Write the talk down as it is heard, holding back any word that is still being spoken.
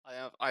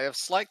I have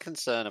slight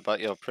concern about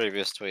your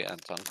previous tweet,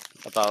 Anton,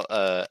 about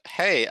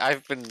hey, I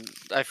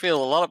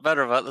feel a lot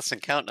better about this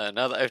encounter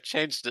now that I've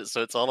changed it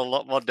so it's all a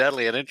lot more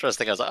deadly and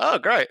interesting. I was like, oh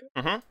great.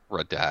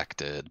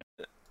 Redacted.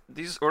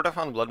 These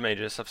Ordofan Blood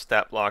Mages have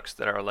stat blocks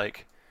that are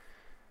like,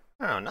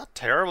 oh, not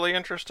terribly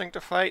interesting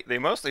to fight. They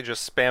mostly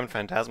just spammed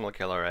Phantasmal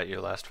Killer at you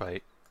last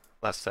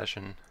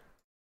session.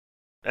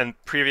 And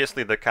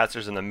previously the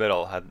casters in the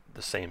middle had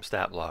the same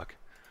stat block.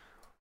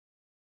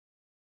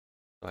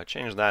 So I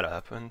changed that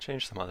up and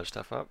changed some other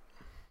stuff up.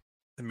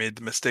 They made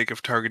the mistake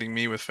of targeting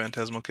me with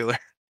Phantasmal Killer.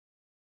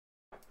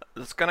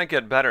 It's gonna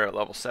get better at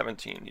level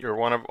 17. You're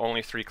one of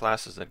only 3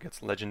 classes that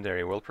gets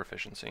Legendary Will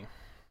Proficiency.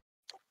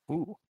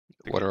 Ooh.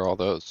 What are all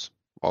those?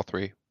 All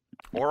 3?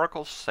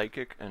 Oracle,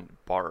 Psychic, and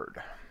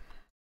Bard.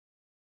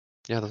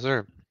 Yeah, those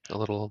are a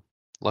little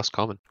less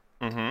common.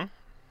 Mm-hmm.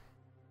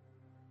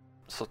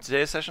 So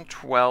today is session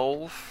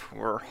 12.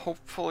 We're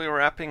hopefully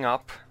wrapping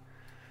up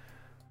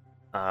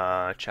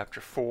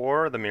Chapter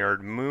 4, the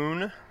Mirrored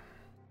Moon.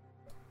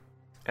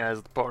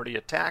 As the party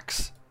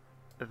attacks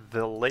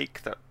the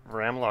lake that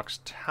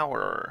Ramlock's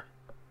Tower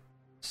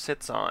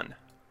sits on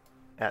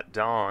at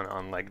dawn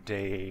on like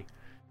day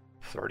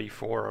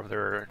 34 of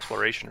their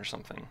exploration or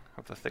something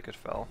of the Thicket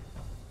Fell.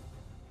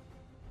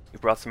 You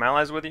brought some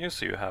allies with you,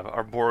 so you have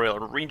Arboreal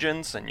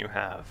Regents, and you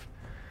have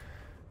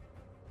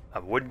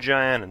a Wood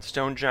Giant and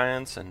Stone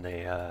Giants, and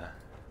a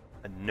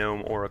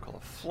Gnome Oracle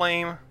of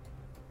Flame.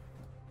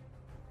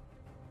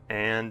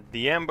 And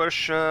the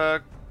ambush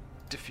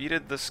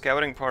defeated the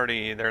scouting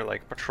party, their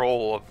like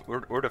patrol of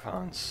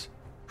Urdefans,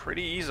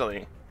 pretty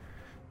easily.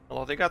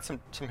 Although they got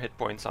some hit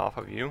points off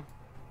of you.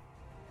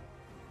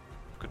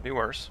 Could be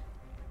worse.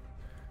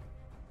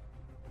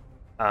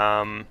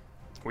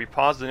 We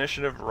paused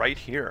initiative right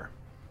here.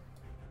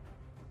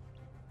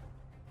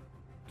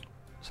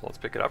 So let's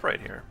pick it up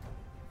right here.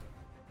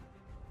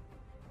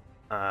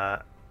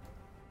 The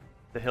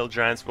Hill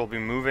Giants will be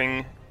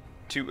moving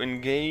to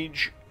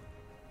engage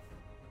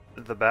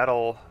the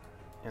battle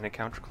in a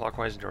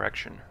counterclockwise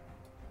direction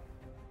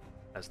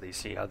as they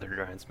see other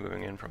giants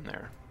moving in from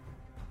there.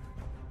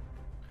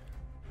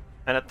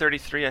 And at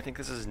 33, I think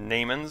this is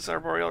Naaman's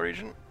Arboreal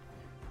Region.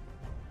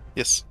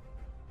 Yes.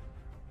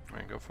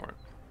 Alright, go for it.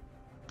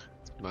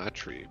 It's my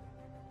tree.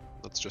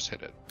 Let's just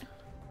hit it.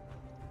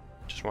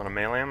 Just want to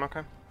melee him,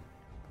 okay?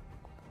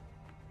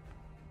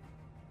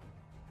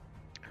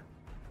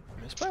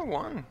 Missed by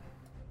 1.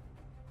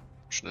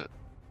 Fortunate.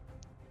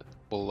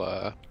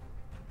 We'll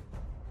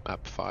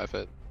map 5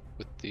 it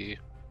with the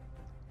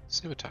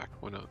same attack.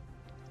 Why not?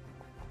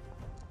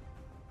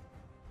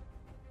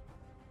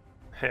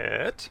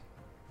 Hit.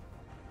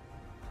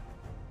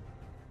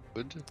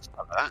 Good.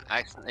 Stop that. I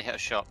accidentally hit a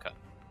shortcut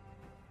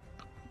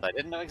that I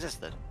didn't know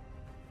existed.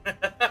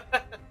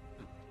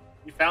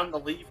 You found the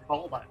leave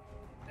call button.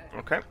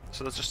 Okay,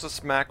 so that's just a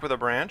smack with a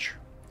branch.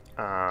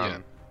 Yeah.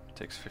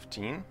 Takes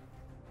 15.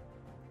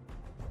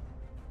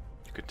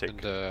 You could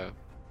take... And,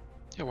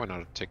 yeah, why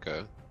not take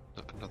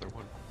another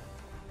one?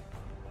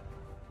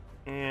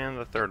 And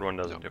the third one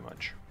doesn't do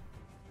much.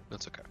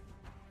 That's okay.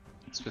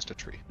 It's just a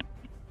tree.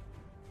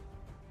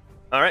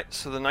 Alright,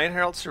 so the Night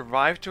Herald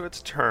survived to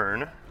its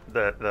turn.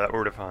 The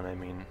Urdefan, I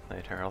mean,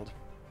 Night Herald.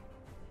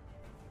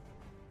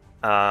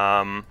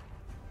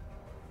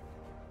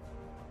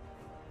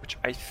 Which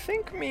I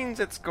think means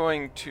it's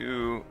going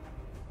to...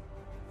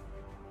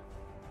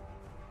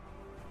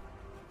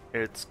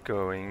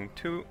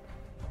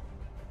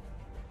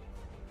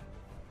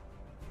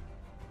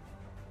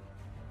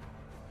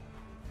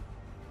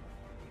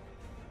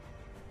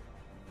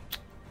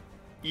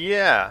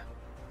 Yeah,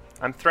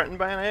 I'm threatened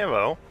by an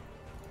AOO,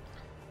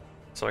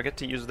 so I get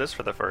to use this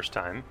for the first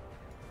time.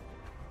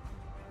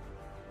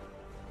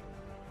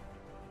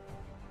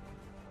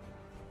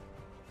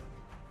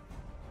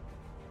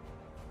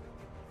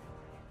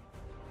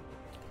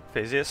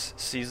 Phaseus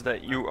sees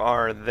that you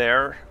are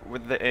there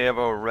with the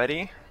AOO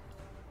ready,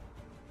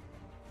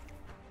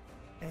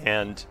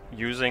 and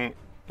using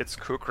its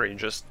kukri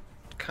just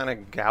kind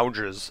of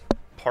gouges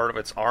part of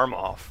its arm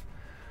off.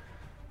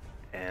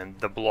 And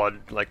the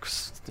blood, like,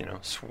 you know,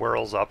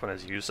 swirls up and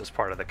is used as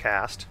part of the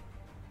cast.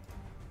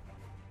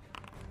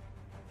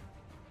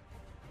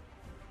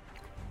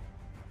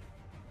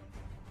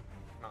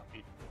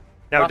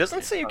 Now, it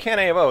doesn't say you can't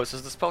AOO, it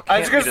says the spell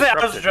can't be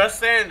disrupted. I was just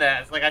saying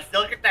that. It's like, I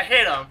still get to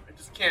hit him, I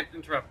just can't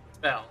interrupt the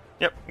spell.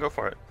 Yep, go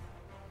for it.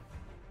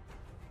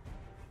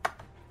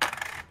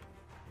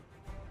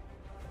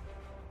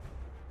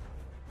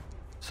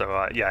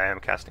 So, yeah, I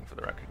am casting for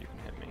the record. You can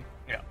hit me.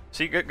 Yeah.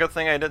 See, good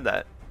thing I did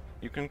that.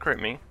 You can crit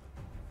me.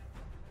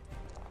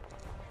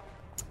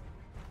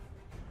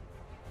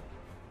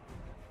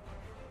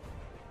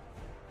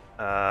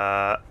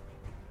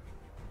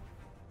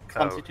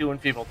 Clumsy 2 and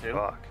Feeble 2.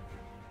 Fuck.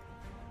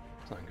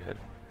 It's not good.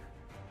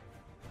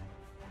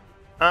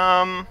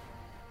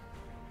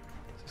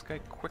 Is this guy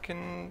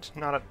quickened?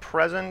 Not at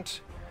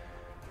present.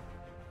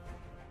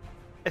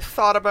 I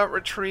thought about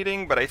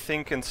retreating, but I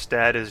think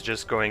instead is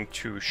just going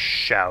to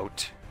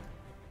shout.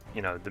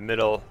 You know, the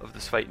middle of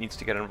this fight needs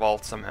to get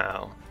involved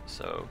somehow.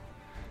 So,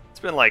 it's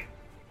been like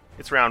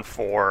It's round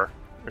 4.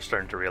 They're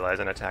starting to realize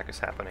an attack is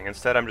happening.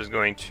 Instead, I'm just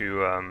going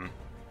to...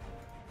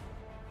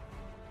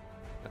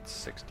 that's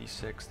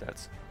 66.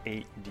 That's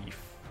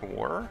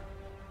 8d4.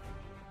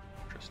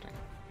 Interesting.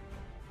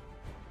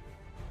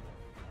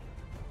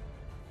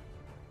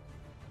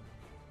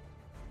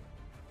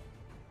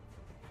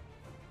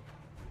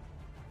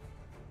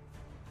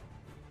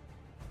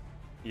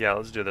 Yeah,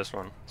 let's do this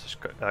one. Let's just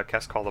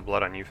cast Call the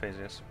Blood on you,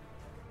 Phasius.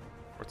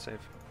 Fort save.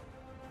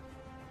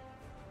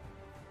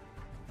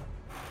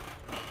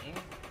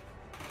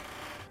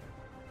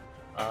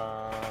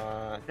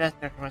 Death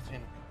necromancy.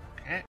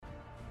 Okay.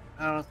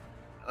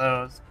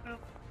 Those.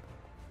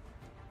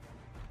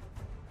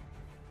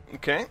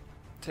 Okay,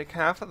 take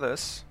half of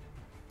this.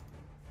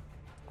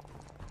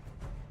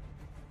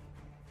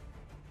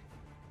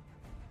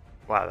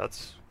 Wow,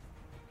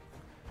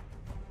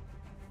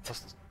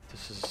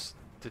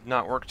 did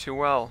not work too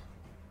well.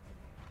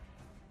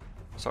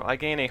 So I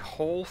gain a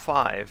whole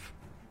 5.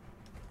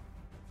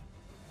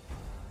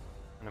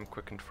 And I'm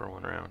quickened for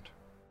 1 round.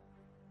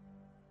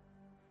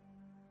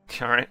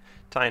 Alright,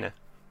 Tina.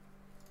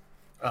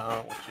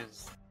 Which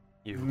is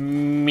You.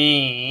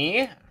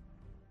 me.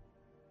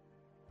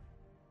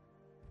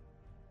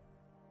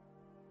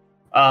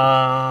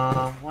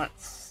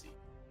 Let's see.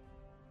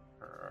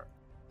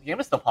 The game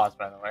is still paused,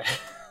 by the way.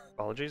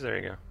 Apologies, there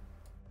you go.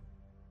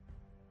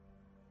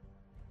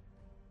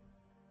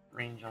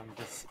 Range on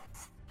this.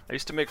 I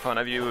used to make fun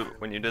of you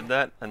when you did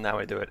that, and now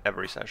I do it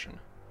every session.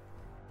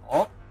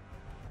 Oh.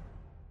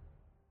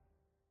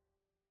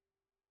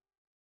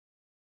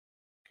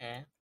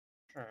 Okay.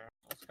 Sure.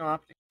 Let's go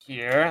up to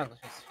here and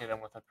let's just hit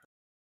him with a.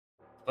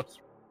 Oops.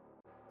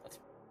 That's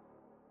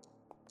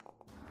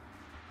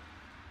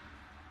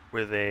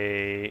With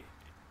a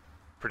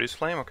Produce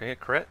Flame, okay, a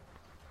crit.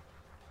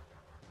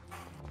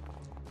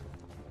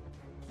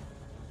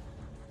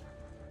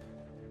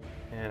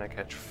 And I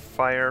catch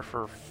fire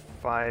for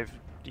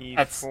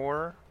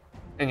 5d4.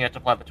 And you have to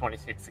apply the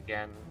 26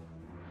 again.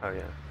 Oh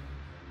yeah.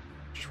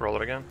 Just roll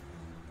it again.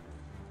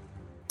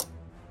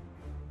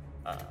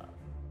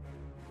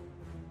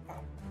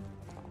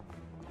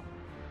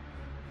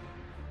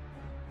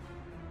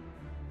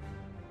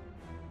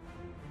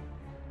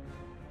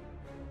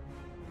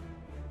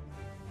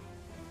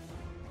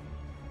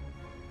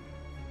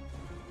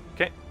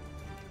 Okay.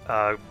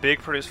 Big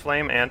Produce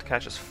Flame and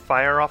catches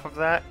fire off of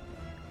that.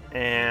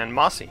 And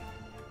Mossy,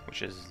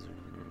 which is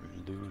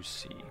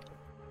Lucy.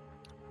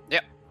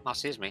 Yep,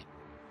 Mossy is me.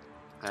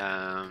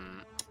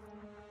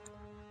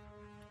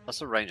 What's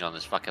the range on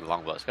this fucking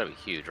longbow? It's gotta be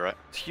huge, right?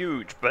 It's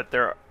huge, but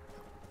the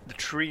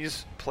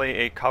trees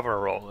play a cover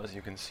role, as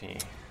you can see.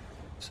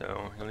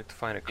 So you'll need to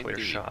find a clear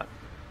Indeed. shot.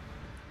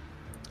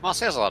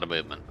 Mossy has a lot of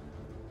movement.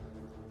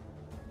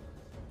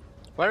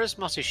 Where is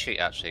Mossy's sheet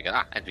actually?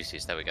 Ah,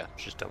 NPCs, there we go.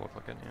 Just double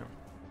click it, yeah.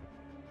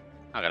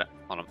 I got it.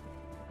 Hold on.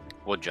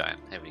 Wood Giant,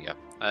 here we go.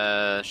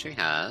 She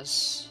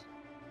has...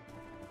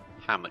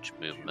 How much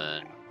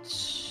movement?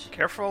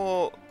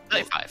 Careful.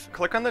 35.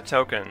 Click on the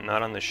token,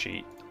 not on the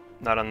sheet.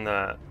 Not on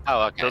the...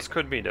 Oh, okay. Those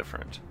could be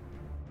different.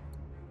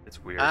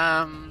 It's weird.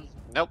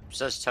 Nope,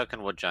 says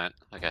token Wood Giant.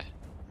 Okay.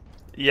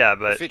 Yeah,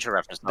 but Future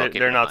reference. I'll keep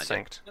they're in not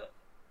mind. synced.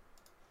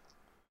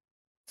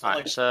 So,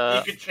 Alright, like,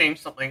 so- you could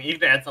change something, you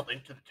could add something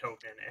to the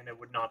token, and it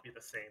would not be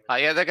the same.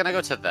 Yeah, they're gonna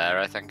go to there,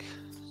 I think.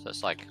 So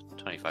it's like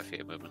 25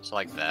 feet of movement. So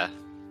like there.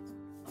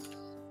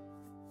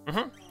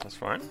 That's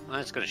fine.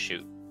 And it's gonna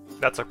shoot.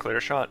 That's a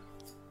clear shot.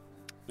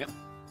 Yep.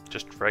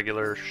 Just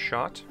regular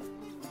shot.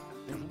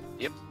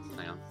 Yep.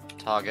 Hang on.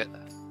 Target.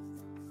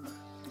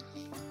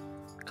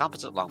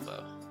 Competent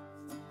longbow.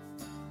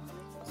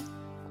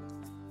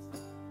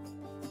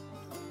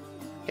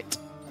 Hit.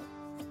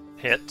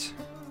 Hit.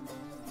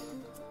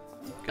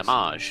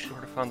 Damage.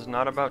 Gordofon's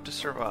not about to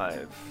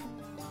survive.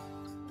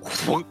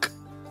 Thwunk.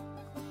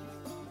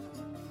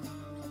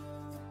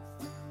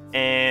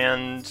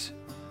 And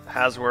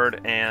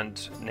Hasward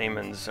and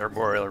Naaman's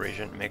Arboreal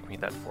Regent make me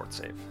that fort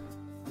save.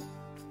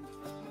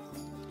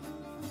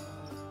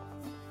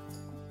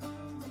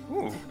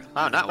 Ooh,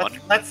 Oh, that one.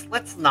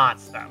 Let's not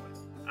start with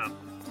it. Oh.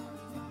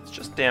 it's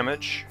just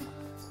damage.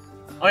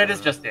 Oh, it is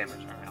just damage.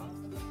 Alright.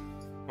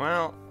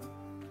 Well,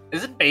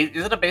 Is it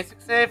a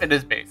basic save? It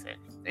is basic.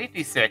 It's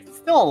 86. It's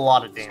still a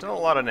lot of damage. still a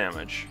lot of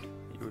damage.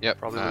 You would Yep,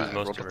 probably lose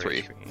most rolled of a your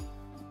 3. HP.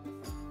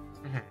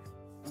 Mhm.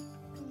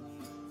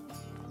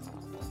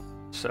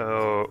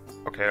 So,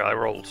 okay, I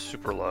rolled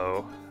super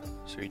low,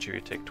 so each of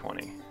you take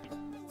 20.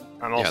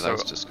 I'm Yeah, that also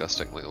was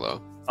disgustingly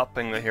low.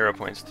 upping the hero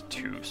points to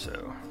 2,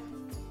 so...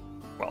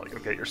 Well, you'll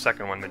get your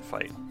second one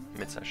mid-fight,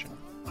 mid-session.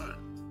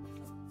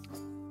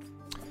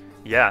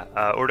 Yeah,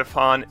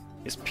 Ordofan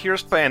is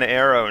pierced by an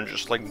arrow and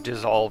just, like,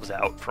 dissolves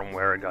out from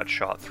where it got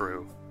shot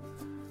through.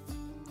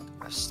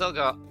 I've still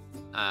got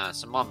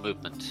some more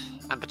movement.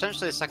 And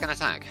potentially a second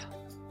attack.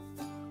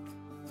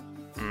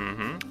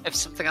 Mm-hmm. If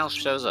something else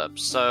shows up.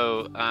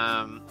 So,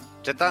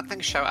 did that thing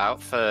shout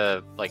out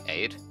for, like,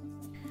 aid?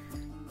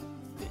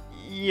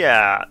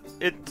 Yeah,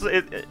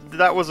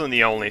 that wasn't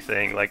the only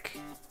thing. Like,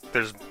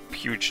 there's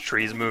huge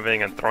trees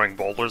moving and throwing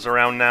boulders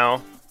around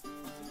now.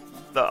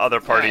 the other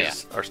yeah.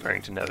 parties are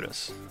starting to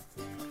notice.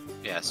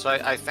 Yeah, so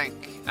I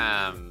think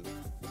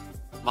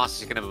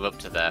Marty's going to move up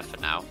to there for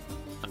now,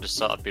 and just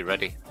sort of be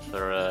ready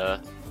for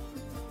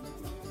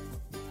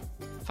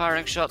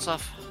firing shots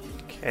off.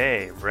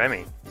 Okay,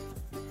 Remy.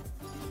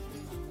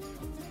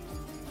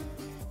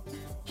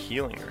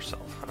 Healing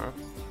yourself, huh?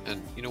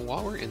 And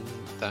while we're in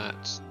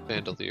that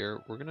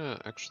bandolier, we're gonna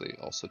actually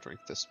also drink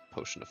this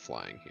potion of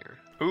flying here.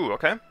 Ooh,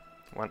 okay.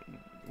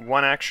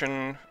 One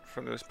action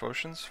for those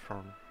potions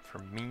from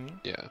me.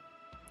 Yeah.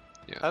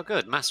 Oh,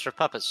 good. Master of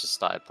Puppets just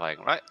started playing.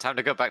 Right, time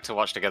to go back to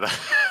watch together.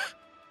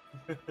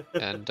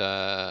 And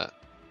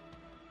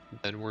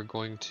then we're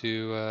going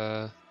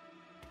to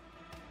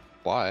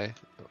fly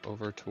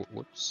over to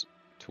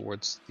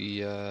towards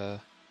the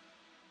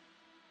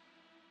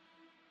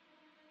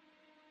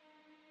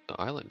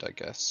island, I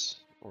guess,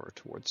 or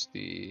towards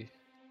the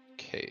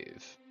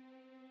cave.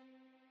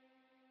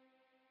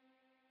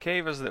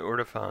 Cave is the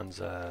Urdafon's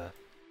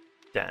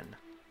den.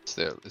 It's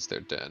their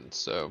den,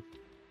 so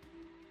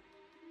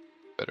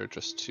better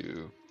just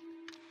to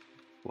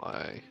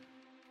fly.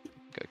 I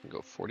think I can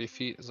go 40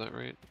 feet, is that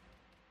right?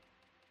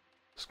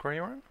 Square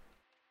you on?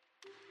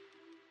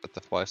 At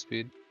the fly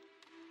speed?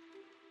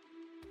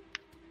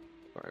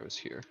 Sorry, I was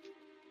here.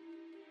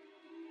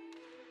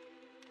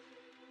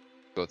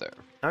 Go there.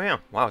 Oh yeah.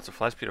 Wow, it's a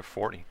fly speed of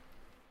 40.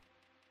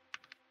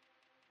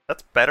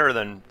 That's better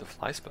than the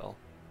fly spell.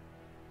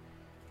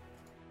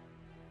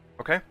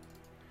 Okay.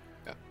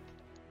 Yeah.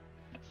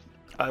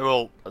 I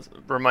will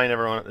remind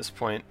everyone at this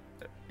point,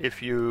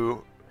 if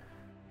you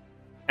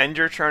end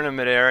your turn in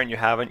midair and you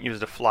haven't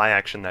used a fly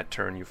action that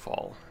turn, you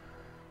fall.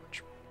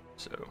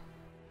 So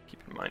keep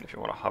in mind if you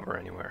want to hover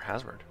anywhere.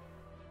 Hazard.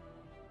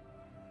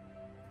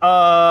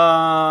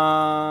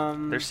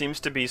 There seems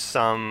to be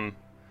some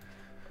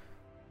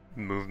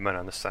movement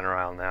on the center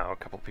aisle now. A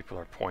couple people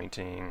are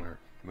pointing or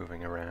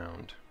moving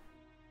around.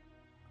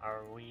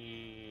 Are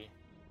we?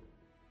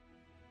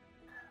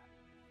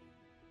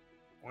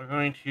 We're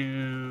going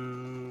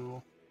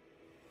to.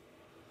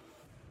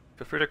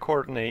 Feel free to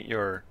coordinate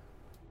your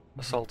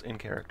assault in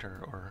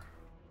character or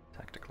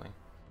tactically.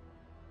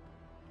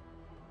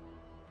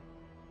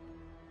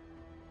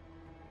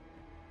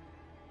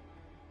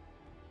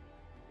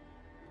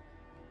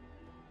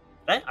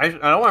 I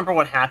don't remember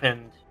what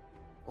happened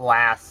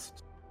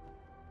last.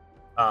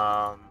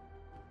 I'm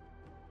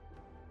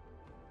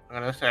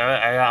gonna say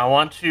I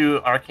want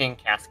to Arcane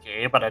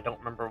Cascade, but I don't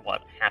remember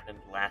what happened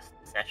last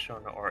session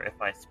or if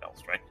I spell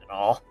striked at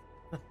all.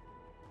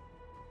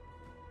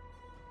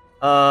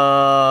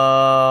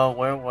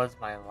 Where was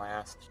my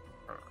last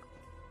turn?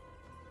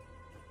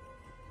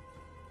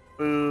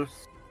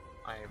 Boost.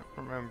 I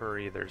don't remember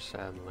either,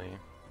 sadly.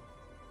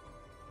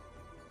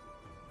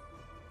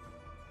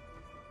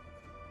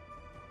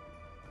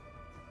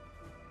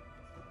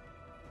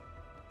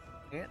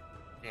 Hit,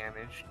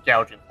 damage,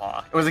 gouging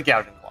claw. It was a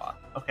gouging claw.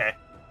 Okay.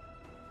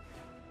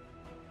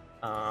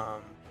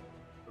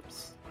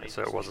 Oops.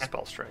 So it was a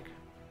spell strike.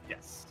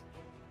 Yes.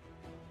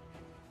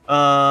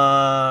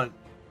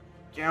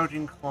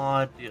 Gouging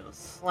claw deals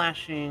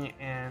slashing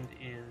and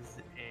is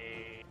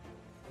a.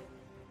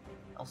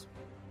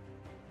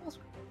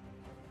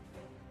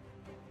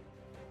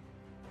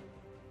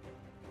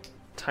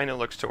 Tina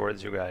looks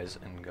towards you guys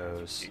and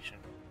goes,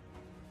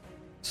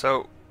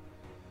 so,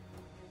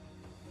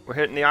 we're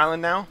hitting the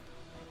island now?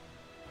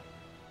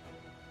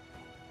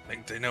 I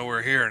think they know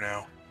we're here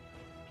now.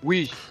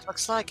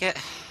 Looks like it.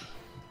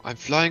 I'm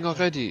flying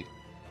already.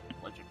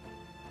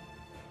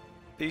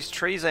 These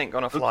trees ain't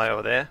gonna fly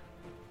over there.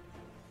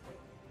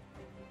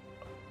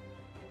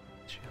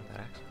 Did she have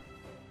that accent?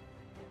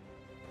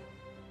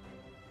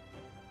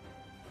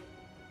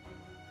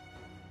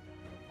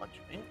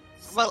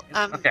 Well,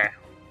 okay.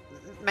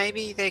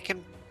 maybe they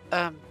can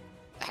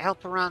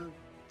help around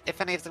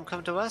if any of them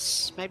come to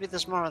us. Maybe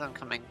there's more of them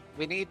coming.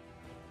 We need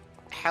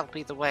help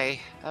either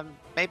way.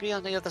 Maybe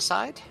on the other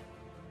side?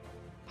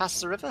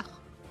 Past the river?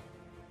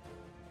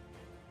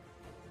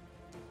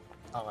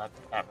 Oh,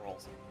 that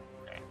rolls.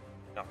 Okay.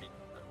 Don't need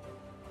that.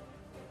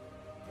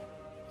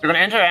 So we're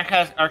going to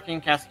enter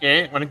Arcane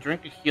Cascade. I'm going to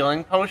drink a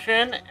healing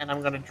potion, and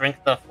I'm going to drink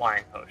the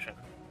flying potion.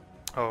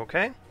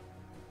 Okay.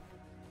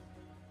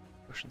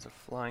 Potions of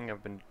flying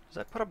have been... Does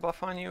that put a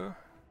buff on you?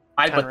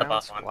 I 10 put the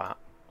rounds? buff on. Wow.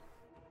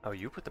 Oh,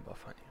 you put the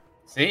buff on you.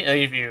 See?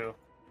 If you...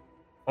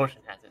 Potion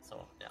has it,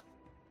 so yeah.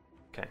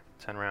 Okay,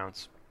 10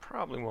 rounds.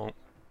 Probably won't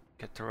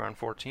get to round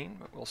 14,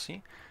 but we'll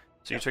see.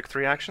 So you took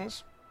 3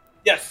 actions?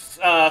 Yes,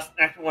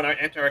 action 1,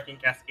 enter Arcane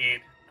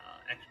Cascade.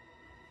 Action.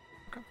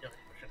 Okay. Healing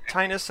potion.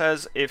 Tina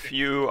says if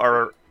you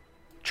are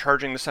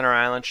charging the center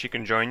island, she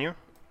can join you.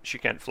 She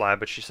can't fly,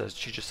 but she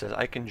just says,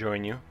 I can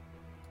join you.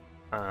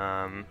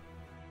 And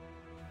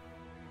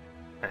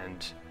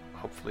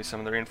hopefully some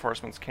of the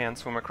reinforcements can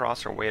swim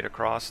across or wade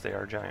across. They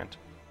are giant.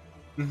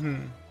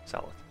 Mm-hmm.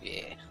 Salad.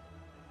 Yeah.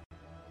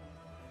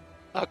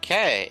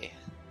 Okay.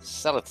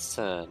 Salith's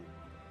turn.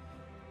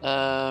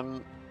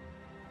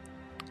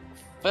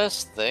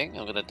 First thing,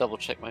 I'm going to double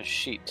check my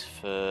sheet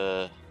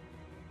for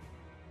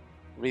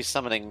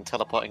resummoning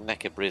teleporting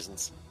naked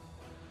reasons.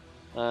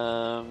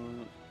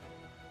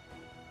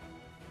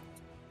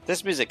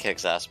 This music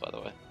kicks ass, by the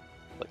way.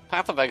 Like,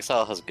 Path of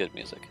Exile has good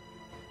music.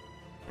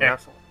 Yeah.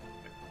 Excellent.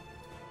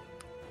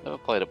 Never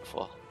played it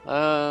before.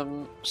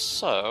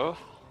 So...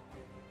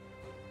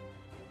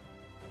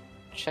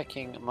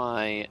 Checking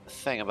my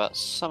thing about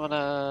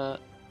summoner...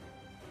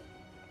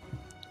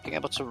 Being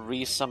able to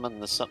resummon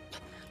the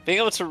Being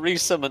able to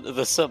resummon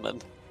the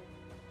summon.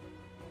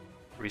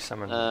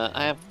 Resummon.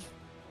 I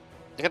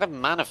got a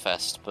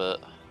manifest,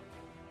 but...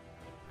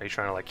 Are you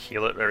trying to like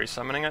heal it by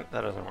resummoning it?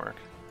 That doesn't work.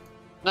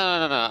 No.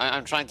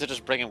 I'm trying to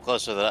just bring him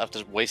closer that I have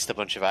to waste a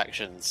bunch of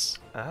actions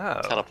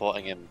Oh.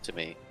 teleporting him to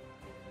me.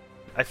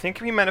 I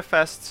think he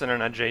manifests in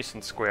an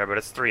adjacent square, but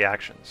it's 3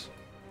 actions.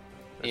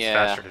 It's Yeah,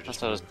 faster to that's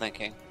just what I was move.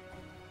 thinking.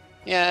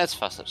 Yeah, it's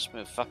faster to just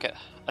move. Fuck it.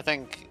 I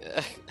think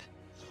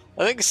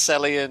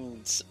Selly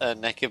and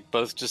Nekib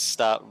both just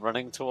start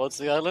running towards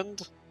the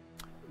island,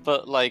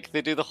 but like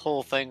they do the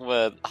whole thing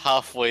where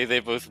halfway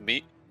they both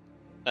meet,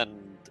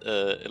 and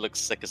it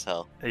looks sick as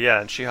hell. Yeah,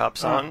 and she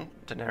hops on,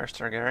 Daenerys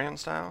Targaryen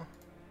style.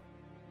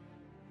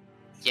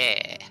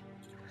 Yeah.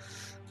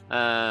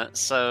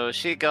 So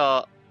she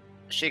got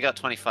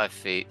 25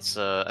 feet.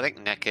 So I think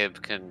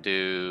Nekib can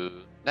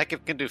do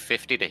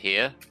 50 to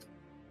here,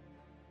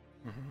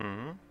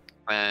 Mm-hmm.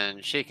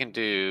 and she can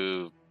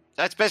do.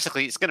 It's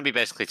going to be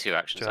basically 2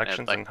 actions. 2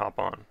 actions like, and hop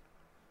on.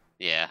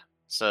 yeah.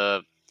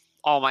 So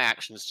all my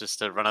actions just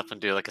to run up and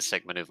do like a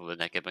sig maneuver with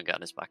Nekib and get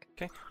on his back.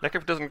 Okay.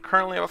 Nekif doesn't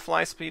currently have a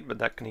fly speed, but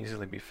that can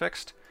easily be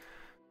fixed.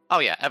 Oh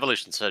yeah,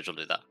 Evolution Surge will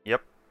do that.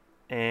 Yep.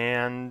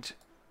 And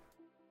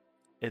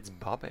it's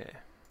Bobby.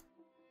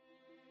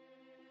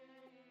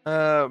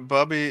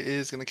 Bobby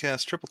is gonna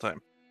cast triple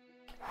time.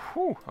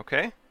 Whew,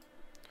 okay.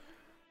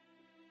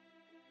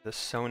 The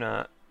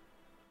Sona.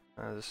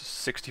 This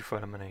is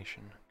 60-foot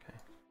emanation. Okay.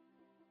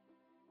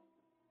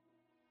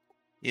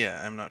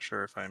 Yeah, I'm not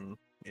sure if I'm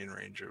in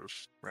range of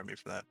Remy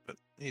for that, but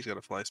he's got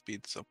a fly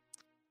speed, so.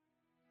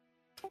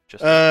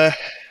 Just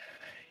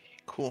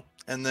Cool.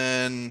 And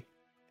then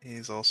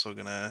he's also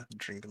gonna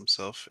drink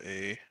himself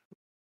a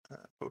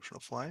potion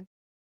of flying.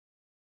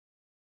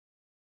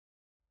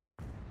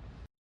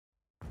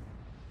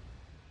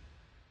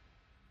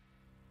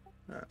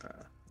 Let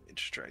me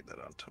just drag that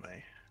onto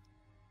my.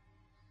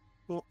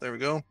 Cool. There we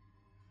go.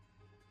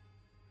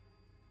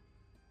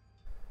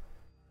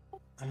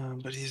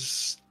 But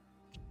he's.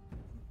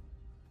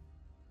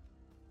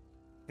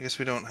 I guess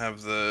we don't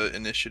have the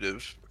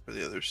initiative for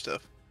the other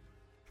stuff.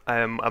 I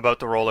am about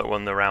to roll it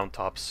when the round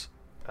tops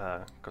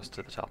goes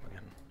to the top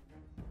again.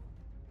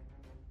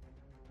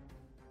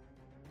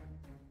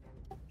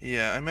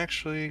 Yeah, I'm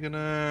actually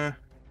gonna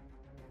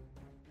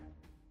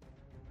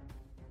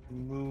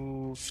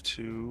move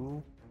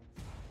to.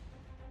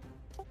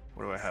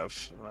 What do I have?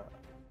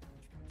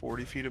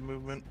 40 feet of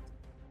movement,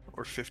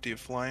 or 50 of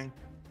flying.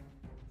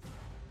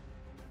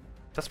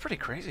 That's pretty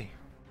crazy.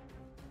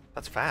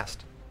 That's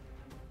fast.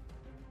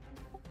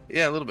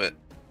 Yeah, a little bit.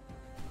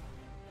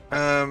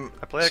 I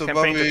played so a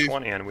campaign Bobby- to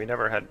 20, and we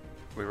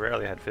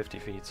rarely had 50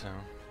 feet, so.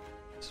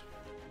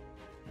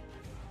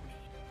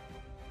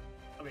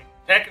 I mean,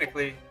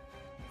 technically,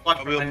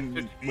 I'll be able Fluxman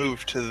to had 50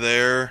 move to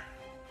there,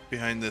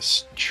 behind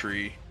this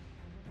tree.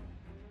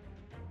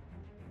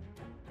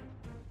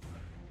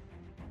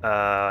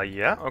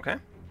 Yeah, okay.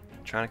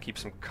 Trying to keep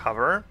some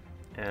cover,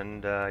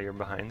 and you're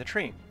behind the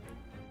tree.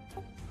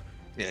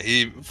 Yeah,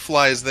 he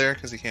flies there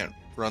because he can't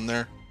run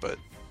there, but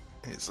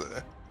he's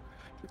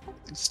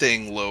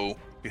staying low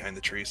behind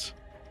the trees.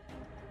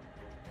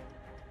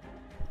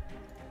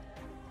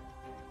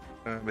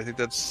 I think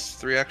that's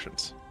 3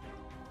 actions.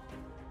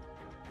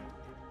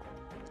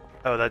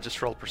 Oh, that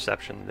just rolled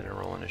perception, didn't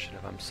roll initiative.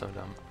 I'm so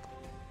dumb.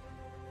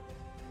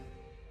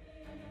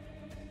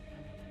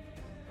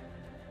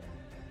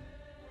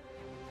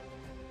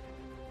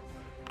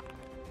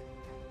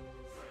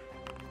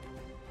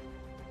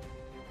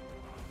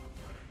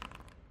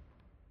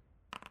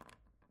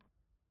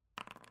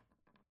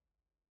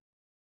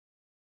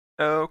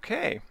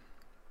 Okay.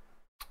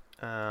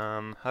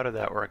 How did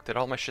that work? Did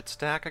all my shit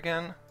stack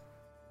again?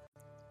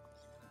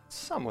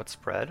 Somewhat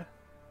spread.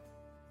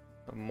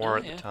 But more Oh,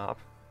 at yeah. the top.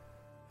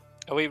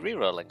 Are we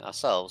re-rolling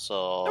ourselves,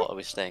 or Nope. are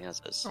we staying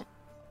as is? Nope.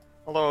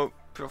 Although,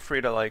 feel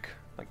free to like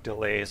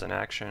delays an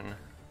action.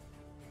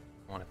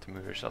 Want it to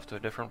move yourself to a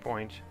different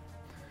point.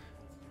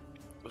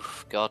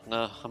 Oof, God,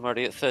 no. I'm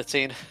already at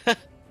 13.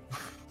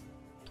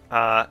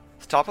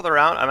 Top of the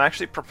round, I'm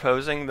actually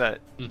proposing that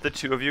the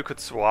 2 of you could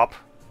swap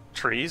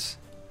trees,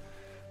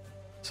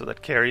 so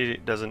that Carrie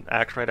doesn't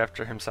act right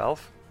after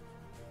himself.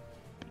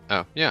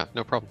 Oh, yeah,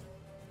 no problem.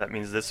 That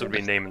means this would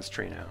be Naaman's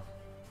tree now.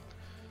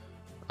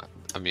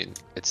 I mean,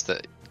 it's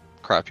the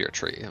crappier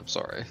tree. I'm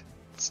sorry.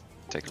 It's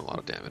taking a lot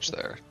of damage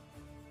there.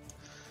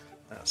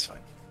 That's fine.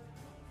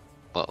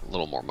 Well, a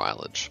little more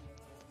mileage.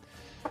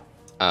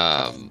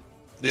 The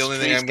This only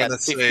thing tree's I'm got gonna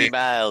 50 say,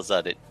 miles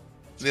on it.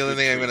 the only good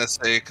thing I'm tree. gonna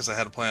say, because I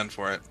had a plan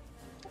for it,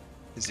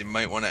 is you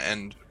might want to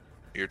end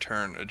your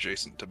turn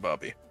adjacent to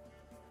Bobby.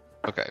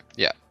 Okay,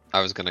 yeah.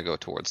 I was gonna go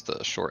towards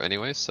the shore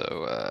anyway,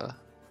 so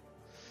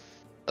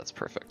that's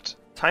perfect.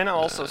 Tina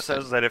also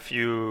says that if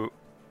you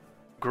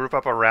group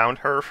up around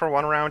her for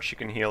 1 round, she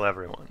can heal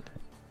everyone.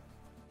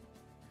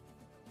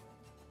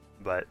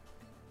 But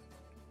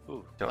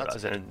Ooh,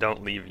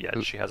 don't leave yet.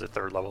 Ooh. She has a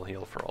 3rd level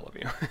heal for all of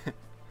you.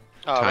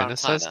 Oh, China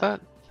says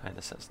that?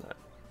 Tina says that.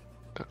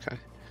 Okay.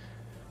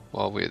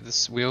 Well,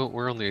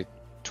 we're only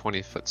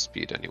 20-foot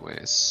speed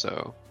anyways,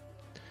 so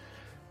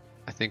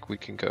I think we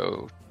can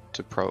go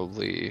to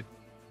probably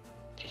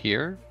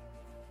here.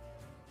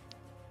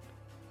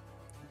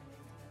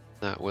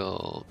 That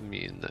will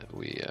mean that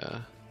we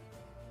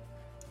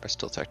are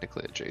still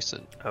technically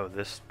adjacent. Oh,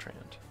 this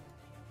trend.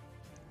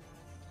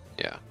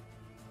 Yeah.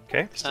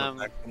 Okay.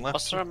 Back and left.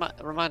 What's the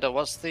reminder?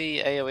 What's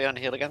the AoE on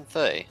heal again?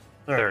 30.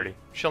 30.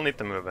 She'll need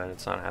to move in.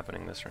 It's not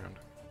happening this round.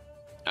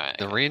 Alright.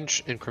 The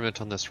range increment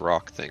on this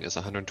rock thing is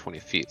 120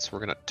 feet, so we're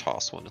gonna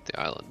toss one at the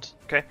island.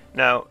 Okay.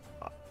 Now,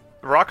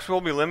 rocks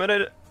will be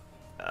limited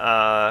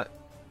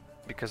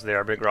because they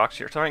are big rocks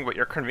you're throwing, but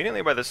you're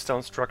conveniently by this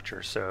stone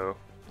structure, so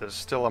there's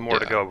still more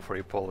to Yeah. go before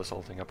you pull this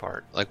whole thing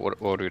apart. Like, what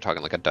are we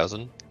talking, like a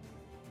dozen?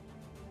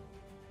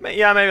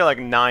 Yeah, maybe like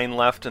 9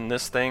 left in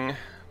this thing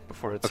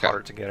before it's Okay.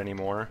 hard to get any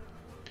more.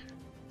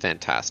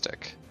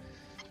 Fantastic.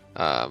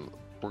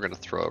 We're gonna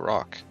throw a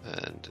rock,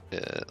 and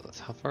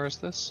how far is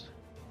this?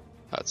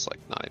 It's like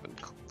not even.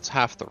 It's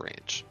half the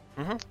range.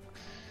 Mm-hmm.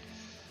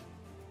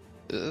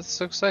 It's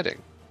so exciting.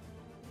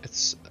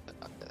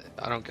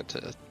 I don't get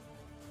to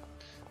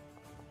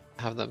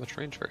have that much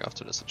range very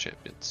often as a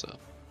champion, so.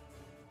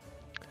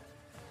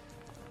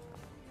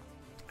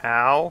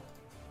 Ow.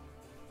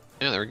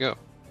 Yeah, there we go.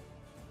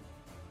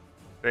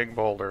 Big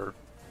boulder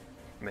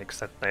makes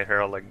that Night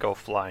Herald like go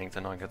flying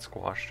to not get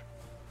squashed.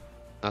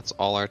 That's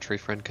all our tree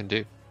friend can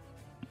do.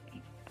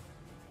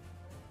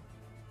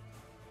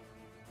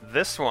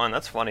 This one,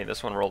 that's funny,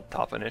 this one rolled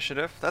top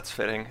initiative. That's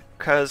fitting,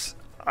 because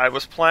I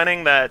was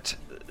planning that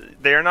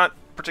they're not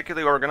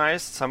particularly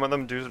organized. Some of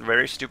them do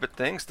very stupid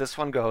things. This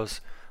one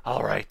goes,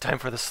 alright, time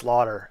for the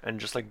slaughter, and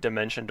just like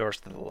dimension doors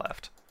to the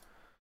left.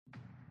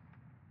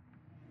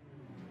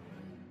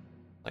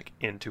 Like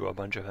into a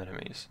bunch of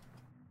enemies.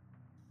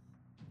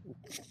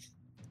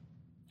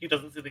 He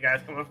doesn't see the guys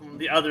coming from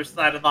the other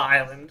side of the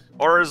island.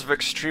 Or is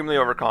extremely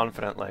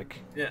overconfident, like,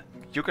 Yeah.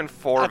 you can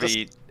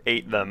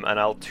 4v8 them, and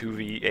I'll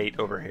 2v8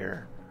 over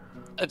here.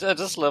 I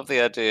just love the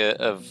idea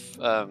of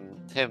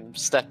him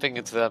stepping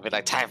into the and be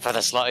like, time for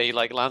the slaughter. He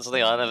like lands on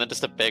the island and then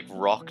just a big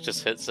rock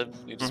just hits him.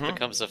 He just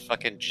becomes a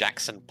fucking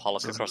Jackson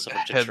Pollock across a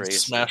bunch of Head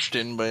trees. smashed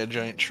in by a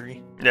giant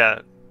tree.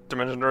 Yeah,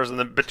 dimension doors, and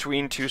then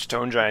between 2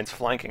 stone giants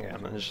flanking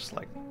him, and it's just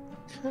like...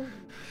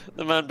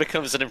 The man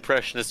becomes an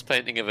impressionist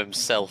painting of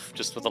himself,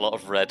 just with a lot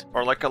of red.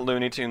 Or like a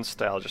Looney Tunes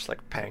style, just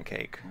like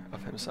pancake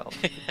of himself.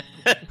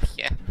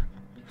 Yeah.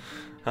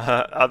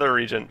 Other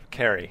region,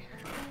 Carrie.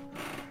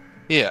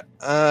 Yeah.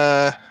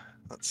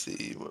 Let's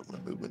see what my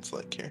movement's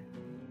like here.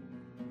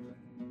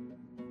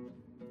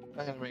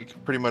 I'm gonna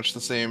make pretty much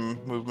the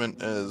same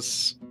movement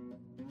as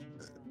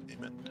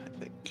Damon, I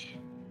think.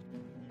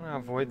 I'm gonna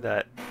avoid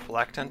that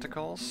black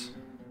tentacles.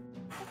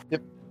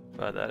 Yep.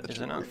 But that That is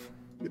should enough. work.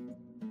 Yep.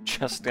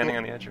 Just standing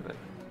on the edge of it.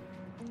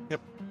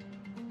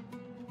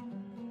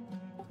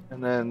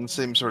 And then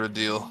same sort of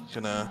deal.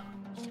 Gonna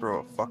throw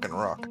a fucking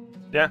rock.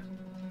 Yeah.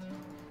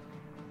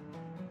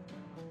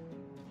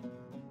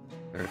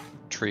 Their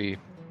tree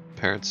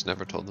parents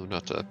never told them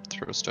not to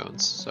throw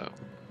stones, so.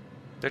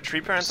 Their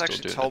tree parents Still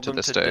actually doing told it to them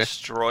this to day.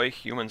 destroy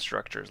human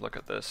structures. Look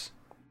at this.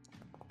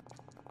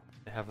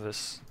 They have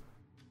this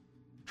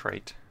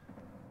trait.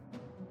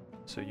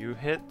 So you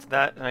hit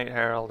that Night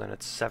Herald and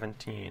it's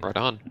 17. Right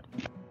on.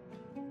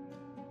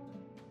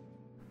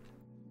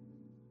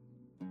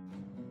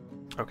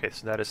 Okay,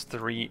 so that is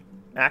 3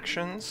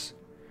 actions.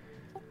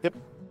 Yep.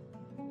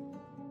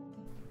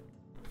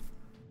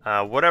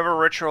 Whatever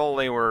ritual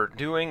they were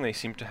doing, they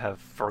seem to have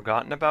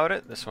forgotten about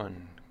it. This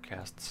one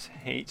casts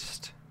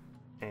haste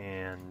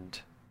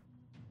and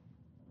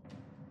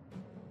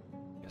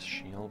I guess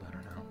shield, I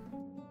don't know.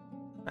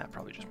 That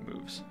probably just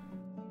moves.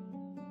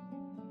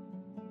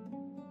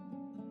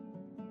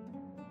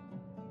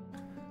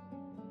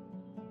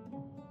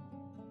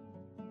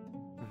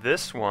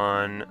 This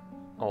one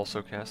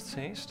also casts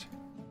haste.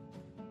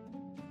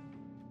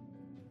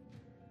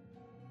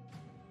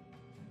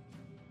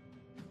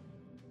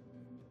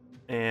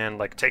 And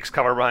like takes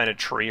cover behind a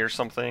tree or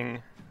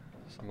something.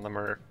 Some of them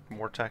are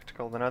more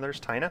tactical than others.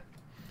 Tina?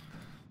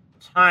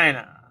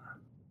 China.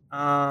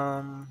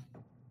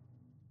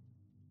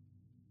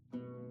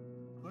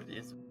 What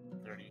is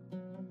 30?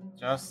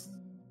 Just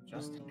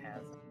has a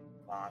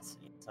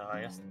bossy. So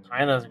I guess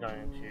China's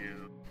going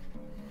to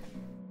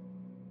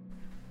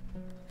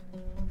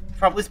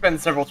probably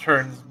spend several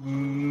turns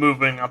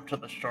moving up to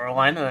the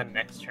shoreline, and then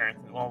next turn,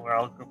 well, we're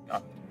all grouped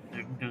up,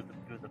 do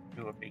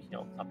a big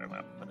heal top everyone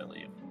up before they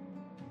leave.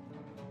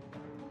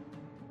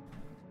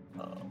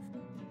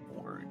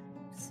 40,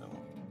 so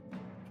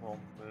we'll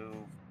move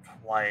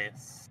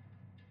twice.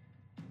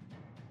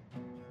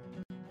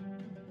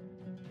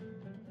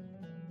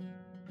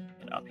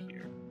 Get up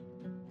here.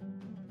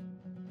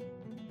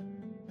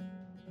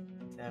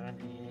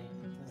 70,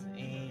 this is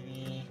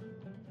 80.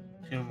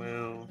 2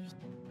 moves.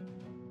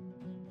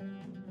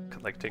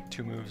 Could like take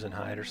 2 moves and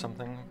hide or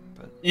something,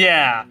 but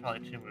Yeah,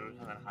 probably 2 moves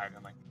and then hide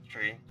in like the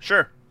tree.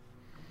 sure.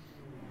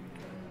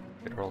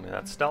 Could roll me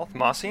that stealth,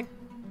 Mossy.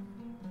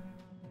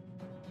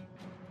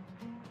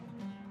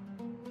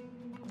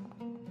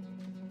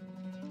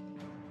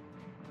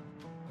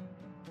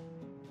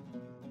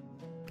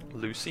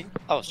 Lucy.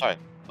 Oh, sorry.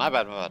 My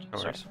bad. No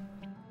Sorry. worries.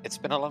 It's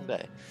been a long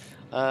day.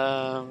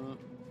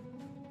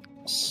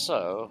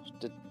 So,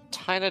 did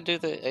Tyna do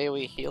the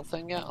AoE heal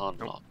thing yet or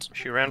Nope. not?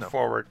 She ran No.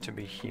 forward to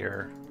be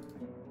here.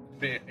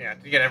 Yeah,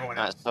 to get everyone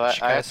Alright, else. so She I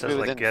kind have of to says be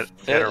like within get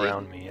 30.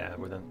 around me, yeah,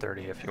 within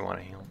 30 if you want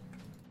to heal.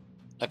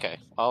 Okay,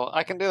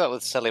 I can do that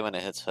with Sally when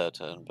it hits her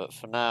turn, but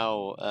for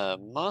now,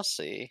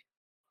 Marcy,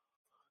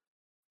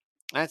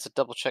 I need to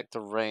double check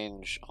the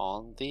range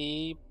on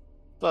the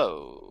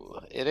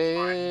bow. It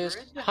is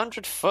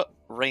 100 foot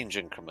range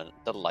increment.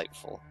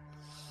 Delightful.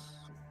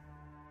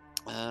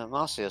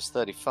 Marcy has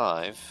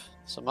 35,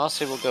 so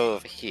Marcy will go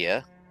over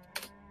here,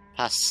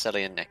 past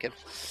Sally and Naked.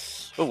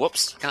 Oh,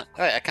 whoops!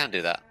 I can't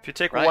do that. If you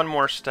take Right. one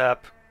more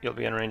step, you'll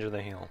be in range of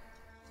the heal.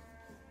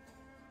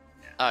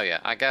 Oh yeah,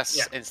 I guess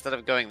Yeah. instead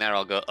of going there,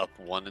 I'll go up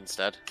 1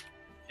 instead.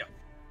 Yep.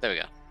 There we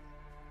go.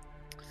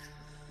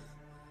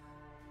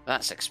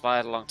 That's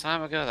expired a long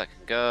time ago. That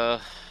can go.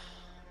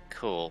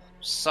 Cool.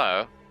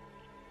 So,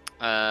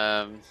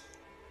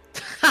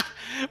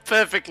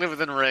 perfectly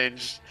within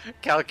range,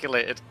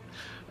 calculated.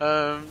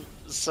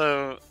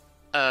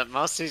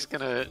 Marcy's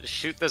gonna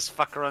shoot this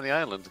fucker on the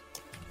island.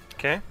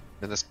 Okay.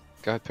 And this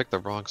guy picked the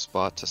wrong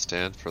spot to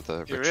stand for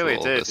the He ritual really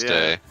did, this yeah.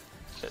 day.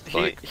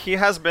 He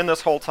has been this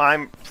whole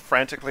time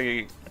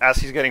frantically as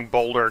he's getting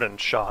bouldered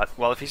and shot.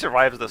 Well, if he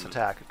survives this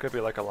attack, it could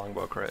be like a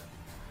longbow crit.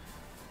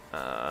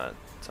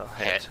 So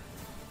hit.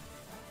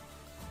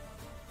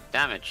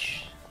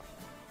 Damage.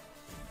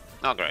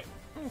 Not great.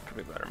 Could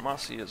be better.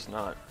 Mossy is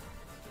not.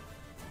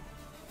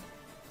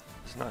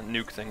 Does not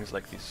nuke things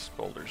like these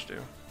boulders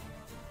do.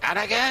 And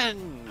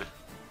again.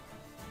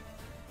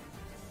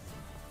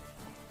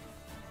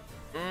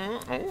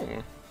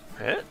 Oh,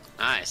 hit.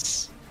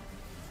 Nice.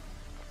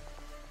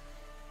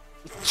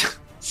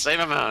 Same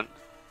amount.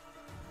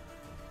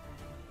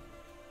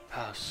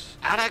 Pass.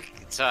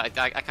 So I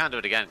can't do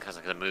it again because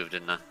I moved,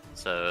 didn't I?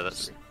 So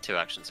that's 2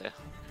 actions here.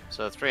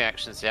 So 3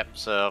 actions, yep.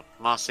 So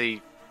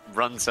Marcy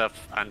runs up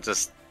and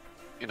just,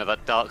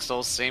 that Dark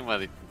Souls scene where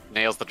he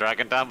nails the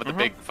dragon down with the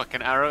big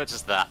fucking arrow. It's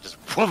just that, just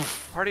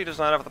woof. Party does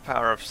not have the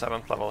power of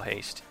 7th level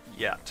haste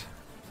yet.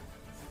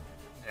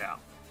 Yeah.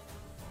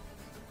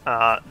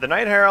 The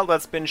Night Herald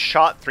that's been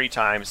shot 3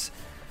 times.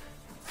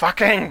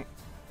 Fucking.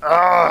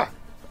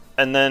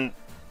 And then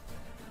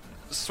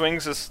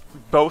swings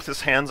both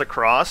his hands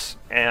across,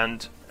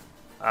 and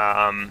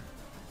a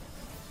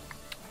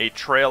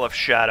trail of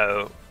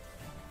shadow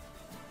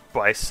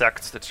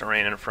bisects the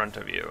terrain in front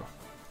of you.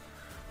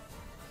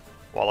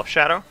 Wall of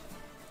shadow.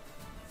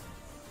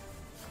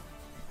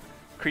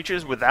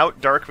 Creatures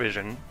without dark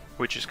vision,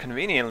 which is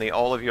conveniently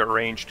all of your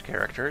ranged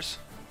characters,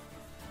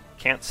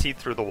 can't see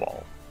through the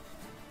wall.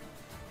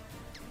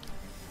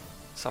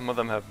 Some of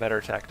them have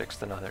better tactics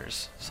than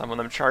others. Some of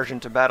them charge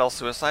into battle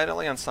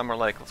suicidally, and some are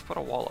like, let's put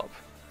a wall up.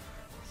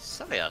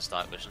 Sally has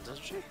dark vision,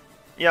 doesn't she?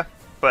 Yeah,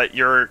 but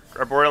your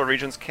arboreal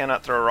regions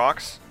cannot throw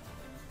rocks,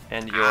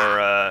 and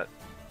your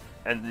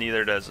and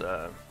neither does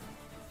what's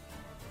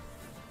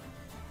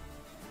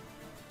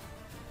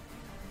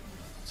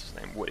his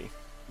name? Woody.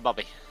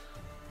 Bobby.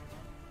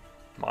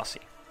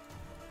 Mossy.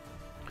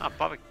 Oh,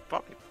 Bobby,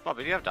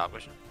 do you have dark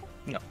vision?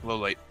 No, low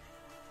light.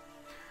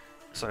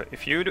 So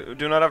if you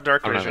do not have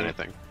dark I don't have vision,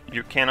 anything.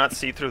 you cannot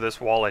see through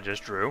this wall I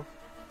just drew.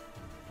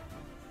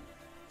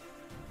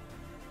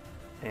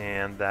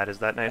 And that is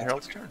that Night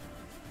Herald's turn.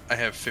 I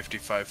have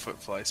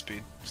 55-foot fly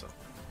speed, so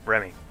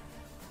Remy.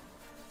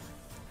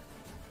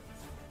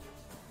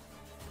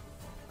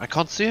 I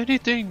can't see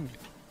anything!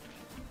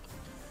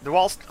 The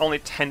wall's only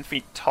 10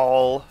 feet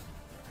tall,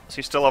 so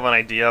you still have an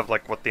idea of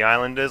like what the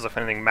island is. If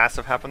anything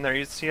massive happened there,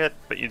 you'd see it,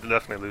 but you'd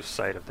definitely lose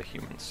sight of the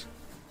humans.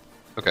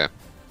 Okay.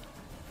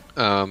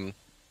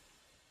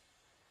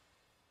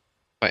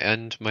 If I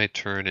end my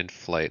turn in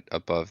flight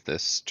above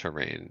this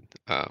terrain,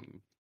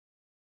 will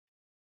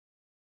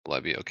I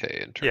be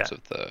okay in terms Yeah.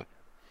 of the...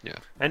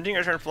 Ending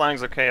your turn flying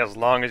is okay as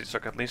long as you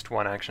took at least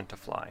 1 action to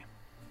fly.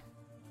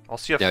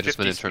 Also, you have Yeah, 50 just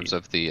meant in speed. terms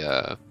of the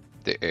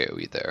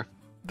AoE there.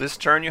 This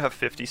turn you have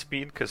 50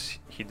 speed because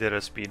he did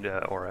a speed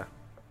aura.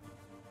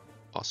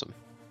 Awesome.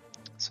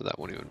 So that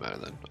won't even matter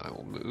then. I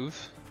will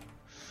move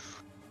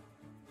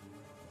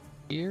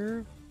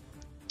here.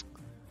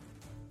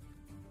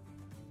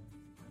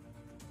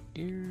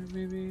 Here,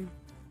 maybe.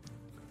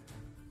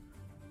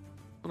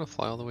 I want to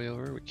fly all the way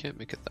over. We can't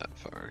make it that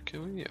far,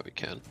 can we? Yeah, we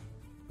can.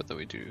 But then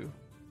we do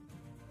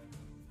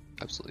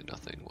absolutely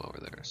nothing while we're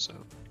there, so.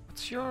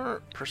 What's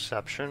your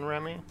perception,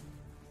 Remy?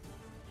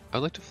 I'd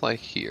like to fly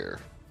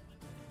here.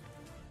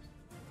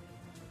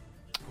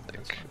 Oh,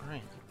 that's think. not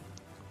right.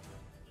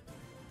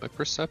 My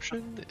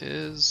perception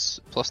is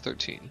plus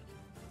 13.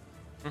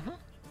 I'm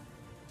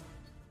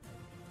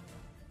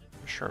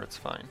sure it's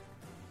fine.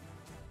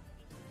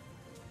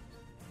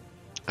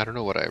 I don't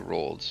know what I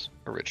rolled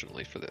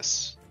originally for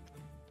this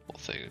whole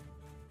thing.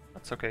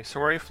 That's okay. So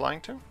where are you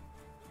flying to?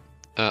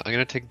 I'm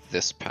gonna take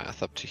this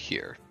path up to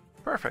here.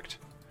 Perfect.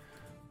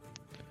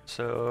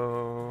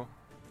 So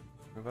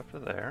move up to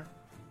there.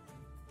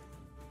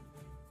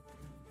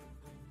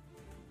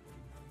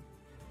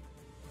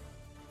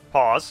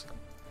 Pause.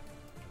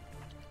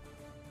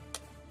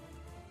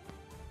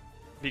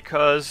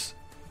 Because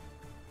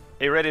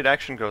a ready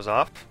action goes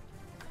off.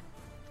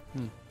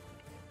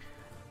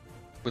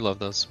 We love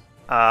those.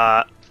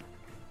 Kind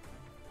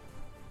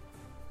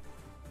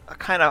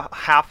of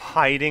half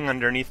hiding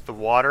underneath the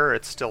water.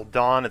 It's still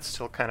dawn. It's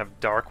still kind of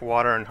dark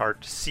water and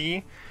hard to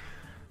see.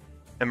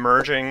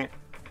 Emerging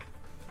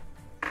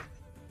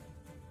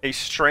a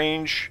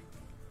strange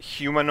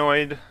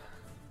humanoid,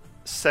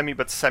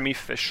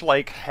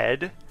 semi-fish-like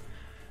head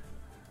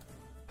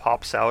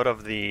pops out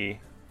of the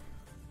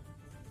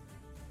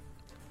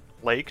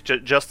lake,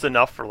 just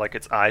enough for like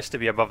its eyes to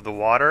be above the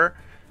water,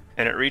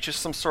 and it reaches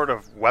some sort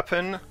of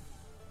weapon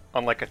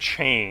on like a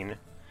chain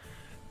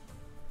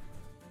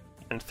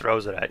and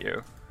throws it at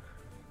you.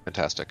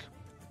 Fantastic.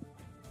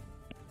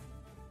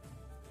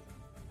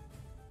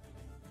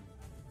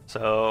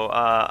 So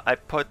I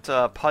put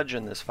Pudge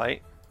in this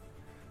fight.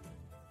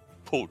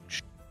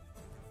 Pooch.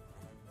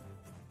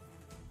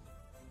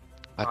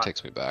 That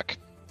takes me back.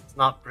 It's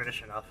not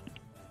British enough.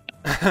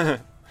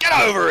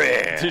 Get over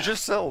here! Did you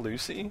just tell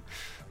Lucy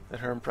that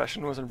her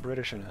impression wasn't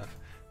British enough?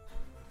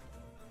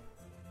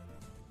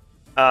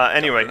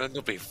 Anyway.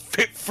 It'll be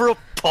fit for a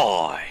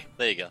pie.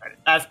 There you go.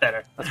 That's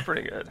better. That's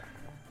pretty good.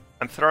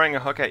 I'm throwing a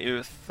hook at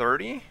you.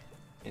 30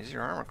 is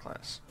your armor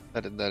class.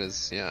 That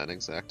is, yeah, an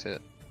exact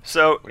hit.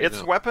 So do you its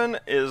know? weapon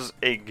is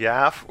a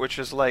gaff, which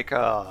is like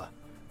a...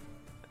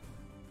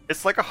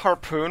 It's like a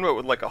harpoon, but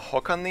with like a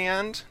hook on the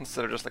end,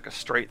 instead of just like a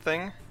straight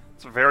thing.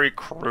 It's a very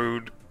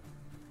crude,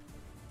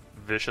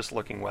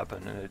 vicious-looking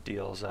weapon, and it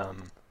deals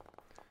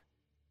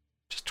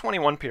just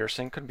 21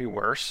 piercing. Could be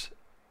worse,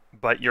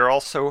 but you're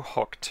also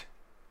hooked.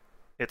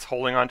 It's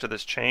holding onto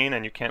this chain,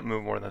 and you can't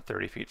move more than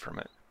 30 feet from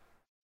it.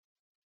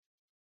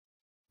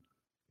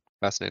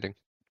 Fascinating.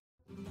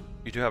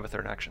 You do have a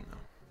third action, though.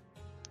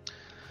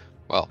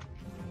 Well,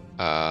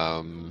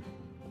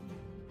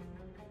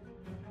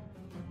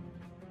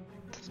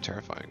 that's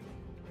terrifying.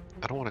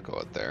 I don't want to go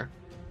out there.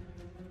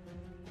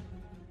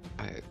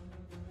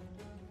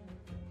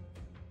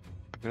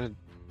 I'm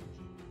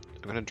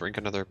gonna drink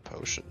another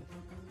potion.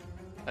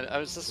 I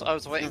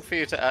was waiting for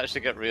you to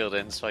actually get reeled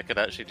in so I could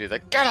actually do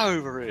that. Get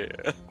over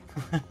here!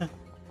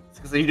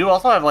 Because you do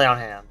also have lay on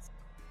hands.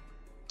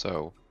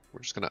 So we're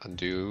just gonna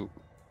undo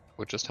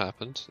what just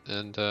happened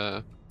and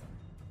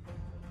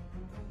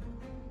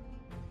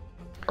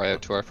cry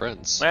out to our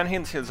friends. Man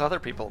heals other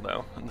people,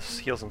 though, and this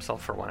heals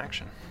himself for one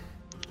action.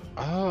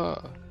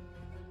 Ah,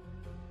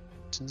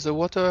 it's in the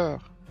water.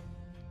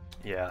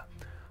 Yeah.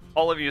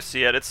 All of you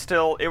see it.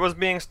 It was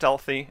being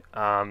stealthy.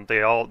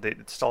 They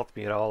stealth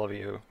beat all of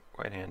you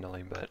quite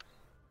handily, but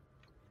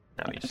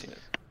now you see it.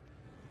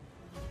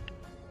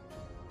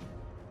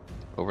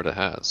 Over to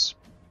Haz.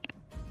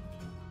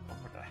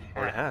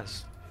 Or it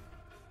has.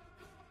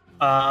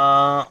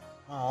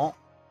 Well,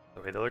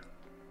 The way they look,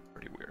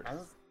 pretty weird.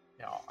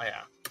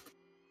 yeah.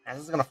 And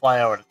this is gonna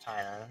fly over to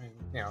China.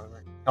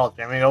 Tell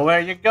Jeremy, go, where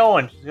are you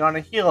going? She's gonna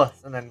heal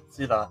us. And then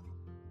see the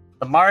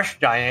marsh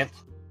giant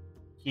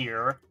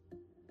here.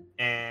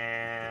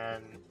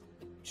 And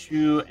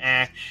 2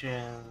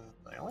 actions.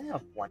 I only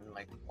have 1,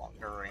 like,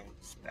 longer range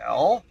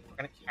spell. We're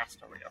gonna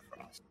cast a Ray of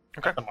Frost.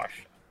 Okay. At the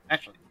marsh.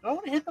 Actually, do I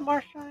want to hit the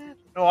marsh giant?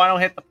 No, I don't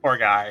hit the poor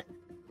guy.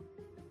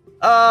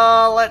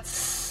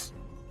 Let's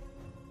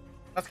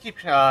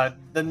keep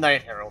the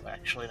Night Herald,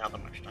 actually, not the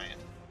marsh giant.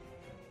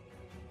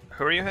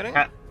 Who are you hitting?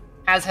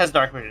 Has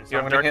dark vision. So You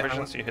I'm have gonna dark hit,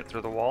 vision, so you hit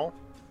through the wall.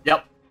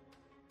 Yep.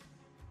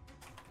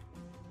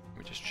 Let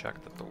me just check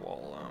that the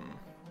wall.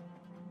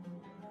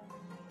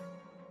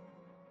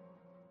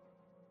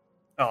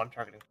 Oh, I'm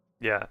targeting.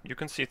 Yeah, you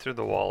can see through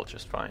the wall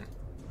just fine.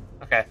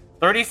 Okay.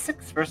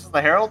 36 versus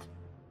the Herald?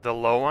 The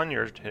low one,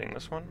 you're hitting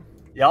this one.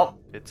 Yep.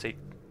 It's a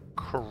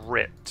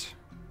crit.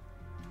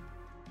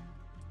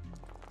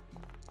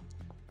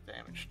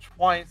 Damage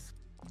twice.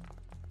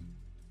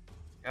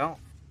 Go.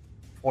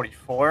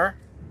 44.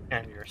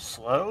 And you're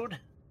slowed.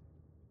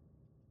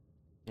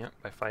 Yep,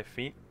 by 5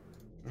 feet.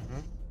 Mm-hmm.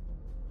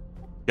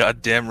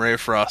 Goddamn Ray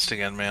of Frost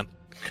again, man.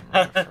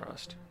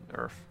 Frost.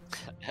 Nerf.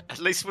 At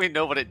least we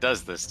know what it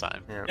does this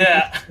time. Yeah.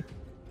 Yeah.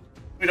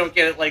 We don't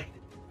get it, like,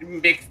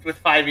 mixed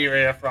with 5e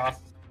Ray of Frost.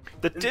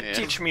 That did Yeah.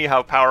 teach me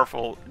how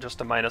powerful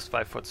just a minus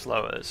 5 foot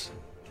slow is.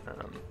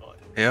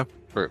 Yeah.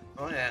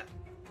 Oh, yeah.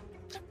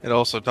 It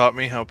also taught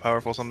me how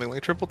powerful something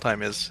like triple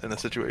time is in a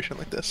situation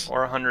like this.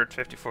 Or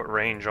 150 foot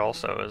range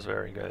also is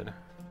very good.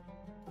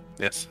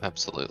 Yes.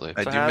 Absolutely.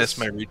 I So do has- miss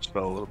my reach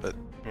spell a little bit.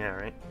 Yeah,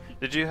 right.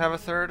 Did you have a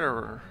third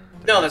or?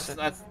 No, that's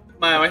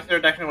my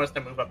third action was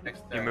to move up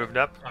next to You moved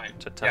up Time.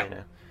 to Yeah.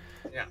 Tina.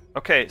 Yeah.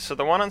 Okay, so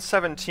the one on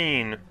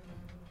 17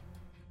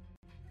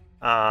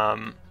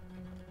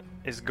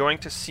 is going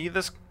to see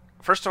this.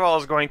 First of all,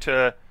 is going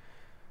to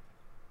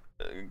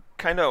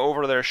kind of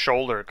over their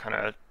shoulder, kind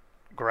of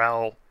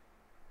growl.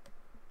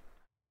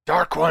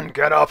 Dark One,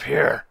 get up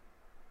here!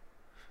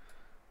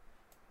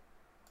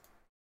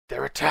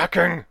 They're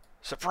attacking!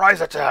 Surprise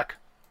attack!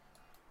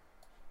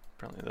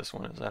 Apparently this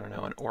one is, I don't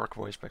know, an orc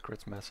voiced by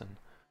Chris Messin.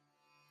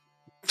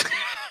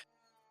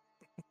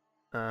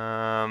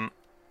 Are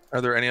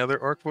there any other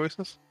orc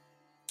voices?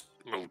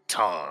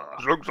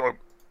 Mutar. Zug zug.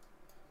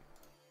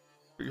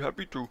 Be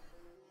happy to.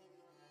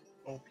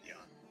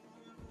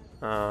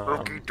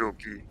 Okie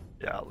dokie.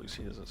 Yeah,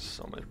 Lucy is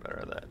so much better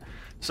at that.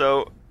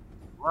 So,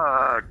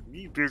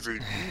 Me busy.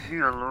 Leave me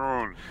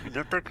alone. You're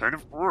not that kind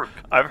of orc.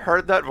 I've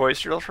heard that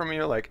voice drill from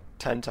you like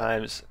 10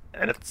 times,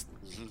 and it's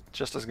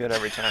just as good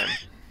every time.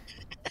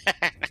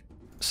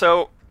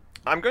 So,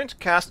 I'm going to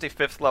cast a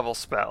 5th level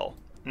spell.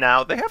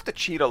 Now, they have to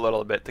cheat a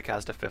little bit to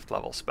cast a 5th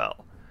level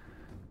spell.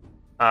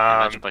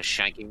 Imagine by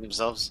shanking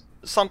themselves.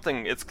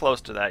 Something, it's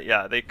close to that,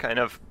 yeah. They kind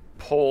of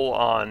pull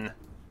on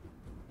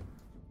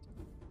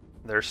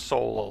their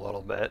soul a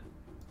little bit.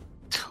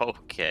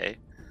 Okay.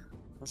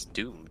 That's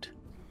doomed.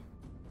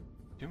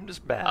 Doomed is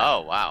bad.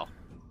 Oh, wow.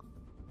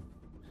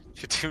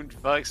 If you're doomed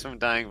from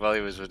dying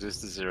value is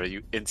reduced to 0,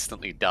 you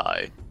instantly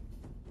die.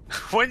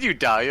 When you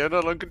die, you're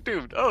no longer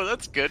doomed. Oh,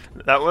 that's good.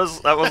 That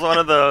was one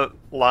of the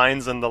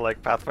lines in the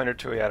like Pathfinder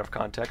 2 out of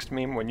context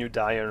meme. When you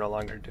die, you're no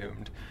longer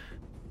doomed.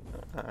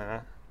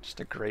 Just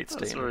a great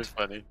That's statement. really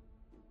funny.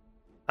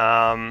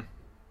 Hang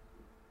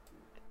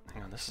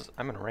on,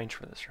 I'm in range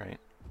for this, right?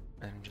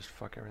 And just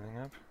fuck everything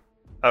up.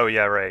 Oh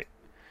yeah, right.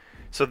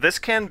 So this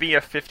can be a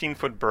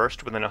 15-foot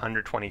burst within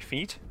 120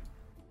 feet.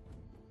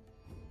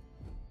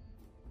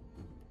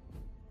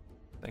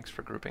 Thanks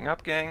for grouping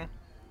up, gang.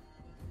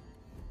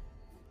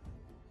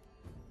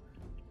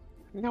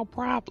 No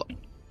problem.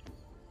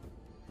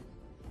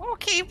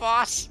 Okay,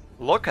 boss.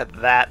 Look at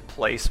that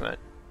placement.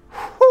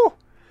 Whew!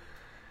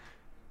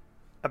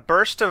 A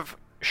burst of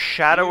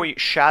shadowy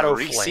shadow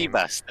Greasy flame.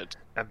 bastard.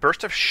 A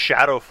burst of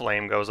shadow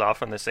flame goes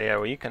off on this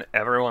AoE. Can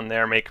everyone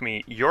there make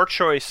me your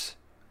choice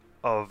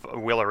of a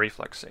will or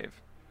reflex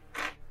save?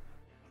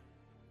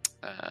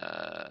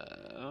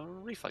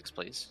 Reflex,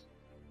 please.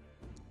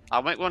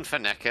 I'll make one for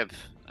Nekib,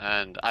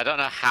 and I don't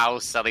know how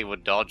Sally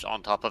would dodge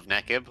on top of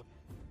Nekib.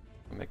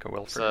 Make a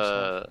will for yourself.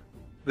 So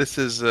This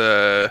is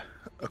a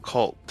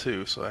cult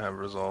too, so I have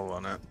resolve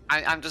on it.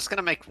 I'm just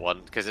gonna make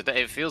one because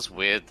it feels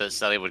weird that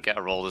Sally would get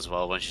a roll as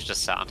well when she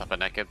just sat on top of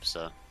Nekib.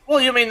 So Well,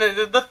 you mean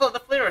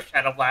the flavor of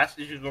Shadow Blast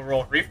is you can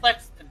roll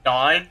reflex to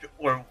dodge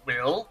or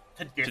will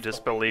to disbelieve. To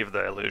disbelieve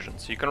the illusion,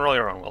 so you can roll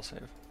your own will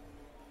save.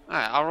 all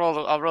right,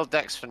 I'll roll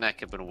Dex for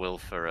Nekib and Will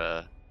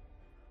for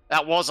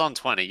that was on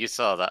 20. You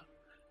saw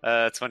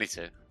that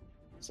 22.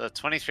 So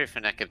 23 for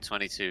Nekib,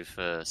 22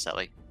 for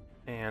Sally.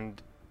 And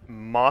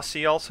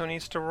Mossy also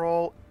needs to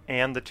roll,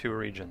 and the 2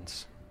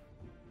 regions.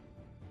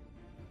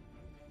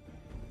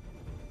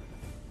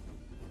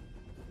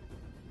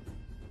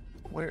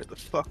 Where the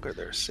fuck are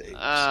their saves?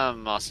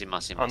 Mossy.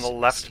 On the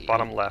left,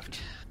 bottom left.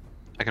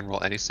 I can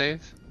roll any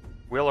save?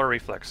 Will or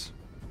reflex?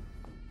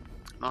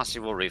 Mossy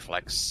will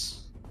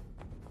reflex.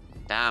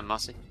 Damn,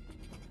 Mossy.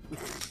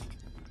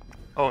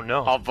 Oh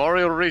no.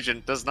 Arboreal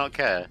region does not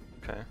care.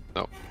 Okay.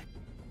 Nope.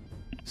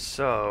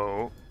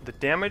 So, the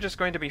damage is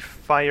going to be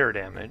fire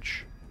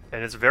damage.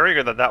 And it's very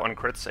good that that one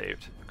crit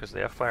saved, because they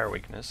have fire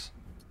weakness.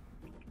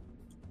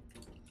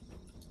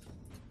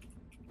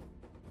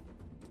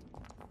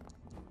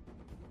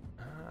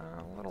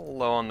 A little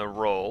low on the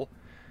roll.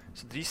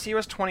 So DC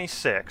was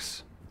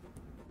 26.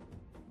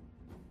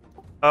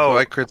 Oh, So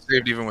I crit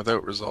saved even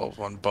without resolve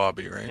on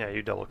Bobby, right? yeah,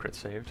 you double crit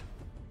saved.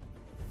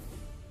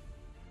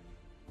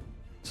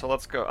 So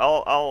let's go.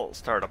 I'll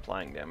start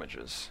applying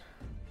damages.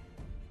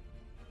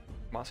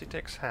 Mossy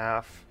takes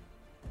half.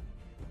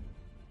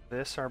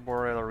 This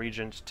Arboreal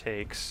Regent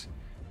takes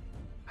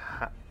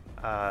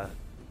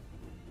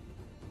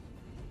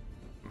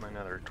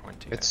another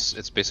 20.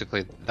 It's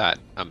basically that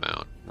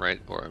amount,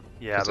 right? Or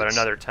Yeah, 'cause but it's-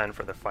 another 10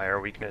 for the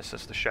fire weakness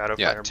as the shadow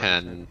yeah, fire.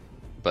 10,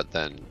 but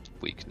then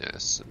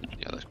weakness and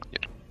yeah.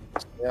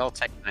 They all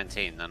take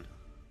 19 then.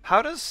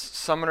 How does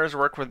summoners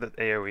work with the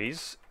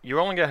AoEs? You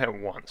only get hit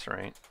once,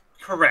 right?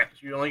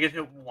 Correct. You only get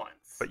hit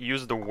once. But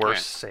use the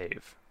worst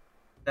save.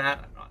 That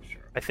I'm not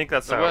sure. I think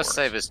that's The how it worst works.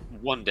 save is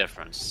one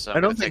difference. So I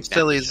I'm don't gonna think take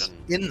damage Sally's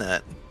and- in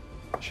that.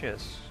 She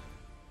is.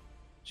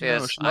 She No,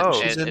 is. she's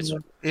Oh. she's it's-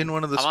 in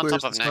one of the I'm on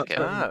squares. top of that's not Naked.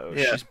 done. Oh,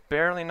 yeah. she's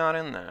barely not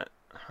in that.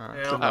 Huh.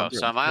 Yeah. Oh,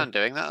 so am I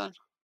undoing that then?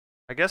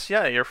 I guess,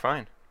 yeah, you're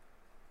fine.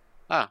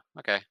 Oh,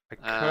 okay. I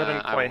couldn't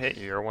I quite will- hit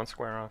you. You're one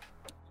square off.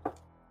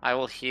 I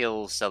will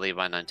heal Sally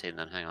by 19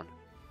 then. Hang on.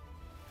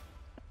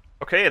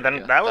 Okay, then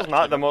Yeah, that was that not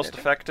the shouldn't most be it.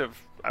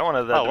 effective. I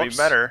wanted that Oh, to be whoops.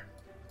 better.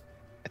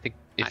 I think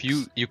if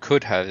Nice. you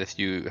could have if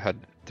you had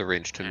the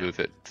range to Yeah. move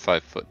it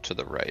 5 foot to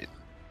the right.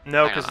 No,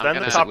 Hang on, because I'm then the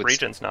gonna- top Would-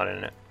 region's not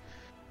in it.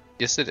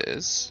 Yes, it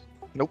is.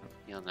 Heal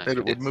It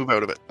Naked. would move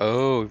out of it.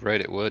 Oh,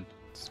 right, it would.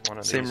 It's one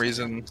of Same these.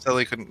 reason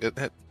Sally couldn't get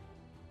hit.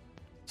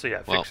 So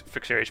yeah, Well-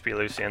 fix your HP,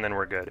 Lucy, and then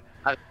we're good.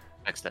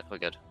 Next step, we're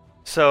good.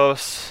 So,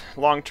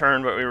 long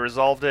turn, but we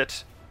resolved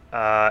it.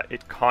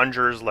 It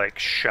conjures like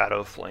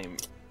shadow flame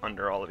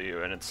under all of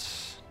you, and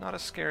it's not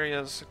as scary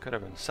as it could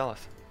have been.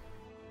 Seleth.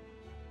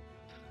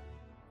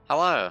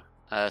 Hello.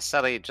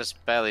 Sally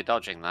just barely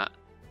dodging that.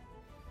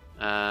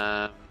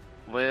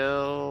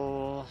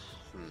 Will...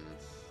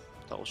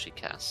 What will she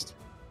cast?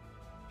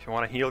 If you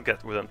want to heal,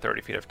 get within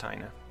 30 feet of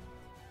Tina.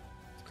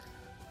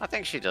 I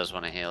think she does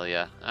want to heal,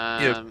 yeah.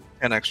 You have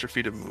 10 extra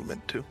feet of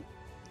movement too.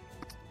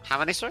 How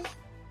many, sorry?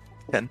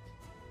 10.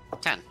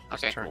 10.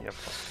 Okay, Turn, cool. yep,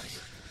 plus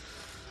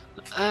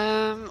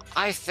 10.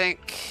 I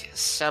think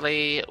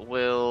Sally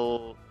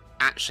will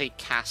actually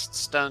cast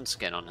Stone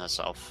Skin on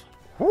herself.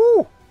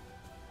 Woo!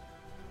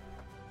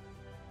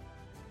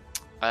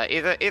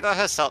 Either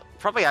herself,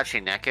 probably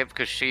actually Nekib,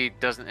 because she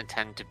doesn't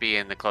intend to be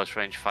in the close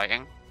range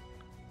fighting.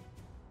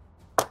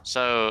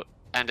 So,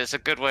 and it's a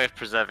good way of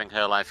preserving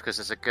her life because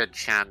there's a good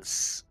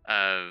chance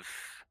of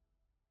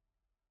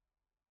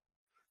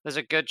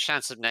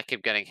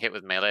Nekib getting hit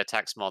with melee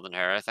attacks more than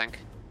her, I think,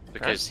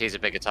 because he's a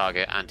bigger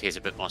target and he's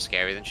a bit more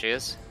scary than she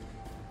is.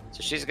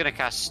 So she's gonna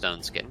cast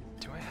Stone Skin.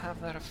 Do I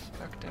have that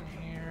effect in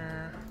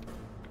here?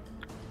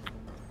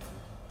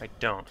 I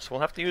don't, so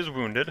we'll have to use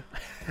Wounded.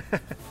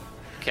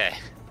 Okay.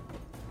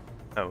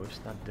 Oh, it's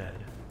not dead.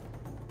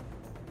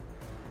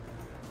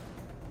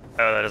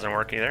 Oh, that doesn't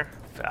work either?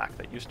 Fuck,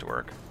 that used to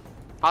work.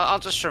 I'll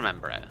just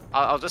remember it.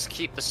 I'll just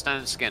keep the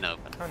Stone Skin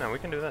open. Oh no, we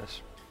can do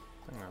this.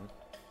 Hang on.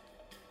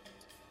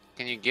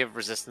 Can you give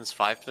resistance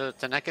 5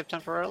 to Nekib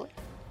temporarily?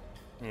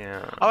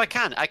 Yeah. Oh, I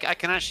can. I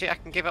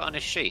can give it on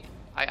his sheet.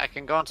 I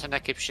can go onto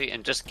Nekib's sheet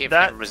and just give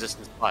That- him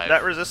resistance 5.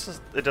 That resistance,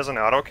 it doesn't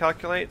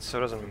auto-calculate, so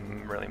it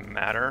doesn't really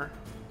matter.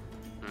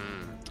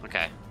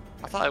 Okay.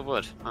 I thought it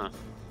would. Huh.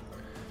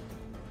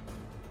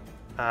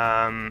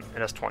 It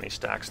has 20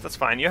 stacks. That's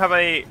fine. You have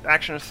a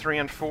action of 3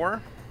 and 4.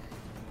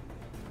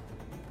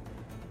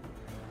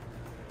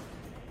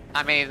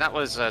 I mean, that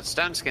was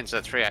Stone Skin's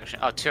a 2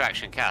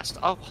 action cast.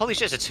 Oh, holy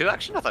shit! It's a 2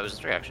 action. I thought it was a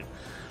 3 action.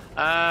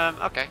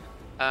 Okay.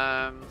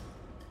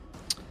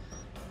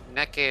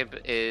 Nekib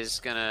is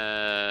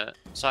gonna.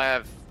 So I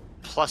have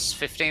plus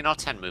 15 or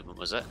 10 movement.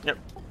 Was it? Yep.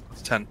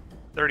 It's 10.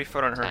 30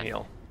 foot on her 10.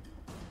 heel.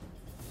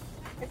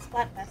 It's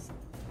flatness.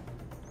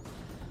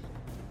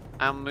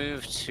 I'll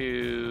move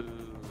to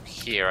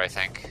here, I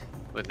think,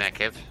 with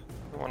Nekib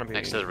I want to be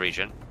next to the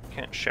region.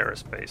 can't share a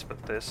space,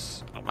 but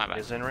this Oh, my bad.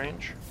 is in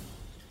range.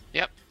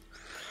 Yep.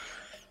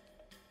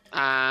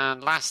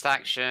 And last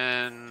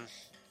action.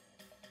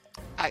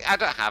 I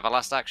don't have a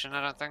last action,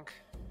 I don't think.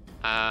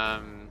 Yeah,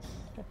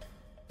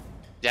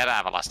 I don't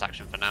have a last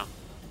action for now.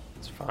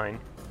 It's fine.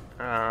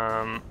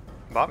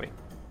 Bobby.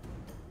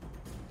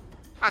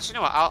 Actually, you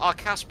know what? I'll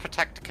cast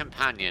Protect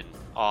Companion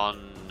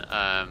on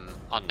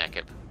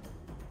Nekib.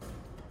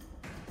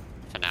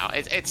 For now,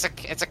 it's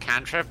a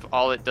cantrip.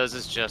 All it does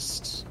is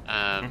just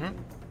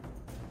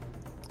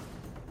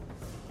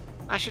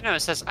Actually, no. It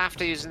says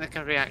after using the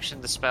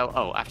reaction, the spell.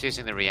 Oh, after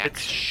using the It's reaction.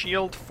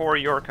 shield for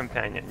your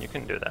companion. You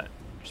can do that.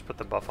 Just put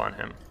the buff on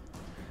him.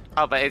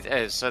 Oh, but it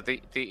is. So the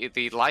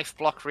life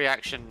block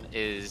reaction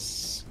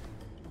is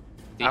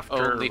the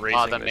After only raising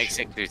part that the makes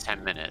shield. it through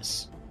 10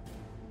 minutes.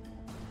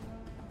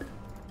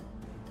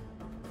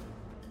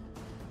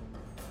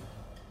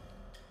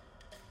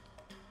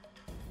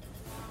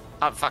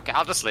 Oh, fuck it.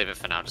 I'll just leave it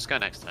for now. Just go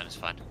next turn. It's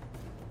fine.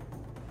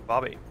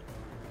 Bobby.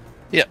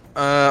 Yeah,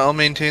 I'll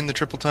maintain the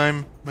triple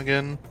time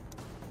again.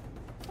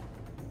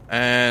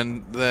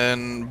 And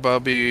then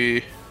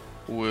Bobby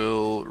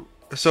will...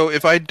 So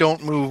if I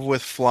don't move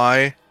with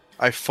fly,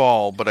 I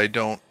fall, but I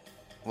don't,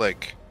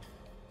 like,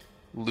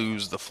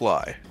 lose the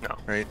fly. No.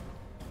 Right?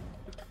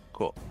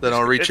 Cool. Then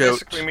I'll It reach out...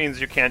 basically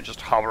means you can't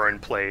just hover in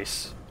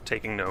place,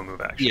 taking no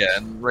move action. Yeah,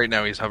 and right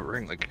now he's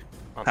hovering, like,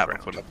 On the half a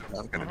ground. foot up and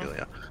down kind of deal,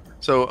 yeah.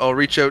 So I'll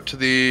reach out to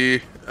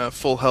the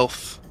full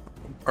health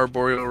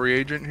arboreal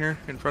reagent here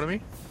in front of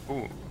me.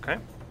 Ooh, okay.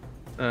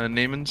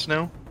 Naaman's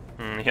now.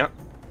 Yep.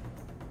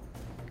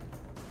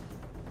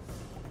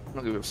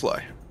 I'll give it a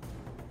fly.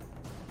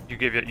 You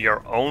give it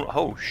your own.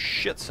 Oh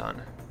shit,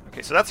 son.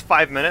 Okay, so that's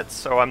 5 minutes.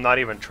 So I'm not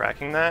even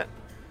tracking that.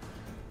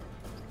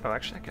 Oh,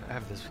 actually, I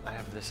have this. I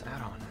have this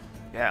add-on.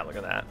 Yeah, look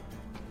at that.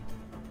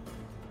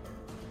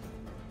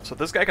 So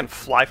this guy can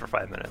fly for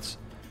 5 minutes.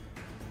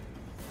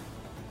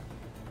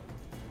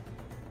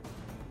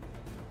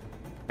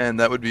 And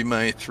that would be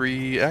my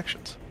 3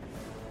 actions.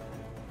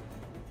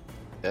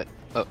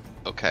 Oh,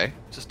 okay.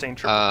 Sustain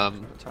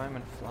triple time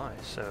and fly.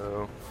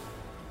 So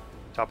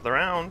top of the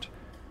round.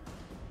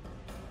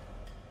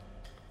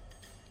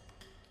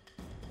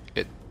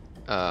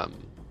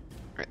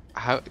 Right,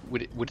 how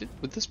would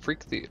this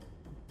freak the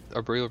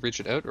arboreal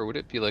region out, or would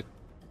it be like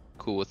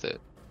cool with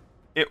it?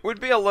 It would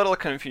be a little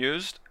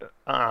confused,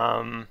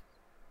 but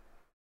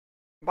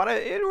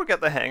it would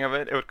get the hang of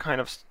it. It would kind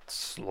of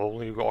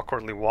slowly,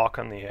 awkwardly walk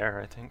on the air,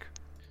 I think.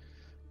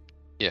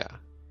 Yeah.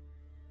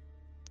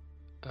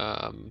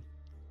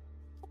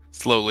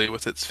 Slowly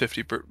with its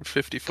 50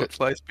 foot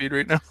fly speed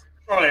right now.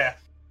 Oh yeah.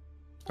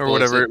 Or Well,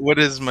 whatever. is it- What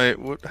is my...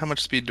 how much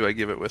speed do I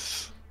give it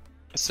with?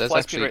 It says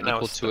Fly speed actually right now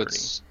equal is to 30.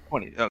 its.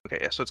 20. Oh, okay,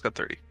 yeah, so it's got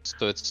 30.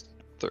 So it's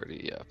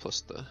 30, yeah,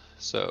 plus the.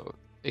 So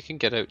it can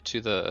get out to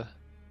the.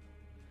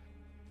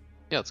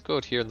 Yeah, let's go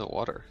out here in the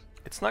water.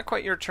 It's not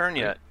quite your turn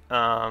yet.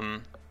 Oh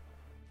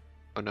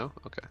no?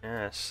 Okay.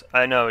 Yes,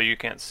 I know you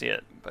can't see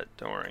it, but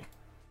don't worry.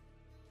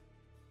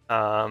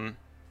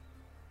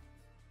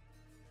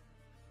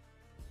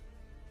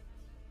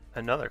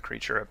 Another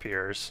creature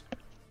appears.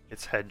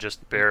 Its head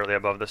just barely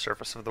above the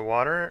surface of the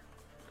water.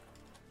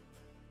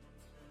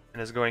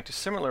 And is going to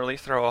similarly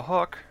throw a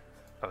hook.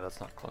 Oh, that's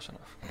not close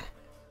enough.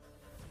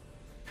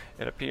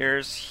 It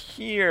appears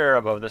here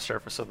above the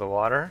surface of the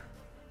water.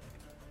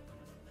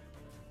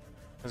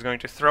 Is going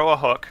to throw a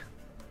hook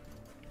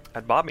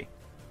at Bobby.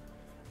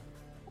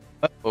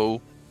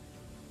 Uh-oh.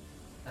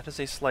 That is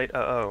a slight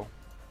uh-oh.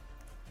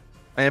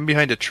 I am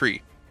behind a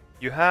tree.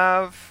 You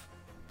have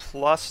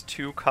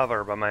 +2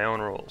 cover by my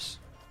own rules.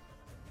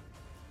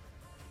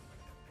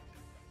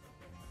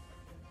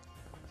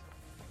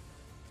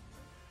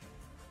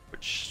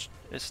 Which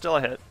is still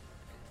a hit.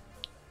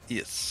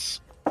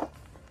 Yes.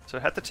 So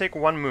it had to take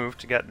 1 move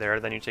to get there,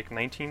 then you take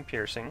 19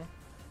 piercing.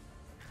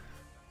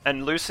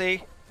 And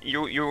Lucy,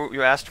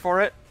 you asked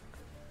for it?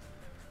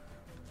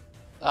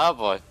 Oh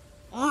boy.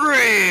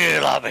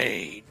 Real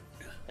mean.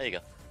 There you go.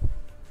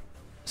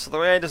 So the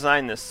way I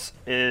designed this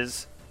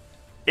is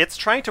it's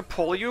trying to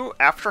pull you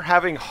after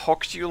having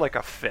hooked you like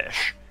a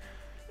fish.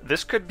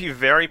 This could be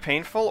very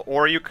painful,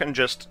 or you can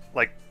just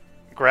like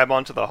grab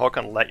onto the hook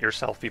and let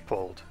yourself be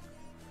pulled.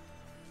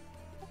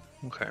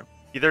 Okay.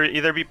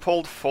 Either be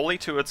pulled fully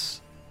to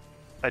its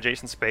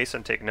adjacent space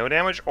and take no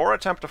damage, or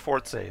attempt a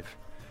fort save.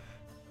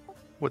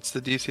 What's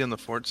the DC on the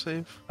fort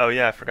save? Oh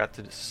yeah, I forgot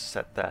to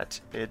set that.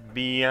 It'd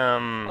be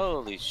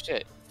Holy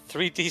shit.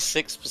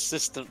 3d6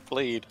 persistent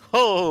bleed.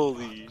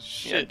 Holy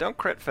shit. yeah, don't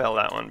crit fail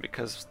that one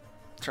because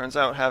turns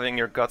out having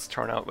your guts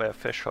torn out by a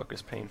fish hook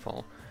is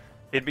painful.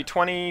 It'd be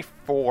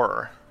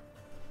 24.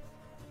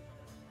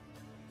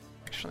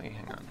 Actually,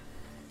 hang on.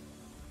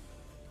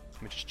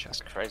 Let me just check.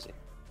 That's crazy.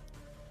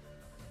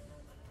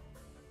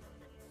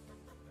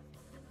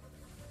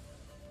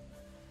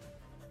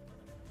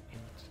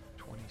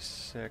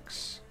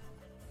 26.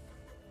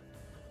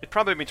 It'd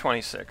probably be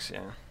 26, yeah.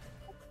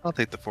 I'll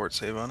take the fort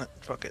save on it.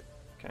 Fuck it.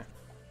 Okay.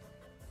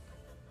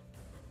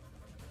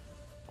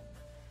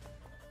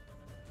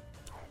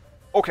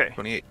 Okay,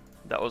 28.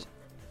 that was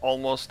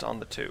almost on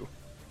the 2.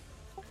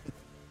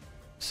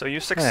 So you I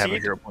have a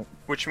succeed, hero point.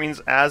 which means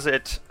as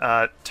it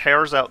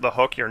tears out the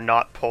hook, you're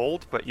not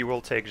pulled, but you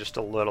will take just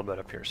a little bit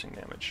of piercing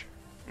damage.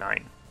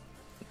 9.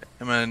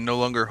 Am I no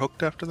longer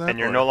hooked after that? And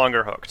you're or- no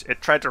longer hooked.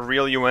 It tried to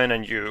reel you in,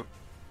 and you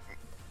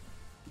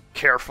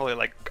carefully,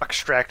 like,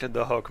 extracted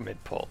the hook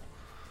mid-pull.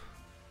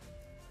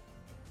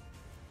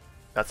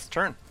 That's the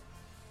turn.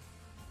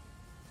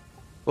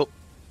 Well,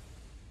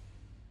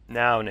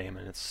 Now,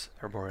 Naaman, it's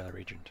Arboreal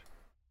Regent.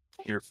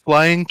 your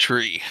flying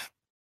tree.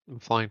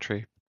 Flying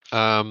tree.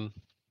 I'm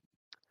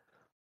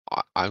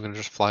gonna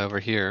just fly over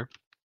here,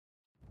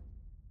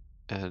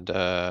 and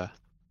we're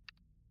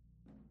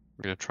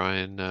gonna try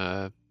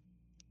and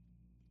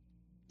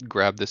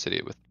grab this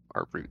idiot with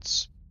our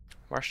roots.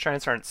 Marsh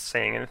Giants aren't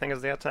saying anything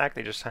as they attack,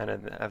 they just kind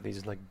of have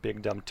these, like,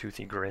 big, dumb,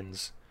 toothy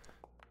grins.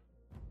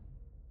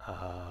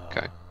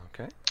 Okay.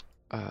 Okay.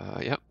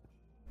 Yep.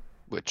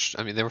 Which,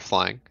 I mean, they were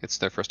flying. It's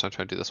their first time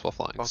trying to do this while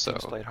flying, Both so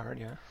teams played hard,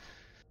 yeah.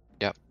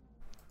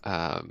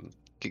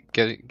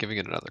 giving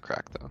it another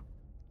crack though.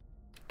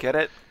 Get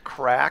it?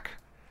 Crack?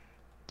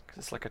 'Cause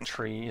it's like a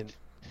tree. And...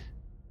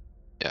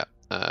 Yeah.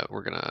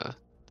 We're gonna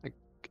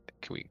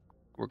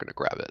we're gonna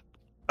grab it.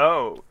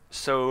 Oh,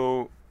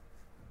 so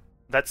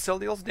that still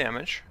deals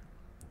damage,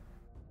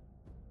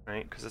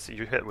 right? Because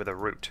you hit with a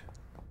root.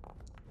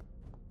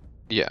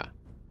 Yeah.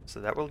 So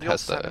that will deal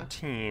Has the-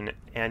 17,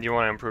 and you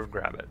want to improve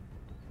grab it.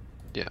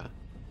 Yeah.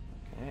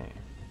 Okay.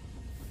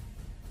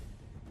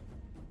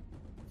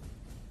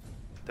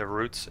 The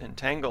roots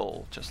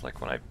entangle, just like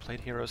when I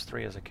played Heroes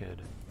 3 as a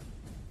kid.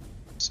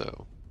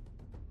 So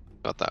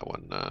got that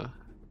one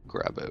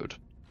graboed.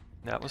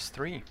 That was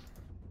 3.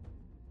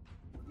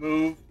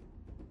 Move,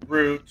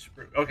 root.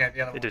 Okay,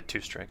 the other It one. did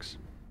 2 strikes.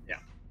 Yeah.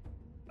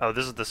 Oh,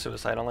 this is the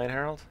Suicidal Night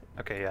Herald?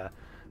 Okay, yeah.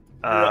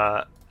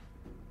 Yeah.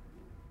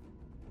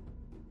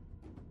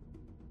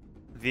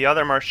 The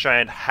other Marsh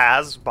Giant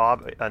has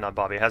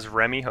has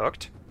Remy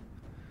hooked.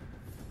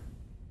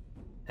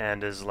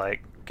 And is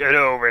like, get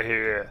over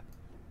here.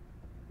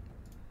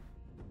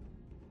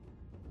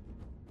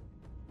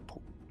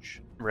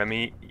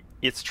 Remy,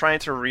 it's trying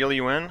to reel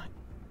you in.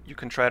 You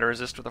can try to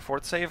resist with a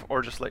fort save,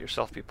 or just let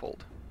yourself be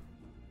pulled.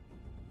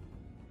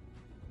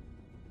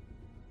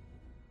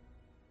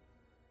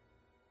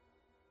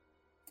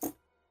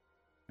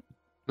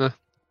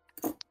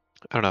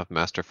 I don't have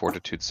Master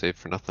Fortitude save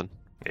for nothing.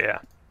 Yeah,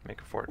 make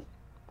a fort.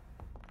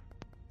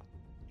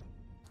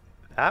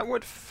 That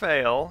would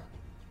fail.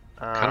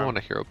 Kind of want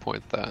to hero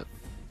point that.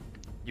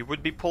 You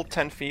would be pulled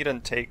 10 feet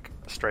and take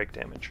strike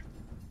damage.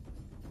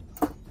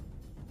 I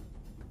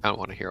don't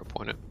want to hero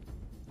point it.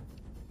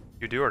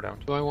 You do or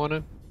don't? Do I want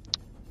to?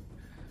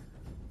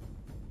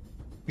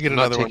 You get I'm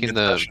not another one taking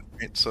mid the- session,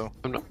 right? So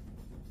I'm not.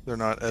 they're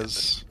not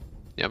as.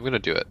 Yeah, I'm gonna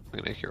do it. I'm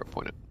gonna hero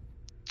point it.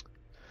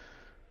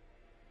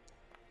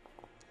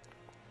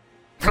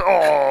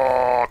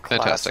 Oh,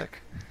 Fantastic.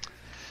 classic.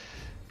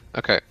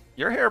 Okay.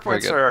 Your hair Very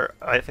points good. are,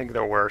 I think,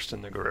 the worst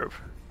in the group.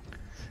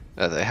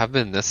 They have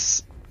been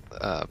this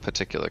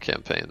particular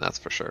campaign, that's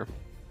for sure.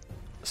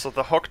 So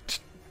the hook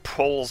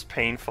pulls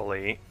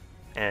painfully,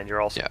 and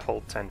you're also Yeah.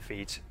 pulled 10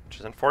 feet, which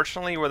is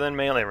unfortunately within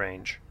melee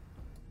range.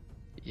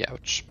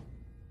 Youch.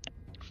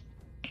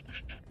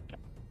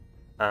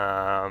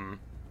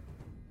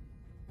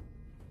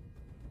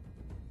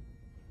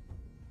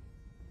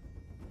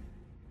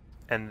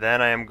 And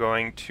then I am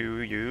going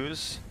to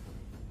use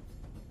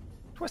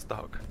twist the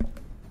hook.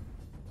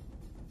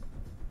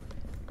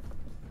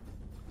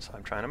 So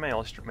I'm trying to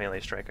melee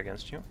strike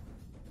against you.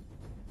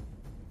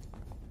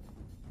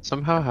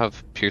 Somehow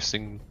have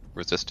piercing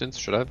resistance.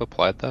 Should I have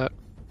applied that?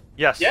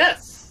 Yes.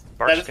 Yes!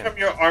 Bark That is skin. from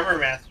your armor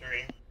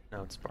mastery.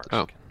 No, it's bark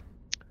Oh. skin.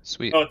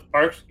 Sweet. Oh, it's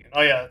bark skin.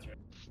 Oh, yeah, that's right.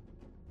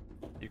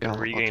 You can I'll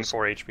regain just-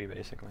 4 HP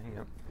basically.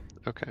 Yep.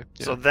 Okay.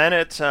 Yeah. So then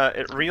it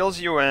reels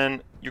you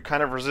in. You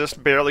kind of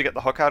resist, barely get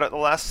the hook out at the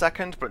last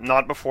second, but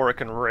not before it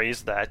can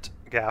raise that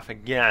gaff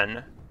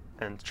again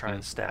and try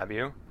and stab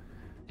you.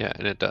 Yeah,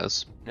 and it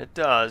does. And it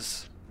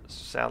does.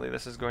 Sadly,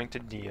 this is going to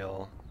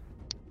deal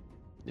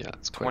Yeah,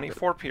 it's quite a bit.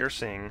 24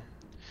 piercing.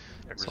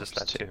 It So I'll resists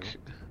that just too. take-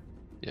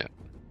 Yeah.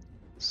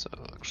 So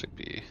it'll actually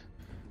be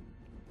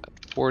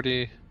at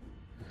 40.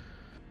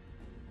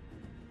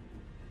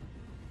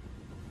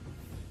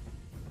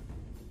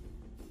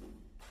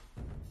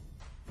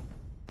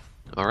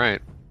 All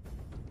right.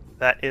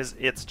 That is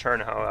its turn,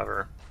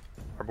 however.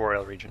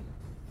 Arboreal region.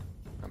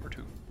 Number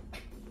 2.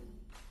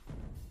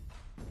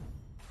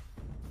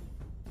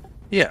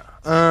 Yeah.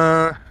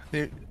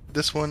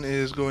 This one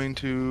is going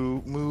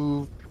to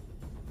move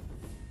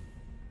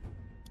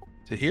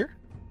to here.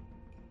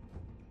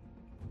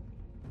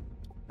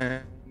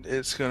 And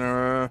it's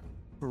gonna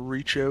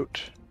reach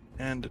out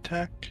and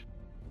attack.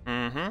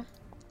 Mm-hmm.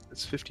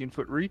 It's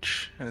 15-foot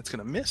reach, and it's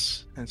gonna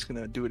miss, and it's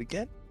gonna do it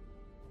again.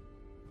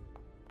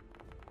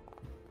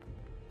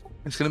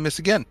 It's gonna miss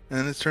again,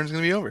 and its turn's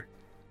gonna be over.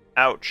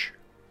 Ouch.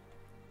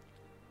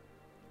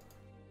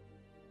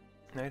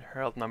 Night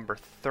Herald number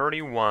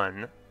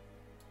 31.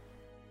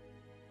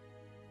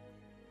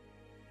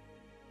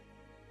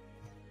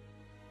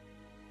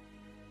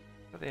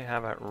 What do they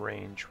have at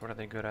range? What are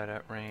they good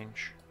at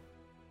range?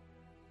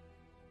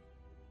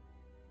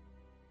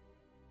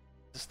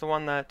 Is this the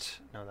one that...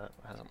 No, that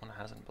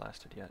hasn't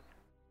blasted yet.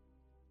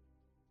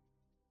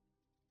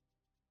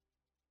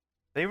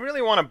 They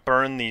really want to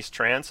burn these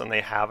trance, and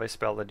they have a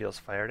spell that deals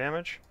fire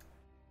damage.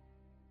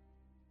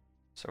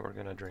 So we're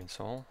gonna drain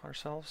soul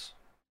ourselves.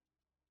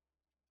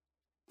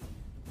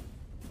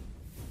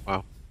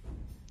 Wow.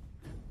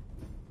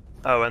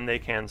 Oh, and they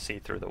can see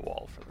through the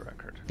wall, for the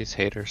record. These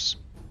haters.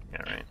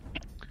 Yeah, right.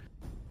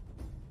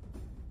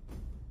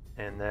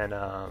 And then,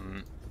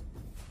 I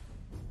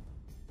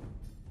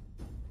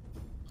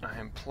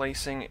am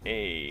placing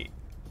a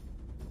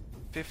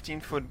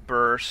 15-foot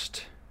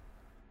burst.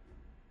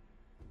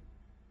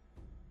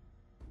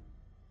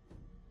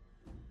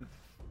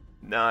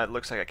 No, it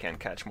looks like I can't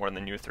catch more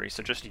than you three,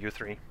 so just you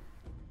three.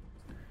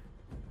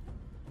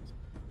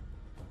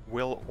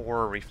 Will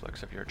or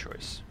reflex of your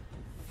choice.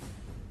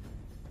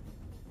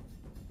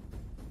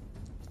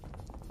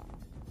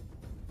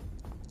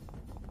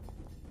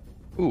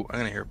 Ooh, I'm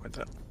gonna hear about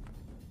that.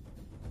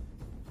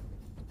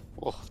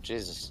 Oh,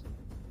 Jesus.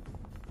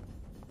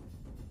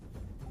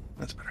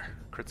 That's better.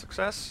 Crit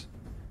success.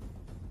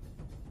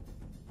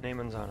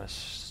 Naaman's on a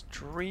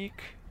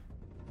streak.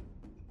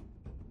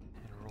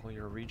 And roll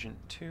your Regent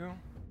 2.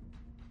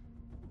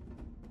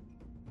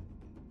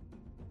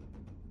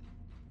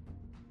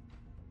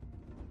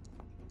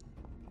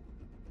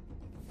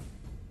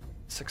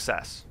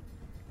 Success.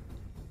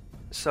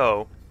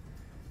 So,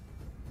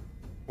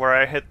 where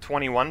I hit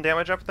 21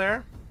 damage up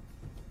there,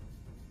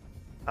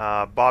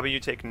 Bobby, you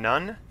take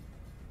none.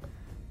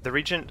 The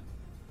Regent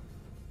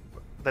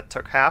that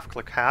took half,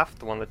 click half.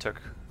 The one that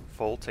took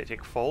full,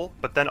 take full.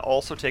 But then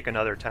also take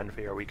another 10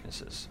 for your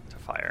weaknesses to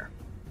fire.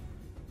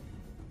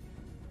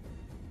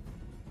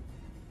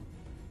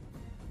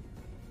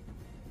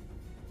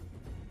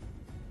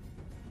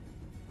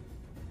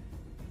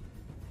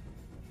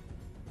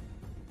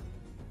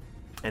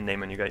 And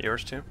Naaman, you got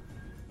yours too?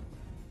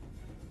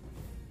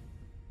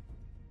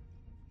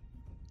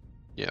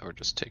 Yeah, we're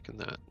just taking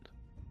that.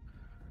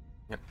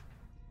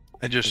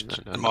 I just And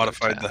then another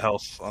modified the tab.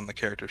 health on the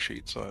character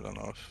sheet, so I don't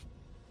know if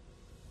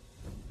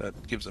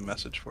that gives a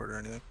message for it or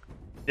anything.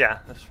 Yeah,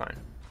 that's fine.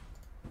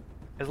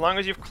 As long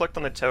as you've clicked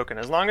on the token,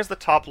 as long as the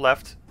top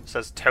left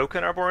says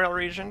token Arboreal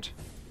Regent,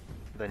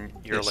 then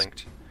you're Yes.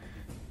 linked.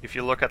 If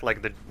you look at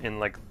like the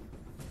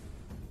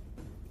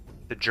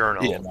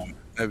journal. Yeah, no,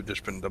 I've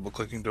just been double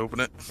clicking to open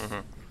it.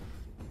 Mhm.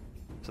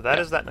 So that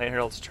is that Night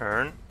Herald's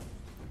turn,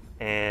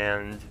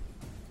 and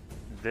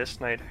this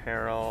Night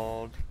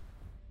Herald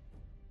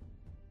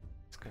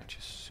is going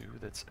to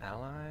soothe its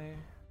ally.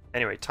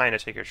 Anyway, Tina,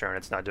 take your turn.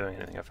 It's not doing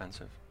anything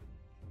offensive.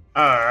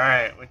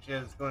 Alright, which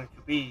is going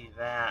to be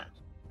that.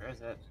 Where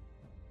is it?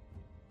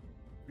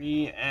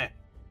 Three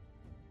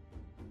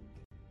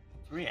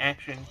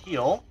action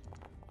heal.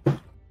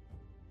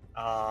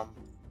 Oh,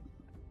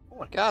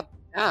 God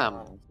damn.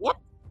 What?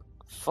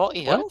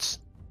 40 health?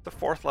 The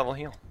 4th level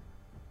heal.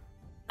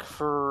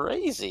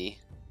 Crazy.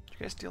 You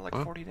guys deal like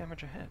Huh? 40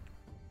 damage a hit.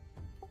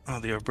 Oh,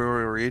 the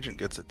arboreal reagent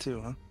gets it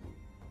too, huh?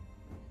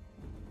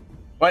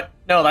 what?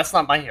 No, that's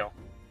not my heal.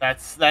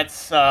 That's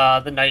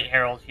the Knight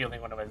Herald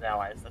healing one of his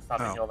allies. That's not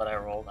the Oh. heal that I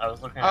rolled. I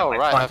was looking at Oh, my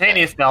right,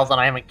 spontaneous spells, and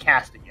I haven't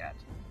cast it yet.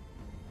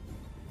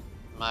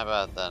 My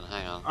bad then,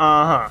 hang on.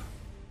 Uh huh.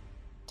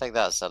 Take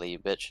that, Sally, you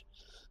bitch.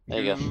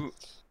 There you go. You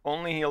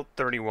only healed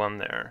 31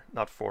 there,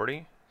 not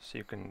 40, so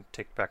you can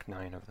take back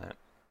 9 of that.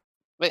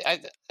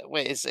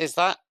 Wait, is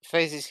that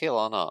Phase's heal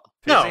or not?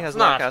 No, Phasey has it's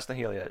not not. cast a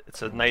heal yet.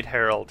 It's a Knight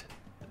Herald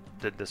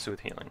did the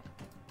Soothe healing.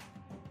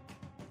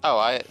 Oh,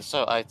 I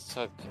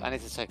need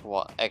to take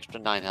what? Extra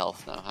 9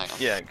 health now, hang on.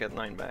 Yeah, get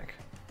 9 back.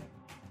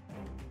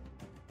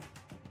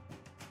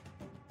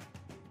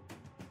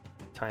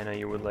 Tina,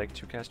 you would like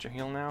to cast your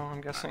heal now,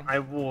 I'm guessing? I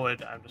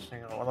would. I'm just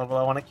thinking what level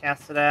I want to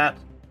cast it at.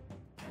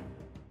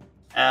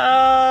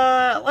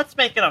 Let's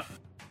make it a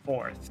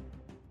 4th.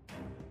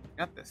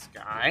 Got this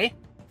guy.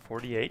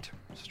 48.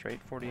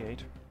 Straight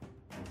 48.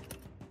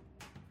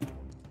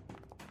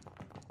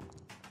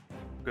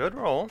 Good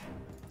roll.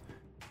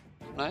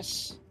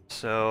 Nice.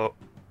 So,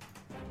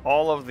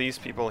 all of these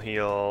people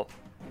heal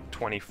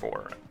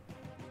 24.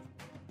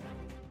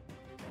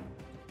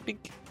 Big.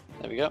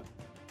 There we go.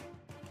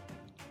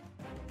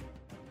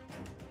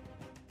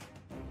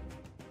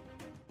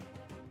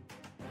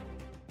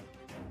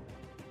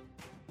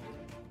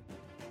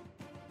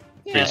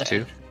 Trees Yeah.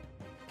 too.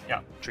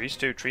 Trees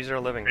too. Trees are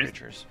living Trees.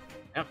 creatures.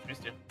 Yep, trees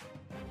do.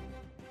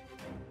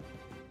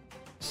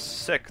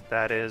 Sick.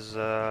 That is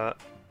a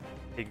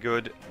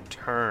good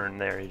turn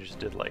there. You just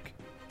did like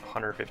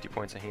 150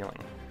 points of healing.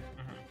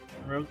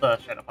 Remove the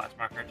Shadow Blast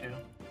marker too.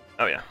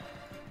 Oh yeah.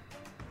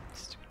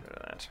 Let's get rid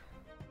of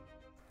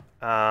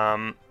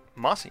that.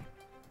 Mossy.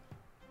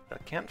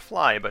 That can't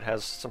fly, but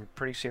has some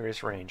pretty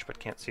serious range, but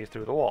can't see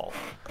through the wall.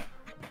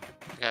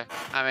 Okay.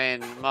 I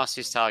mean,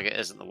 Marcy's target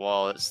isn't the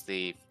wall, it's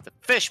the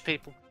fish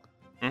people.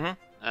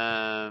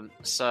 Mm-hmm.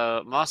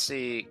 So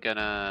Marcy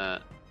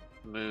gonna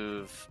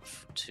move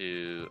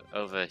to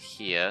over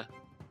here.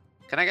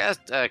 Can I get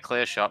a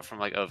clear shot from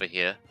like over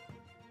here?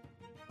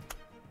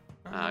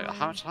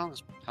 How much time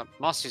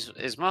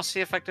is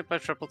Marcy affected by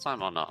triple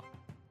time or not?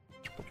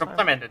 Triple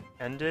time ended.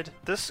 Ended.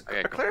 This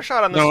Okay, a cool. clear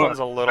shot on this No, one's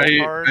a little I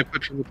hard.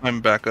 put triple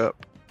time back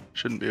up.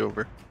 Shouldn't be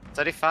over.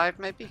 35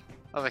 maybe?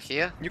 Over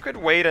here? You could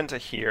wait into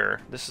here.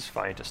 This is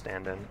fine to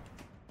stand in.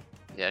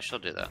 Yeah, she'll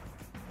do that.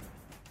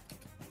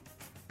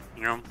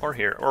 Or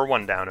here. Or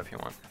one down if you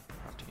want.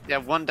 Up to you. Yeah,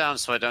 one down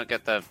so I don't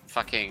get the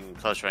fucking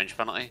close range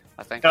penalty,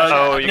 I think. Oh,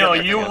 I you think got I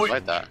the can close-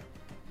 avoid that.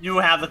 You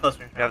have the close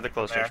range. You have the penalty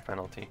close range there.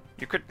 penalty.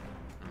 You could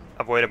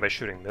avoid it by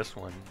shooting this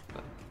one.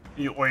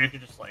 But... Or you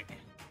could just like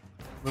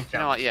move You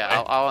down. know what, this yeah,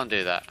 way. I'll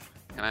undo that.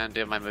 Can I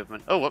undo my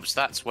movement? Oh, whoops,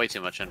 that's way too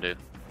much undo.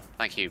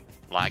 Thank you,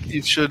 lag.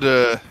 You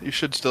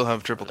should still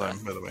have triple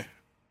time, by the way.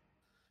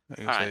 I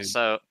can Alright, say-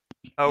 so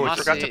Oh, we Mossy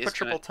forgot to is put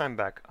triple gonna- time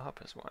back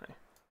up is why.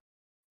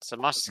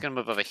 Marcy's gonna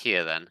move over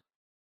here then.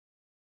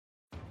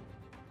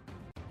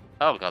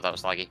 Oh god, that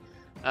was laggy.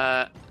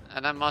 And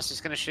then Marcy's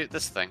gonna shoot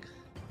this thing.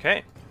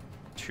 Okay.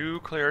 2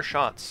 clear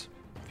shots.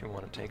 If you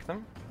want to take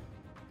them.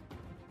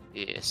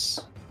 Yes.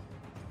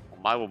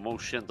 My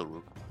motion the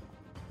room.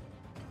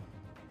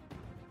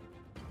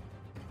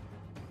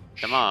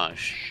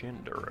 Damage.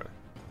 Shinder.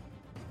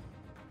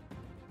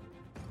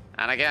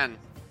 And again.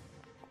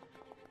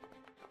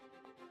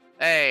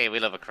 Hey, we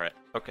love a crit.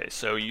 Okay,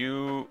 so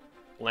you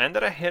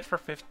landed a hit for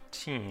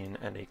 15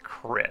 and a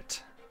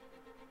crit.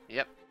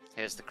 Yep.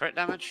 Here's the crit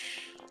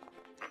damage.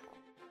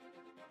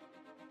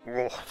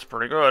 Whoa, that's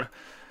pretty good.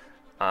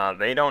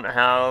 They don't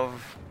have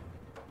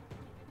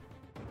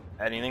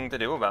anything to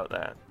do about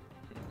that.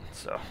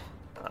 So,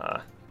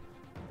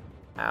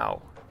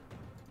 ow.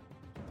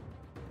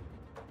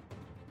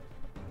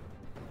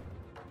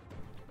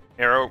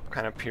 Arrow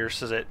kind of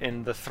pierces it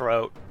in the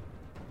throat,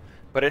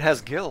 but it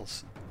has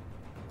gills.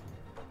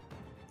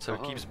 So it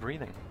Oh. keeps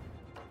breathing.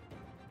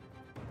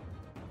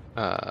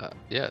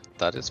 Yeah,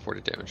 that is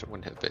 40 damage at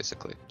one hit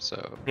basically.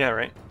 So Yeah,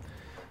 right.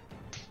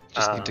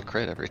 just need to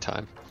crit every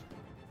time.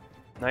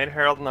 Knight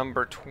Herald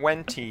number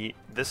 20.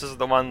 This is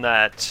the one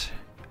that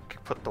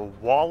can put the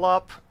wall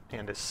up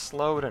and is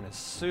slowed and is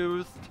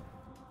soothed.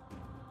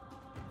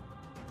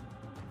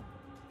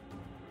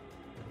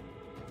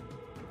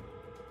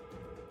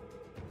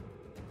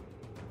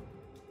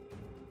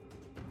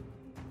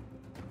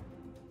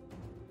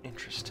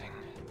 Interesting.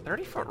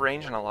 30-foot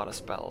range on a lot of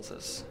spells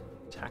is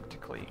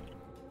tactically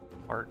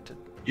hard to...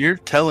 You're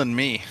telling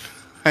me.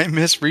 I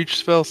miss reach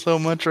spell so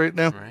much right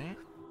now. Right?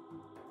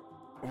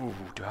 Ooh,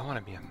 do I want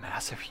to be a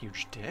massive,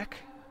 huge dick?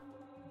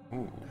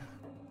 Ooh.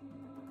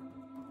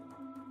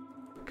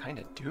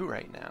 Kinda do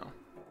right now.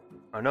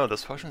 Oh no,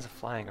 those potions of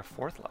flying are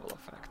 4th level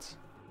effects.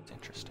 It's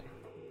interesting.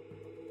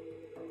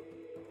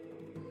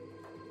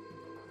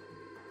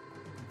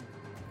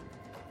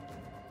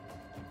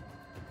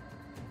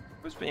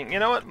 Who's being... You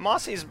know what?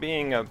 Mossy's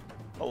being a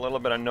little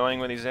bit annoying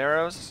with these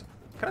arrows.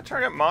 Gonna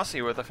target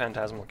Mossy with a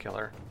Phantasmal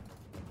Killer.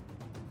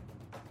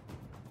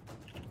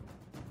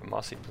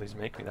 Mossy, please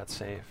make me that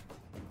save.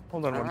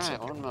 Hold on one Alright,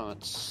 second. 1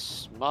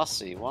 moment.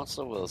 Marcy wants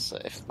a will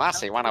save.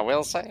 Marcy, want a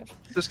will save?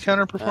 Does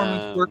counter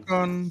performance work Um,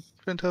 on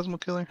Phantasmal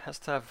Killer? Has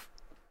to have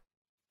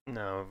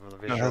no No,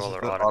 it visual has or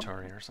the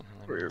auditory or something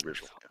like For your that.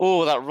 visual.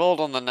 Oh, that rolled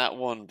on the nat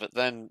 1, but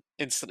then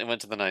instantly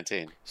went to the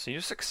 19. So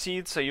you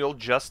succeed, so you'll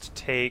just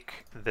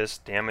take this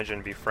damage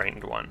and be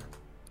frightened 1.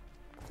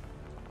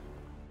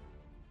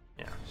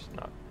 Yeah, it's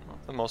not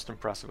the most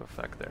impressive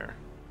effect there.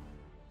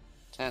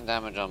 10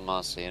 damage on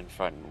Marcy and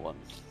frightened 1.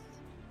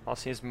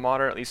 Mossy is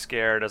moderately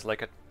scared as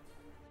like a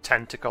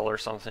tentacle or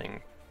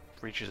something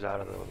reaches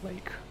out of the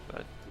lake,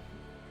 but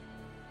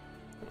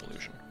an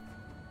illusion.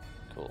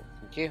 Cool,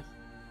 thank you.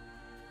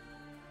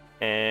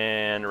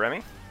 And Remy?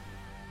 Am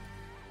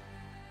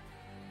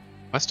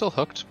I still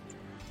hooked?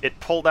 It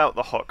pulled out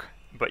the hook,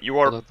 but you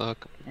Hold are up the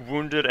hook.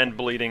 wounded and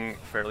bleeding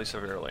fairly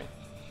severely.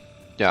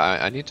 Yeah,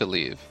 I need to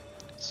leave.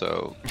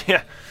 So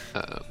Yeah,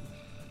 I'm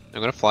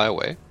gonna fly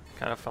away,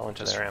 kind of fell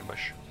into their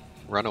ambush.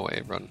 run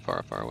away, run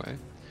far, far away.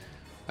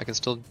 I can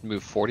still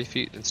move 40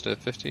 feet instead of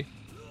 50.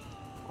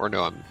 Or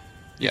no, You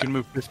Yeah. can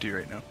move 50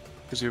 right now.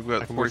 Because you've I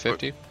got can 40 move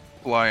 50. foot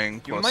flying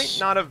You plus... might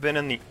not have been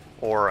in the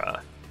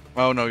aura,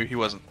 Oh, no, he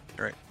wasn't.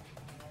 You're right.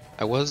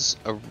 I was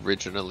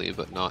originally,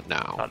 but not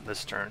now. not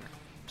this turn.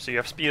 So you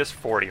have speed is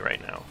 40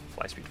 right now.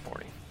 Fly speed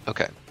 40.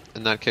 Okay.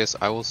 In that case,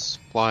 I will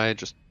fly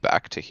just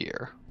back to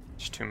here.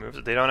 Just 2 moves.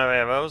 If they don't have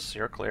AFOs,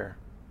 you're clear.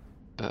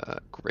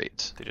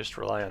 Great. They just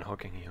rely on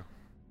hooking you.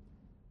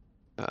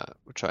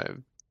 Which I...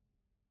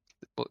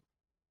 Well,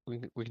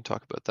 we can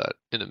talk about that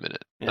in a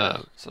minute.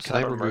 Yeah, so Can I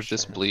Saturn remove Merge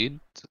this Giant. bleed?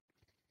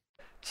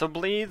 So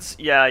bleeds,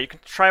 yeah, you can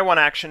try one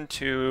action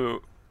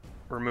to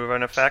remove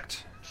an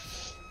effect,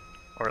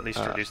 or at least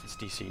reduce its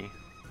DC.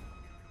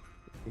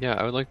 Yeah,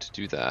 I would like to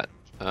do that.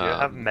 Do you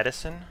have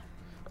medicine?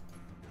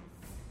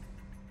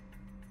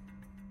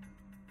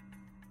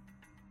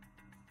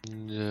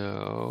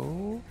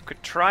 No. You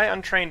could try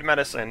untrained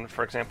medicine,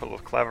 for example,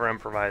 with clever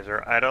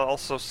improviser. I'd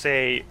also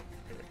say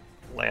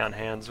lay on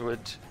hands would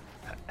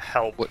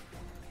help. What?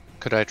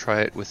 Could I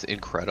try it with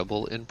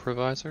incredible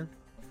improviser?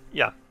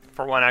 Yeah,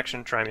 for one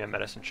action, try me a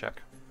medicine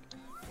check.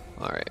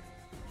 All right.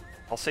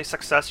 I'll say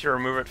success, you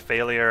remove it.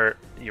 Failure,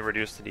 you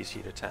reduce the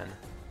DC to 10.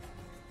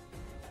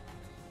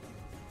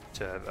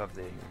 Of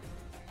the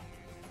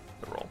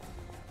roll.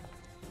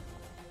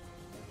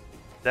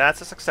 That's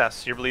a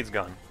success. Your bleed's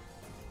gone.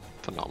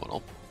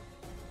 Phenomenal.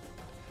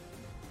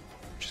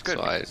 Which is good.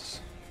 So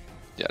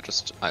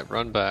because- I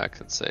run back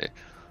and say,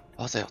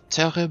 "Oh, they're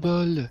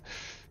terrible. They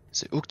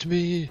hooked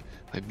me.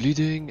 I'm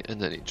bleeding,"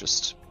 and then he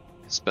just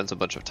spends a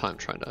bunch of time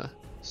trying to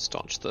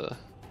staunch the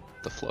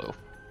flow.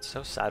 It's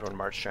so sad when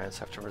March Giants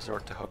have to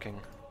resort to hooking.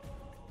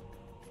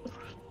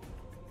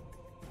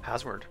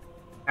 Hasward.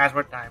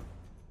 Hasward time.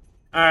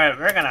 Alright,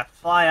 we're gonna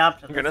fly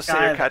up to You're gonna this say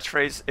guy. your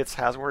catchphrase, it's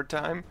Hasward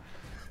time?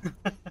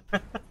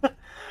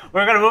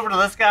 We're gonna move to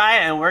this guy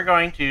and we're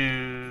going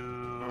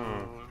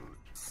to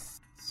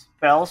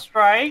spell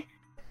strike.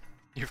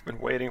 You've been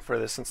waiting for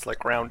this since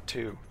like round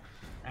 2.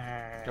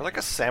 Alright. You're like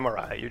a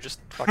samurai. You just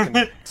fucking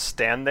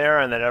stand there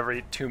and then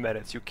every 2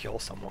 minutes you kill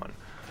someone.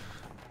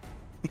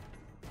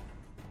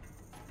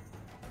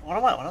 What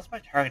else am I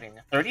targeting?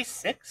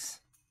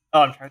 36?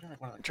 Oh, I'm targeting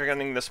like one of the...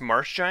 Triggering this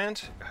Marsh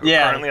Giant, who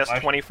Yeah, currently has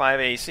Marsh- 25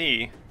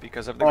 AC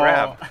because of the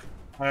grab.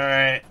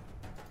 Alright.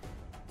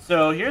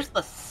 So here's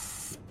the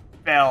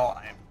spell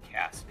I'm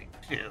casting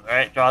too,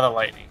 right? Draw the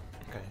lightning.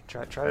 Okay,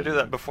 try to do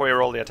that before you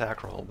roll the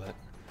attack roll, but...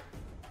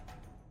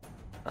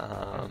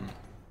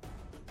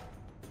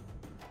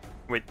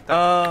 Wait,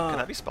 can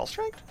that be spell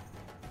striked?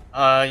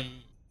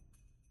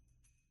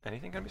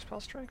 Anything can be spell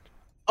striked?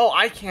 Oh,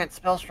 I can't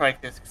spell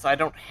strike this because I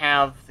don't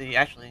have the...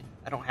 Actually,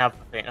 I don't have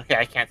the thing. Okay,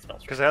 I can't spell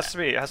strike Because it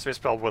has to be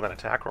spelled with an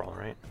attack roll,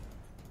 right?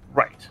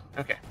 Right.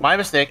 Okay. My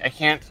mistake. I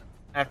can't...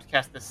 I have to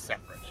cast this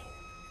separate.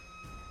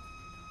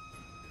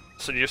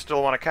 So do you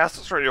still want to cast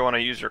this, or do you want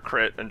to use your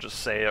crit and just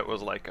say it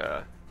was like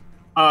a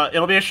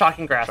It'll be a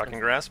shocking grasp. shocking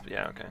grasp?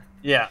 Yeah, okay.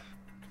 Yeah.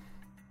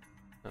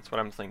 That's what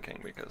I'm thinking,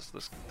 because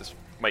this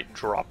might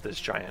drop this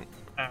giant.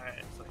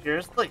 Alright, so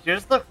here's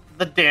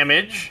the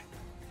damage.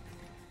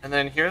 And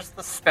then here's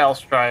the spell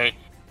strike.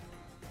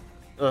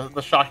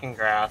 The shocking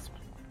grasp.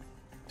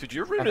 Dude,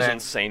 your rune And is then-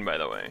 insane, by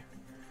the way.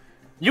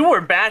 You were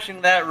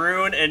bashing that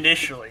rune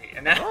initially,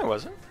 and No, now I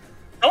wasn't.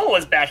 someone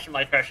was bashing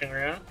my crushing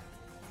rune.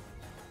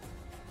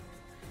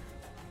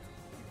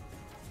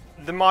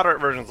 The moderate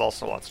version's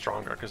also a lot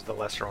stronger, because the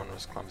lesser one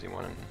was clumsy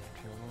one and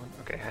fuel one.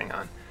 Okay, hang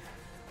on.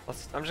 I'm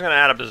just gonna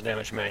add up this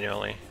damage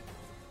manually.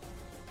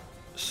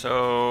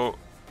 So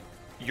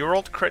you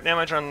rolled crit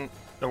damage on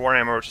the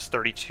Warhammer, which is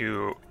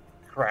 32.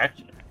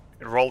 Correct.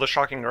 It rolled a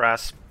shocking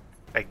grasp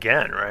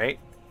again, right?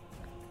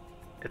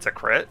 It's a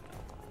crit.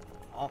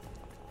 Oh,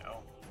 no.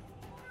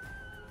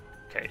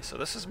 Okay, so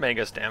this is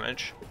Mega's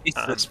damage.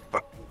 Jesus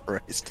fucking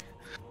Christ.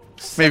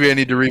 Maybe I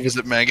need to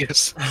revisit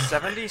Magus.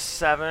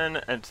 77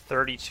 and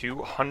 32,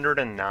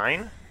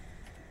 109.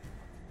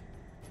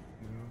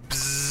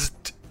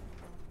 Bzzzt.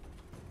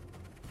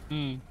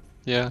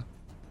 Yeah.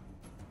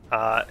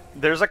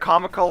 There's a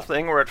comical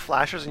thing where it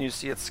flashes and you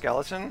see its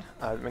skeleton.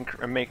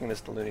 I'm making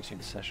this the Looney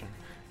Tunes session.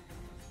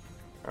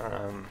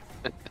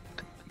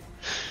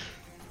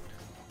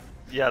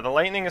 Yeah, the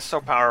lightning is so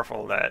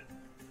powerful that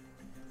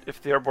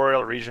if the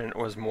arboreal region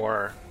was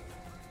more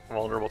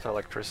vulnerable to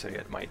electricity,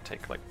 it might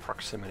take like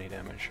proximity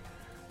damage.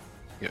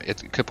 Yeah,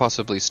 it could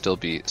possibly still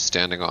be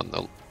standing on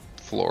the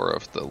floor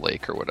of the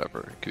lake or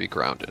whatever. It could be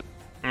grounded.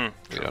 We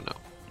don't know.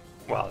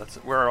 Well,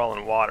 we're all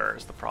in water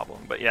is the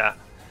problem, but yeah.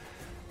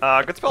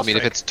 Good spell I mean,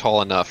 strike. if it's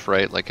tall enough,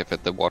 right? Like if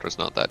the water's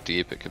not that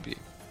deep, it could be.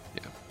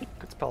 Yeah.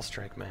 Good spell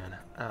strike, man.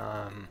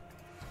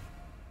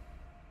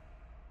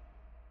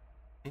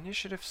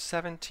 Initiative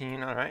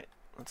 17. All right,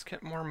 let's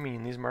get more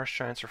mean. These marsh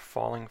giants are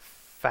falling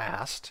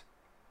fast.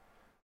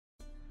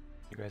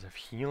 You guys have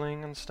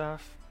healing and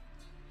stuff.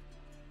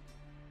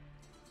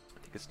 I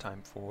think it's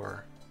time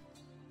for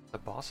the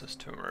bosses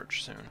to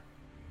emerge soon.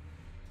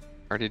 I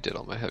already did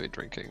all my heavy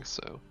drinking,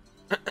 so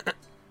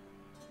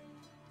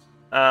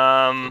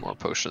more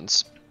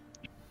potions.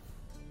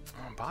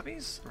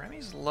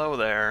 Remy's low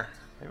there.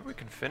 Maybe we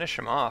can finish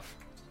him off.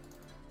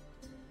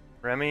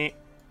 Remy,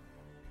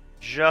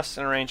 just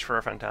in range for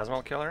a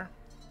phantasmal killer.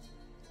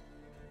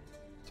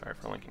 Sorry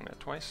for linking that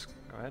twice.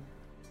 Go ahead.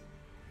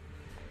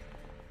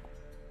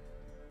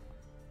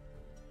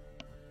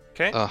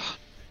 Okay.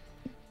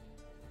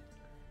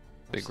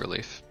 Big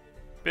relief.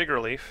 Big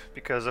relief,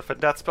 because if a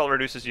death spell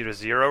reduces you to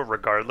 0,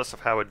 regardless of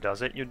how it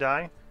does it, you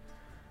die.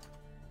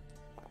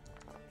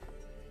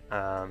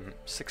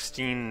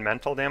 16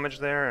 mental damage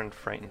there, and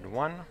frightened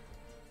 1.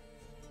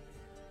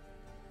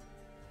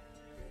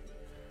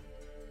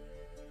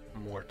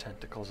 More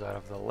tentacles out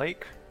of the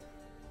lake.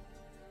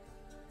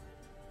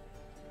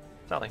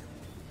 Sally.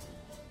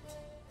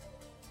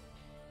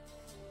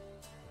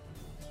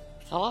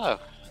 Hello.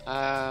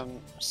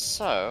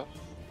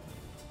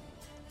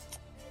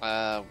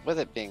 With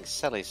it being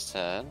Sally's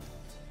turn,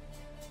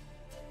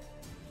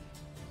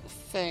 I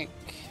think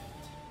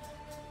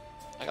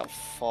I got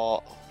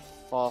four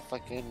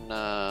fucking,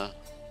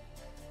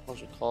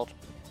 what's it called?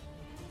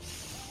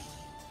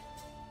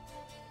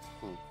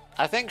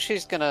 I think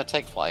she's gonna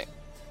take flight.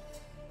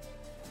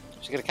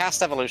 She's gonna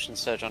cast Evolution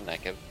Surge on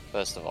Nekib,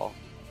 first of all.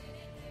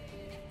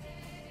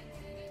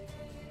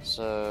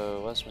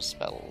 So, where's my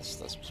spells?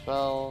 There's my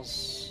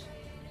spells.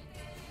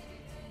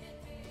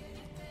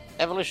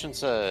 Evolution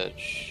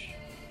Surge.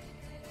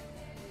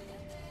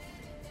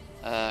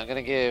 I'm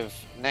gonna give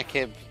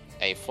Nekib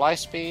a fly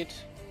speed.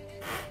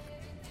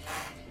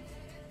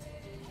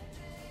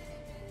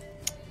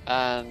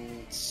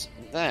 And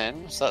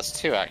then, so that's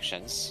 2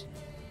 actions.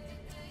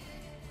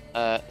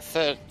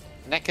 Third,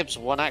 Nekib's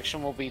 1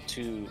 action will be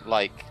to,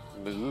 like,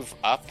 move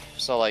up.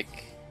 So,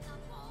 like,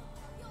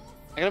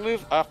 I'm gonna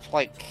move up,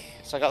 like,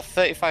 so I got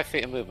 35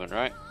 feet of movement,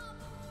 right?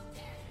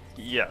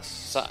 Yes.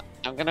 So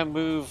I'm gonna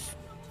move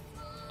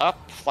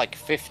up, like,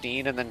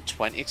 15 and then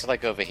 20 to,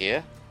 like, over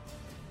here.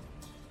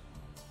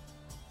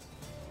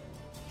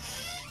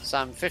 So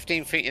I'm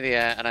 15 feet in the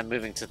air and I'm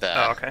moving to there.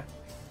 Oh, okay.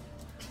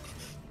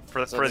 So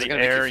For it's the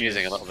gonna be air,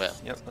 confusing a little bit.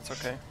 Yep, that's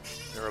okay.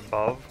 You're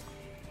above.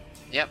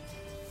 Yep.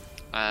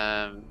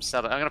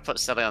 Sally, I'm gonna put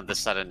Sally on this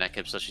side of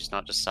Nekib so she's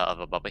not just sat of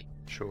a Bobby.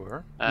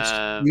 Sure.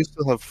 You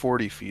still have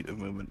 40 feet of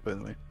movement, by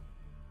the way.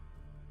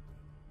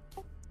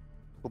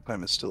 Full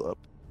time is still up.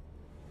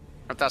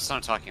 That's what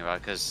I'm talking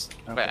about, because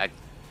Okay.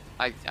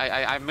 wait,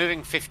 I'm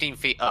moving 15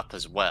 feet up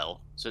as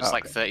well, so it's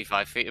like Okay.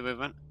 35 feet of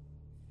movement.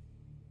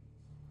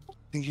 I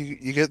think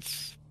you get.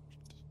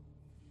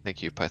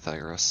 Thank you,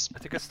 Pythagoras. I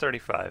think it's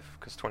 35,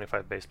 because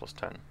 25 base plus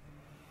 10.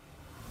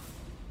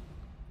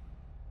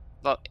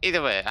 Well,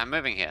 either way, I'm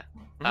moving here.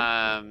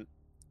 And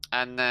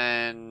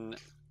then...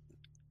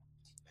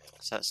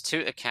 So that's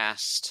 2 to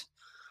cast,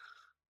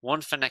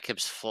 1 for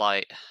Nekib's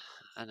flight,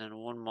 and then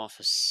 1 more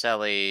for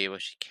Selly, where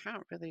she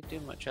can't really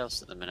do much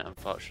else at the minute,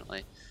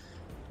 unfortunately.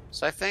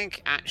 So I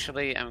think,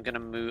 actually, I'm going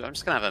to move... I'm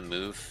just going to have a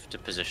move to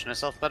position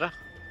herself better.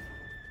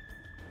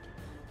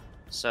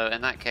 So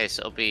in that case,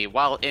 it'll be,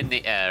 while in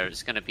the air,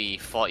 it's going to be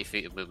 40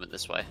 feet of movement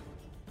this way.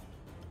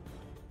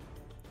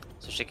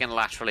 So she can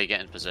laterally get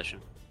in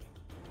position.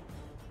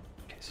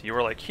 Okay, so you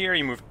were like here,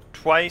 you moved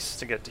twice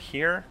to get to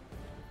here.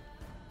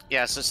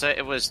 Yeah, so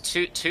it was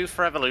two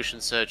for Evolution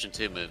Surge and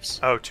 2 moves.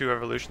 Oh, 2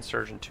 Evolution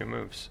Surge and 2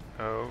 moves.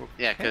 Oh.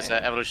 Yeah, because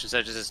Evolution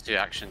Surge is a 2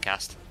 action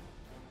cast.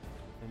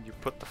 And you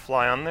put the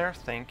fly on there,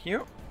 thank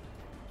you.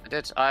 I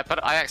did. I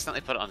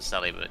accidentally put it on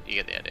Sally, but you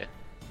get the idea.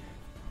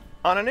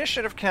 On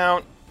initiative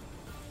count,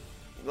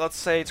 let's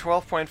say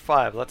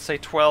 12.5. Let's say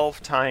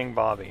 12 tying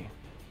Bobby.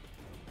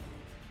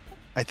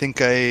 I think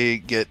I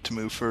get to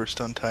move first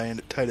on tied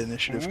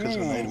initiative because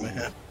of an item I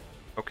have.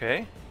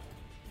 Okay.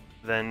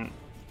 Then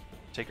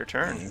take your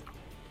turn.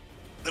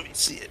 Let me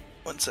see it.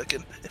 1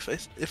 second,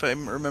 if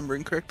I'm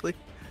remembering correctly.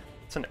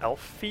 It's an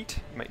elf feat.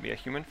 It might be a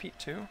human feat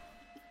too.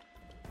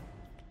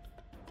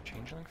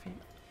 Changeling feat.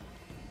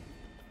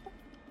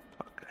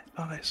 Okay, I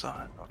thought I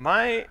saw it.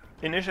 My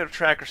initiative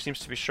tracker seems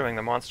to be showing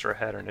the monster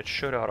ahead, and it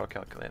should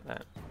auto-calculate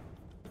that.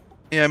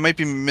 Yeah, I might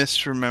be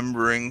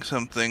misremembering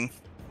something.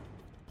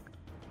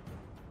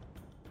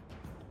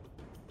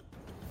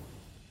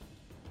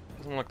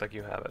 Doesn't look like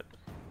you have it.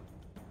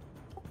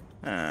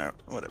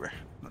 Whatever.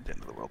 Not the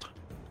end of the world.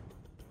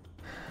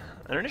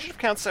 An initiative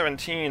count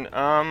 17.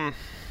 And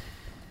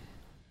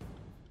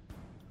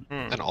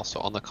also,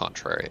 on the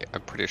contrary,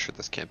 I'm pretty sure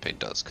this campaign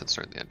does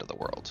concern the end of the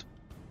world.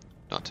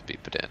 Not to be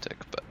pedantic,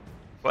 but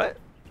What?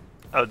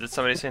 Oh, did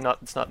somebody say not?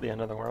 It's not the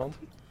end of the world?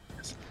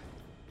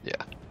 yeah.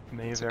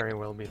 May very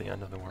well be the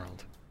end of the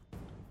world.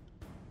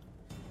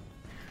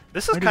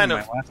 This is Might kind have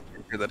of been my last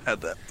character that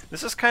had that.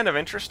 this is kind of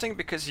interesting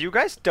because you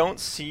guys don't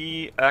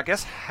see. I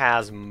guess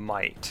Haz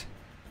might.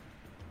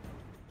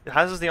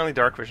 Haz is the only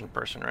dark vision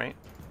person, right?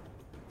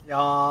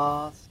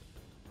 Yas.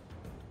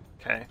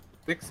 Okay.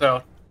 I think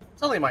so.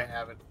 Sully might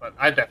have it, but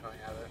I definitely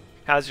have it.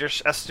 Haz,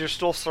 you're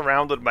still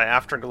surrounded by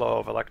afterglow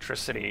of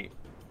electricity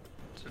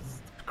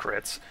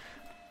crits.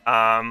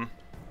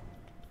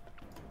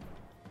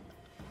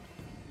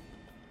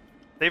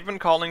 They've been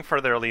calling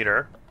for their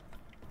leader,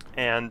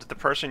 and the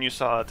person you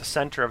saw at the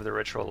center of the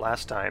ritual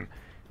last time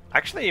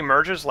actually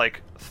emerges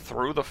like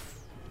through the.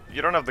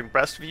 You don't have the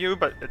best view,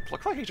 but it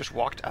looked like he just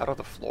walked out of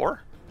the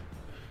floor.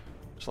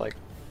 Just like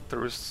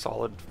through his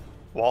solid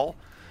wall.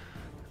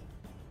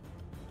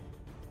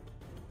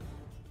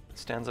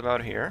 Stands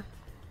about here.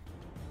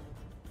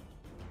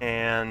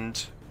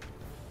 And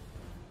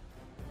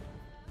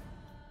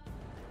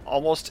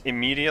almost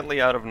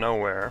immediately out of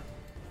nowhere,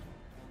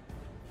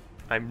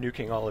 I'm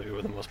nuking all of you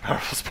with the most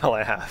powerful spell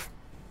I have.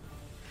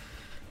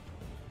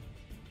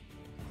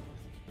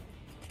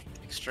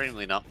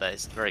 Extremely not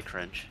based. Very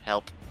cringe.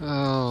 Help.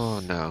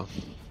 Oh no.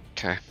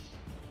 Okay.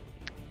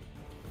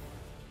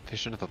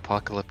 Vision of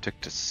apocalyptic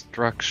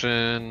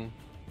destruction.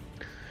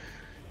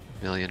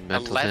 Million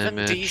mental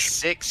damage.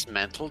 11d6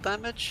 mental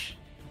damage?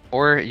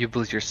 Or you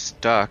believe you're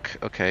stuck.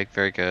 Okay,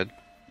 very good.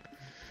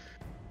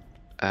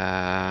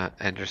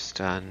 And you're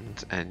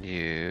stunned, and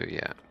you...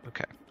 Yeah,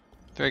 okay.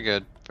 Very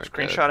good. Very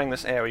good. Screenshotting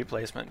this AoE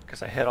placement,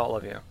 because I hit all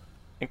of you.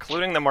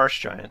 Including the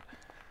Marsh Giant.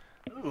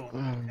 Ooh, Oh,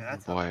 okay,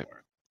 that's how boy. that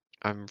works.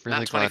 I'm really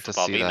Nat 20 glad for to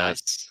Bobby, see that.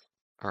 nice.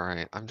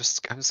 Alright, I'm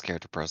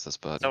scared to press this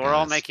button, So we're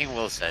all guys. making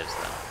will saves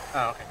then.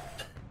 Oh, okay.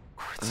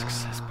 Crit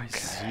success by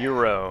Okay.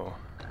 0.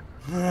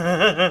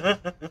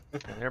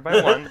 There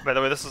by 1. By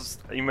the way, this is...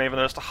 You may have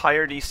noticed a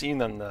higher DC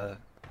than the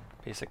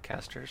basic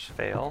casters.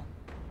 Fail.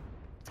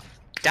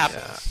 Dab.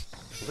 Yeah.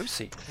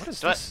 Lucy, what is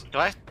Do I, this? do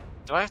I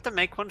do I have to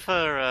make one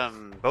for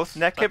Both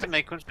do I have to Nekib...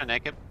 make one for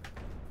Nekib?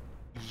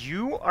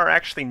 You are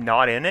actually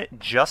not in it,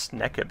 just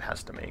Nekib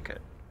has to make it.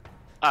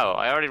 Oh,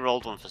 I already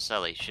rolled one for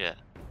Selly. Shit.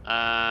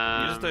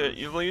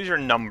 You will use your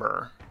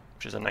number,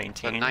 which is a So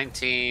 19.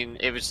 19.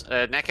 It was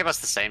Nekib has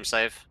the same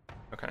save,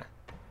 Okay.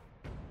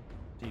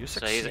 Do you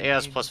so succeed? he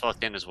has plus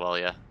 14 as well.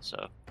 Yeah.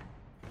 So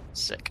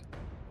sick.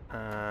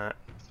 Tina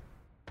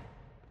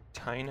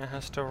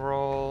has to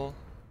roll.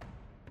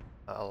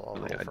 I'll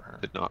roll I for her.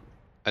 did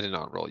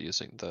not roll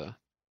using the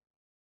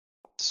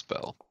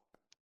spell.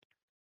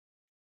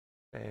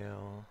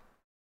 Fail.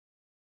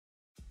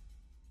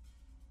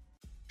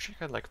 She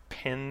could like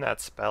pin that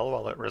spell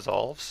while it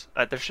resolves.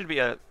 There should be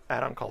a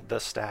add-on called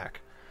This Stack.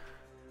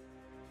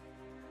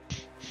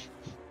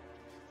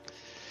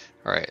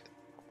 Alright.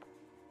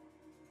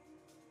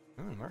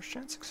 Ooh,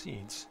 Marshjan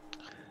succeeds.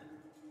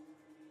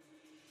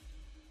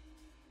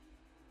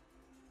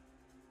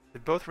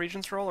 Did both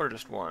regions roll or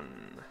just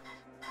one?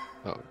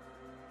 Oh.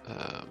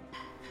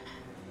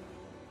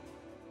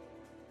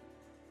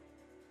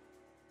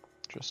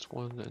 Just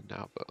one and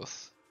now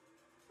both.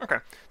 Okay.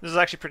 This is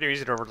actually pretty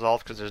easy to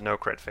resolve because there's no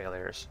crit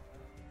failures.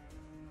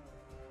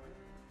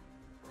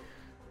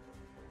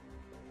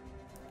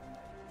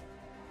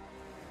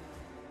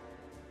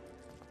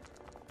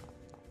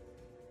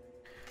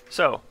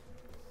 So,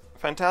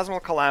 Phantasmal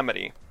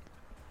Calamity.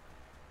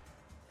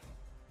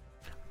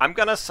 I'm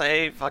gonna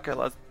say, fuck it,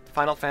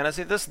 Final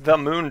Fantasy this, the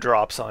moon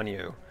drops on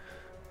you.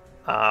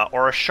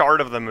 Or a shard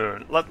of the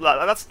moon.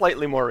 That's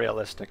slightly more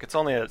realistic. It's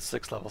only a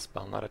 6th level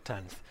spell, not a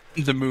 10th.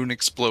 The moon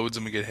explodes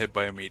and we get hit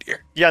by a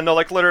meteor. Yeah, no,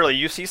 like literally,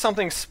 you see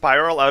something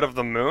spiral out of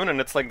the moon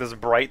and it's like this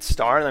bright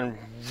star and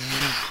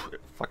then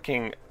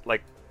fucking,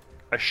 like,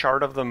 a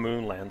shard of the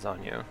moon lands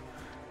on you.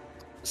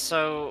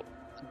 So,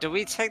 do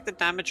we take the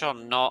damage or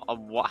not,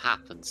 and what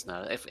happens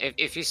now?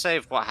 If you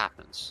save, what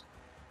happens?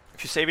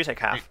 If you save, you take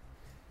half.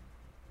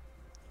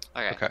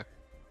 Okay. Okay.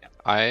 Yeah.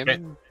 I'm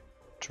Okay.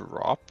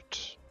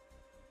 dropped.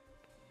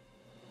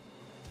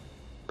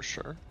 For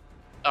sure.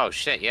 Oh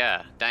shit!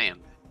 Yeah. Damn.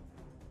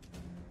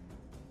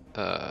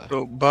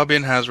 So Bobby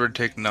and Hazard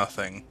take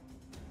nothing.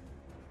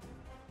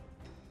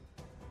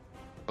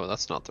 Oh,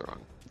 that's not the wrong.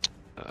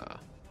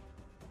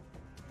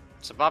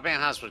 So Bobby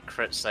and Haz would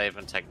crit save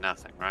and take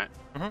nothing, right?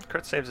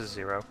 Crit saves is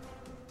 0.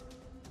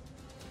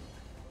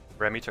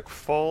 Remy took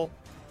full.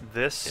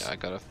 This... Yeah, I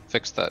gotta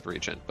fix that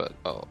region, but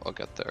I'll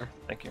get there.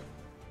 Thank you.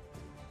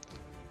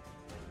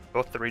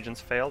 Both the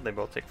regions failed, they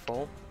both take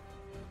full.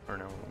 Or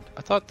no?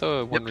 I thought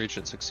the one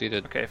region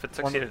succeeded. Okay, if it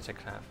succeeded, it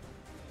takes half.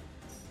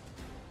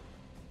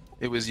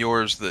 It was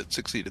yours that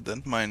succeeded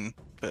then. Mine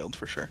failed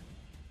for sure.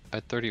 I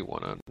had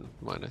 31 on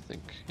mine, I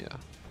think. Yeah.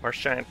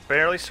 Marsh Giant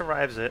barely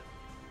survives it.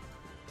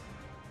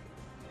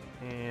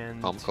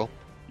 And Comical.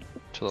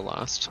 To the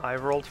last. I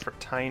rolled for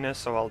Tina,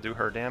 so I'll do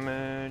her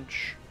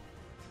damage.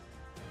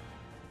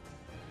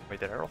 Wait,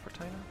 did I roll for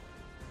Tina?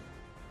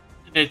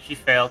 Did she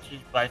fail? She's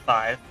by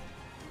 5.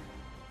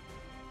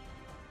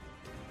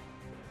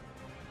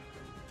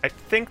 I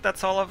think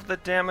that's all of the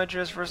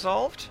damages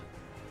resolved.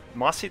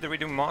 Mossy, did we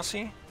do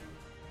Mossy?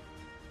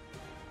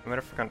 I might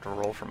have forgotten to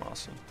roll for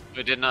Mossy.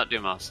 We did not do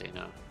Mossy,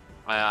 no.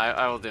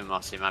 I will do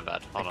Mossy, my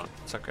bad. Hold on.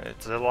 It's okay,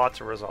 it's a lot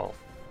to resolve.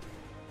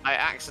 I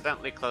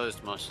accidentally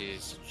closed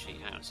Mossy's sheet.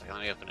 Hang on a second,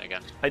 let me open it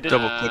again. I did,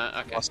 Double click.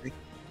 Okay. Mossy.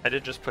 I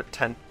did just put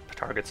 10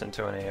 targets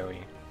into an AoE.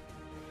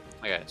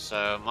 Okay,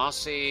 so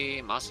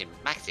Mossy, make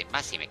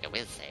a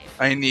will save.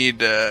 I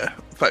need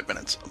 5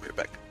 minutes. I'll be right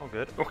back. Oh,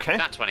 good. Okay.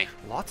 Not 20.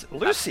 Lots.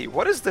 Lucy,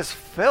 what is this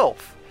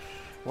filth?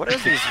 What are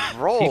these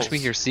rolls? Teach me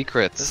your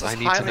secrets. This is I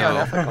need to highly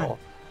know. unethical.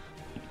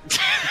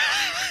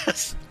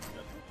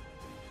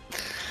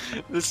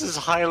 This is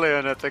highly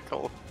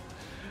unethical.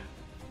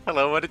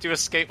 Hello, why did you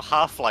escape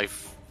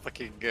Half-Life?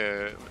 Fucking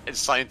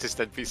scientist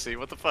NPC,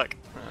 what the fuck?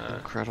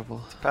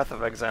 Incredible. Path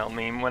of Exile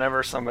meme.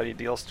 Whenever somebody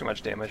deals too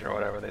much damage or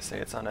whatever, they say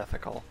it's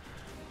unethical.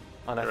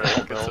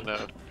 Unethical Good to build.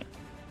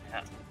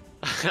 know.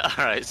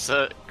 Alright,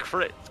 so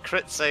crit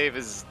save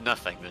is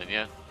nothing then,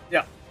 yeah?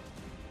 Yeah.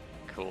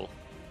 Cool.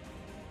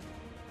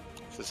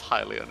 This is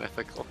highly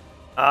unethical.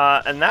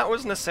 And that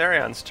was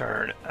Nasarion's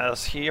turn,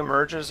 as he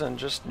emerges and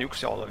just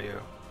nukes all of you.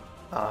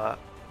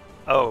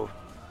 Oh,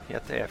 he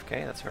had the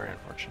AFK? That's very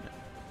unfortunate.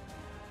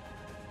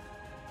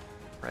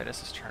 Right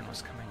as his turn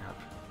was coming up.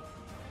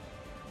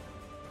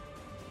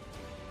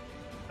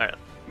 Alright,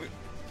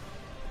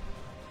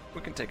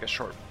 we can take a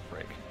short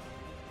break.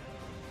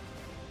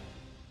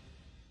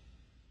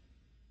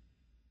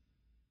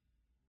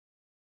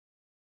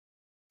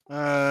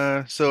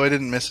 So I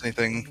didn't miss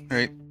anything,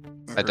 right?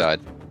 I died.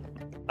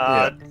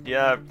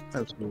 Yeah,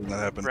 That's when that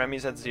happened.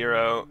 Remy's at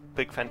 0,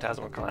 big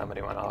Phantasmal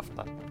Calamity went off,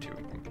 nothing too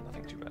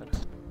bad.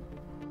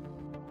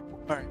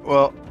 Alright,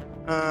 well,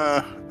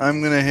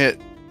 I'm gonna hit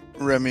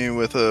Remy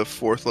with a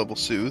 4th level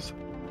Soothe.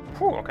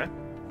 Whew, okay.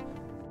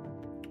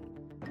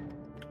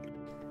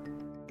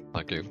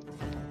 Thank you.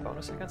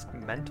 Bonus against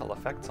mental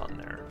effects on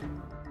there.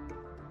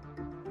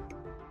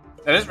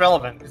 That is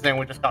relevant, because then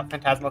we just got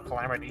Phantasmal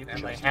Calamity, and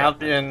they Just have got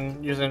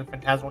been using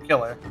Phantasmal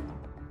Killer.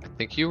 I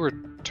think you were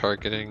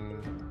targeting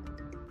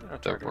No,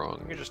 the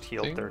wrong You just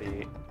healed thing?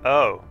 38.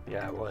 Oh,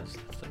 yeah, it was.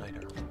 It's the Night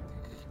Herald.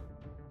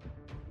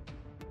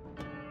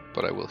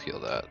 but I will heal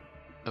that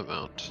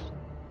amount.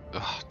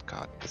 Oh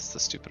god, it's the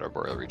stupid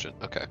Arboreal Regent.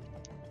 Okay.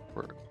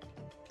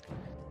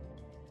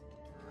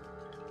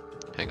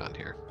 Hang on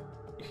here.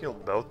 You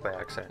healed both by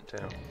accident,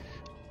 too.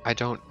 I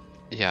don't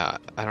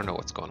know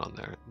what's going on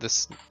there.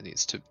 This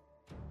needs to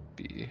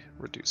be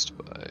reduced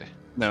by...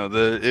 No,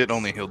 it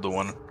only healed the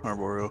one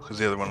Arboreal, because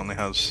the other one only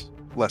has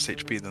less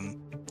HP than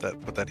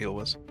what that heal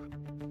was.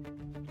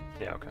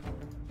 Yeah, okay.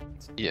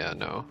 Yeah,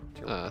 no.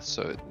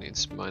 So it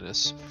needs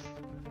minus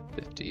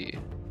 50.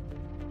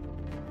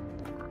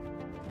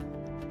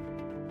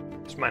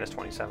 It's minus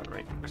 27,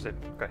 right? Because it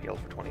got healed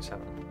for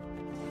 27.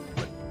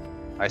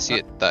 I see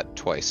it that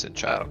twice in Oh,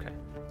 chat. okay.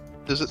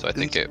 Does it So I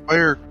think it-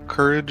 Inspire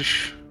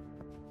Courage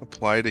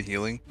apply to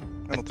healing?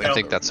 I don't I think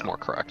think that's no. more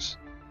correct.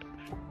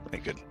 Okay,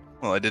 good.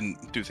 Well, I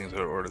didn't do things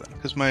out of order then,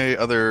 because my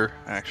other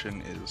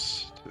action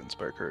is to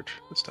Inspire Courage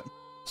this time.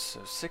 So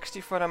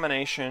 60-foot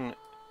emanation.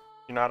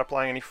 You're not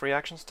applying any free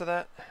actions to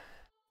that?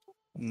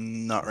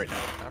 Not right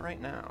now. Not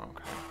right now.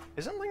 Okay.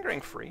 Isn't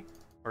lingering free,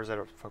 or is that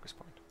a focus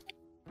point?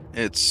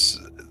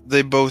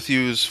 They both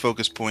use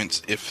focus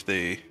points if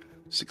they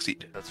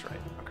succeed. That's right.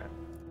 Okay.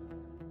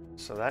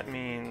 So that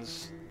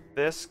means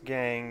this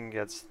gang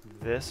gets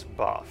this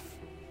buff.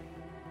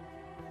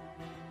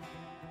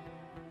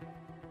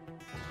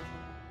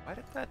 Why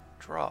did that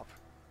drop?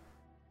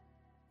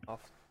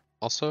 Off.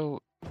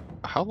 Also,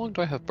 how long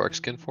do I have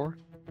Barkskin for?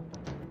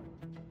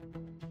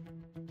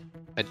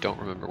 I don't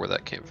remember where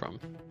that came from.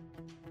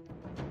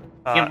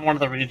 Give one of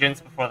the regions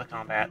before the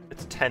combat.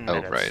 It's 10 Oh,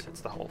 minutes. right.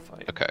 It's the whole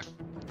fight. Okay.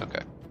 Okay.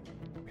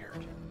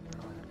 Weird.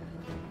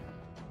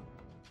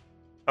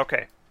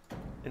 Okay.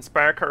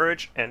 Inspire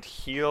Courage and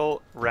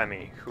heal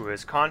Remy, who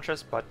is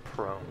conscious but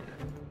prone.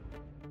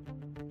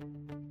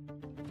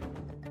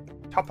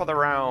 Top of the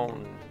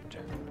round.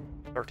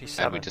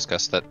 37. And we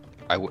discussed that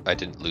I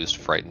didn't lose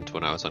Frightened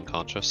when I was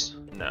unconscious.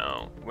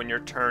 No. When your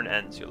turn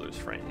ends, you lose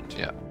Frightened.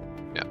 Yeah.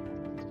 Yeah.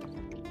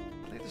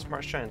 I believe this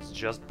Marsh Giant's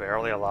just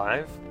barely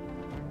alive.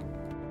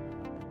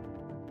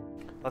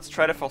 Let's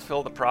try to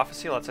fulfill the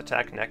prophecy. Let's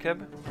attack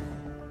Nekib.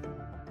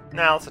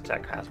 Now let's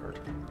attack Hazard.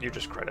 You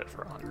just credit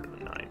for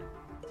 109.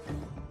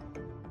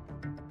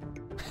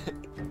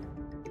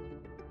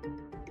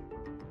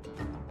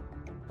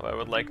 So I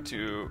would like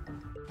to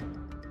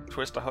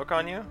twist a hook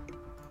on you,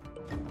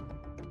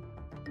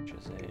 which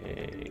is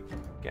a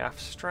gaff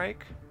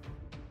strike.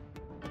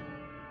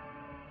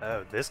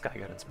 Oh, this guy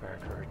got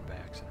inspired courage by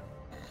accident.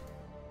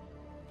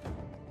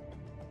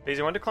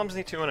 Daisy, when do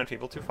Clumsy 2 and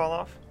Enfeeble 2 fall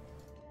off?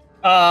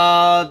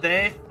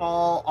 They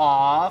fall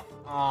off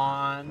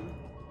on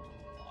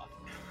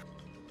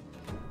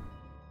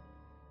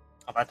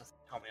Oh, that doesn't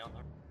tell me on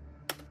there.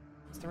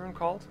 What's the rune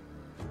called?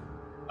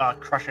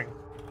 Crushing.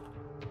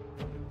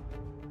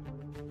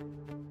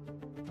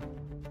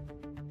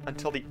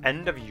 Until the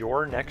end of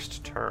your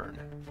next turn.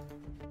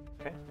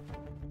 Okay.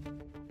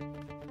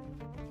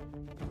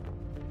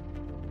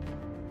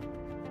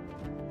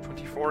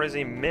 "24 is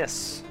a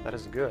miss. That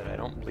is good. I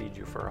don't bleed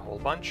you for a whole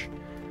bunch.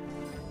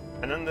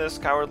 And then this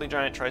cowardly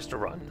giant tries to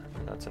run.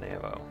 That's an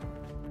AFO.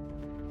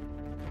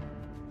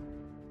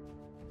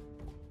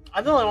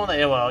 I'm the only one that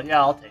AOL.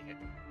 Yeah, I'll take it.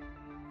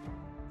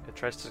 It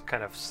tries to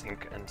kind of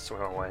sink and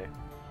swim away.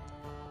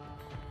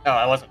 Oh,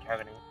 I wasn't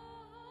targeting.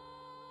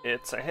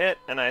 It's a hit,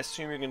 and I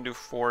assume you can do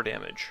 4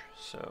 damage,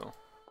 so...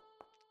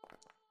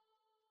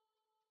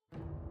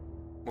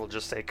 We'll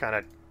just say kind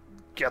of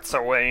gets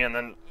away and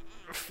then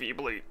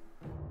feebly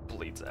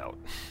bleeds out.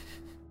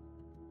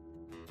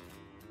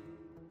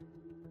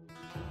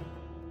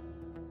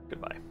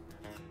 Goodbye.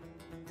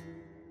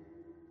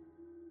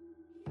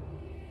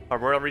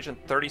 Arboreal Region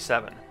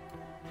 37,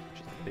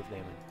 which is a big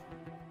name.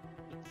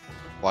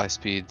 Fly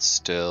speed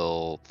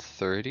still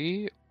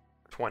 30?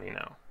 20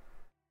 now.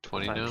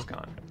 20 Time now? is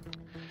gone.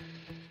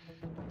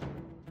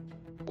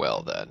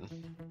 Well then.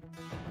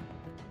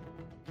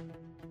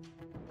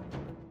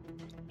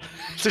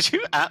 Did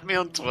you at me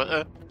on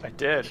Twitter? I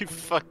did. You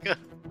fucker.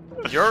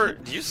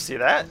 Do you see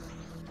that?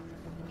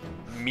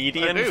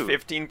 Median I do.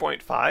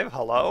 15.5?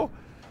 Hello?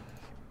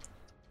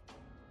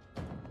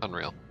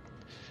 Unreal.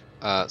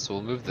 So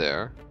we'll move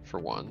there for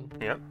one.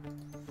 Yep.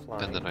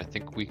 Flying. And then I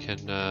think we can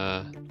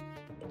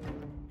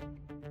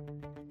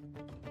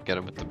get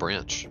him with the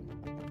branch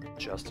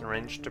Just in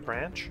range to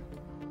branch?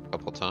 a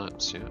couple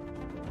times, yeah.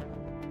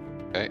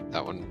 Okay,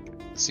 that one.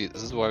 See,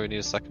 this is why we need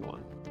a second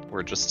one.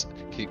 We're just.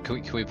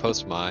 Can we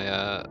post my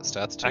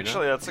stats too?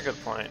 Actually, that's a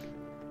good point.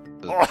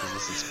 now? Oh.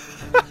 This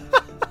is,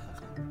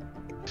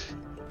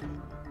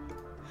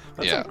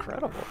 That's Yeah.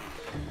 incredible.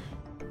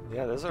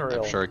 Yeah, this is a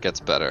real... I'm sure it gets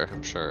better.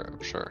 I'm sure.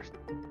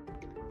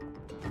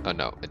 Oh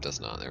no, it does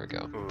not. There we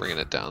go. Oof. Bringing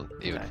it down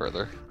even Okay.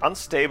 further.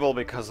 Unstable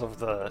because of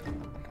the...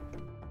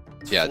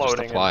 Yeah, just floating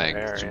the in flying.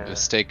 air, It's a yeah.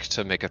 mistake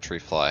to make a tree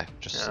fly.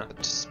 Just Yeah. it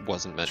just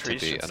wasn't meant Trees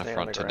to be should an stay on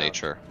affront the to ground.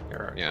 nature.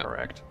 You're Yeah.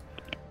 correct.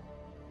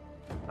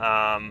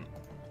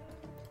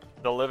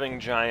 The living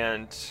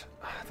giant...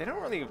 They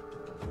don't really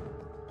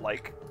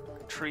like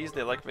trees.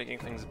 They like making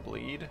things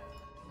bleed.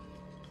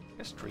 I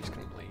guess trees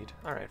can bleed.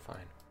 Alright, fine.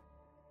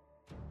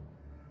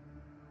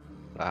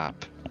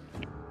 Stop.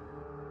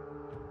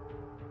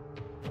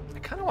 I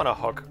kind of want to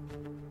hook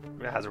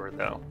Hazard,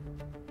 though.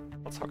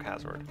 Let's hook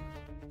Hazard.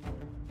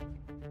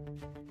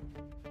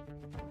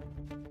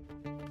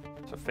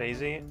 So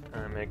Phasey,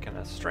 I'm making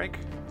a strike.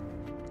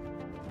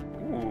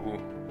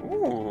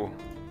 Ooh.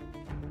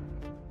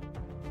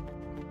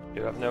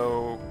 You have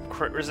no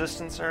crit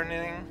resistance or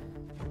anything?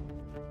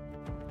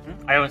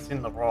 I haven't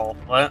seen the roll.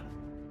 What?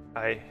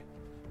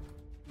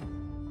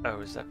 Oh,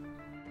 is that...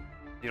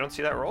 You don't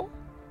see that roll?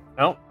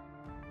 Nope.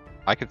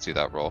 I could see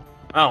that roll.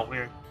 Oh,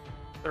 weird.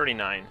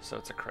 39, so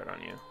it's a crit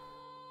on you.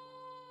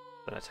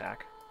 An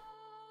attack.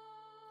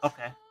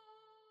 Okay.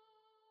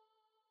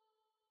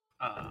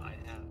 I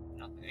have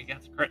nothing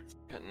against crits.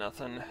 Got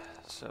nothing.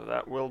 So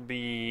that will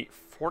be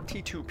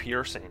 42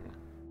 piercing.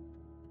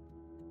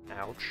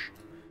 Ouch.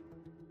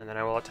 And then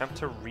I will attempt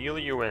to reel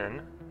you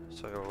in.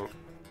 So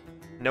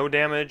no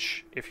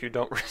damage if you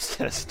don't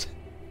resist.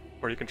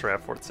 Or you can try a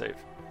fort save.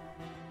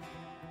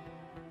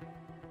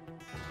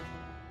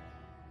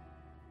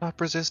 Stop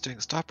resisting.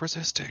 Stop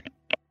resisting.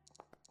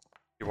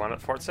 You want a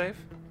fort save?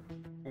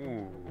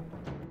 Ooh.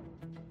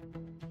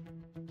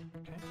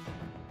 Okay.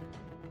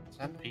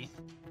 10 feet.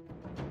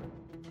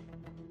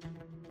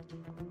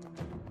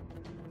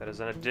 That is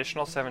an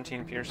additional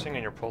 17 piercing,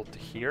 and you're pulled to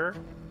here.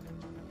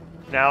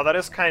 Now that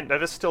is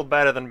still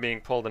better than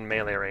being pulled in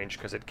melee range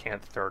because it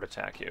can't third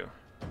attack you.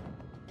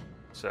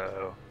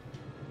 So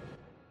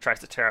tries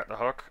to tear out the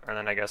hook, and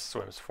then I guess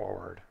swims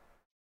forward.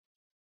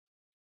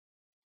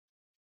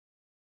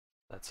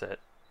 That's it.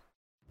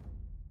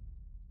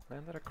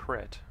 Landed a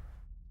crit.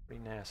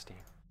 Pretty nasty.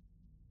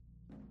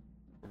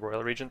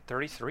 Royal Region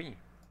 33.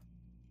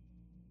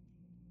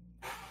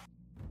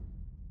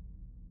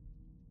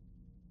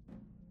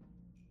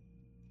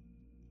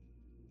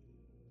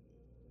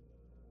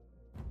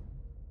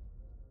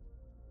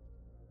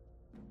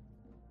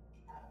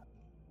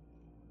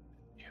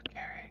 You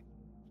carry.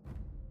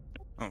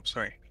 Oh,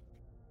 sorry.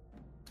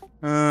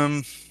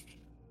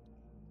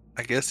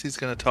 I guess he's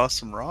gonna toss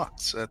some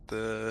rocks at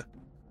the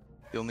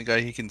only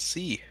guy he can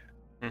see.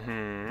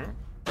 Mm-hmm.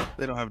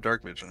 They don't have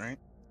dark vision, right?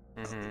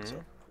 I don't think Mm-hmm.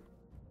 so.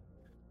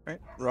 Right,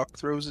 rock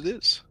throws it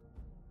is.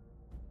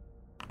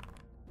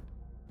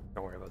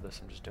 Don't worry about this,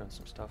 I'm just doing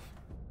some stuff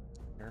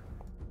here.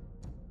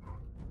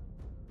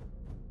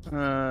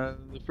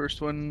 The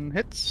first one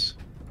hits.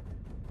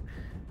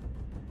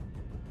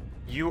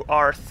 You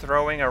are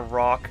throwing a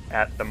rock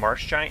at the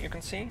marsh giant you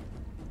can see?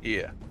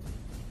 Yeah.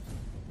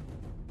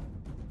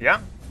 Yeah,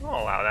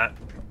 I'll allow that.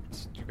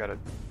 You got a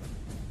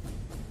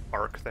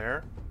arc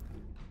there.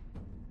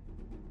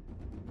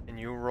 And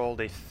You rolled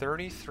a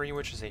 33,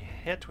 which is a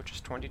hit, which is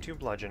 22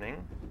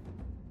 bludgeoning.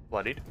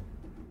 Bloodied.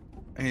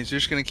 And he's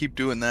just gonna keep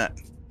doing that.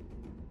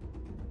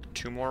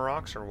 2 more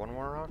rocks or 1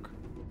 more rock?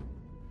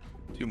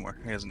 2 more.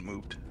 He hasn't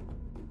moved.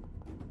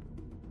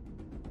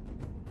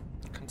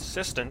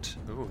 Consistent.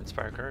 Ooh,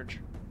 Inspire Courage.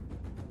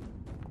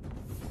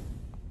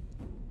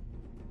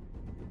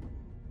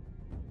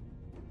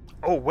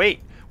 Oh,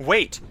 wait!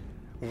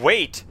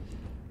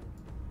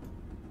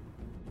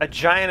 A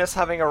giant is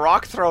having a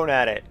rock thrown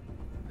at it!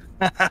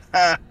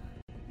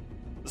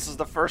 This is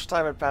the first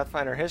time in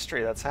Pathfinder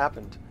history that's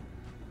happened.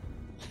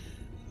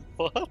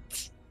 What?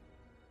 This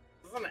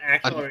is an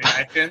actual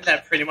reaction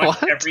that pretty much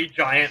What? every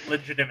giant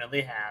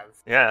legitimately has.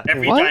 Yeah.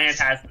 Every What? giant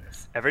has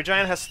this. Every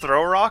giant has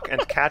throw rock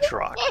and catch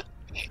rock.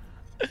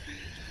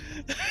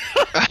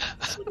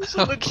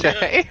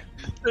 Okay.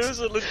 There's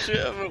a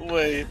legitimate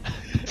way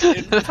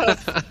in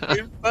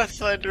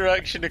Pathfinder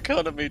Action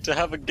Economy to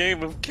have a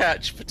game of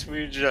catch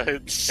between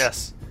giants.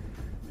 Yes.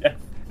 Yeah.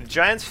 The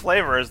giants'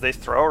 flavor is they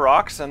throw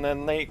rocks and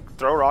then they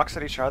throw rocks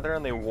at each other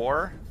and they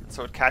war.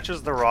 So it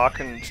catches the rock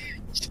and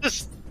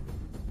Just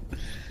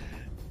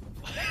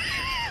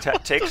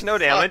takes no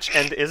damage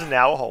and is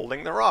now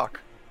holding the rock.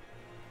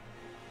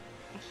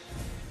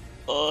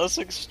 oh, that's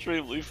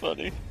extremely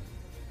funny.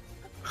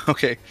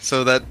 Okay,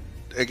 so that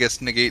I guess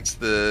negates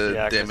the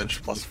Yeah, 'cause damage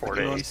it's plus from 4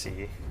 the to second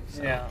AC.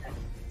 So. Yeah. one.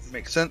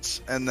 Makes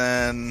sense. And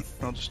then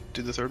I'll just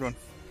do the third one.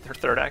 Her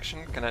third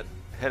action, can it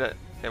hit it?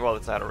 Well,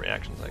 it's out of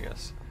reactions, I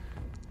guess.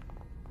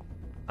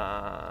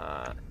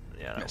 Yeah,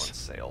 that Yes. one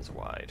sails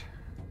wide.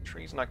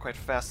 Tree's not quite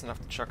fast enough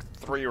to chuck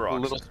 3 A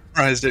rocks. little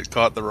surprised it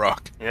caught the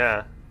rock.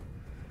 Yeah,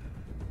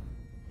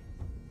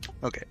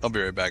 Okay, I'll be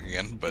right back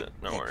again, but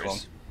no won't be long.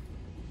 worries.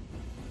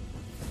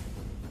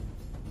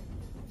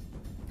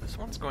 This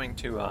one's going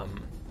to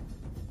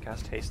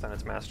cast haste on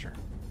its master.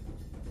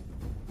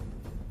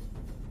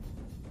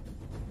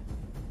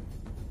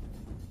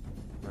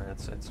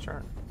 It's its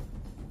turn.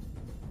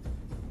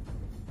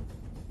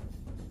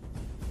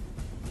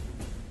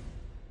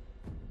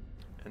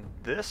 And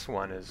this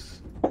one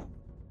is the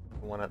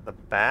one at the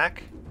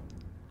back.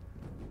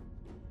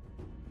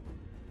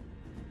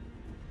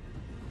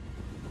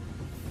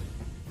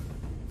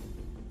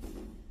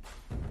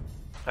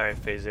 Alright,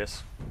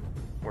 Phasius.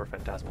 We're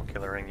Phantasmal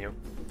Killering you.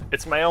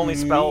 It's my only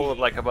spell with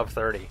like above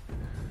 30.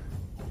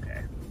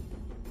 Okay.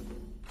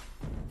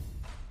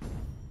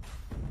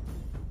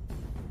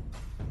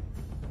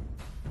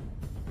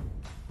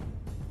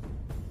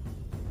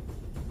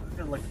 I'm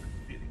gonna look at the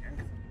speed again.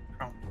 'Cause I'm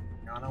probably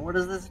not on. What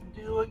does this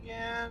do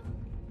again?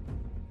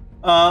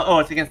 Oh,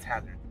 it's against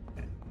hazard.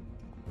 Okay.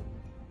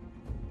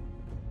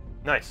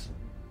 Nice.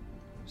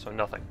 So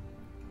nothing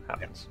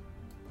happens.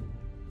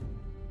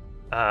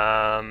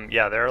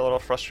 Yeah, they're a little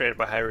frustrated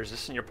by high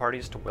resistance your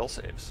parties to will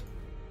saves.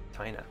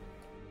 Tyna.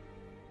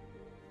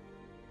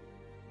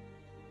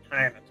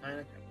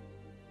 Tyna.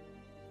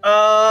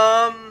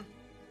 Um.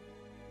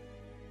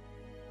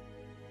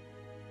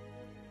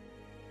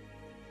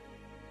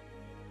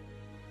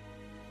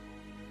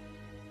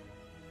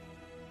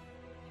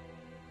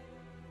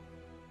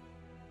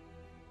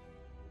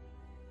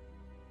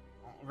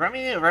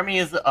 Remy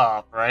is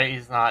up, right?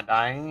 He's not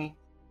dying.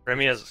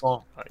 Remy is,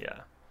 Well,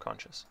 yeah,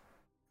 conscious.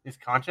 he's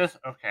conscious.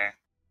 Okay.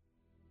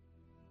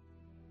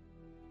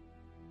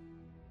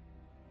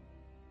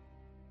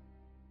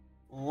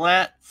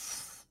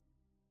 Let's.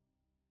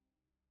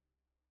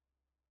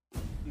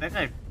 Then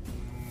I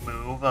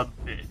move a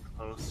bit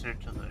closer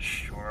to the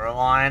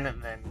shoreline,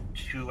 and then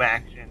 2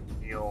 actions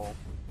heal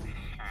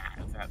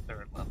Has at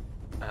 3rd level.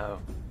 Oh,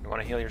 you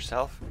want to heal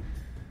yourself?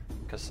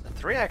 Because a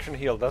 3 action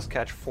heal does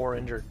catch 4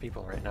 injured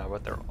people right now,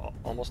 but they're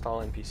almost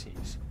all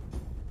NPCs.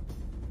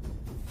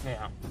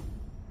 Yeah.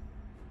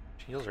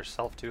 She heals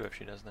herself too if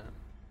she does that.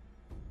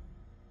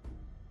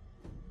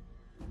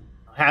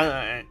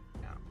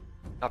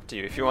 Up to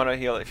you. If you want to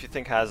heal, if you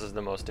think Haz is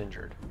the most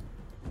injured,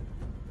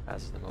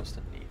 Haz is the most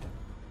in need.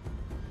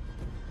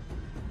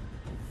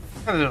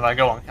 If I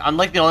go, I'm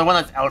like the only one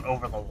that's out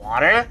over the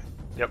water.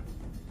 Yep.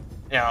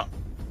 Yeah.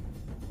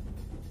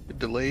 Good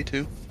delay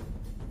too.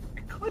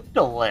 I could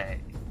delay.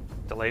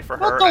 Delay for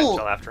Well, her del-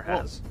 until after well-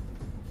 Haz.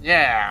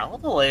 Yeah, we'll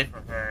delay for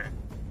her.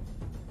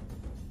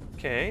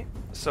 Okay,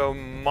 so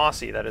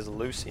Mossy, that is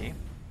Lucy.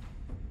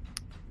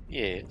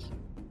 Yes.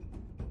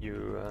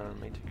 You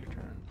may take your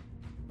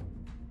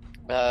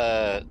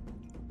turn.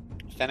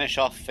 Finish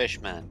off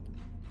Fishman.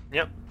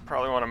 Yep,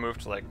 probably want to move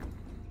to like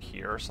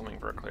here or something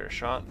for a clear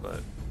shot,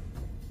 but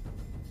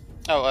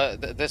Oh,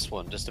 this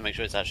one, just to make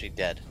sure it's actually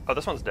dead. oh,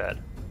 this one's dead.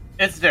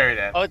 It's very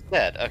dead. Oh, it's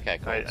dead. Okay,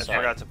 cool. I Sorry.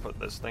 forgot to put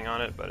this thing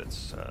on it, but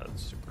it's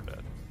super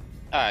dead.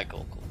 Alright,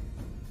 cool.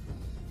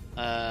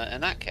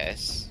 In that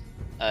case,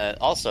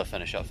 also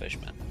finish off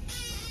Fishman.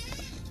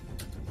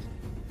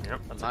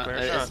 Yep, that's a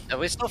clear shot. Are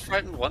we still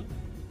frightened 1?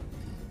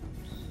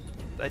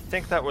 I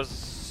think that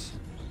was.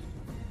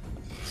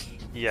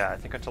 Yeah, I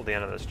think until the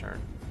end of this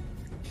turn.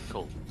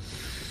 Cool.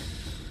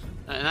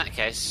 In that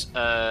case,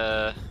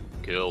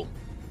 cool.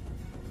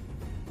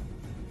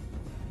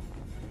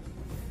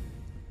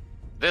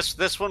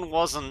 This one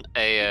wasn't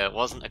a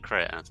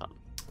crit, Anton.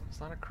 It's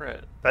not a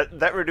crit.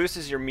 That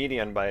reduces your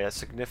median by a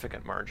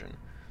significant margin.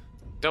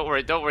 Don't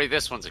worry.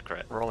 This one's a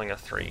crit. Rolling a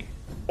 3.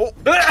 Oh!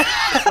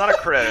 It's not a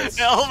crit. It's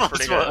It almost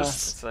pretty good. was.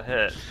 It's a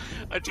hit.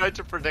 I tried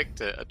to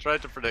predict it.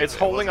 It's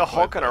holding a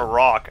hook and a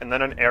rock, and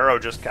then an arrow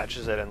just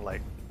catches it and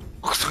like,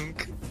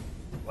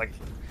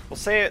 we'll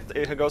say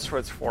it goes for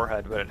its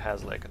forehead, but it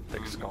has like a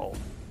thick skull.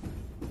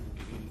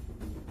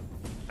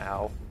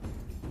 Ow.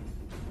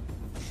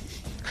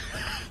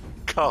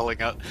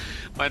 Calling out.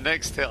 My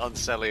next hit on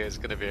Celia is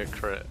going to be a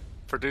crit.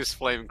 Produce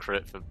flame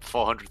crit for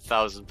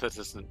 400,000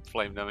 persistent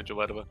flame damage or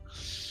whatever.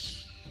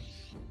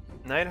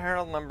 Night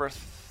Herald number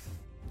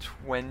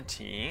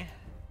 20.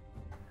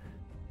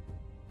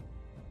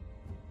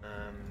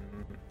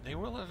 They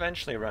will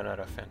eventually run out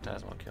of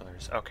phantasmal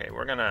killers. Okay,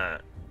 we're gonna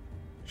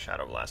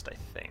Shadow Blast, I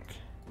think.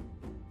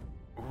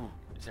 Ooh,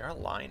 is there a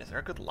line? Is there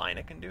a good line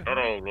I can do?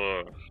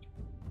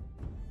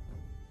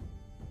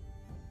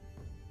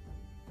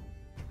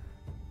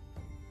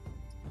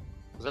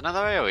 Is another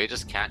AoE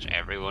just catch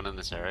everyone in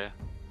this area?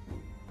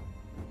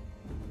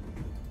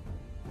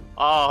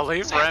 Oh,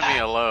 leave Remy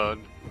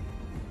alone.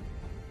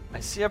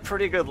 I see a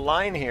pretty good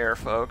line here,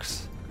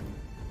 folks.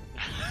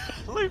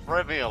 Leave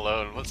Remy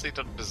alone. What's he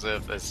done to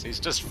deserve this? He's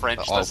just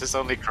French. That's his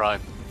only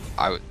crime.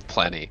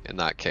 Plenty in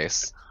that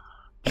case.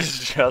 He's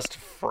just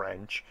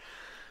French.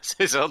 It's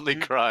his only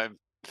crime.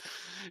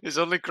 His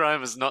only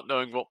crime is not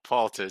knowing what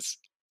port is.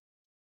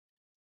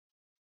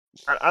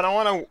 I don't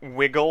want to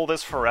wiggle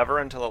this forever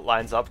until it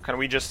lines up. Can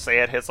we just say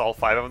it hits all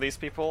 5 of these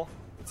people?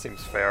 It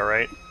seems fair,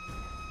 right?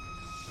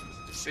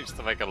 It seems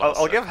to make a lot of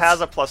I'll sense. give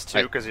Haz a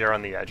 +2 because you're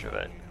on the edge of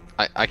it.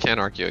 I can't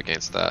argue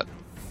against that.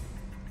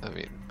 I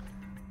mean...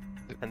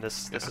 And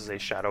this is a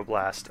Shadow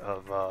Blast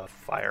of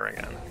fire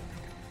again.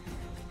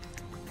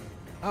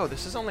 Oh,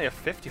 this is only a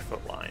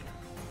 50-foot line.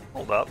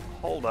 Hold up,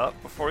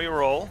 before you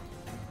roll.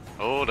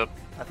 Hold up.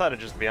 I thought it'd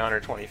just be a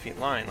 120 feet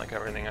line, like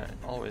everything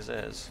always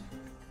is.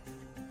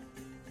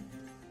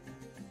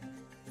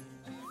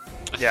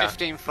 A Yeah.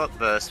 15-foot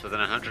burst within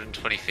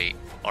 120 feet,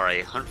 or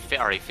a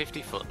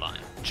 50-foot line.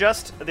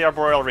 Just the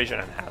Arboreal region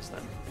and has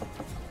them.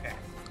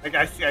 Okay.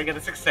 I get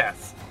a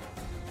success.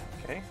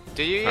 Okay.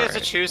 Do you get to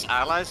Alright. choose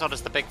allies, or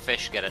does the big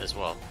fish get it as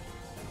well?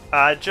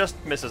 Just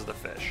misses the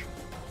fish.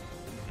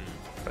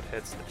 But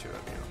hits the 2 of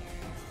you.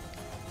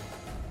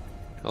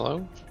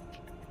 Hello?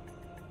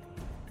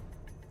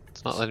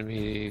 It's not letting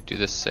me do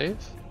this save?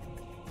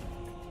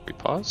 We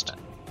paused?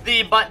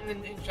 The button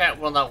in chat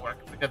will not work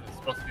because it's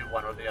supposed to be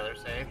one or the other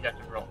save. You have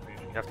to roll three.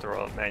 You have to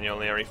roll it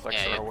manually, a reflex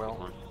or a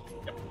will.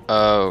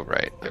 Oh,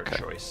 right. Their Okay.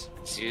 choice.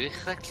 You You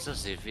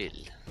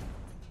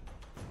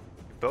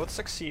both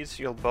succeed,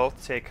 so you'll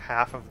both take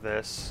half of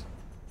this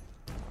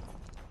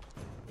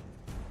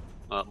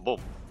boom.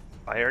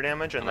 fire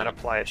damage and then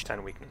apply its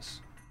 10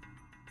 weakness.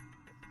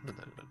 And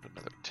then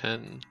another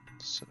 10.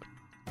 So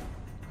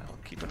I'll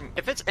keep it.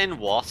 If it's in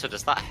water,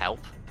 does that help?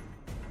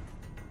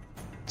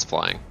 it's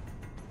flying.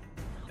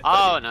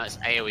 Oh no, it's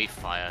AoE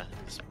fire.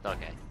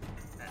 Okay.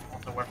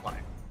 Also, we're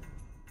flying.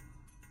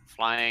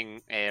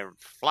 Flying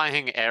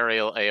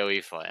aerial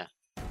AoE fire.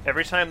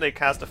 Every time they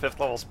cast a 5th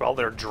level spell,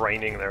 they're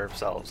draining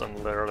themselves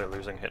and literally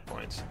losing hit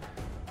points.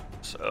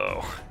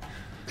 So,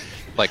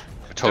 Like,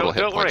 total Don't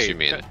hit points, worry. you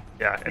mean?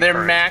 yeah. and Their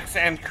current. max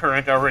and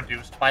current are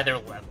reduced by their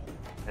level.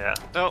 Yeah.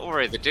 Don't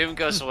worry, the doom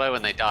goes away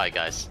when they die,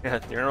 guys. Yeah,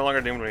 you're no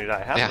longer doomed when you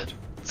die. Have Yeah, it.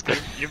 it's good.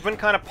 You've been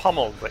kind of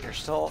pummeled, but you're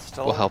still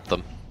We'll help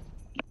them.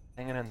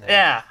 hanging in there.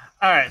 Yeah.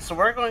 Alright, so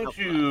we're going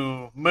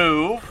to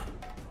move.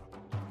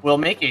 We'll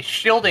make a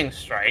shielding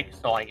strike,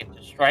 so I get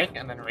to strike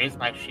and then raise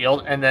my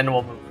shield, and then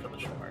we'll move to the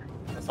shore.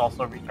 This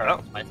also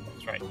recharges my spell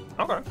strike.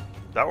 Okay,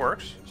 that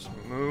works. Just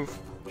move,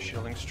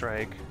 shielding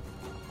strike.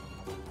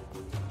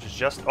 Which is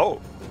just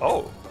oh.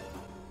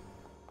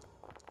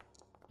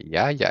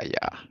 Yeah.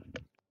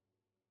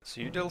 So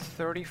you deal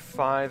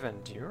 35,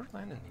 and you're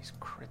landing these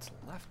crits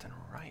left and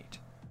right.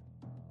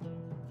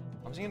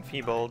 Clumsy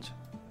enfeebled,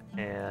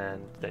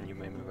 and then you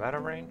may move out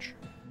of range.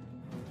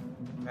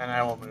 Then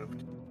I will move.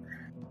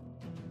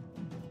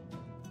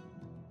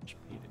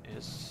 Speed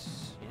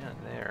is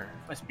there.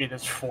 My speed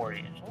is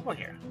 40. Over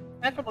here.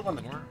 I have to look on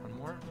the One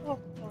more. Oh,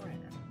 over here.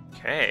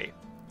 Okay,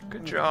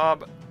 good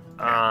job.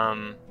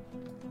 And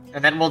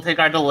then we'll take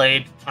our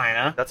delayed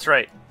Tina. That's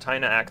right.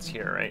 Tina acts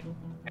here, right?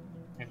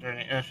 Enter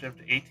initiative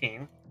to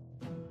 18.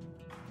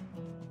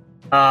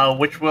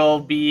 Which will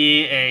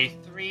be a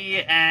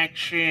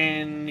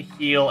 3-action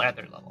heal at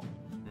their level.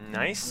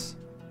 Nice.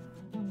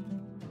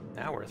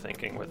 Now we're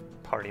thinking with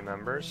party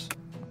members.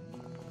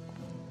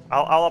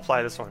 I'll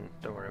apply this one.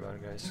 Don't worry about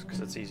it, guys, because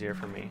it's easier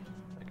for me.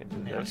 I can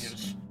do Yeah, this.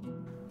 use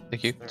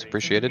Thank you. It's 30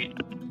 appreciated. feet.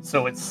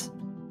 So it's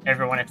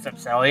everyone except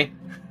Sally.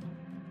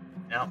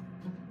 No.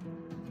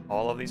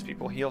 All of these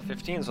people heal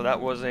 15, so that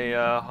was a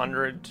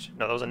 100.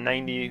 No, that was a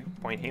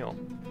 90-point heal.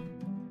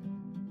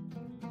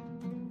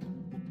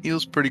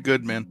 Heals pretty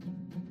good, man.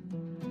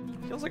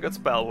 Feels a good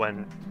spell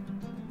when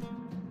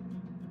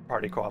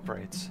party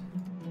cooperates.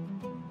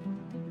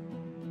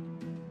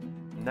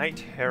 Night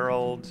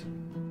Herald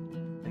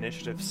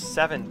Initiative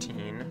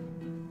 17.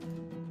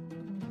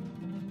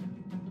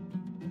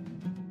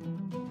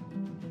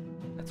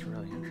 That's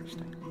really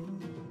interesting.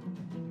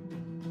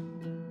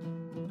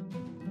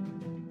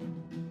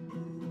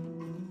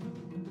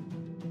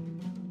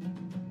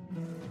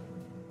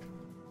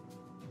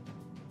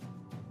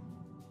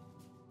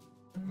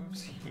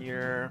 Moves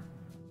here.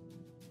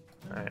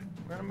 Alright, I'm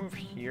gonna move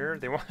here.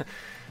 They want.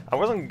 I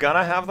wasn't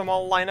gonna have them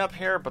all line up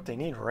here, but they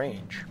need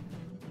range.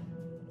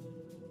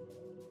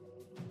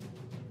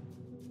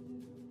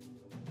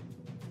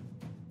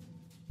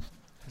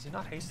 Has it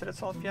not hasted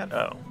itself yet?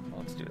 Oh, well,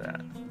 let's do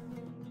that.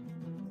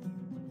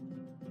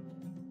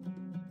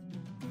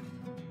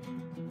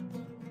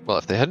 Well,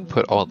 if they hadn't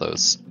put all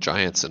those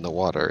giants in the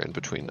water in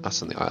between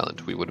us and the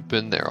island, we would have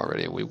been there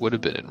already, and we would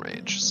have been in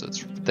range. So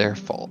it's their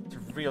fault. It's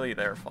really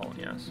their fault,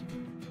 yes.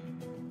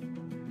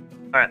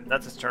 Alright,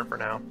 that's its turn for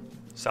now.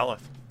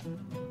 Seleth.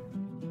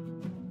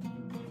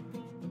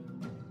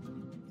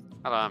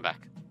 Hello, I'm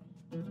back.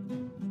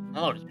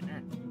 Oh, it's your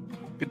turn.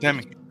 Good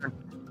timing.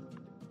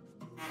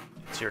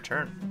 It's your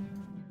turn.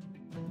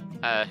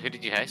 Who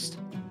did you haste?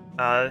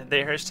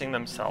 They're hosting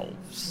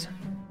themselves.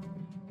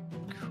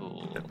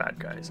 Cool. The bad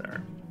guys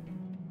are.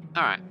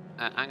 Alright,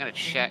 I'm gonna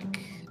check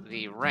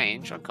the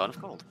range on Cone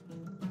of Cold.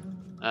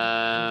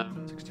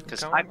 60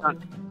 Because cone? I've got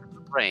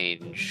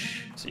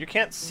range. So you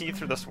can't see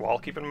through this wall,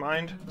 keep in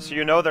mind. So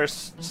you know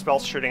there's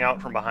spells shooting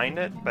out from behind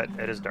it, but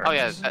it is dark. Oh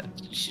yeah,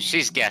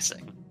 she's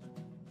guessing.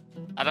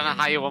 I don't know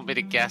how you want me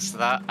to guess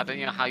that. I don't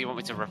know how you want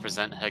me to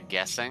represent her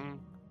guessing.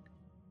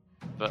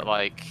 But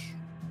like,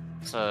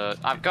 so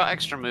I've got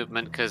extra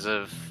movement because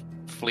of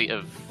Fleet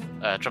of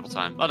Triple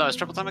Time. Oh no, is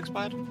Triple Time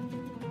expired?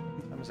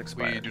 That was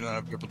expired. We do not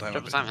have triple time.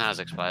 Triple Time has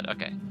expired.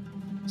 Okay.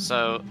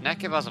 So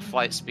Nekib has a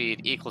flight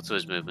speed equal to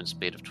his movement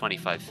speed of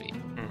 25 feet.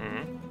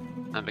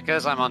 Mm-hmm. And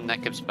because I'm on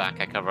Nekib's back,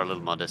 I cover a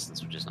little more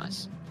distance, which is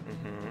nice.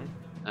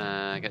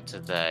 Mm-hmm. Get to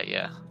there,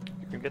 yeah.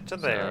 You can get to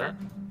there.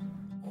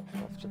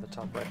 Off to the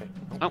top right.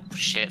 Oh,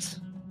 shit.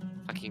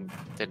 Fucking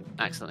didn't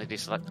accidentally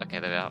deselect. Okay,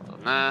 there we are.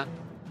 Nah.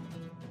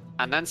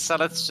 And then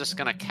Seleth's just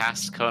gonna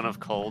cast Cone of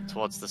Cold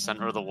towards the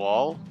center of the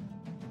wall.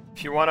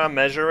 If you want to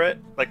measure it,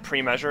 like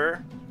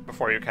pre-measure,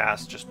 before you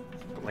cast, just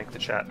link the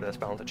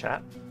spell into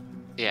chat.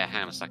 Yeah,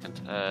 hang on a second.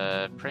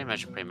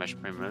 Pre-measure. Cone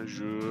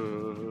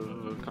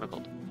of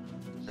Cold.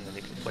 And then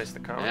you can place the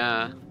cone.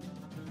 Yeah.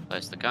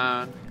 Place the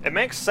cone. It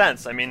makes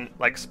sense. I mean,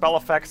 like, spell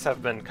effects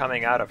have been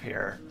coming out of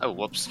here. Oh,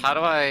 whoops. How do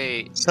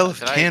I...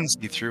 Self did I- can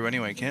see through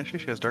anyway, can't she?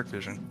 She has dark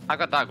vision. I've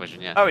got dark vision,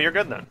 yeah. Oh, you're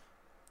good then.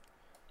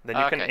 Then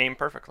you can Okay. aim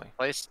perfectly.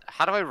 Place...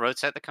 How do I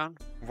rotate the cone?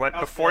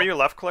 Before you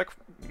left click,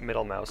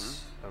 middle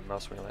mouse,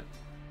 mouse wheel it.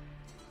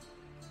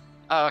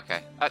 Oh,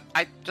 okay.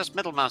 I just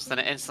middle mouse, then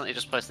it instantly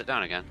just placed it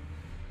down again.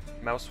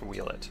 Mouse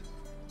wheel it.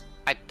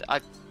 Hang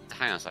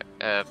on a sec.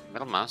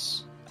 Middle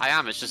mouse. I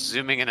am, it's just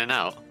zooming in and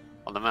out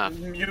on the map.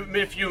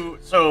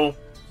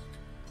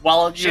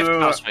 While you Shift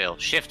mouse wheel.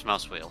 Shift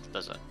mouse wheel,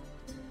 does it?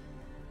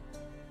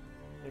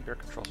 Maybe your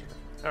controls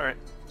are. Alright,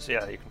 so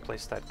yeah, you can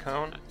place that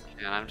cone.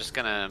 And I'm just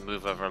gonna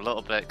move over a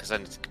little bit because I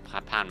need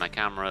to pan my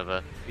camera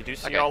over. You do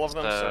see Okay, all of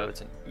them, so so-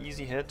 it's an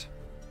easy hit.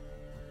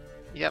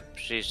 Yep,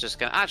 she's just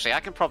gonna. Actually,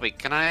 I can probably.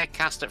 Can I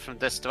cast it from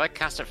this? Do I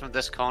cast it from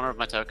this corner of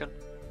my token?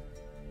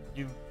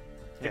 you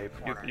Yeah, you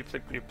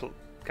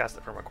cast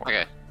it from a corner.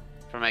 Okay,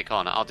 from a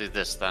corner. I'll do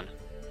this then.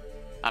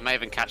 I may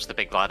even catch the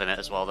big glad in it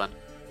as well then.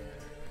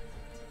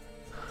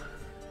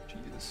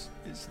 Jesus,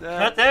 is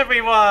That's that?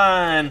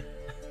 everyone.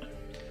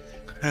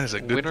 That is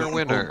a good Winner, one.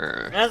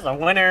 winner. That's a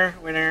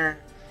winner.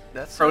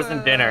 That's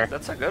Frozen dinner.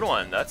 That's a good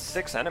one. That's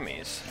 6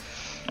 enemies.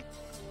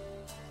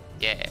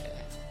 Yeah.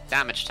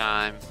 Damage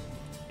time.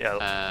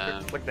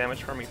 Yeah, click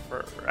damage for me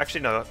for.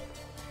 Actually, no.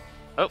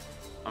 Oh,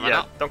 am I Yeah,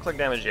 not? don't click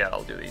damage yet.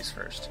 I'll do these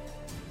first.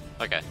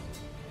 Okay.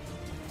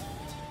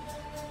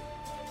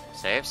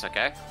 Saves,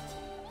 okay.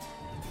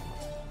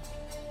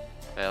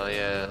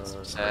 Failure,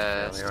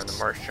 success, Failure on the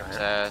Marsh Giant.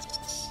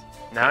 success.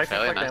 Now you can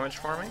failure, click nice. damage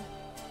for me.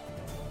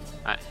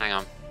 Alright, hang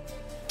on.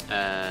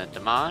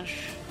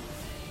 Damage.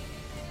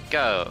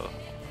 Go.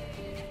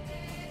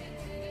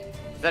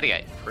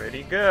 38.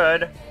 Pretty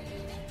good.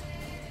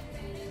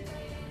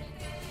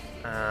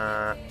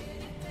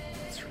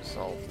 Let's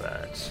resolve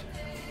that.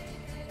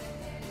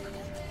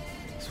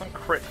 This one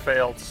crit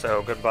failed,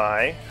 so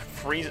goodbye.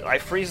 I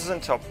freezes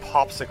into a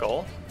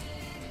popsicle.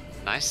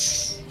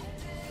 Nice.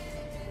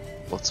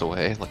 Floats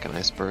away like an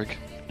iceberg.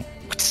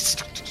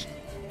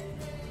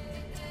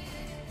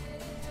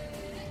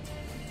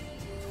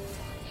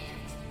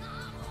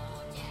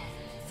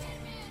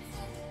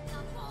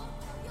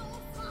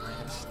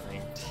 Minus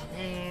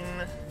 19.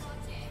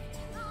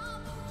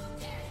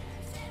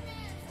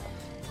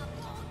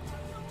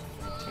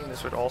 19.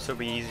 This would also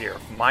be easier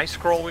if my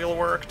scroll wheel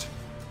worked.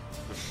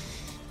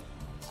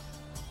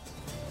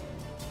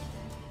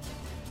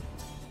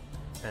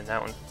 And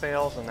that one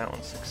fails, and that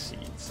one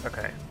succeeds.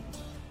 Okay.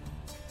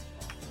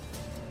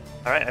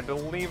 Alright, I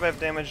believe I've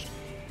damaged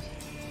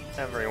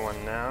everyone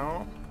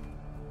now.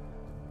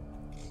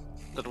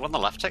 Did the one on the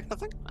left take the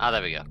thing? Ah,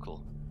 there we go,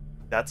 cool.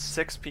 That's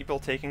 6 people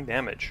taking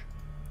damage.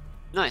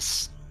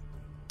 Nice.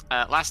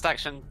 Last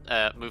action,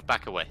 move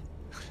back away.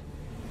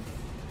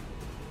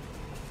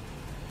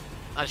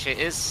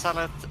 Actually, is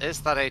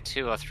that a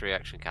 2 or 3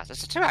 action cast?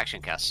 It's a 2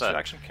 action cast. So 2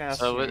 action cast.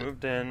 so You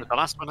moved in. with the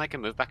last one, I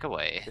can move back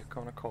away. You're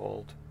going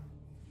cold.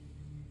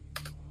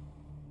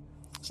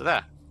 So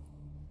there.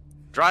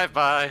 Drive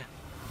by.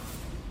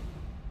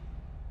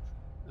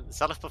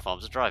 Salif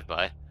performs a drive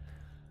by.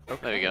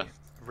 Okay. There we go.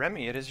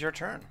 Remy, it is your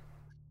turn.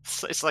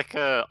 It's like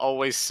a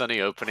always sunny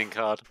opening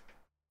card.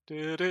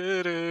 Why did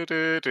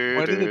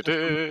it just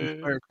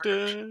remove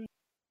Firecrackers?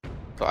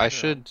 So I Yeah,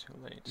 should too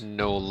late.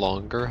 no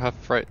longer have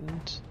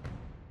frightened.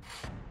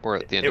 Or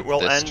at the end It of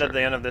will this end turn. at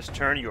the end of this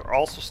turn. You are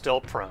also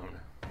still prone.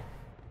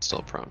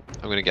 Still prone.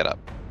 I'm gonna get up.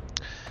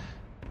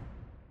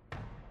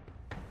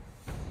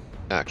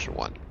 Action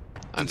 1. I'm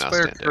now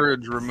Inspire standing.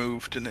 Courage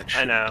removed and it I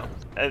should... know.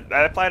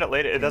 I applied it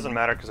later. It doesn't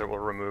matter because it will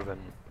remove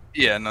and.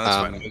 Yeah, no, that's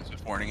fine. Um, I was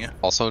just warning you.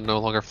 Also no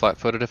longer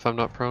flat-footed if I'm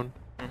not prone.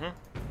 Mm-hmm.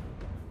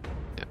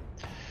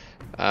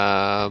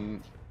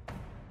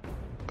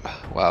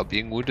 Wow,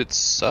 being wounded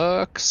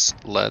sucks.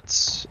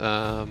 Let's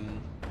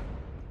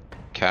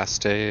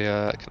cast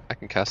a. I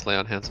can cast Lay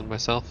on Hands on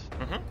myself.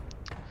 Mm-hmm.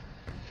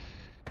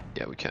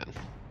 Yeah, we can.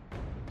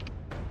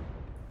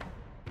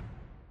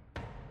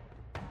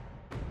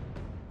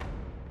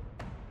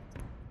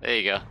 There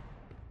you go.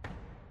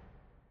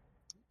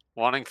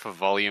 Warning for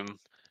volume.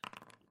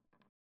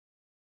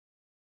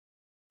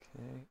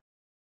 Okay.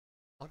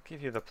 I'll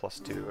give you the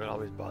 +2. It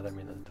always bothers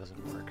me that it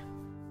doesn't work.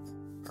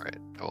 Alright,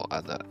 I will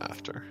add that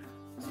after.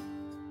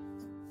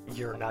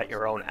 You're not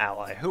your own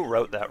ally. Who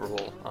wrote that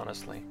rule,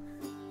 honestly?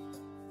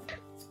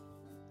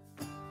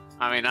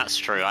 I mean, that's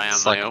true. I am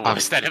It's my like, own I'm-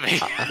 worst enemy.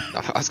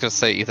 I was gonna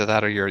say either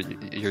that or you're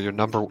your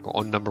number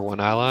one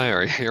ally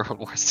or you're your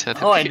worst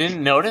enemy. Oh, I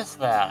didn't notice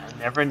that. I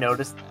never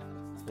noticed that.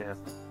 Yeah.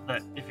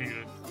 But if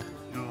you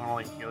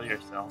only heal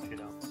yourself, you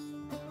know.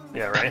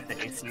 Yeah, right?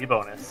 The AC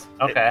bonus.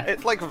 Okay.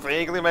 It like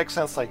vaguely makes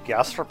sense, I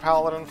guess, for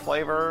paladin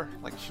flavor,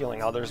 like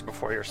healing others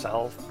before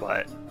yourself,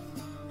 but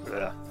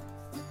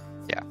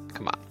Yeah,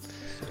 come on.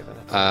 save it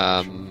at the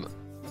action.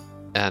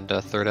 And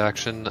third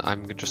action,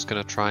 I'm just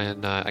gonna try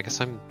and I guess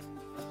I'm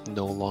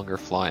no longer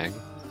flying.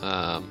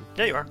 Yeah,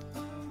 you are.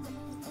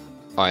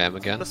 I am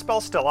again. The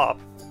spell's still up.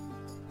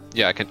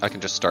 Yeah, I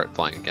can just start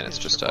flying again. It's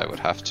Yeah, just sure. I would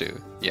have to.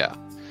 Yeah.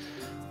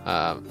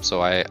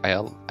 So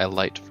I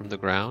light from the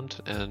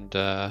ground and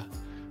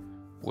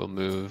we'll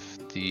move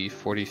the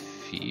 40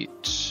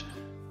 feet.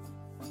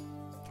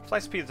 Fly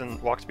speeds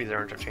and walk speeds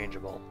are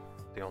interchangeable.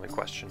 The only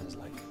question is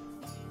like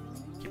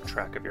keep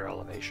track of your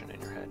elevation in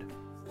your head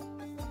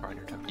or on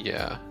your token.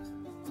 Yeah.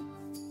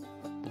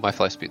 Well, my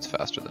fly speed's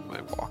faster than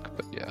my walk,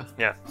 but yeah.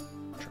 Yeah.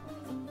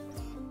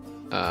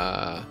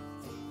 Uh,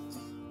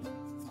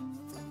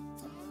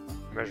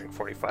 I'm measuring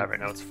 45 right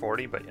now. It's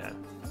 40, but yeah.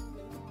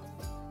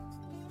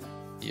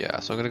 yeah.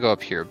 So I'm gonna go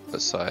up here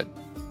beside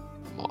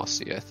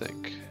Mossy, I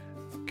think.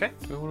 Okay.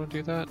 Do I want to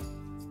do that?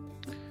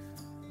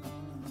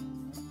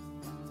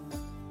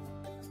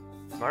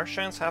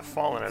 Martians have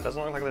fallen. It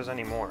doesn't look like there's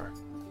any more.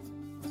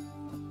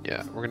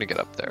 Yeah, we're gonna get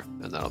up there,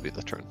 and that'll be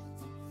the turn.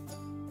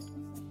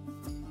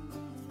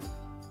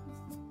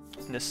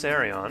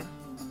 Nissarion,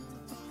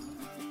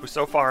 who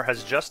so far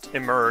has just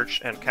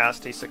emerged and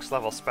cast a 6th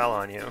level spell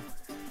on you.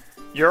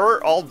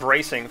 You're all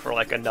bracing for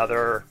like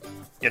another,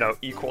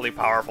 equally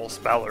powerful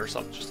spell or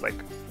something, just like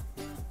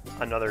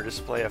another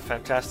display of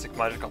fantastic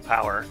magical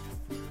power.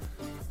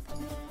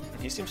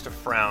 And he seems to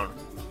frown.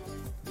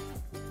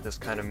 This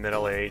kind of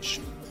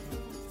middle-aged...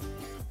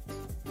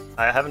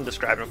 I haven't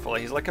described him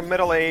fully. He's like a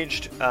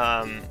middle-aged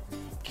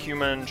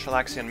human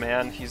Chalaxian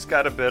man. He's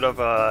got a bit of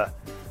a...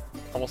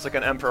 almost like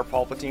an Emperor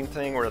Palpatine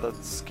thing, where the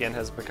skin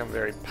has become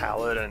very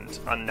pallid and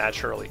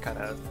unnaturally kind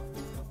of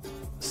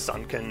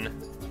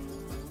sunken.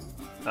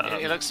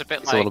 It looks a bit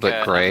It's like a little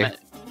bit grey. It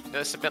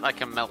looks a bit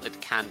like a melted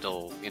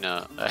candle,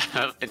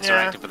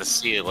 interacting with a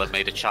seal that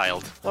made a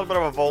child. A little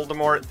bit of a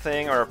Voldemort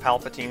thing or a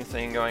Palpatine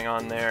thing going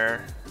on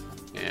there.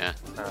 Yeah.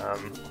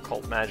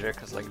 Occult magic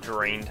has like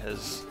drained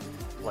his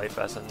life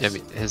essence. Yeah, I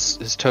mean,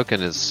 his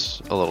token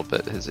is a little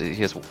bit. He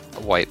has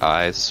white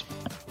eyes.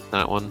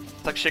 That one.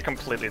 It's actually a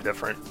completely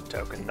different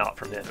token, not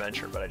from the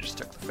adventure, but I just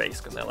took the face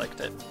because I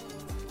liked it.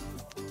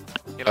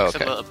 It looks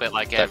okay. a little bit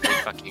like every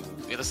fucking.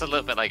 It looks a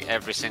little bit like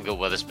every single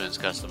Witherspoon's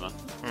customer.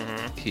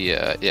 Mm-hmm. He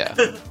yeah.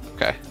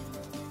 Okay.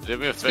 Do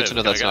me a It's good to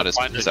know that's not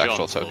his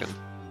actual token.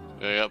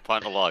 Yeah,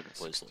 pint of lager,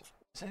 please.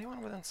 Is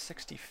anyone within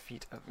 60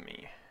 feet of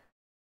me?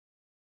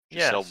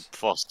 Yes. Yes.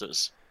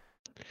 Foster's.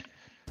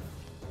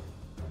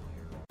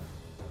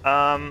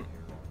 Can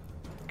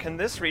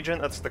this region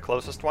that's the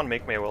closest one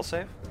make me a will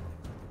save?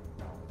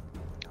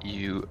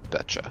 You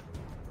betcha.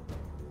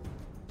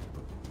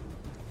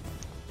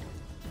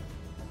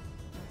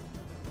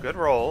 Good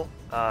roll.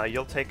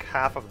 You'll take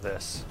half of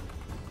this.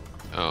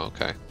 Oh,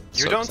 okay.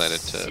 You So don't excited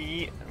to.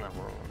 see. No,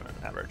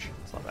 we're average.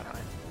 It's not that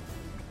high.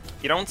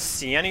 You don't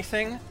see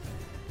anything.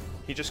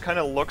 He just kind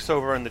of looks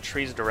over in the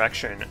tree's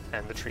direction,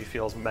 and the tree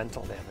feels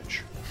mental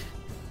damage.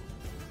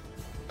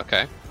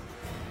 Okay.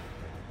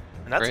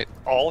 And that's Great.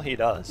 all he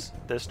does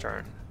this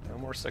turn. No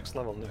more 6th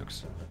level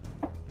nukes.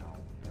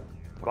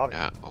 Bobby.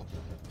 Yeah. Oh.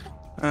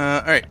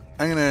 All right,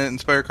 I'm gonna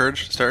inspire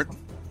courage to start,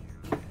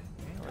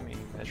 Let me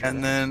measure and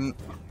that. then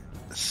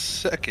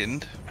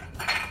second,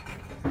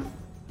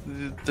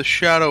 the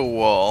shadow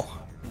wall.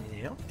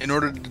 Yep. In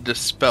order to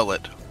dispel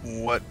it,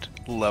 what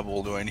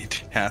level do I need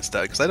to cast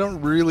at? Because I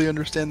don't really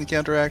understand the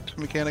counteract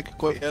mechanic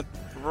quite yet.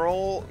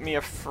 Roll me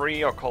a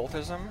free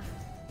occultism.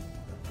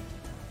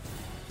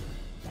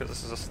 Because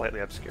this is a slightly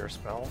obscure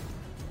spell.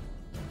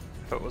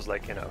 If it was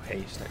like,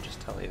 haste, I'd just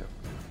tell you.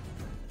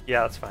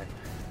 Yeah, that's fine.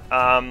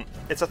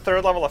 It's a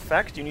 3rd level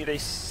effect. You need a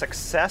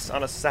success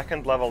on a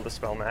 2nd level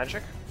dispel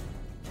magic.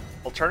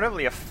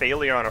 Alternatively, a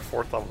failure on a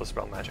 4th level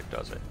dispel magic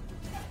does it.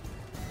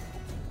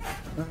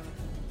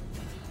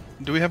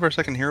 Do we have our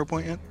second hero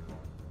point yet?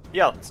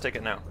 Yeah, let's take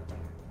it now.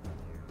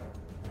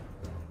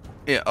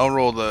 Yeah, I'll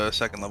roll the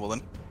second level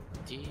then.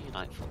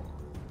 Delightful.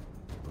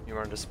 You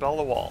are to dispel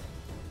the wall.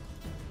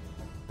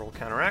 Roll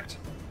counteract.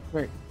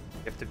 Right.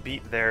 You have to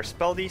beat their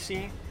spell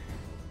DC,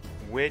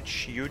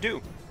 which you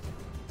do.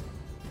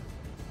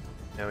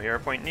 No hero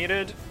point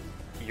needed.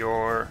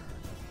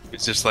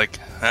 It's just like,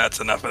 that's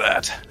enough of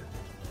that.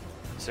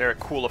 Is there a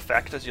cool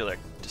effect as you like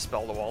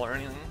dispel the wall or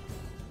anything?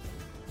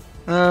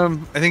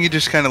 I think he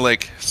just kind of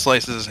like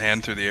slices his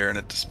hand through the air and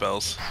it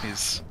dispels.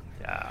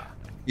 Yeah.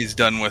 He's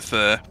done with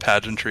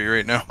pageantry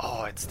right now.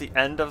 Oh, it's the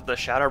end of the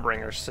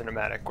Shadowbringer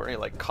cinematic where he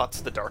like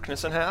cuts the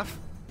darkness in half.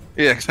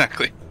 Yeah,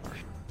 exactly.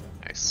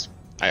 Nice.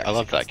 I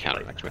love that Because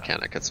counteract like-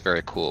 mechanic. It's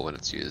very cool when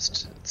it's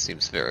used. It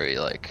seems very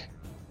like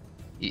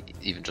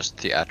even just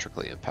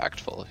theatrically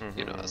impactful,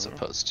 as Mhm.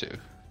 opposed to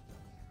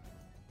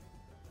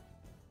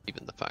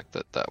even the fact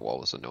that that wall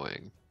was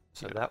annoying.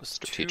 So that was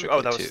 2. strategically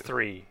Oh, that was too.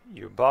 3.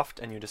 You buffed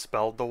and you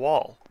dispelled the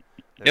wall.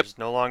 There's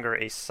no longer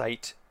a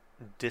sight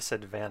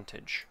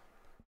disadvantage.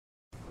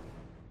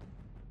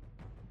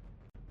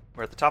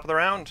 We're at the top of the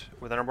round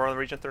with Interborn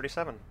Region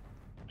 37.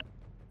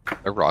 There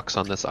are rocks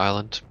on this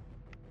island.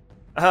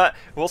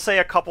 We'll say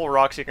a couple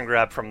rocks you can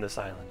grab from this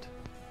island.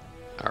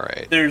 All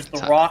right. There's the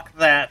Ti- rock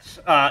that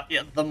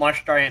the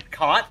marsh giant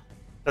caught.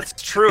 That's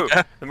true.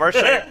 The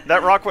Martian,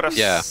 that rock would have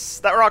Yeah.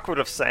 that rock would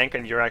have sank,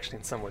 and you're actually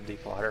in somewhat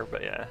deep water.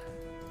 But yeah,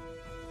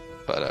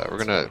 But we're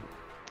gonna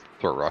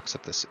throw rocks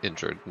at this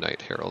injured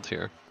Knight Herald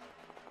here.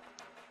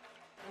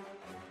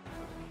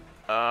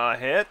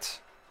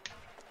 hit.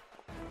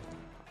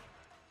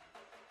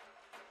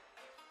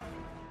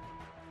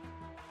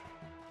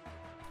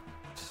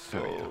 So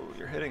Oh, yeah.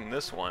 you're hitting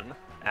this one.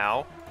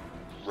 Ow.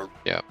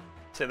 Yeah.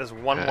 Say there's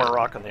one more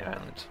rock on the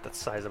island that's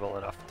sizable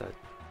enough to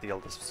deal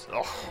this.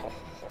 Oh,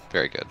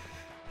 Very good.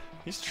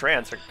 these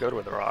trans are good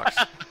with the rocks.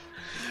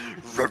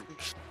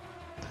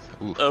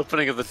 Ooh,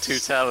 Opening of the 2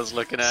 towers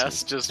looking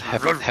ass, just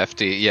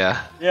hefty,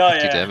 yeah. Yeah,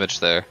 Hefty yeah. damage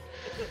there.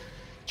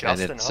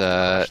 Just it's, enough to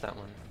crush that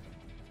one.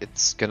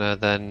 It's gonna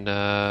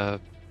then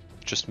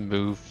just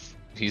move.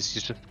 He's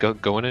just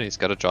going in. He's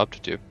got a job to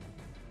do.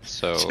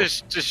 So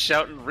just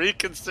shouting,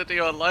 reconsider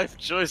your life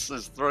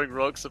choices, throwing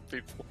rocks at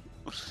people.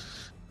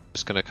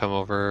 just gonna come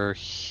over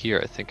here.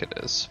 I think it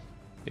is.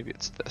 Maybe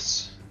it's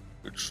this.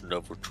 It's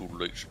never too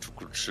late to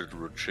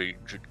consider a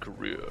change in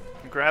career.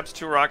 He grabs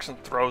 2 rocks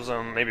and throws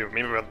them, maybe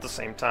at the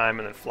same time,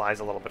 and then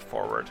flies a little bit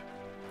forward.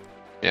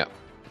 Yeah.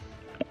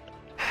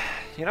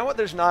 You know what?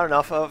 There's not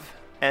enough of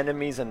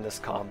enemies in this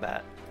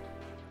combat.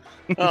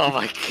 Oh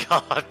my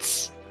god.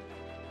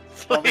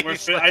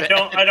 Please,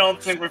 I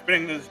don't think we're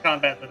fitting this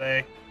combat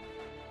today.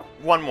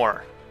 One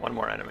more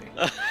enemy.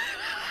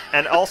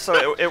 And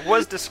also, it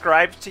was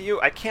described to you.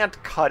 I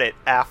can't cut it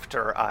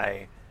after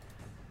I,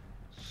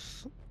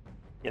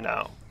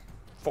 I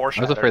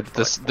foreshadowed. was afraid for,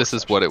 that like, this 4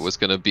 is what it sessions. was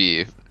gonna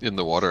be in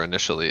the water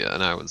initially,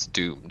 and I was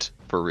doomed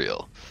for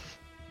real.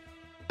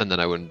 And then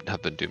I wouldn't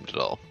have been doomed at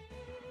all.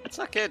 It's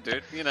okay,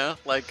 dude.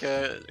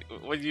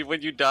 When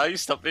you die, you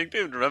stop being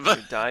doomed. Remember?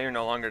 You die, you're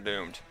no longer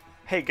doomed.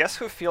 Hey, guess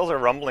who feels a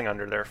rumbling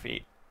under their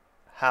feet?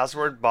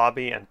 Hazward,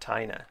 Bobby, and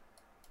Tina.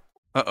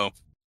 Uh-oh.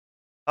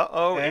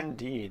 Uh-oh, Okay.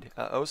 indeed.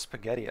 Uh-oh,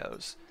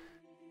 SpaghettiOs.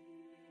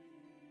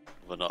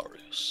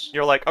 Venarius.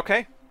 You're like,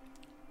 okay,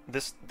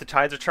 the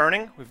tides are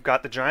turning, we've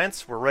got the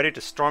giants, we're ready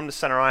to storm the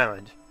center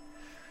island.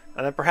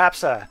 And then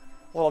perhaps a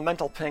little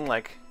mental ping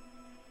like,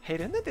 hey,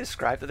 didn't they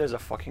describe that there's a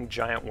fucking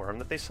giant worm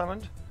that they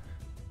summoned?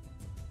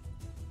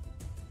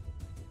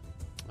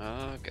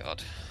 Oh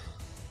god.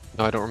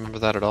 No, I don't remember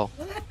that at all.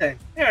 That thing.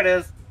 There it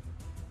is.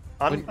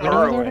 When did I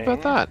learn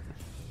about that?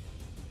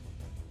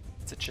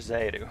 It's a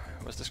Chisaedu.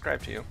 It was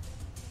described to you.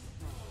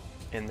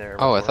 In there.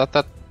 Oh, I thought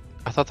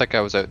that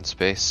guy was out in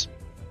space.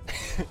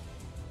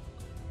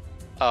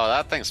 Oh,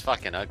 that thing's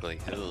fucking ugly.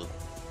 Ugh.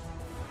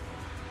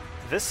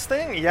 This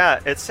thing, yeah,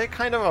 it's a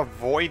kind of a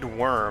void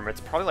worm. It's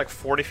probably like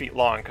 40 feet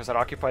long because it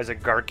occupies a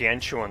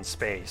gargantuan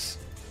space.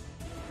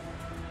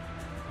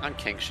 I'm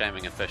kink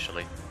shaming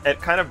officially. It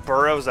kind of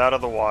burrows out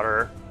of the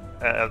water,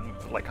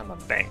 like on the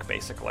bank,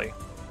 basically,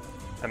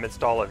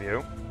 amidst all of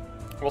you.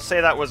 We'll say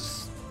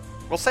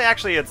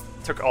actually it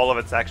took all of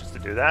its actions to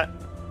do that.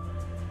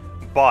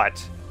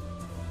 But,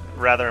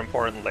 rather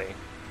importantly,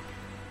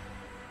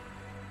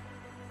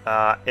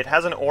 it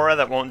has an aura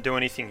that won't do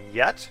anything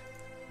yet,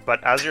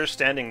 But as you're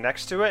standing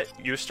next to it,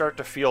 you start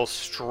to feel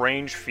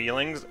strange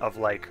feelings of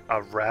like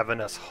a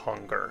ravenous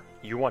hunger.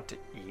 You want to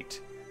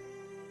eat.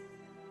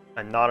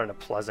 And not in a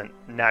pleasant,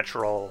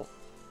 natural,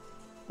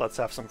 let's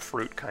have some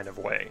fruit kind of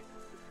way.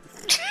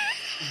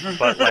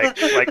 But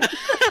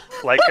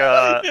like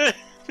a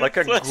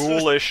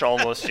ghoulish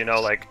almost,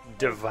 like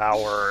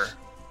devour,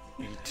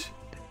 eat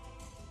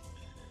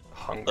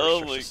hunger. Oh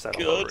starts my to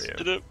settle god! over you.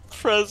 In a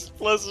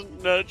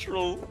pleasant,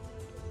 natural,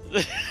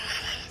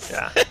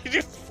 Yeah.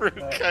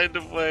 fruit kind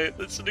of way.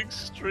 That's an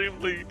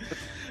extremely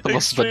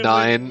Almost extremely-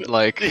 benign,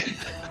 like.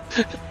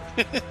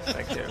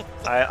 Thank you.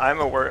 I'm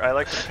a word. I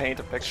like to paint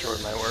a picture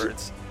with my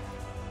words.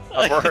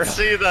 I can word.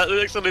 see that.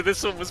 Actually,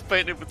 this one was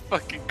painted with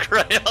fucking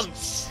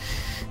crayons.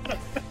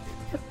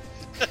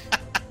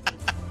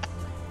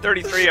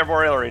 33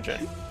 Arboreal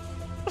region.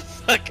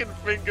 Fucking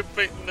finger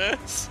painting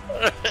ass.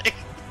 Alright.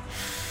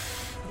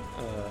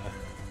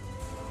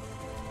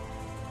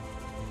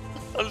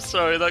 I'm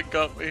sorry, that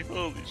got me.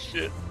 Holy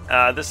shit.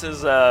 This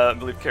is, I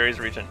believe, Carrie's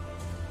region.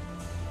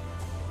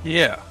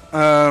 Yeah.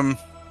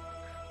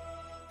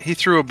 He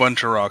threw a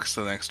bunch of rocks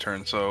the next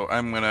turn, so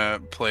I'm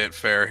gonna play it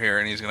fair here,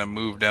 and he's gonna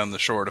move down the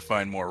shore to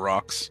find more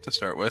rocks to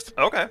start with.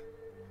 Okay.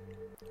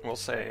 We'll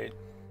say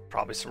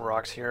probably some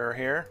rocks here or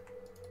here.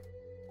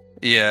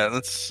 Yeah,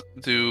 let's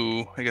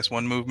do, I guess,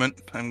 one movement.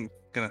 I'm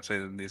gonna say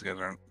that these guys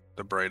aren't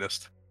the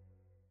brightest.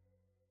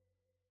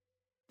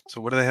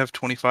 So what do they have,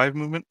 25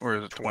 movement, or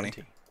is it 20?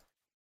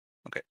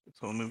 Okay, so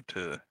we'll move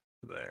to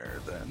there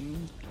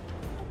then.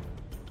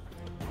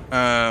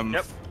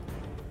 Yep.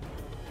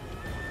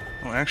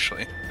 Oh,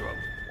 actually. Go up.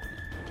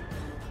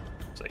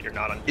 So you're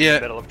not in Yeah.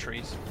 the middle of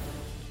trees.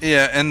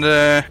 Yeah, and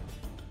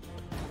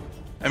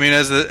I mean,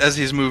 as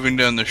he's moving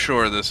down the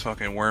shore, this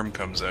fucking worm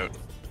comes out,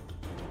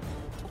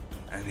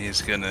 and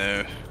he's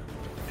gonna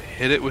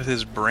hit it with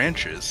his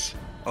branches.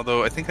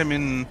 Although I think I'm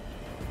in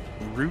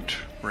root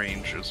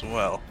range as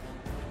well.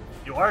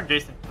 You are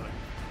adjacent to it.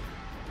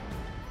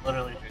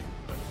 Literally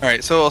adjacent to it. All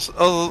right, so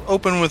I'll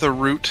open with a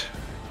root.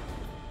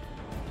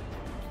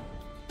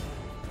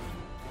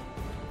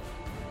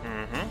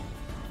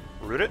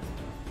 Root it.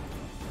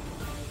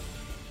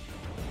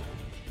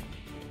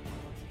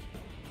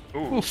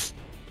 Ooh. Oof,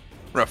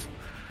 rough.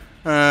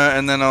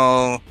 And then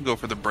I'll go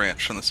for the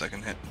branch on the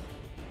second hit.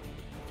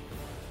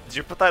 Did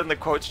you put that in the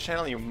quotes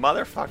channel, you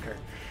motherfucker?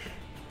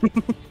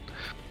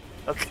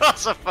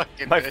 That's a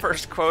fucking My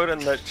first quote in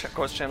the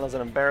quotes channel is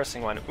an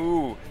embarrassing one.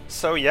 Ooh,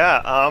 so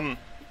yeah,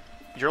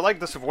 you're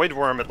like this void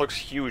worm. It looks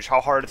huge. How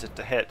hard is it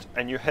to hit?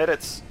 And you hit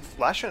its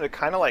flesh, and it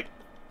kind of like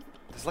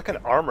there's like an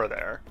armor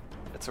there.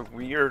 It's a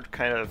weird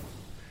kind of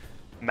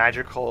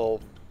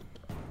magical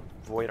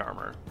void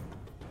armor.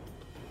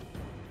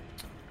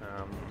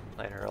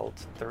 Light Herald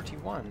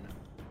 31.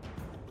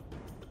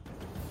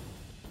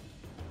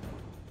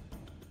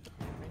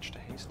 Range to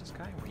haste this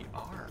guy? We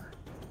are.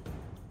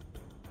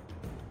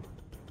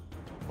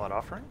 Blood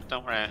offering?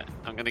 Don't worry,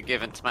 I'm gonna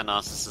give in to my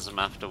narcissism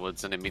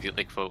afterwards and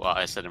immediately quote what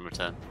I said in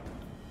return.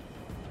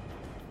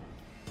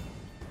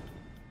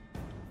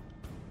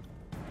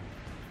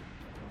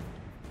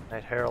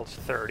 Night Herald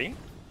 30.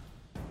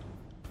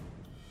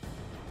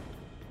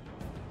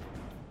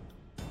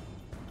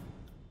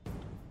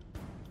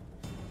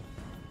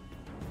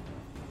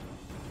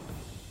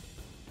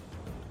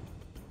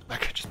 I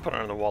could just put it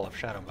on the wall of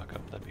shadow back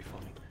up, that'd be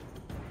funny.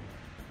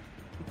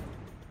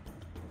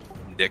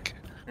 Dick.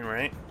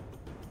 Alright.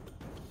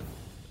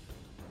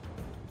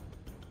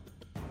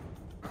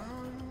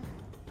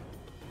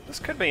 This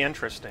could be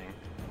interesting.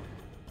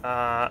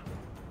 I'm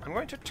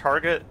going to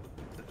target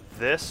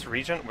this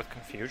region with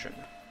confusion.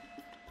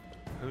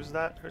 Who's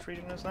that? Whose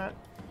region is that?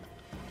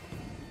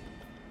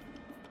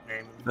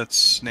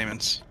 That's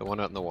Naaman's. The one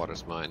out in the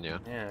water's mine, yeah.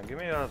 Yeah, give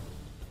me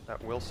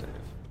that will save.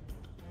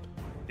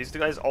 These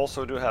guys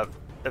also do have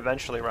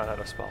eventually run out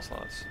of spell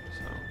slots,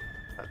 so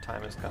that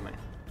time is coming.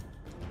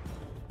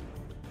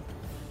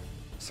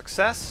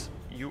 Success,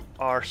 you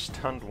are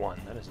stunned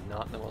 1. That is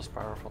not the most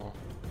powerful.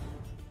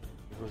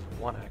 It was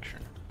 1 action.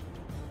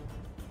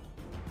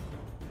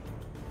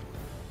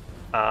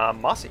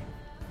 Mossy.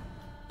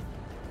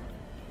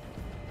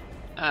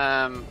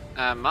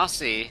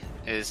 Mossy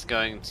is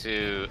going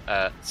to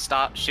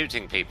start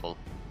shooting people.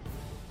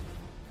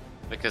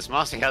 Because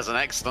Mossy has an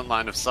excellent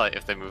line of sight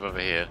if they move over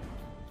here.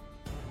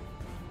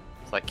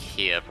 It's like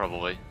here,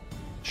 probably.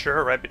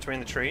 Sure, right between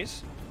the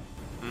trees.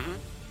 Mm-hmm.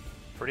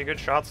 Pretty good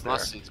shots there.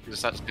 Mossy's going to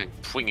start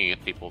swinging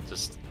at people.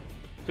 Just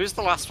who's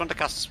the last one to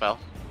cast a spell?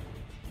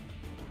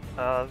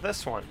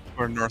 This one.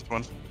 Or north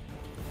one.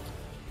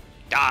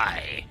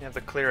 Die! You have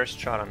the clearest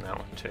shot on that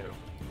one, too.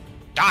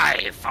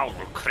 Die, foul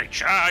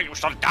creature! You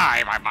shall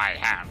die by my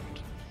hand!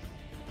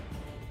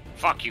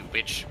 Fuck you,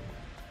 bitch.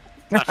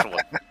 Natural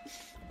one.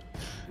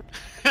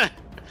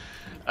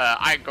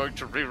 I'm going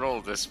to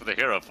re-roll this with a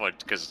hero point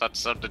because that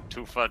sounded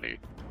too funny.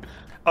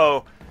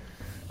 Oh,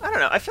 I don't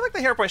know. I feel like the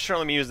hero points should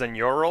only be used in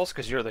your rolls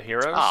because you're the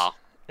heroes. Oh,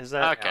 Is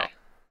that okay.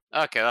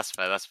 Okay, that's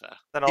fair. That's fair.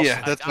 That also,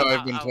 Yeah, that's how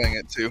I've been playing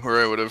it too,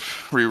 where I would have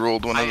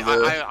re-rolled one of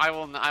the... I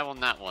will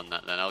nat one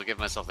that then. I'll give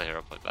myself the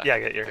hero point back. yeah,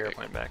 get your hero Okay.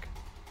 point back.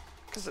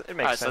 Because it makes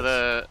Alright, sense. so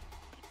the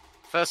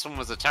first one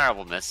was a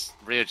terrible miss,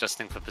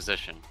 readjusting for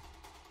position.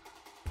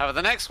 However,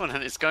 the next one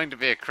is going to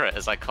be a crit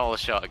as I call a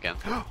shot again.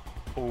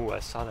 Ooh, I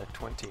saw that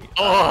 20.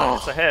 Oh!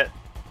 It's a hit.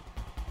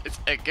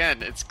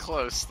 It's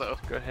close though.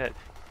 Good hit.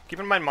 Keep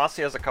in mind,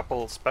 Mossy has a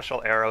couple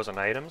special arrows and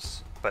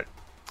items, but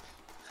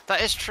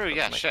That is true,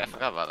 yeah, Let's shit, I make them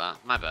forgot about that.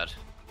 My bad.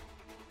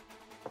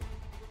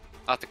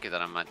 I'll have to keep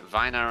that in mind.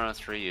 Vine arrow,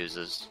 3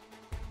 users.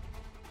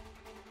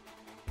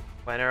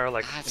 Vine arrow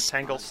like That's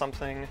entangles fine.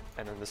 something,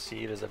 and then the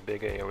seed is a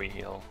big AoE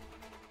heal.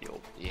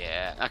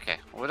 Yeah, okay.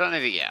 Well, we don't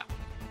need it yet.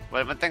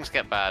 When things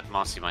get bad,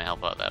 Marcy might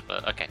help out there,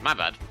 but okay, my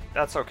bad.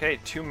 That's okay.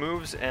 2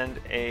 moves and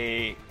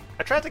a.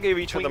 I tried to give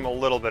each of them a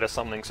little bit of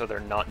something so they're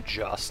not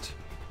just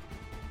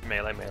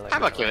melee.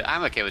 I'm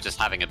okay with just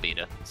having a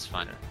beater. It's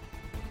fine.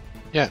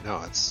 Yeah,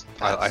 no, it's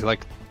I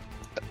like.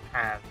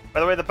 By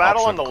the way, the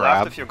battle on Option the grab.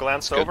 left, if you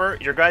glance It's good. over,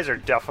 your guys are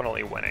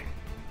definitely winning.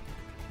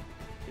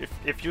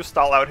 If you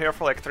stall out here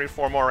for like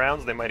 3-4 more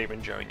rounds, they might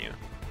even join you.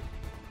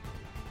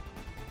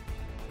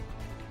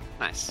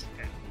 Nice.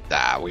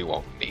 We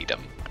won't need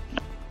them.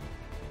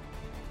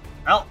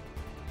 Well,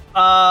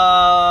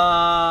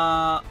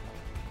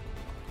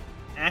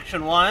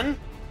 action 1, I'm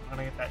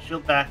gonna get that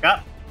shield back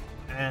up.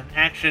 And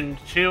action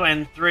 2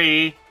 and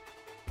 3,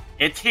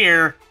 it's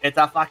here. It's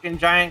a fucking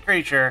giant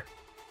creature.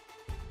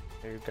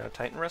 You've got a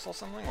Titan wrestle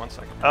something? 1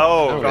 second.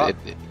 Oh, No, God.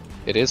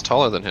 it is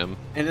taller than him.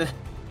 It is.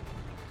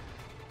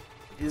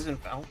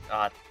 Oh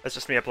god. That's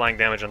just me applying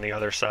damage on the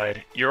other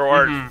side.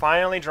 You're Mhm.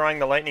 finally drawing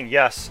the lightning.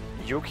 Yes,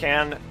 you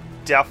can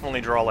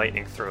definitely draw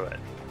lightning through it.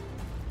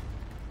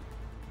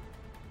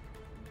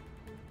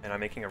 And I'm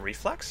making a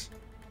reflex?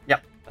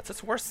 Yep. That's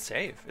its worst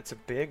save. It's a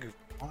big...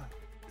 What?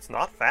 It's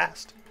not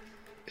fast.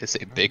 It's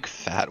a big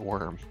fat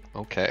worm.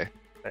 Okay.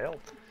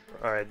 Failed.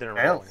 Alright, didn't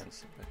roll Failed.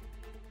 against it.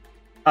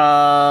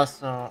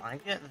 So I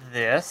get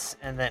this,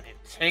 and then it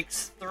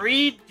takes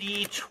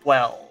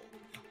 3d12.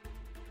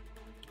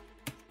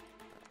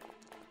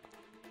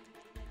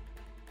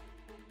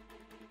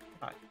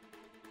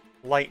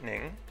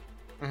 Lightning.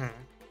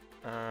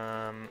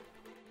 Mm-hmm.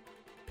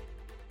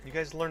 You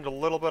guys learned a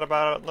little bit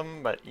about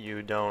them, but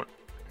you don't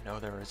know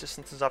their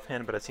resistances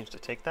offhand, but it seems to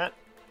take that.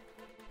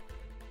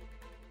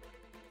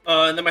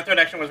 And then my third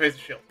action was raise the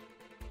shield.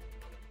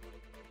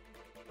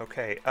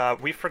 Okay,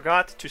 we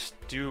forgot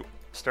to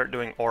start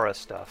doing aura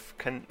stuff.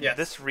 Can Yes.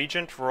 this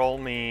regent roll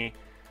me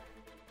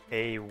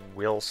a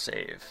will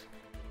save?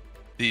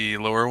 The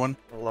lower one?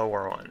 The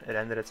lower one. It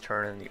ended its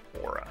turn in the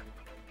aura.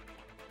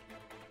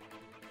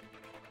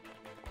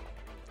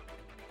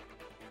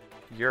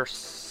 You're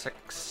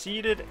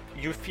succeeded.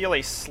 You feel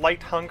a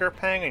slight hunger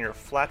pang and you're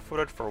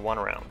flat-footed for 1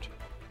 round.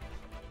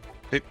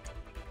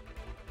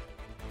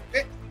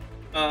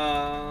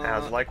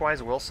 As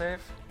likewise, will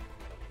save.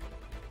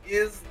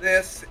 Is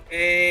this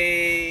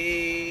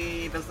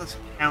a... Does this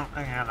count?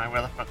 Hang on,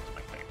 where the fuck is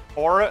my thing?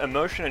 Aura,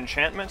 emotion,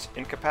 enchantment,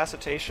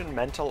 incapacitation,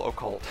 mental,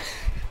 occult.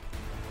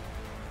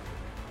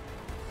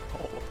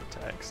 All of the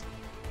tags.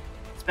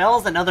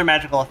 Spells and other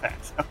magical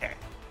effects. Okay.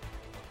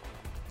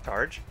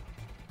 Charge.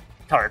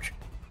 Charge.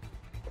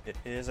 It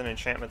is an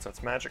enchantment, so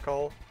it's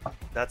magical.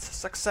 That's a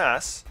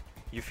success.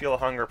 You feel a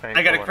hunger pain.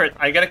 I got a for crit. 1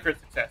 round. I got a crit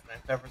success, man.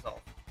 That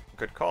result.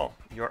 Good call.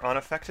 You're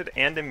unaffected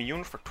and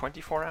immune for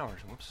 24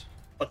 hours. Whoops.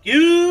 Fuck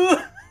you!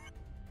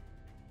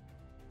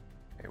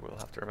 Okay, we'll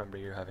have to remember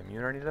you have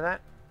immunity to that.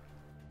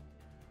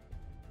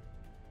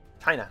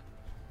 Tina.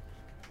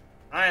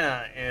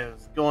 Aina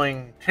is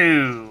going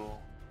to...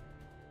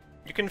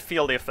 You can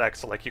feel the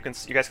effects, so like you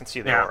guys can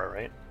see the Yeah. aura,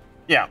 right?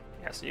 Yeah.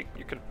 Yeah, so you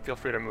can feel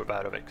free to move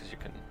out of it because you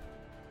can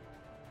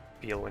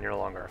feel when you're no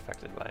longer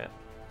affected by it.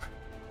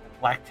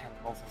 Black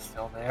tentacles is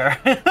still there.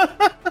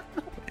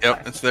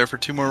 Yep, it's there for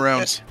 2 more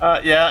rounds.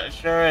 Yeah, it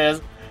sure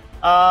is.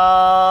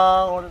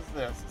 What is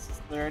this? This is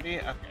 30?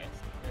 Okay, so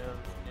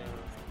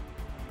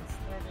this is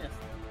 30.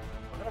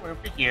 We're gonna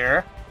move to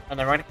here, and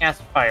then we're gonna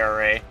cast Fire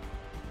Ray.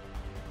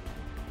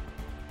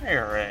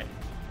 Fire Ray.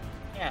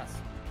 Yes.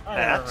 Fire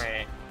At?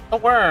 Ray. The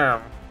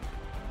worm.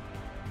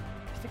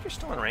 I think you're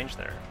still in range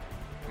there.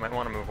 You might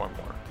want to move 1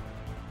 more.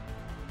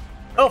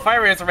 Oh,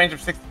 Fire Ray has a range of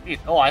 60 feet.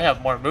 Oh, I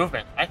have more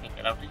movement. I can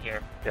get up to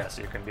here. Yeah,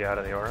 so you can be out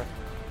of the aura.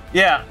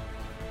 Yeah.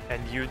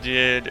 And you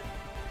did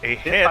a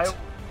hit.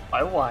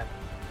 By 1.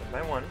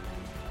 By 1.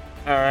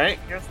 Alright,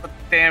 here's the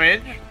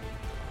damage.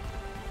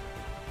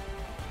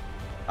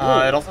 Ooh.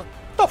 It also...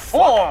 The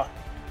fuck? Oh!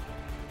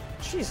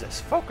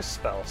 Jesus, focus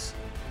spells.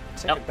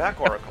 Take Yep. it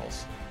back,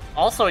 oracles.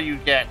 Also, you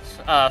get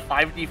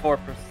 5d4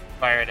 per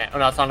fire damage. Oh,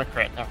 no, it's on a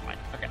crit. Never mind.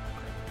 Okay.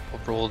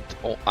 Rolled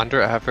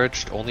under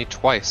averaged only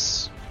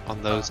twice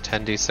on those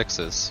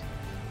 10d6s.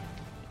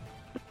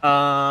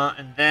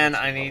 And then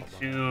I need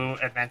to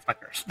advance my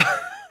curse.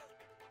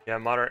 Yeah,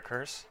 moderate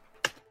curse.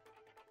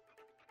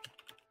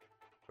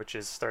 Which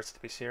starts to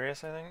be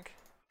serious, I think.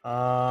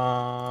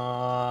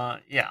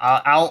 Yeah,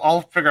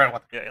 I'll figure out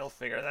what. Yeah, you'll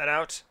figure that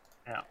out.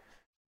 Yeah.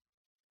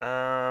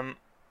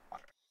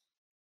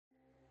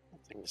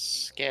 Something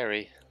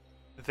scary.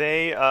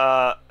 They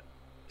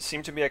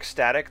seem to be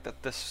ecstatic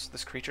that this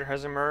creature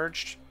has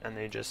emerged, and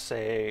they just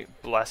say,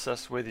 "Bless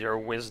us with your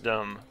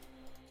wisdom,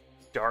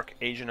 Dark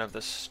Agent of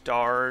the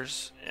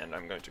Stars." And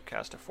I'm going to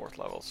cast a 4th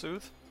level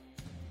Soothe,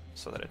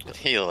 so that it doesn't.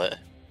 Heal it.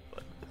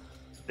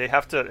 They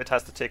have to. It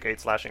has to take 8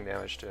 slashing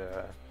damage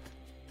to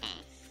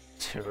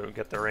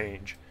get the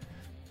range.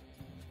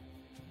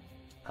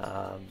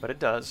 But it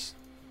does.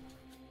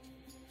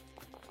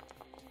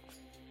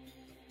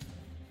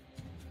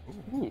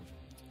 Ooh,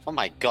 Oh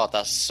my god,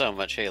 that's so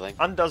much healing.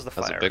 Undoes the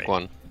fire. that's a big rate.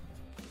 one.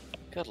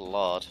 Good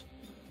lord.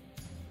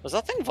 Was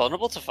that thing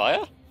vulnerable to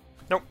fire?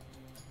 Nope.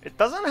 It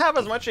doesn't have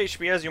as much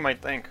HP as you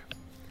might think.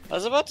 I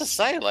was about to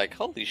say, like,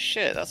 holy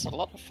shit, that's a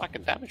lot of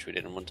fucking damage we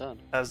did in one turn.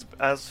 As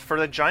for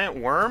the giant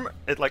worm,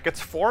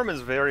 its form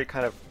is very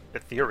kind of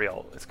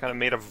ethereal. It's kind of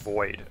made of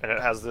void, and it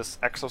has this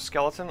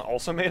exoskeleton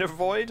also made of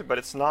void, but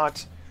it's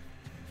not.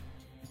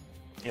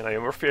 You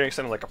know, we're fearing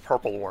something like a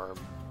purple worm.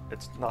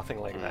 It's nothing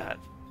like that.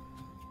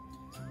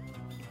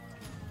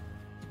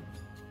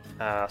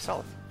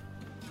 Solid.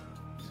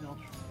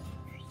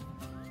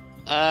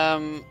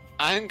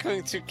 I'm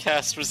going to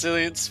cast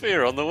Resilient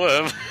Sphere on the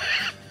worm.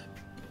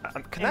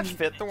 Can that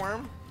fit the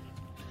worm?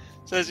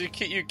 Says you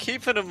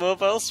keep an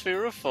immobile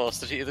sphere of force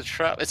that you either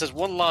trap. It says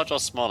one large or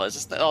smaller.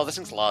 This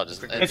thing's large,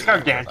 isn't it? It's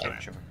gargantuan.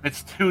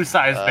 It's 2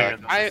 sizes bigger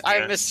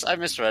than this. I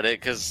misread it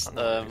because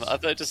I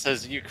thought it just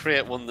says you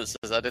create one that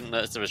says I didn't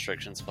notice the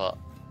restriction spot.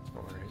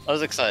 No worries. I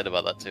was excited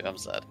about that too. I'm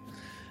sad.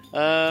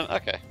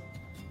 Okay.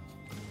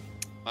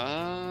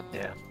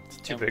 Yeah, it's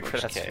too in big for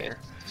which that case- sphere.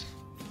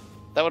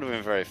 That would have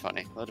been very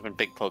funny. That would have been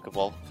big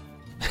Pokeball.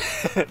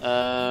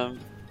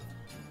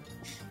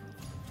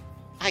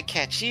 I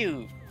catch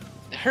you,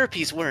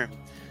 herpes worm.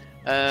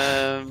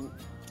 I'm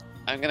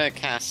gonna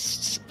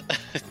cast.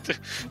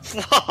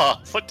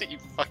 What did you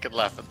fucking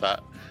laugh at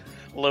that?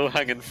 Low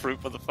hanging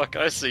fruit, motherfucker!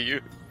 I see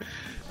you.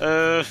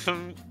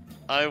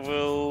 I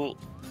will.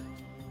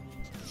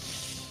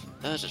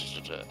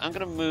 I'm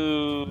gonna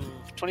move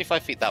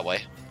 25 feet that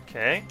way.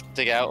 Okay.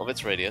 Dig out of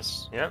its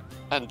radius. Yep.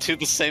 And do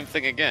the same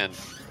thing again.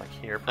 Like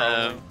here,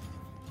 probably.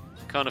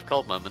 Kind of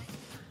cold moment.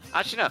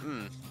 Actually,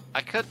 no.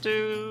 I could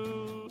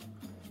do.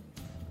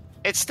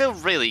 It's still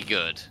really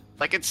good.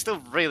 Like, it's still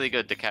really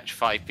good to catch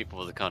 5 people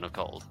with a cone of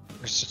cold.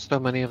 There's just so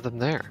many of them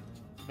there.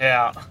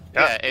 Yeah.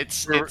 Yeah,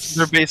 it's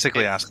They're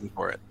basically asking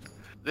for it.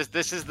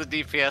 This is the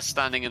DPS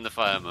standing in the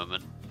fire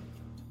moment.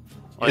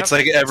 It's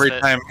like every the-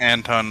 time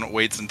Anton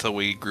waits until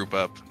we group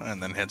up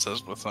and then hits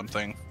us with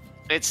something.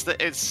 It's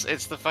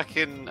the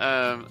fucking.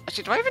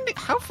 Actually, do I even?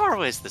 How far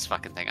away is this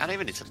fucking thing? I don't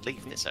even need to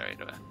leave this area,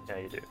 do I? Yeah,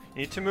 you do.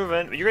 You need to move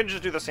in. You're gonna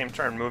just do the same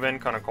turn. Move in,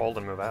 kind of cold,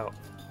 and move out.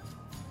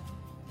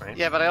 Right?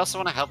 Yeah, but I also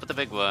want to help with the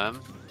big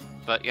worm.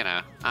 But you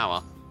know,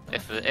 well.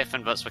 If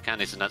and buts for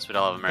candies and nuts, we'd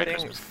all have a Merry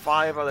Hitting Christmas.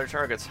 5 other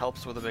targets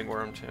helps with the big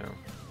worm too.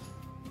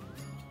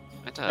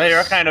 It does. They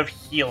are kind of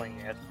healing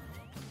it.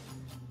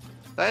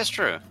 That is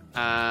true.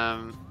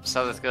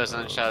 Selyth goes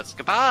and shouts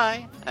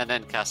goodbye, and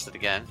then casts it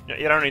again.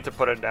 You don't need to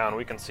put it down.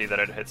 We can see that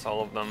it hits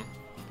all of them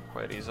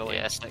quite easily.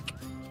 Yeah, sick.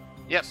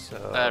 Yep.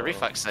 So-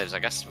 Reflex saves, I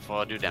guess, before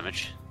I do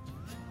damage.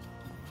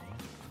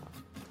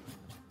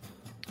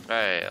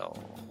 Fail.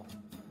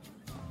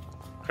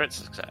 Crit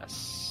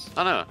success.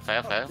 Oh no,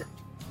 fail.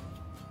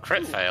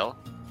 Crit fail.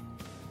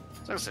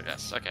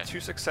 Success. Okay. 2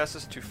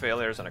 successes, 2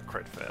 failures, and a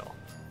crit fail.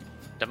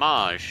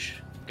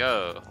 Damage.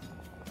 Go.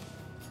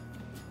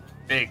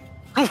 Big.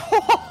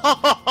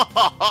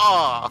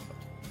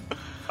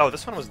 Oh,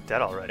 this one was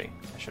dead already.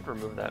 I should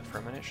remove that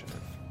from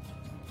initiative.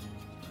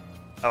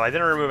 Oh, I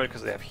didn't remove it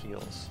because they have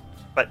heals.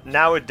 But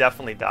now it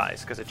definitely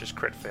dies because it just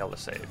crit failed to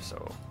save.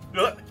 So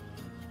Ugh.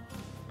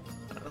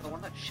 The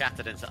one that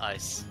shattered into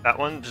ice. that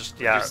one just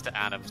Reduced to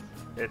atoms.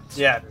 it's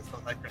Yeah, this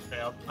looks like it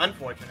failed.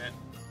 Unfortunate.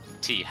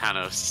 T.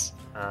 Hanos.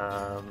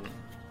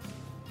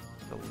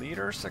 The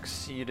leader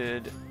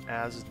succeeded,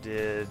 as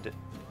did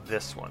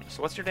this one.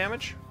 So what's your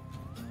damage?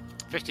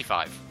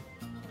 55.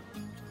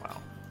 Wow.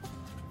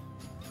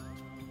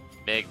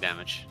 Big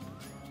damage.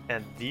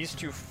 And these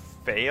 2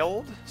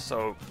 failed.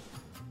 So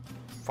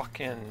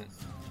fucking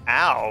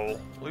ow,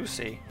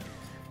 Lucy.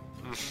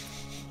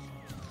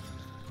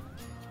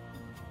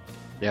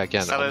 Yeah,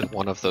 again, Solid.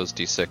 one of those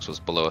d6 was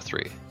below a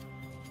 3.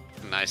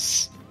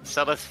 Nice.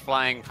 Selyth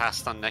flying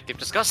past on Nekib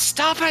just goes,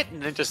 stop it!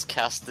 And then just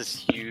cast this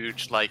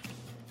huge, like,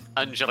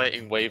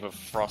 undulating wave of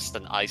frost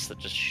and ice that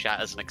just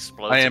shatters and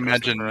explodes. I across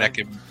the imagine terrain.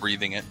 Nekib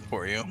breathing it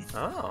for you.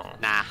 Oh.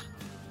 Nah.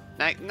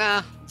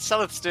 Nah.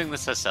 Selyth's doing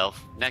this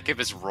herself. Nekib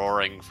is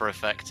roaring for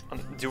effect.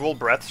 Dual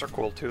breaths are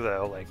cool too,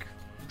 though. Like,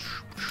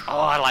 Oh,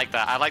 I like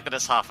that. I like that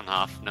it's half and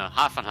half. No,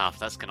 half and half.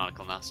 That's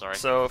canonical now, sorry.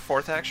 so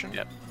 4th action.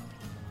 Yep.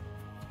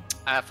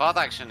 Fourth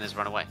action is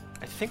run away.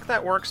 I think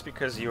that works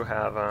because you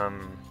have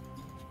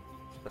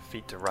the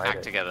feet to ride Act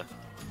it. together.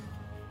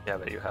 Yeah,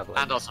 but you have like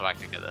And also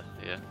act together,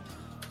 yeah.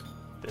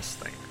 this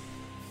thing.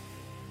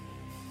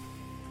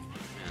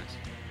 Yes.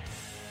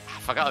 I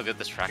forgot how good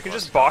this track You can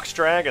was. just box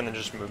drag and then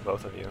just move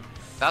both of you.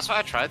 That's what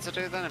I tried to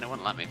do then, and it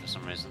wouldn't let me for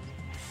some reason.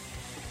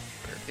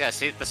 Yeah,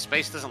 see, the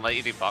space doesn't let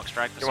you do box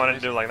drag for You some want to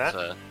reason, do like that?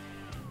 so-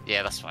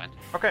 Yeah, that's fine.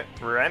 Okay,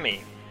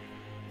 Remy.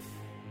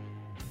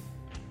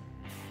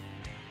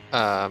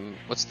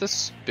 What's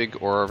this big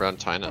aura around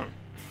Tina?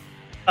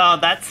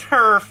 That's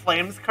her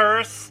flames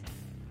curse.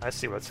 I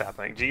see what's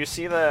happening. Do you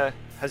see the...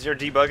 Has your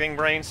debugging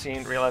brain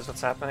realized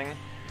what's happening?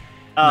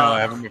 No, I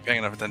haven't been paying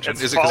enough attention.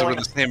 It's Is it because we're falling-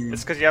 the same?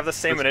 It's because you have the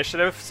same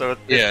initiative, so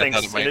Yeah, I it thinks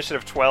thought it might.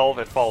 initiative 12,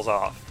 it falls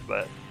off.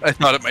 But I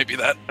thought it might be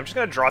that. I'm just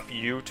gonna drop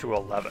you to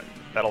 11.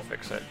 That'll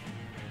fix it.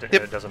 Yep.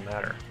 It doesn't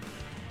matter.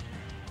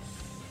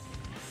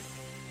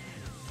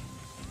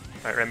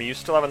 Alright, Remy, you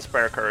still have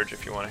Inspire Courage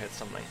if you want to hit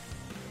something.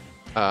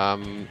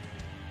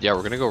 Yeah,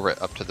 we're gonna go right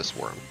up to this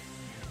worm.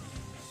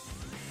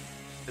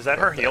 Is that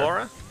her Right heal there.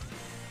 aura?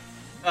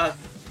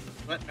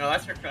 What? No,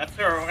 that's her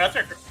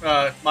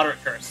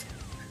moderate curse.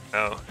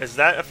 Oh. Does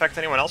that affect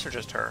anyone else or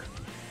just her?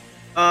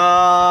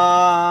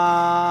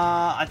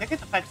 I think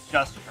it affects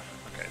just her.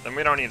 Okay, then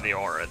we don't need the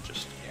aura,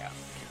 just Yeah.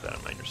 keep that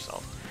in mind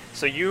yourself.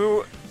 So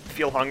you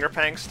feel hunger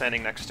pangs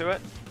standing next to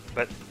it,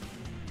 but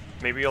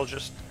maybe you'll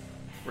just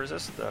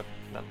resist the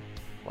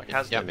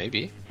Yeah,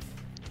 maybe.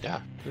 Yeah,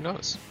 who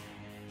knows?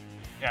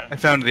 Yeah. I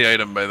found the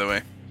item, by the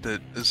way,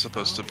 that is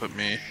supposed to put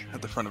me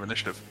at the front of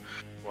initiative.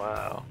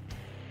 Wow.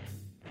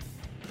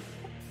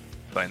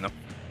 Fine though.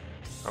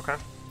 Okay.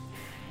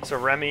 So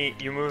Remy,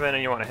 you move in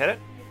and you want to hit it?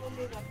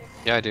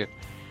 Yeah, I do.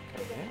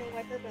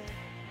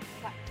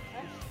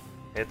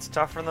 It's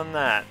tougher than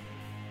that.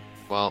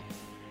 Well,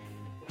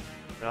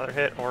 Another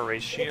hit or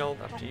raise shield,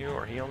 up to you,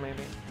 or heal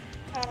maybe.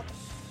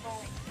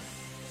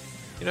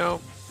 you know,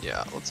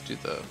 yeah, let's do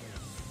the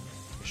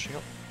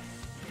Shield.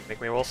 Make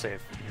me will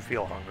save. You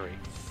feel hungry.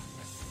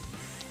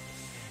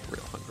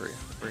 real hungry.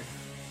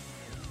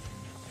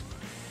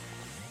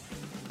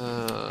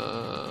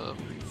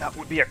 That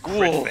would be a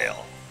crit Ooh.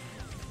 fail.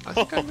 I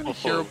think I'm gonna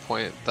hero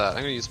point that. I'm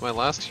gonna use my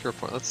last hero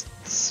point. Let's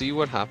see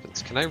what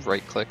happens. Can I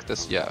right click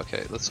this? Yeah,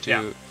 okay. Let's do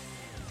Yeah.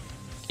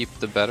 keep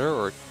the better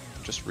or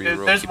just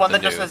reroll. There's keep one the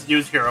that just new? says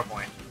use hero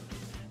point.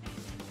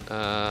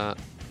 Reroll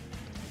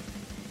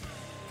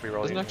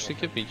Doesn't the actually initiative.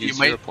 give me You use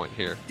might- hero point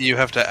here. You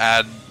have to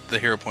add the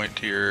hero point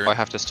to your Oh, I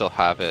have to still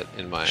have it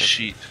in my.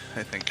 sheet,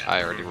 I think.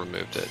 I already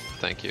removed it.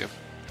 Thank you.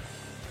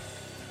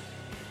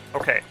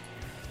 Okay.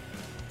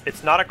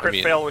 It's not a crit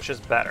mean- fail, which is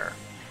better.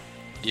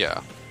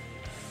 Yeah.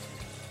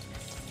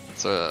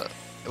 So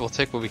we'll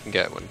take what we can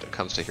get when it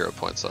comes to hero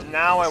points on.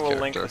 Now I this will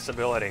link character. this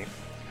ability.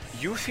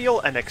 You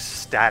feel an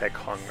ecstatic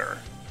hunger.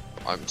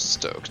 I'm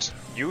stoked.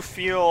 You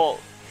feel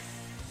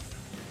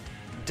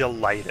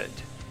delighted.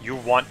 You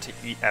want to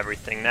eat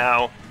everything.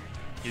 Now,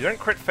 you didn't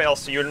crit fail,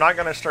 so you're not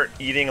going to start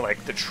eating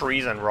like the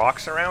trees and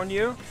rocks around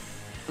you.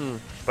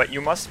 But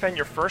you must spend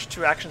your first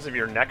 2 actions of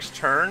your next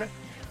turn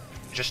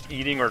just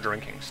eating or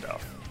drinking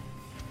stuff.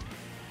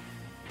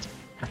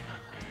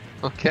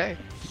 Okay.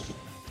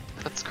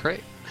 That's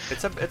great.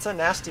 It's a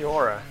nasty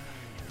aura.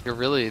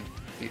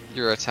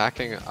 You're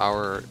attacking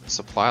our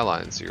supply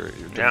lines. You're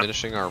Yeah.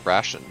 diminishing our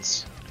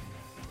rations.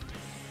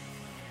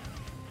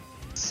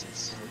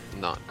 It's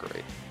not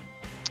great.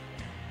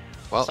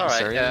 Well, It's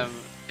alright, Asarian,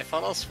 if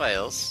all else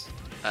fails,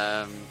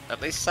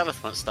 at least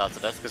Selith won't starve to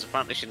death because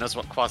apparently she knows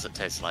what Quasit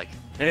tastes like.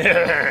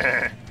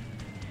 yep.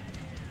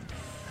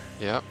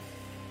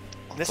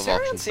 Lots of Nisarian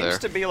options seems there.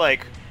 to be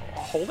like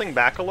holding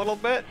back a little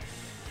bit,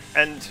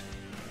 and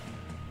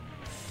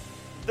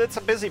it's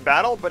a busy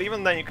battle, but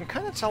even then you can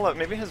kind of tell that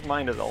maybe his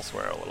mind is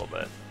elsewhere a little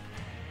bit.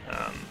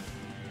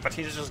 But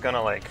he's just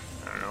gonna like,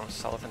 I don't know,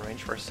 Selith in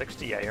range for a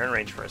 60? Yeah, you're in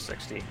range for a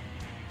 60.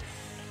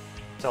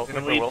 Selith, Gonna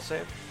make a lead- will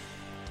save?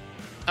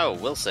 Oh,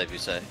 will save, you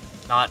say?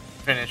 Not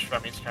finished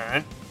from each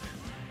turn.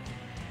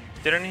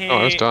 Didn't he? Oh,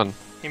 I was done.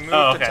 He moved,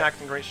 Oh, okay. attacked,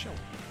 and raised shield.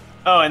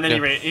 Oh, and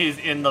then Yeah. he's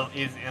in the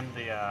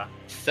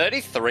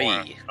 33.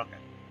 aura. Okay.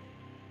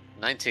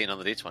 19 on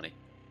the d20.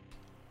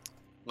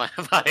 My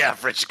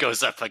average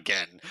goes up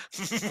again.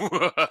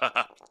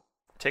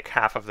 Take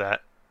half of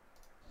that.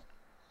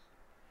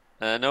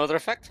 No other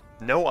effect?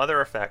 No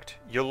other effect.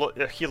 He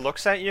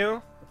looks at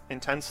you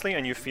intensely,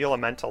 and you feel a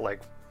mental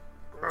like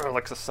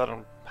a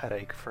sudden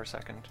headache for a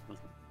second.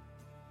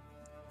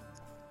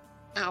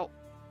 Ow.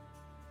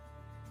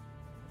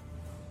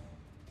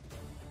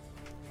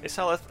 Hey,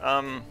 Selith,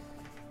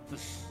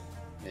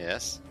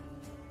 Yes.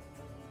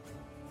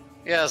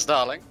 Yes,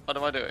 darling. What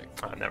am I doing?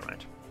 oh, never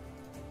mind.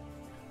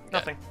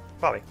 Nothing.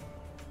 Bobby.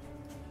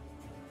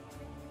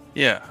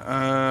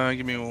 Yeah,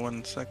 give me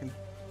 1 second.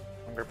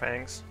 Hunger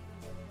pangs.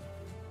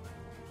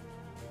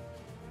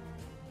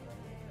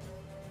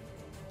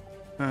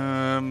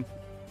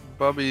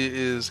 Bobby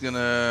is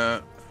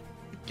gonna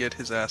get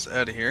his ass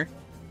out of here.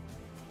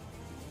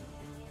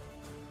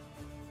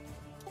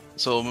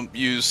 So I'll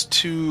use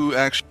 2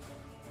 action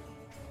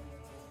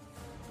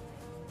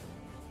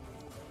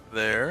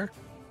there,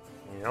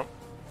 Yep.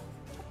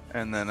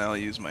 and then I'll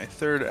use my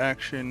 3rd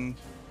action.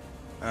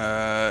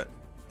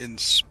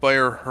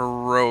 Inspire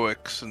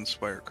Heroics,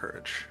 Inspire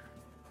Courage.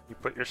 You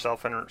put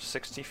yourself in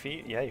 60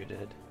 feet? Yeah, you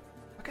did.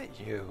 Look at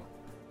you.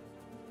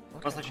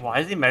 Look I was at like, you. why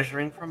is he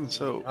measuring from?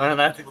 So- Oh,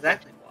 that's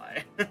exactly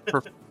why.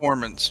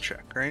 Performance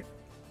check, right?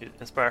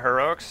 Inspire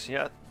Heroics,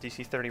 yeah,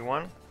 DC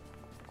 31.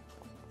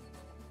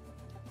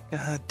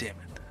 God damn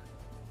it.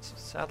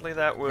 Sadly,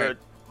 that would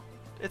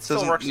It still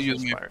Doesn't works as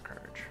use me. Inspire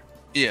Courage.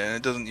 Yeah,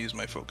 it doesn't use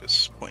my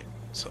focus point,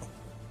 so.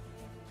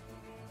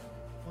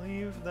 I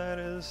believe that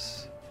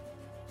is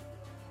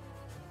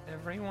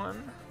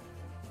everyone.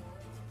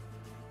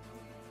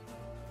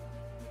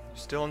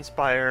 Still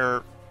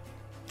inspire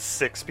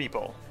 6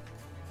 people.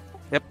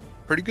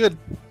 Pretty good.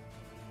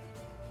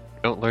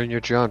 Don't learn your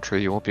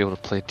geometry, you won't be able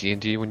to play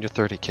D&D when you're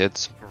 30,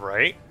 kids.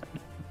 Right?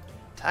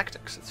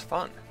 Tactics, it's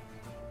fun.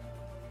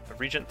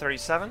 Regent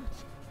 37.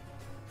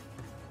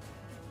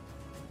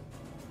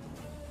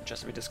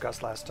 Just as we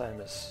discussed last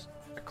time, is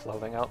a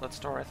clothing outlet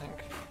store, I think.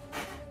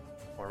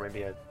 Or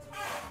maybe a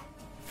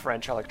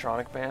French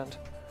electronic band.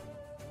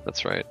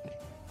 That's right.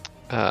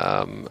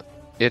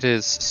 It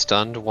is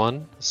stunned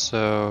 1,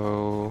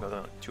 so No,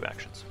 no, 2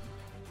 actions.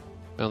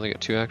 I only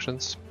get 2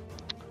 actions.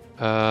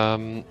 There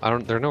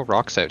are no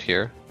rocks out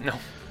here. No.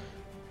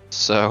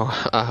 So,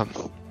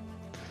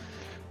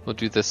 we'll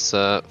do this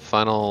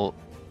final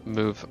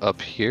move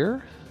up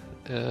here.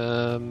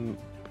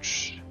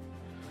 Which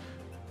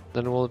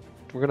then we're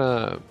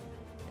gonna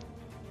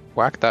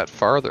whack that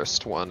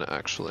farthest one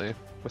actually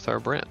with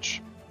our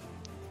branch.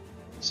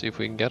 See if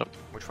we can get him.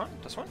 Which one?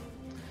 This one?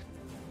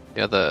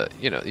 Yeah,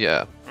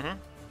 yeah,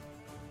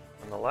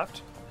 On the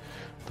left?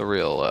 the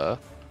real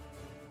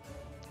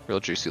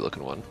juicy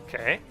looking one.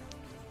 Okay.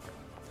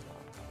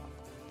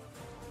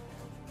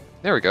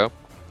 There we go.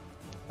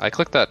 I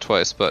clicked that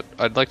twice, but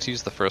I'd like to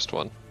use the first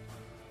one.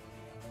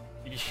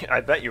 Yeah,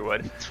 I bet you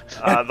would.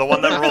 The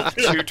one that rolled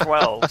 2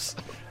 12s.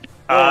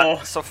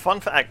 So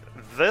fun fact,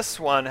 this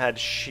one had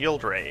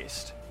shield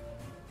raised.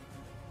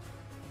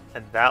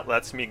 And that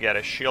lets me get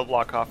a shield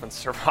block off and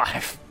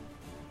survive.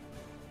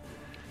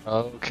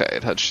 Okay,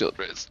 it had shield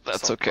raised.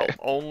 That's So okay.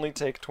 I'll only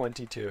take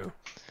 22.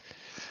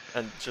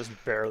 And just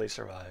barely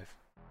survive.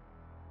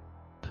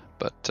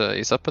 But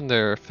he's up in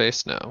their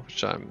face now,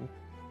 which I'm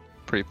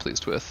pretty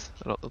pleased with.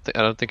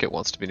 I don't think it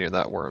wants to be near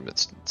that worm.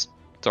 It's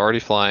already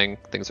flying.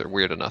 Things are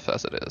weird enough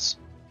as it is.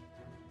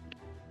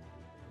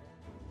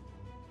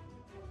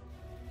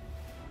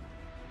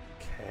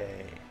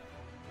 Okay.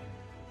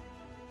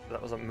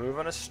 That was a move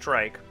and a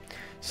strike.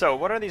 So,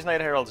 what are these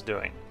Night Heralds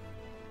doing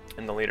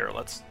in the leader?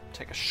 Let's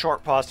take a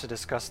short pause to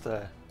discuss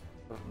the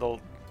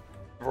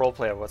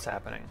roleplay of what's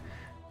happening.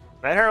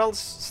 Night Herald's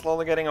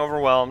slowly getting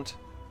overwhelmed,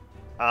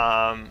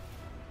 panicking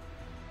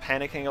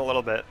a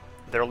little bit.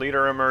 Their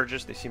leader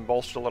emerges, they seem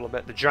bolstered a little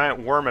bit. The giant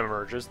worm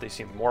emerges, they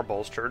seem more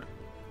bolstered.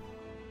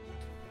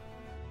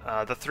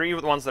 The 3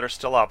 ones that are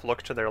still up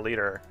look to their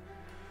leader.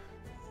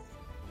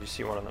 You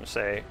see one of them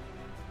say,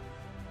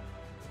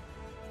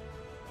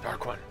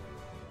 "Dark One,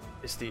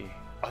 is the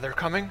other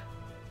coming?"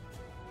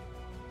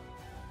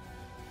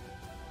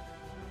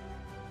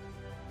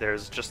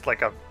 There's just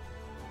like a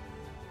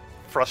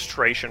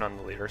frustration on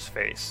the leader's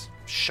face.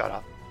 Shut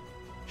up.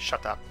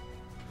 Shut up.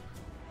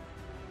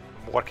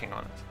 I'm working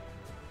on it.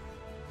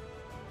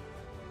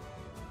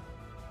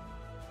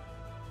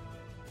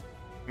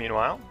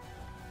 Meanwhile,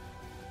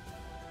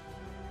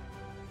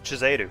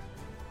 Chizedu,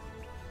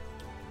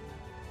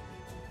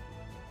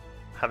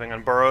 having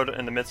unburrowed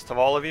in the midst of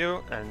all of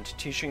you and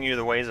teaching you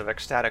the ways of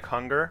ecstatic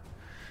hunger,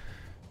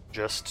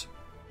 just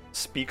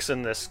speaks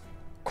in this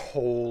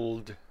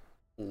cold,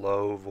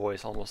 low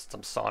voice, almost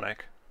some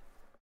sonic.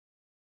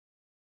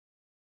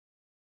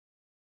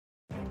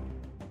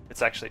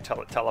 It's actually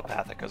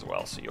telepathic as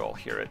well, so you all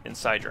hear it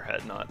inside your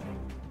head, not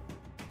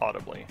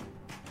audibly.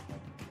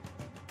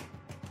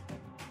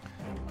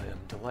 I am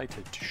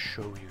delighted to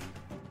show you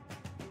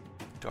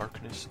the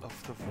darkness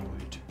of the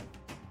void.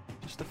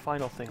 Just the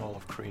final thing all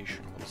of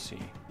creation will see.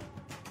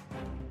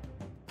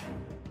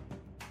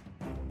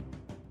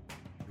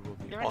 You will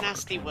be You're a honored.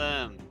 nasty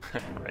worm.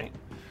 Right?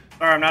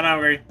 Sorry, I'm not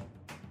hungry.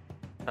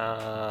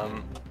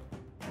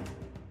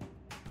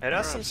 It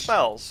has some Gross.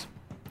 spells.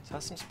 It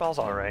has some spells,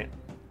 alright.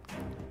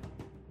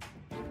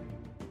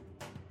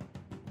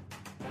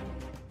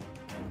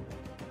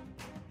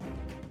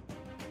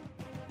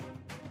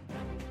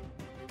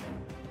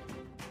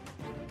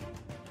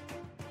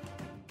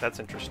 That's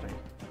interesting.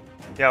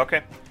 Yeah,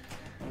 okay.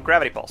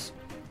 Gravity Pulse.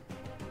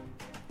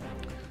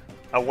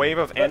 A wave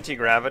of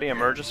anti-gravity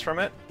emerges from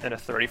it in a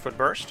 30-foot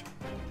burst.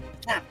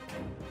 Yeah.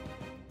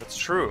 That's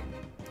true.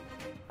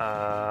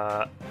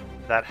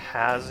 That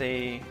has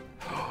a...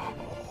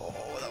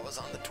 Oh, that was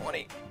on the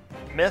 20.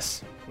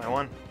 Miss. My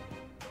one.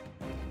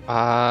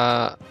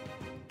 I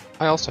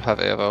also have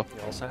AVO.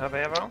 You also have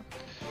AVO?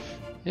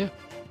 Yeah.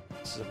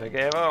 This is a big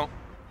AVO.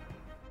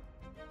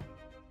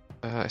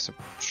 I should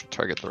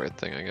target the right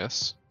thing, I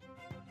guess.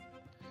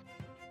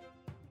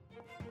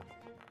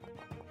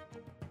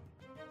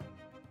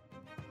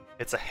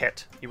 It's a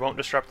hit. You won't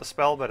disrupt the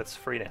spell, but it's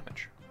free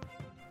damage.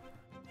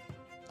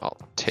 I'll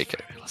take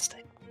it.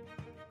 Realistic.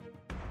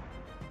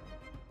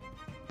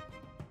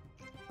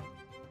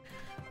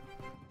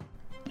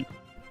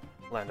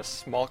 Land a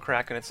small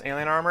crack in its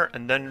alien armor,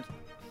 and then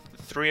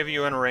 3 of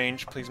you in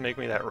range, please make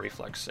me that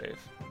reflex save.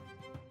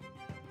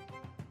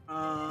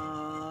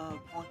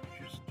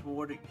 Punches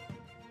toward it.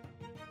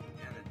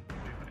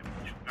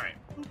 Alright.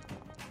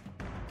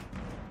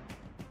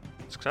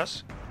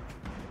 Success?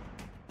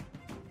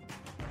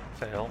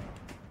 Fail.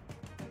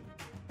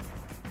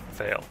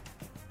 Fail.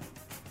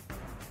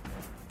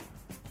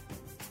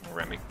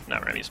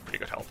 Remy's pretty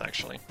good health,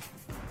 actually.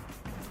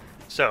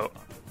 So,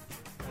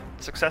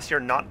 success, you're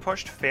not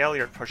pushed. Fail,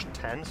 you're pushed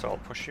 10, so I'll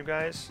push you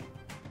guys.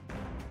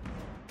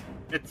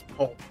 It's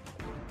pull.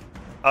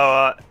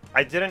 Oh,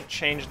 I didn't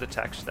change the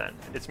text then.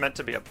 It's meant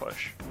to be a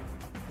push.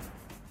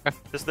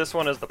 This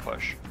one is the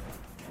push.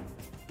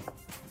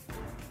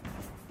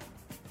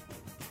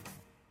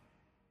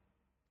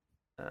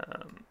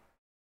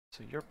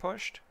 So you're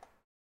pushed,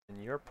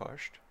 and you're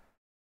pushed.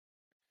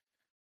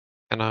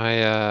 Can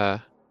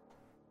I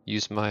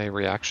use my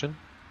reaction?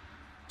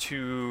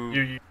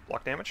 To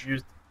block damage?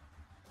 You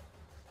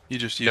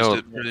just used No.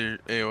 it for your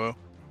AOO.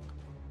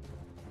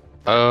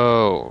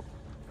 Oh,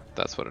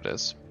 that's what it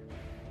is.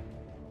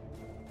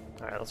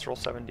 Alright, let's roll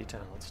 7d10.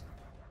 Let's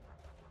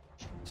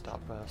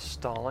stop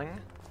stalling.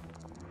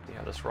 See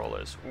how this roll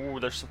is. Ooh,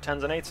 there's some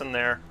 10s and 8s in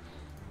there.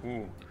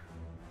 Ooh.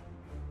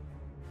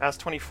 Has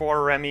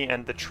 24, Remy,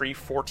 and the tree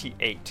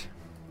 48.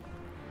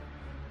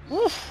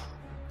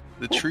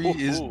 The tree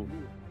is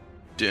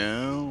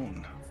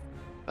down.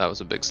 That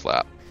was a big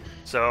slap.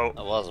 So,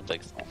 That was a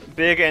big thing.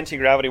 big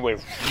anti-gravity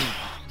wave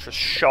just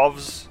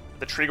shoves,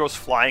 the tree goes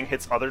flying,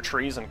 hits other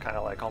trees, and kind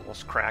of like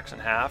almost cracks in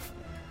half.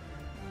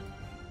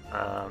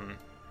 I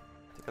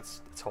think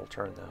that's its whole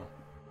turn,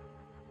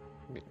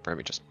 though.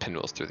 Remy just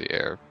pinwheels through the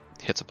air,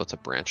 hits a bunch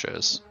of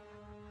branches.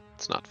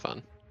 It's not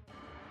fun.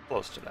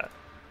 Close to that.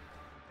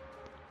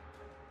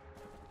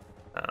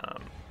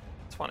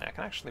 It's funny, I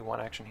can actually one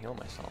action heal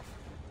myself,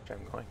 which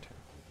I'm going to.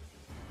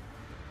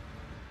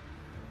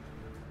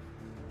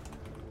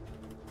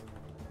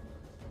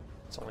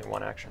 It's only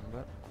one action,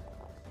 but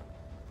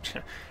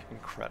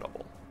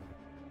incredible.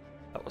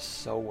 That was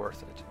so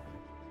worth it.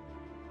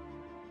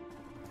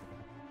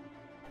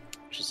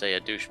 Should say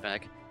a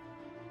douchebag.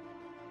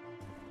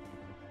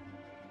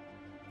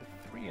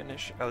 The 3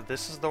 initiative. Oh,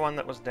 this is the one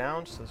that was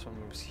down, so this one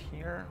moves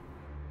here.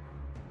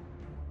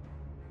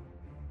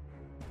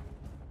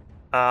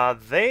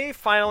 They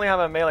finally have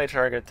a melee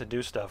target to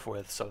do stuff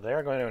with, so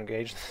they're going to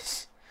engage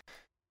this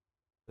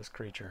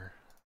creature.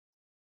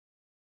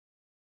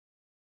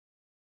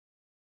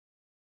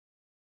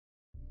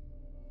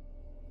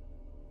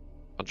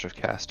 Bunch of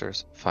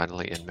casters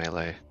finally in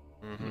melee.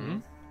 Mm-hmm.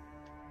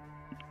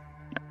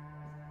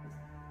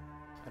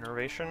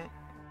 Innervation,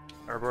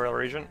 Arboreal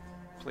Regent,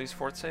 please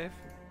fort save.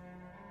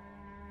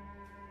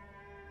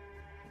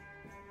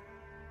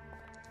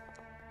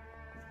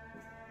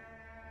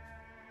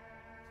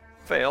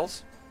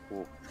 Fails.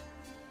 Ooh.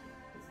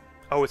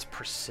 Oh, it's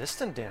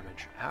persistent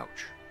damage.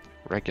 Ouch.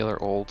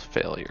 Regular old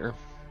failure.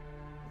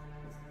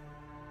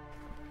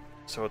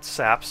 So it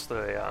saps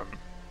the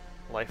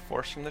life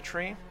force from the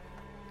tree.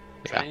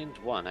 Yeah. Drained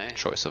one, eh?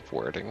 Choice of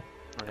wording.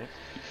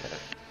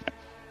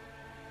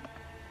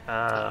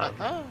 Right.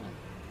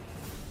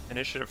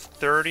 Initiative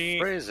 30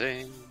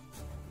 Phrasing.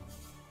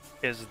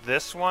 is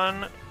this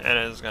one, and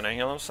is going to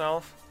heal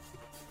himself.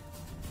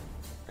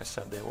 Like I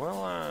said, they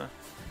will,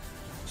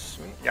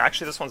 sweet. Yeah,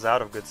 actually this one's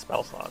out of good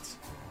spell slots,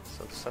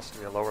 so this has to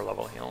be a lower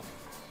level heal.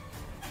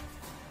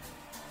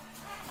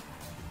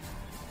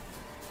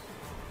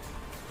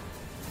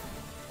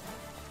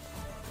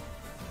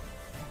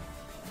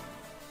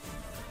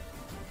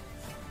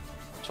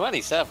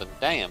 $27,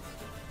 damn.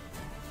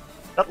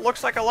 That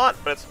looks like a lot,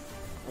 but it's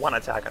one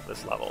attack at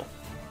this level.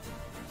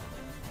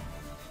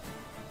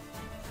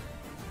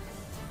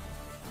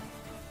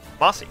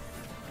 Mossy.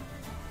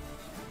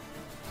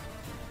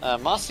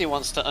 Marcy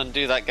wants to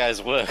undo that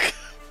guy's work.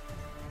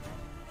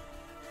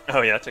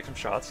 Oh yeah, take some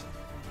shots.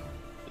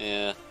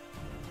 Yeah.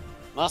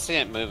 Marcy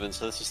ain't moving,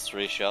 so this is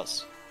 3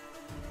 shots.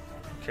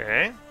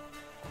 Okay.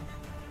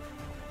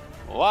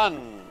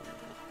 1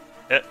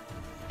 Hit.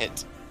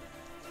 hit.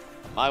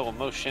 I will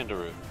most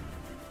Shindaru.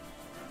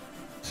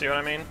 See what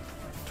I mean?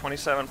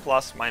 27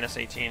 plus minus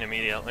 18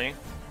 immediately.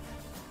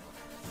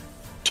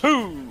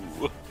 2!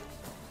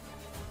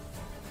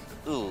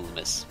 Ooh,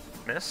 miss.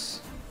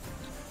 Miss.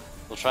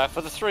 We'll try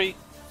for the 3.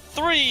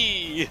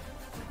 3!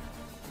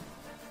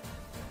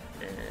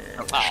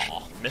 And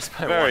Aw, miss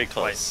by very one close.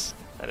 twice.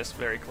 That is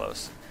very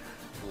close.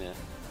 Yeah.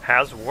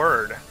 Has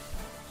word.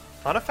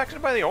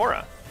 Unaffected by the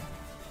aura.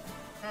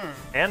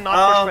 And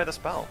not pushed by the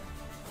spell.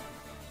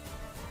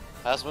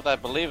 Haswood, I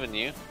believe in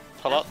you.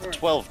 Pull out the Haswood.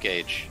 12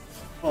 gauge.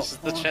 Oh,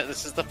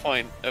 This is the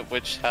point at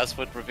which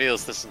Haswood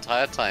reveals this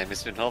entire time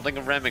he's been holding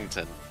a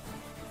Remington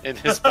in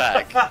his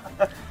bag.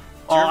 Do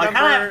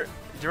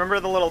you remember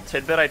the little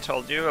tidbit I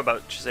told you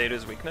about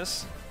Chisadu's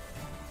weakness?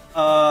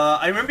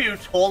 I remember you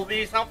told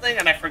me something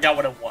and I forgot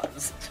what it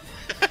was.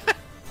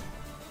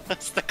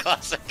 That's the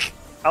classic.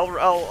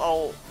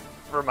 I'll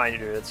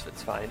remind you. It's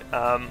fine.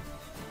 I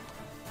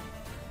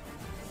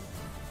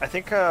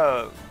think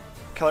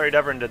Kellery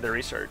Devon did the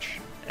research.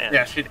 And,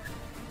 Yeah, she did.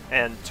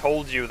 and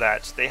told you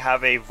that they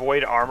have a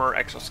void armor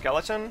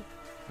exoskeleton,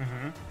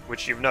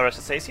 which you've noticed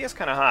its AC is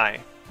kind of high.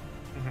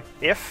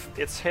 If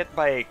it's hit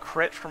by a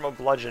crit from a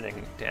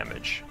bludgeoning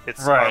damage,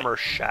 its Right. armor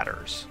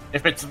shatters.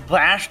 If it's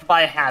bashed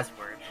by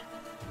Hasward.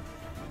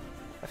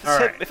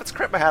 Alright. If it's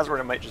crit by hazard,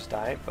 it might just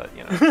die, but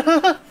you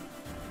know.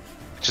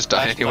 Just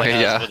die Flash anyway, My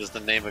yeah. Husband is the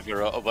name of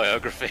your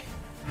autobiography.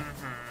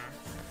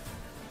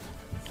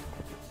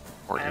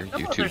 Or I your have no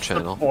YouTube other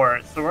channel.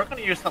 support, so we're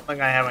going to use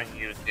something I haven't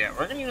used yet.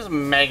 We're going to use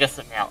Magus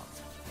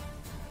Analysis.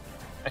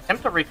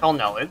 Attempt to recall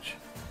knowledge,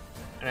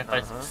 and if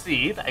I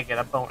succeed, I get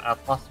a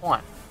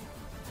 +1.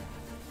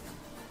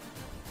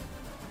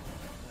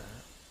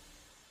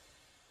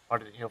 Or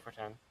did it heal for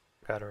 10?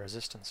 Got a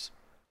resistance.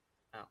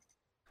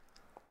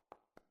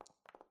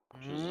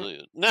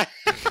 No.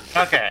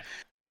 Okay.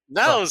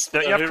 Now Don't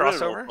you have a hero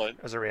crossover? point.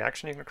 As a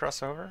reaction, you can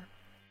cross over?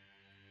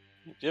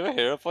 Do you have a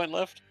hero point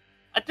left?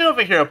 I do have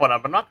a hero point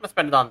up, but I'm not going to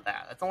spend it on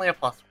that. It's only a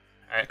 +1. Alright,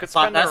 You could it's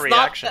not- spend a that's not-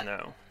 reaction,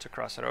 though, to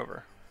cross it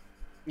over.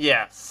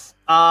 Yes.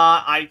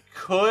 I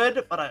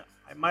could, but I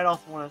might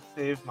also want to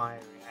save my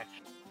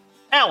reaction.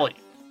 Hell yeah.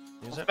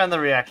 Use I'll it spend the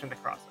reaction to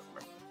cross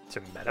over.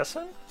 to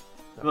medicine?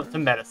 To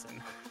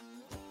medicine.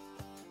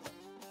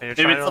 And you're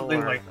Maybe trying it's to something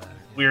learn like that.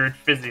 weird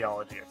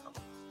physiology or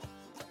something.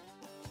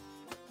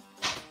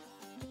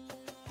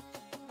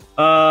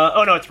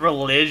 Oh no, it's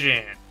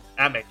religion.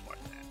 That makes more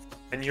sense.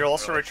 And you'll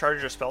also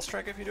recharge your spell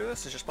strike if you do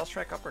this? Is your spell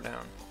strike up or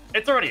down?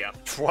 It's already up.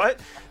 What?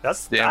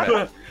 That's Damn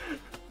that.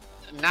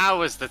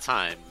 Now is the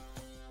time.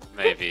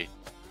 Maybe.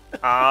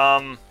 Very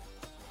Alright.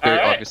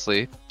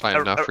 obviously, I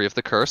am now free of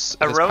the curse.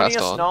 It has Erroneous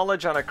passed on.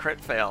 knowledge on a crit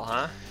fail,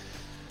 huh?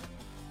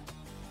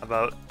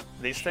 About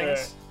these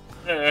things?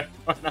 Why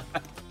not?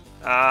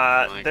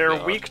 my They're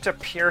God. weak to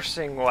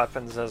piercing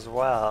weapons as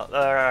well.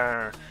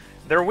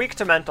 They're weak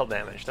to mental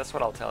damage, that's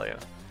what I'll tell you.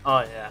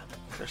 Oh yeah.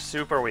 They're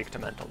super weak to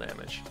mental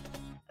damage.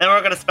 And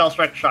we're gonna spell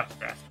strike Shocking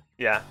Grasp.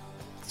 Yeah,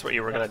 that's what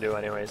you were gonna do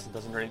anyways. It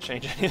doesn't really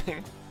change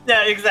anything.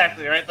 Yeah,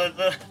 exactly, right?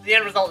 The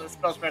end result is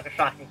spell strike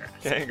Shocking Grasp.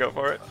 Okay, go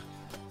for it.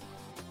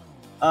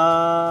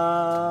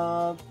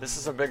 This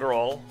is a big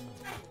roll.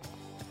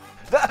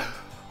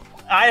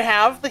 I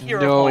have the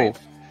hero No. point.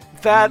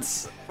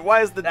 That's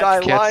why is the die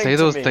Can't lying say to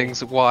those me?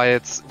 things while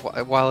it's Did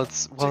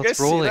you guys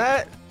rolling. see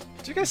that?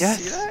 Did you guys see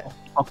Yes. that?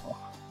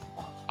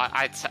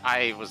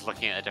 I was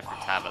looking at a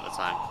different tab at the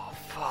time. Oh,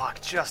 fuck,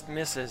 just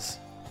misses.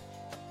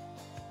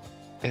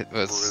 It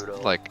was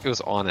Brutal. like it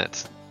was on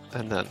it,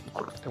 and then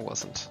it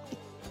wasn't.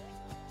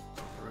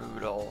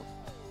 Brutal.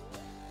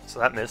 So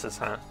that misses,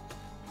 huh?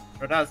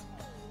 Sure does.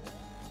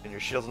 And your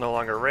shield's no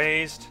longer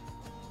raised.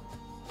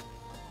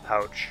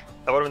 Ouch.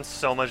 That would have been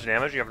so much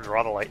damage. You have to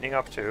draw the lightning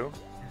up too.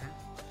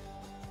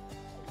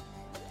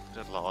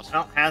 Good lord.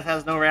 No,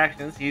 has no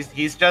reactions.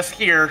 He's just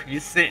here.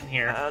 He's sitting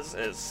here. As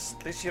is.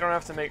 At least you don't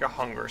have to make a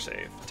hunger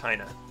save,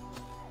 Tina.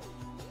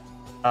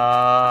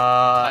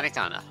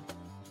 Tanitana.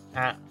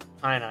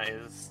 Tina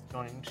is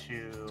going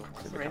to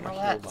what's the become range a of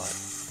heal that? bot.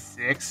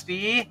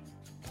 60.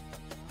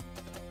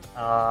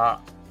 I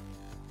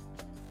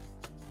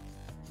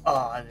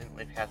didn't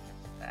leave hazard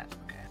for that.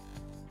 Okay.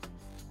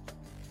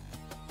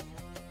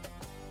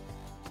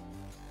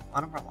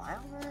 Want to rely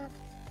on that?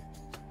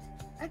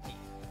 That'd be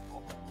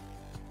cool.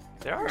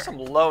 There are some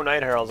low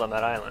night heralds on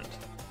that island.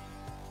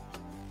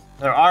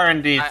 There are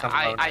indeed some.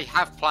 I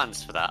have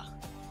plans for that.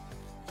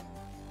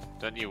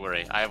 Don't you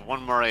worry. I have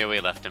one more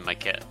AoE left in my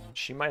kit.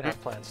 She might have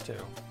plans too.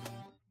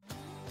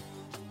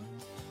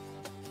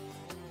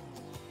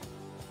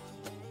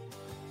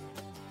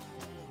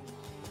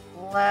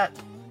 I'm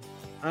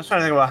just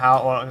trying to think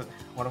about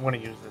what I'm going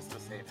to use this to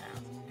save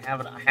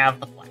hands. I have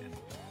the plan.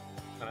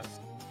 I'm gonna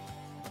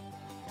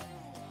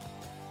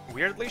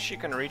Weirdly, she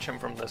can reach him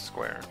from this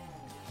square.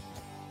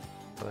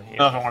 For the know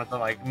heal. if I wanted to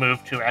like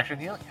move 2 action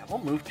heal. Yeah,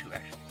 we'll move 2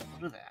 action heal.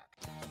 We'll do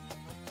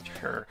that.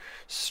 Her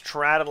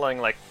straddling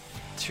like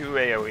 2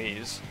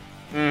 AoEs.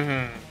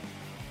 Mm-hmm.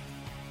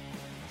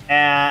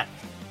 At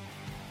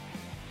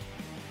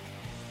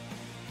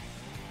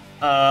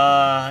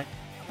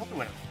what do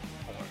we have?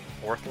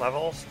 4th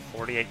level, so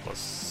 48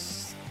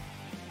 plus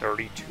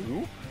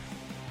 32?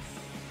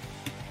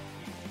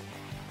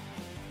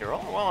 You're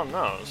rolling well on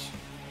those.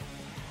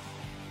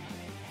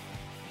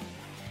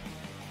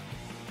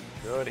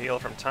 Good heal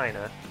from Tina.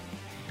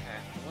 Okay,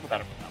 a little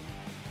better for them.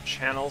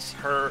 Channels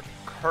her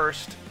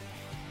cursed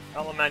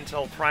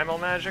elemental primal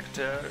magic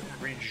to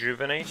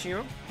rejuvenate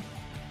you.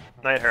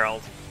 Night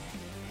Herald.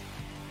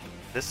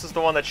 This is the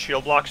one that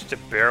shield blocks to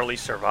barely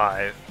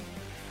survive.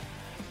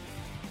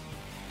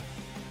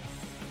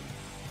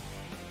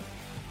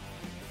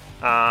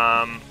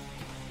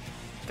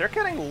 They're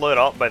getting lit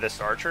up by this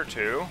archer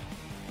too.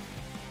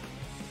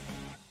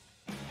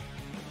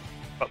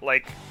 But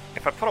like,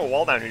 if I put a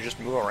wall down, you just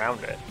move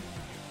around it.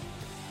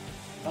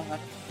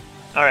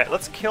 Alright,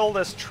 let's kill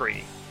this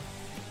tree.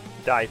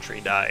 Die, tree,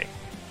 die.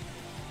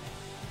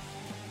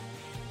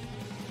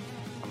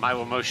 My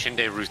motion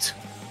day route.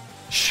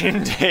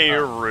 Shinde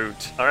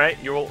root. Alright,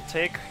 you will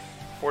take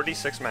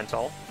 4d6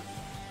 mental.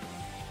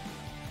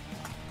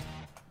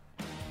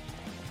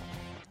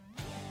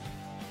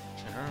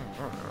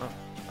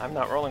 I'm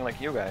not rolling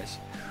like you guys.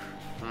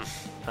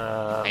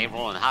 I ain't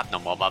rolling hot no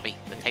more, Bobby.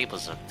 The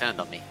tables are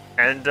turned on me.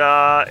 And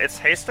its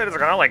hasted is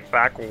gonna like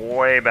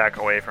way back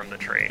away from the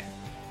tree.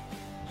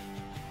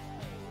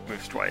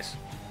 Moves twice.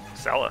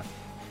 Selleth.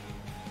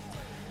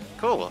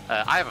 Cool.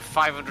 I have a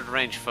 500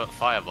 range foot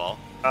fireball.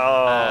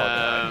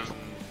 Oh,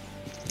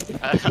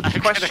 I'm gonna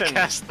Question.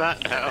 cast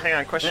that now. hang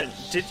on, question.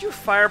 Did you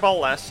fireball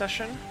last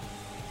session?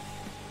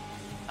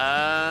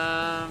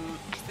 Yeah,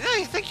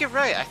 I think you're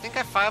right. I think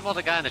I fireballed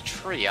a guy in a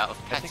tree out of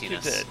I think you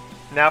pettiness. did.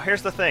 Now,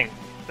 here's the thing.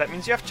 That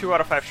means you have 2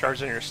 out of 5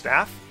 charges in your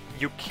staff.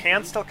 You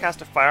can still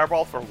cast a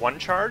fireball for 1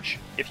 charge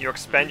if you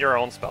expend your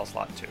own spell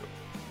slot too.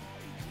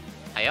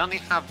 I only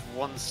have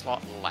 1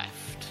 slot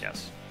left,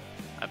 Yes.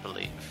 I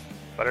believe.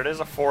 But it is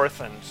a 4th,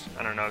 and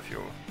I don't know if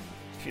you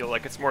feel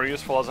like it's more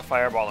useful as a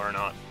fireball or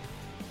not.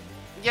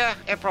 Yeah,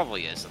 it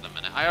probably is at the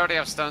minute. I already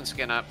have Stone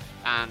Skin up,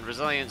 and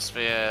Resilient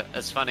Sphere,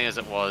 as funny as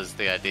it was,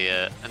 the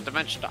idea, and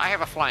Dimension, I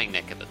have a Flying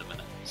Naked at the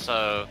minute,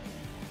 so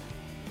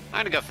I'm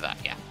gonna go for that,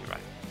 yeah, you're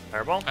right.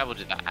 Fireball? I will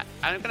do that.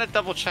 I'm gonna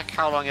double check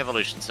how long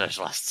Evolution Surge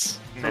lasts.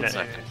 One Minute.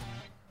 second.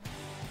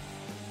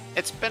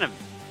 It's been a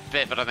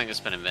bit, but I think it's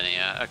been a minute,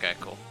 yeah. Okay,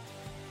 cool.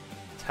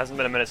 It hasn't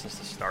been a minute since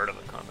the start of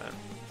the combat.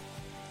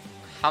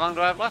 How long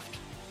do I have left?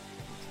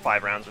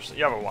 5 rounds or so.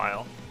 You have a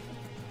while.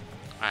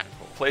 Alright,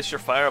 cool. Place your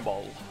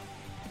fireball.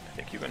 I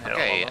think you can hit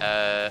Okay, all of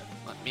them.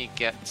 let me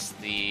get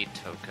the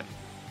token.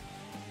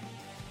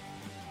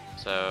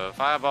 So,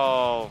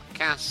 Fireball,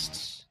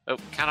 cast... Oh,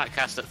 cannot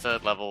cast at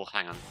 3rd level,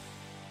 hang on.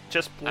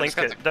 Just I'm blink just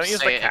gonna it. Don't use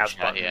say the it in cast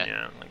chat, button. yeah.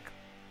 Yeah, like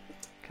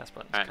cast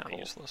button's Alright, kind of cool.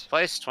 useless.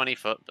 Place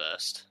 20-foot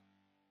burst.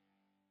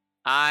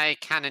 I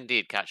can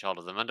indeed catch hold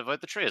of them and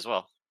avoid the tree as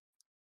well.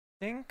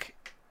 I think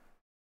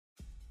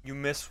you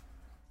miss.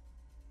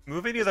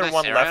 Move it Is either there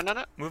one Sarion left. on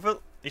it? Move it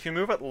if you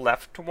move it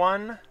left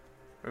 1.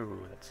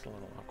 Ooh, that's a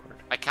little awkward.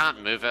 I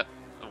can't move it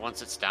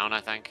once it's down, I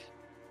think.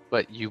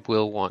 But you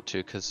will want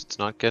to, because it's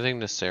not getting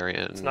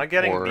Nessarian. It's not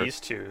getting or... these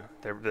 2.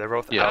 They're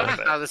both Yeah. I out don't of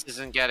know it. how this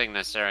isn't getting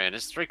Nessarian.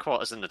 It's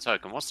 3/4 in the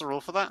token. What's the rule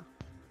for that?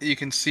 You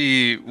can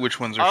see which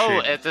ones are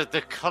Oh, shaped.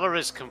 the color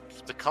is Yeah.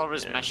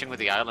 meshing with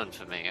the island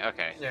for me.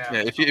 Okay. Yeah. Yeah,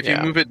 if you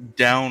Yeah. move it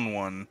down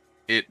 1,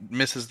 it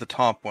misses the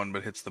top 1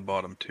 but hits the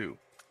bottom 2.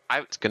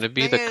 It's going to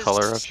be Thing the is-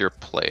 color of your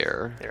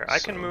player. Here, I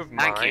can so- move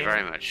mine. Thank you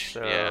very much.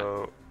 So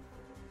Yeah.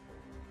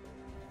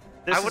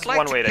 this I would is like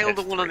one to way to kill hit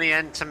the one on 3. the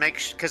end to make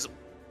because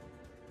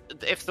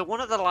if the one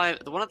at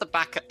the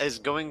back is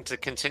going to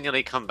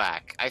continually come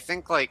back, I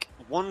think like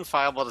 1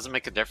 fireball doesn't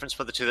make a difference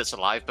for the 2 that's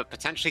alive, but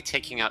potentially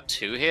taking out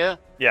 2 here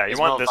Yeah, you is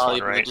want more this one,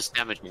 valuable than right? just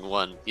damaging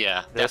 1.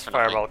 Yeah, This definitely.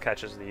 fireball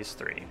catches these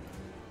 3.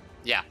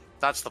 Yeah,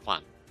 that's the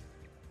plan.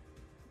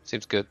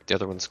 Seems good. The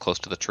other one's close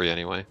to the tree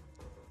anyway.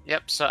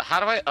 Yep. So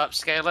how do I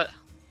upscale it?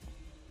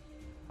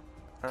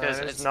 'Cause It's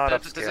it's- not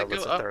does it upscaled. go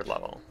It's a up? 3rd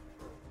level.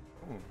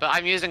 But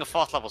I'm using a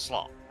 4th level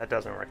slot. That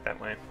doesn't work that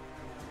way.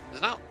 Is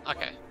it not?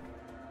 Okay.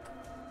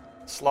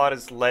 Slot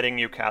is letting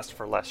you cast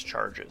for less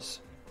charges.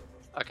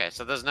 Okay,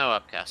 so there's no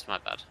upcast. My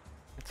bad.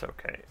 It's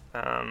okay.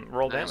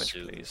 Roll I damage,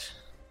 assumed. please.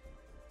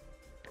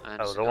 I Oh,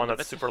 just the one got a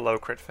that's bit- super low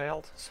crit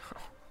failed?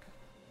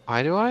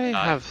 Why do I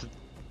Aye. have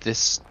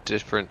this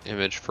different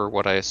image for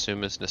what I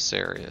assume is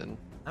Nessarian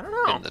I don't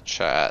know. in the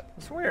chat?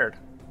 It's weird.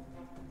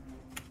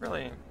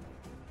 Really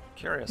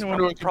curious. I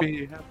wonder what could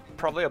be.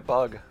 Probably a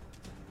bug.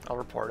 I'll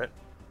report it.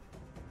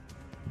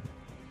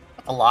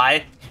 That's a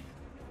lie.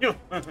 You.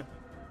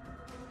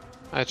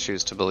 I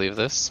choose to believe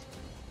this.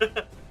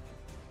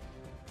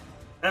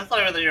 That's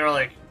not even that you're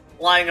like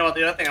lying about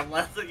the other thing. I'm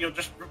less that you'll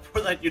just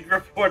report that you'd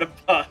report a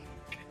bug.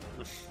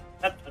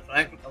 That's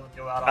I can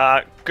go out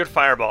on. Good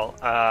fireball.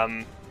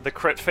 The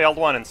crit failed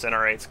one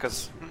incinerates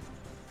because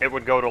it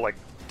would go to like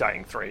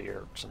dying 3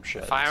 or some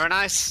shit. Fire and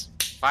ice.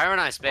 Fire and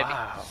ice, baby.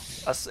 Wow.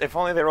 If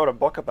only they wrote a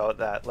book about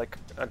that, like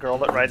a girl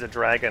that rides a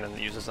dragon and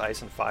uses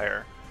ice and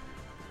fire.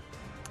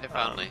 If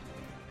only.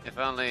 If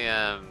only.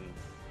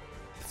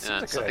 Seems Yeah, like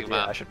a good something idea.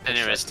 I about should pitch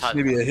Daenerys that.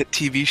 Maybe a hit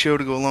TV show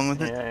to go along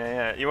with Yeah, it.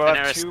 yeah, yeah. You have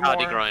Daenerys 2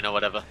 Tardy more. groin or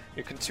whatever.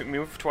 You can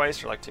move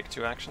twice or like take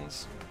 2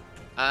 actions.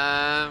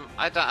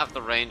 I don't have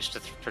the range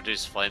to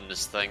produce flame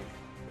this thing.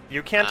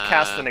 You can't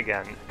cast Uh, it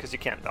again because you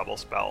can't double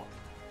spell.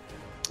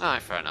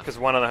 Alright, fair enough. Because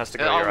one of them has to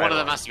go to Oh, your one of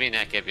them ally. has to be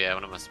naked. Yeah,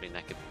 one of them has to be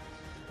naked.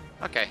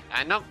 Okay,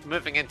 I'm not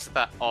moving into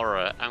that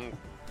aura.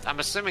 I'm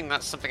assuming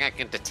that's something I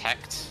can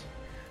detect.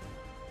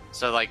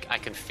 So like I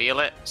can feel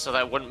it, so that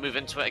I wouldn't move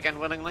into it again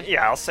willingly.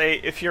 Yeah, I'll say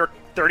if you're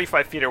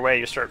 35 feet away,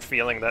 you start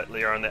feeling that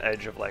you're on the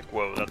edge of like,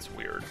 whoa, that's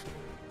weird.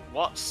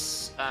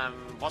 What's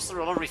the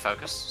rule on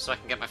refocus, so I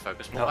can get my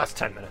focus No, more that's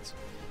back? 10 minutes.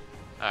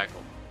 Alright,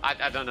 cool.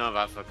 I don't know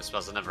about focus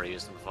spells. I've never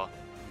used them before.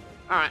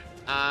 Alright.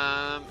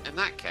 In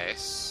that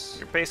case,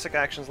 Your basic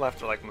actions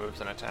left are like moves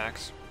and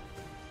attacks.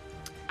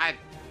 I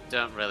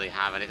don't really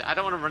have anything. I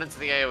don't want to run into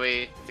the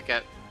AoE to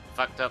get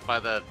fucked up by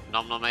the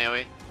nom-nom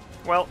AoE.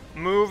 Well,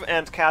 move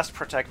and cast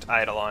Protect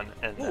Eidolon,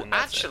 and Ooh, then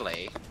that's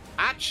actually,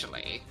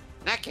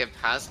 Nekib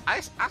has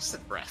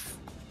acid breath.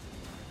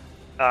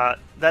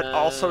 that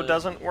also Uh,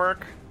 doesn't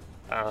work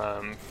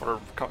for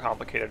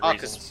complicated Oh,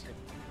 'cause reasons.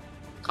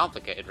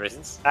 complicated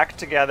reasons. Act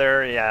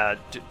together, yeah,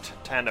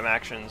 tandem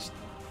actions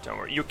don't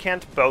work. You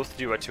can't both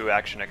do a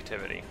 2-action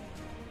activity.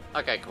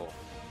 Okay, cool.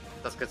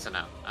 That's good to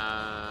know.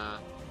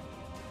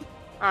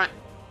 Alright.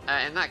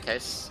 In that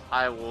case,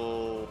 I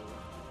will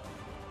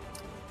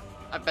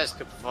I best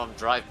could perform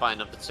drive-by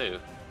number 2. You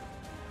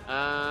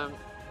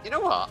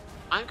know what?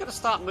 I'm gonna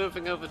start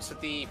moving over to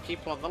the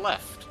people on the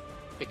left.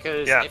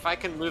 Because if I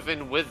can move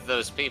in with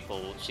those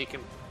people, she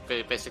can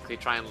basically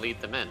try and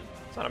lead them in.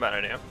 It's not a bad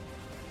idea.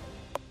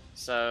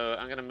 So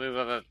I'm gonna move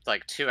over,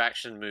 like, 2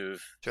 action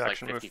move. 2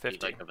 action move 50.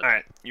 Feet, like,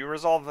 Alright, you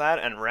resolve that,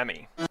 and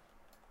Remy.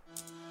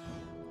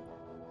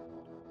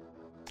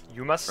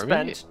 You must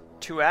spend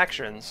 2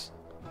 actions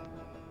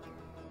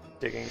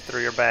digging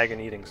through your bag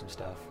and eating some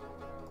stuff.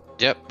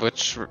 Yep,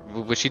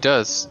 which he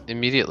does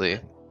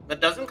immediately.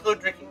 That does include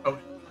drinking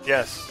potions.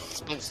 Yes.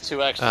 Spends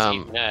 2 actions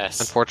eating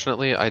ass.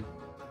 Unfortunately, I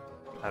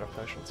out of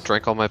potions.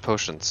 Drank all my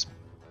potions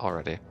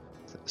already,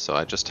 so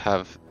I just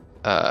have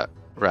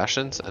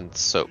rations and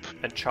soap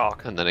and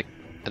chalk, and then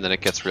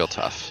it gets real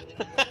tough.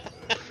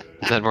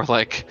 And then we're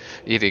like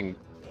eating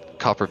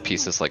copper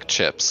pieces like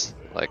chips.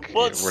 Like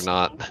we're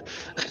not.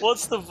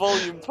 What's the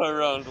volume per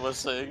round we're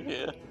saying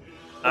here?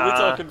 Are we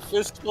talking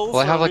fistfuls?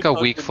 Well, I have like a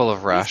week full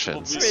of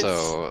rations,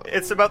 so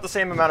it's about the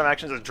same amount of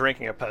actions as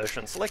drinking a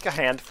potion. So like a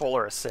handful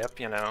or a sip,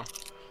 you know.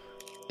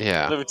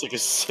 Yeah. Let me take a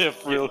sip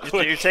real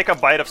quick. You take a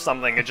bite of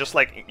something, and just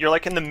like you're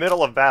like in the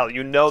middle of battle.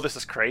 You know this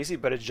is crazy,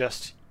 but it's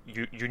just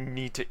you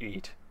need to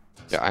eat.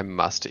 Yeah, I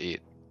must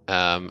eat.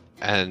 I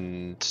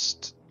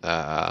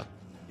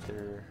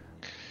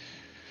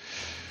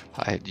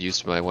had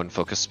used my 1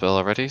 focus spell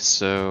already,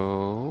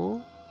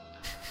 so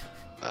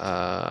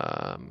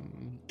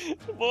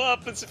What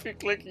happens if you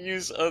click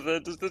use other?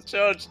 Does the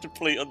charge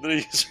deplete on the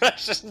use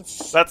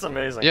rations? That's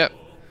amazing. Yep,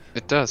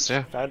 it does,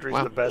 yeah.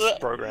 Foundry's the best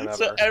program ever.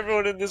 So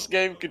everyone in this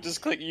game could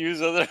just click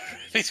use other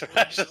these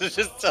rations and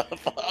just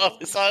teleport off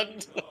his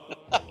hand.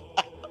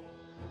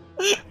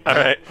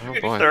 Alright. Oh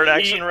boy. 3rd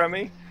action,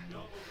 Remy.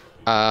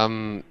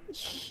 So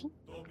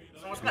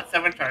what's that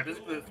 7 charges?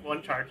 Because it's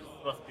 1 charge is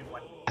supposed to be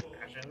 1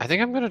 action. I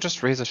think I'm gonna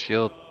just raise a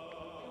shield.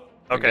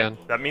 Okay, again.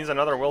 that means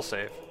another will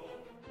save.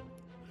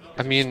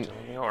 I mean, Still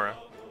in the aura.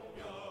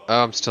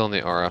 Oh, I'm still in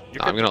the aura.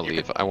 No, I'm gonna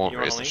leave. I won't you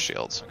wanna raise the leave?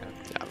 shields. Okay.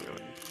 Yeah,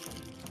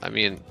 I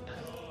mean,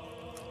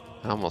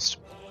 I almost.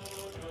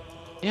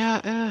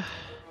 Yeah.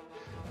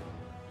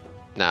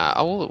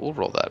 Nah, we'll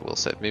roll that. We'll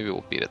save. Maybe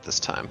we'll beat it this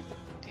time.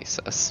 He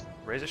says.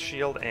 Raise a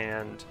shield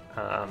and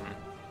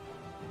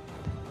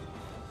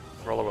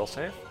roll a will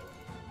save.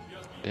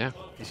 Yeah.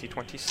 DC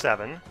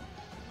 27.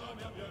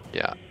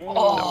 Yeah.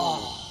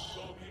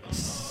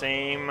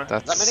 Same.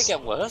 That's... Does that make it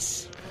get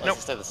worse? Or Nope. does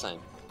it stay the same?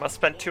 Must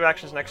spend 2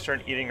 actions next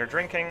turn eating or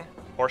drinking,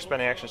 or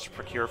spending actions to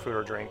procure food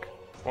or drink.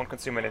 Won't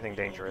consume anything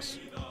dangerous.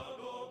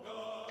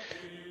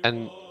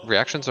 And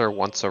reactions are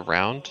once a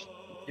round?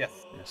 Yes.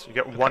 Yes, you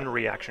get 1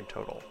 reaction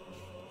total.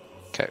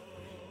 Okay.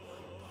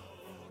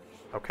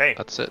 Okay.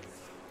 That's it.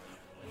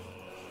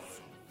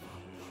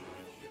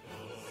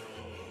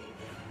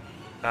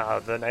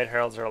 The Night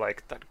Heralds are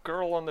like, that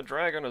girl on the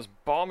dragon is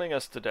bombing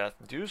us to death.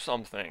 Do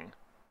something.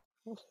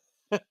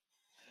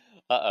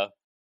 Uh-oh.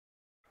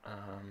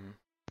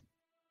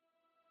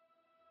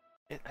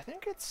 I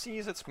think it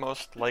sees its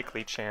most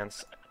likely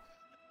chance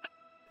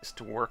is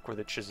to work with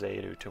a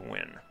Chisedu to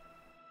win.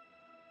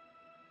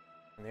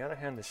 On the other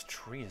hand, this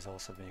tree is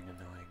also being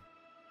annoying.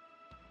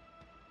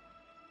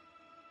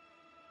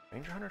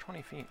 Range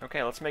 120 feet.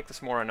 Okay, let's make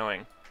this more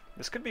annoying.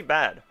 This could be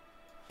bad,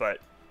 but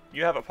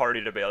you have a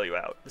party to bail you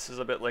out. This is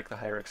a bit like the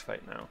Hyrix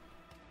fight now.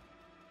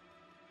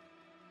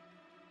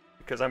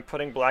 Because I'm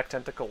putting black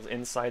tentacles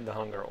inside the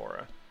hunger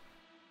aura.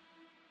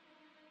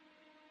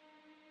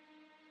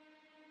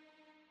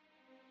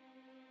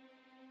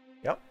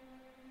 Yep.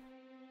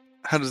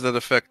 How does that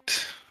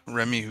affect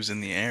Remy, who's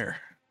in the air?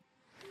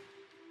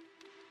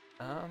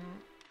 I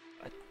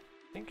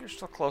think you're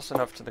still close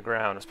enough to the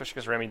ground, especially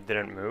because Remy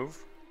didn't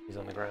move. He's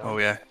on the ground. Oh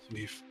yeah,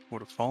 he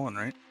would have fallen,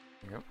 right?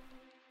 Yep.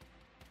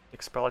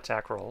 Expel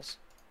attack rolls.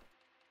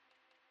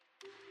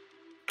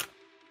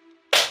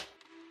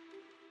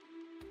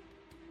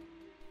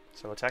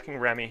 So attacking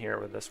Remy here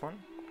with this one.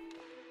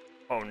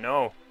 Oh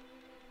no!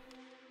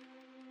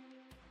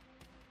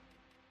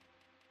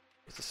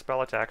 It's a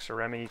spell attack, so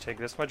Remy, you take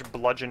this much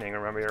bludgeoning,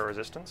 remember your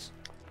resistance?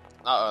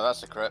 Uh-oh,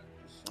 that's a crit.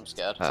 I'm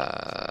scared.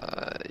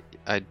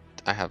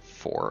 I have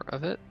 4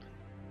 of it,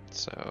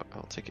 so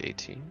I'll take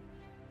 18.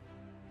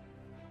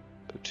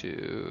 Go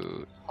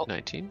to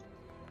 19.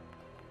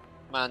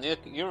 Man,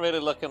 you're really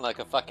looking like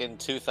a fucking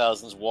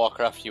 2000s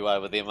Warcraft UI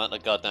with the amount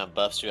of goddamn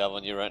buffs you have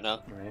on you right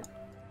now. Right.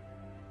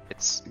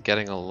 It's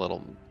getting a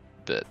little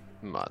bit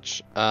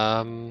much.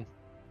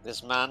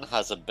 This man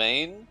has a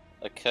bane,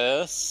 a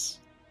curse.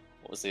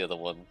 What was the other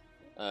one?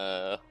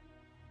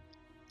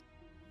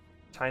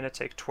 Tina,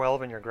 take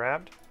 12 and you're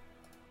grabbed.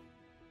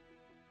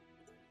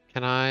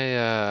 Can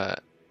I,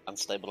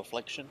 Unstable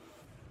affliction.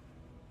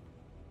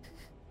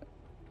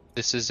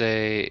 This is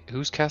a...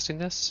 Who's casting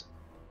this?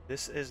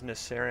 This is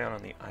Nessarion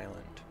on the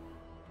island.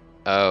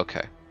 Oh,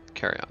 okay.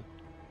 Carry on.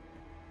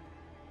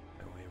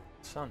 Away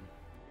with the sun.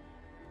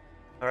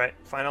 Alright,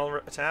 final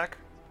attack.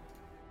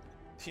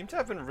 Seem to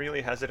have been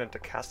really hesitant to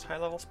cast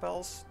high-level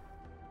spells.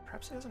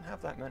 Perhaps he doesn't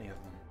have that many of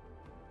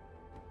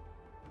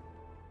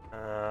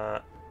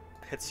them.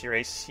 Hits your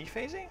AC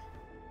phasing?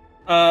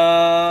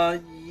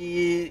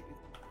 Yeah.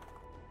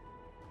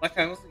 Black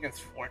Tentacles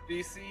against Fort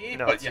DC?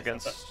 No, but it's yes,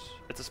 against.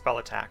 It's a spell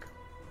attack.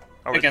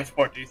 Oh, against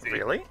Fort DC.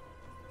 Really?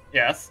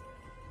 Yes.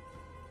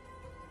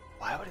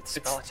 Why would it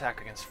spell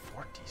attack against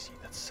Fort DC?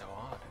 That's so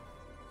odd.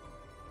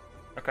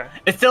 Okay.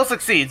 It still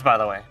succeeds, by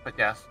the way, but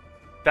yes.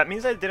 That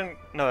means I didn't.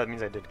 No, that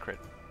means I did crit.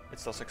 It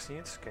still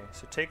succeeds. Okay,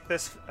 so take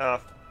this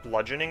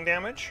bludgeoning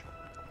damage.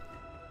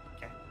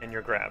 Okay. And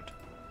you're grabbed.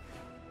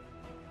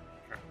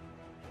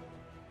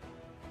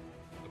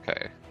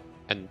 Okay.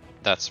 And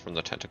that's from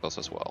the tentacles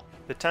as well.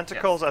 The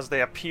tentacles, as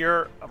they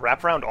appear,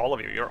 wrap around all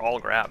of you. You're all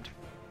grabbed.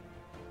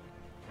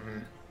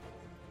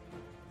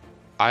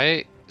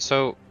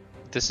 So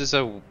this is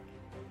a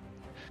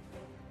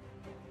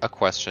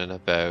question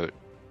about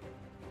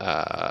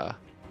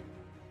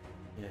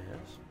Yes.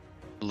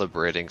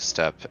 liberating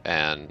step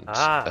and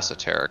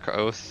esoteric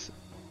oath.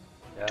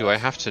 Yes. Do I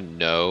have to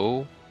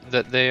know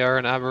that they are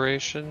an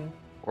aberration,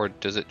 or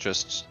does it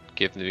just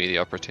give me the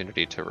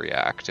opportunity to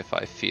react if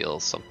I feel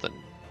something?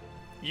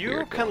 You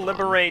weird can going on?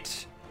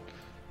 liberate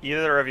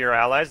either of your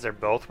allies. They're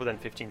both within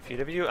 15 feet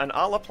of you, and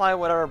I'll apply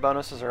whatever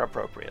bonuses are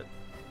appropriate.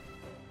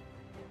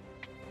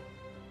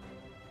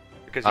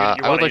 Because you I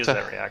want would to like use to-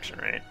 that reaction,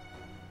 right?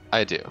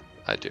 I do.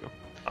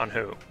 On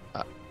who?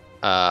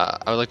 I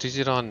would like to use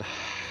it on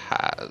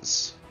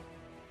Haz.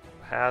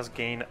 Has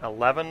gain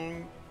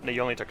 11. No,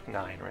 you only took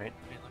 9, right?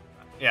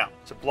 Yeah.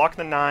 So block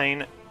the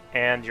 9,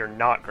 and you're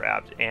not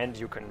grabbed. And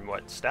you can,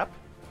 what, step?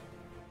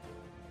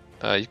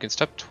 You can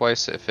step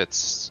twice if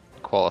it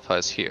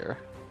qualifies here.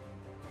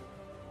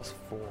 Plus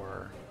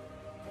 4.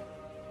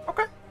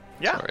 Okay.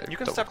 Yeah, Sorry, you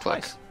can double step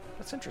click. twice.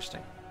 That's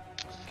interesting.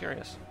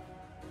 Curious.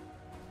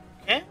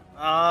 Okay.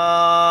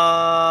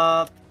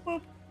 Boop.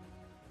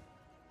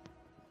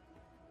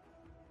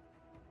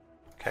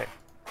 Okay.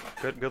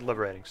 Good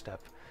liberating step.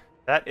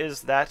 That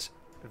is that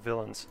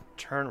villain's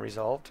turn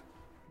resolved.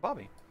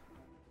 Bobby.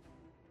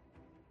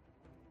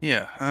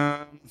 Yeah.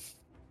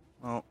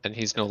 Well, And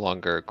he's no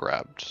longer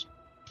grabbed.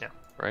 Yeah.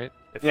 Right?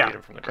 If Yeah. you get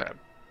him from the Okay. grab.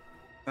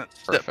 that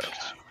step Perfect.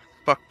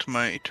 fucked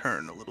my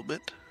turn a little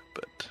bit,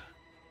 but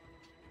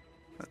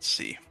let's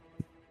see.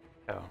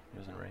 Oh, he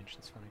was in range.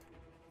 That's funny.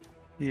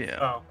 Yeah.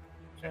 Oh.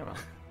 Yeah, well,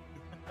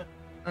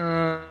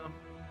 Um.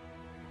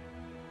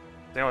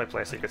 the only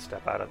place you could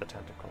step out of the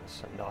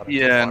tentacles and not into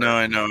Yeah. water. No,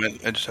 I know.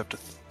 I just have to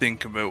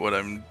think about what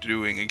I'm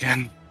doing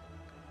again.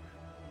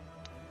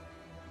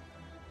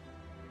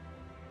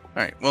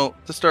 All right. Well,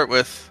 to start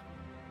with,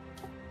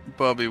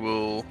 Bobby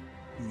will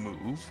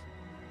move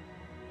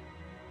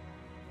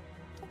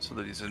so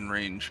that he's in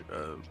range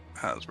of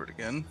Hasward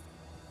again.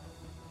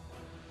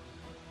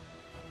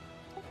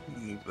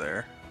 Move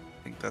there.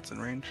 I think that's in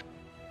range.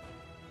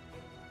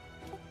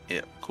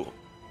 Yeah, cool.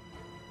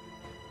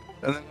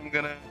 And then I'm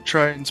gonna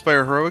try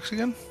Inspire Heroics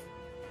again.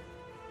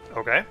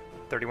 Okay.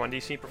 31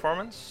 DC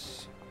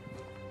performance.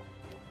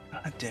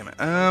 God damn it.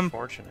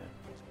 Unfortunate.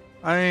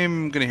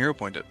 I'm gonna hero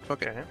point it.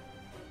 Fuck it. Okay.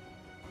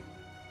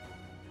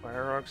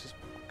 Fire Rogues is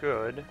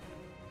good.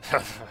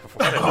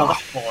 Oh,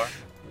 4.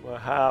 Well,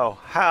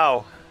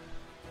 how?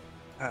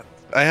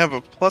 I have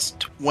a plus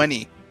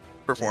 20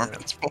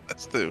 performance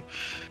bonus too.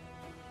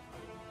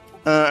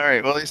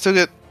 Alright, well, you still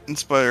get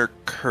Inspire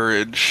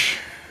Courage.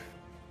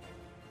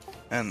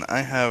 And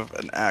I have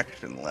an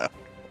action left,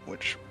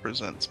 which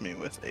presents me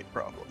with a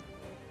problem.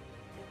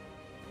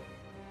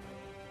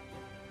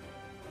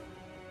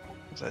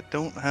 Because I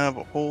don't have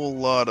a whole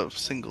lot of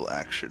single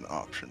action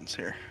options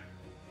here.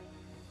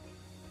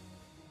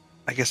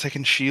 I guess I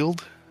can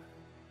shield?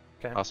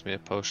 Toss me a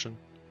potion.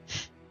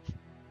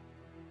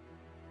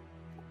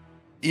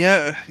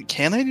 Yeah,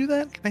 can I do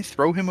that? Can I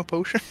throw him a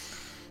potion?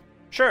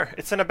 Sure,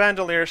 it's in a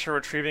bandolier, so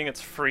retrieving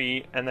it's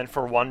free, and then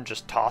for 1,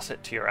 just toss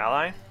it to your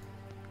ally.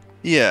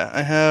 Yeah,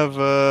 I have,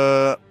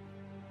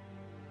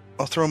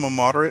 I'll throw him a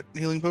moderate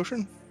healing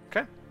potion.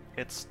 Okay.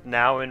 It's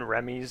now in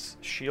Remy's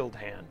shield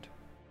hand.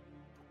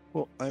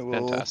 Well, I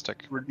will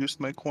Fantastic. reduce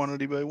my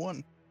quantity by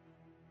 1.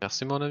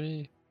 Merci, mon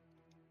ami.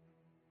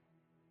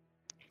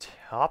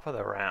 Top of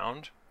the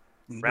round.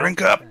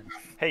 Drink up! 10.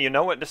 Hey, you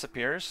know what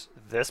disappears?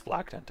 This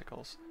Black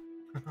Tentacles.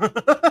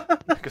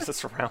 Because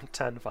it's round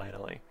 10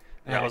 finally.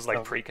 And that Yeah, was like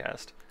so-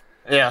 precast.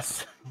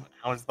 Yes.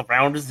 Now it's the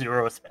round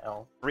 0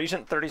 spell.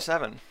 Regent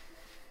 37.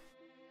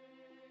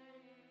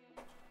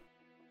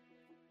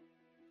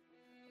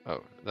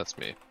 Oh, that's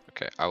me.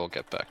 Okay, I will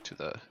get back to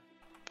the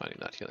finding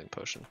that healing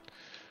potion.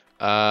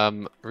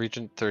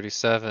 Regent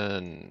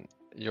 37,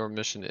 your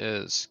mission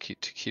is to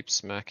keep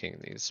smacking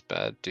these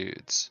bad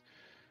dudes.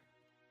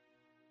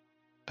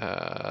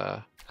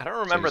 I don't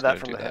remember he's that gonna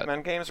from do the that.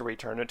 Hitman games where he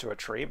turned into a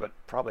tree, but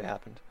probably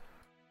happened.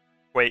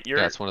 Wait,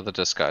 Yeah, it's one of the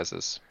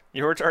disguises.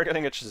 you were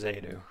targeting a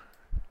Chizeidu.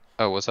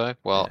 Oh, was I?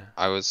 Well,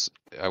 Yeah.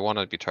 I want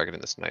to be targeting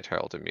this Night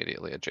Herald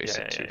immediately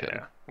adjacent to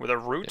him. With a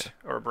root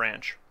or a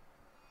branch.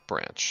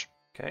 Branch.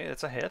 Okay,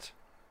 it's a hit.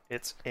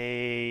 It's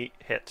a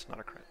hit, not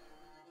a crit.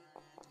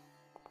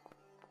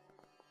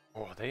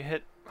 Oh, they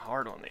hit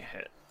hard when they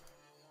hit.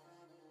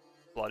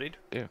 Bloodied?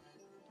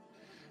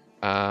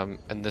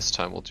 And this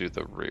time we'll do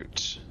the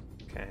root.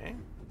 Okay.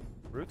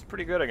 Root's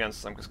pretty good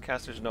against them because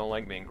casters don't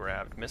like being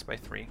grabbed. Missed by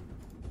 3.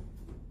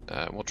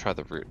 We'll try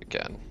the root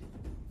again.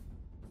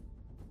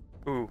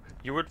 Ooh,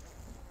 you would...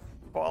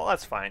 Well,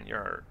 that's fine.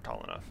 You're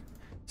tall enough.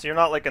 So you're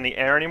not like in the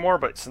air anymore,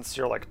 but since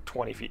you're like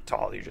 20 feet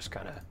tall, you just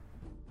kind of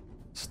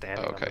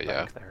standing on the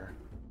bank there.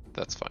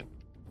 That's fine.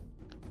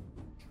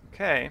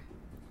 Okay.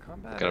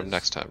 Combat Get him is-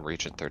 next time,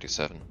 Regent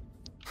 37.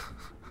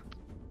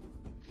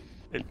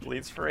 It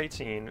bleeds for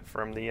 18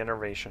 from the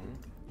innervation.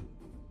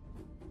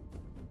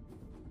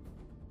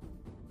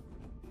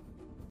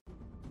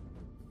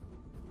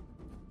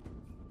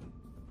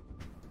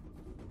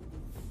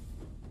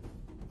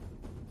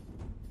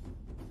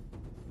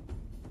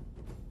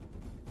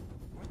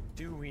 What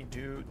do we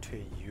do to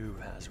you,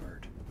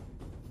 Hazard?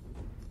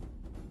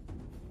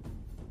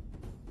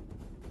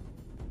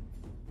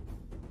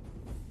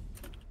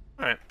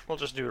 Alright, we'll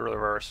just do the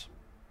reverse.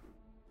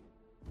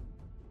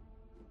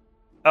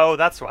 Oh,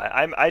 that's why.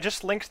 I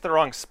just linked the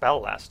wrong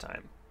spell last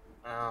time.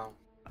 Oh.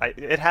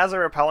 It has a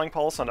repelling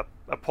pulse and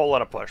a pull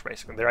and a push,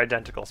 basically. They're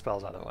identical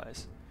spells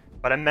otherwise.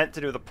 But I meant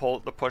to do the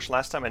push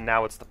last time, and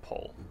now it's the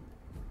pull.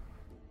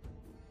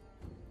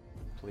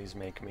 Please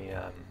make me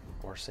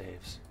more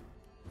saves.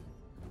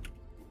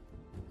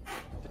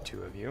 The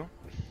two of you.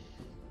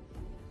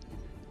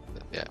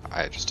 Yeah,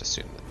 I just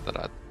assumed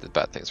that the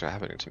bad things are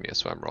happening to me,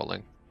 so I'm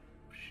rolling.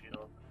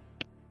 Shield.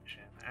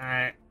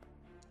 Alright.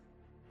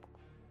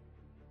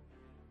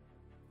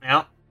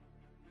 Yep.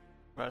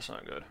 That's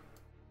not good.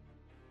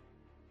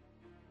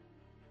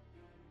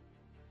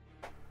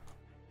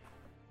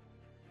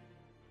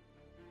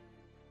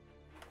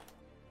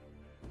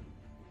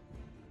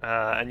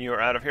 And you are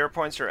out of hero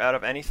points, you're out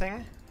of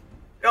anything?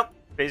 Yep.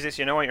 Basis,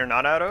 you know what you're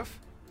not out of?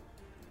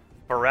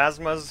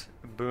 Pharasma's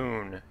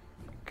Boon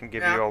can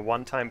give you a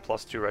one-time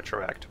 +2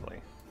 retroactively.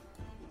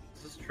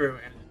 This is true,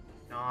 and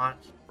not...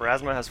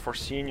 Pharasma has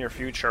foreseen your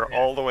future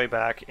all the way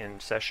back in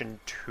session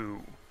 2.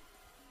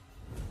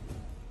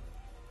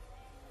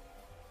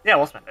 Yeah,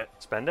 we'll spend it.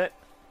 Spend it?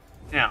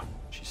 Yeah.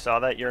 She saw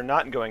that you're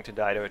not going to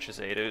die to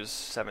Ichizadu's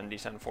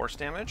 7d10 force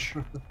damage.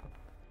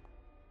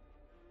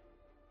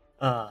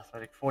 So I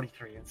think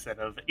 43 instead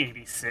of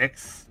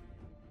 86,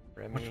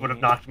 Remy, which would have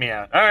knocked me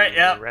out. Alright,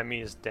 yeah.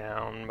 Remy is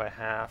down by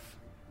half.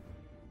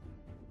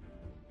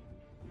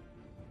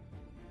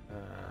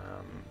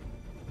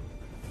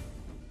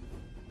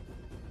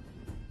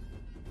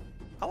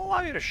 I'll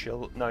allow you to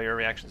shield. No, your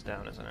reaction's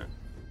down, isn't it?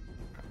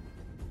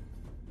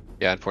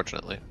 Yeah,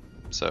 unfortunately.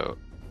 So,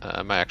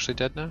 am I actually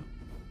dead now?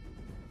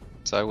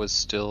 So I was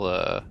still,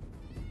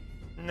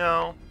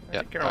 No. yeah,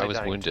 think you're I only was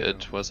dying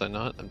wounded, 2. was I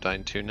not? I'm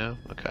dying 2 now?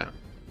 Okay.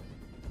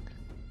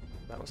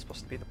 That was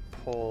supposed to be the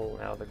pull.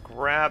 Now the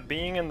grab,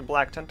 being in the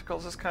black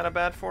tentacles is kind of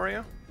bad for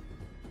you.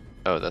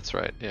 Oh, that's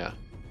right, yeah.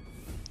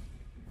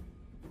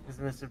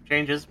 Business of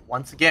changes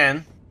once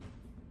again.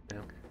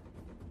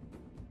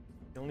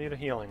 You'll need a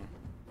healing.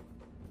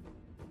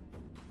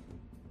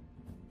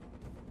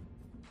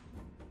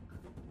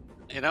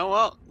 You know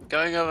what?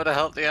 Going over to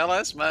help the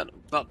allies might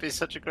not be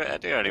such a great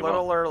idea A anymore.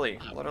 little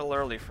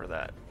early for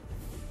that.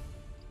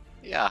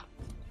 Yeah.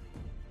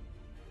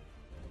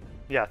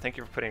 Yeah, thank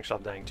you for putting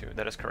yourself dying too.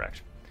 That is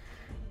correct.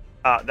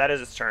 That is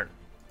its turn.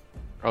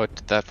 Oh, it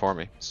did that for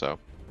me, so.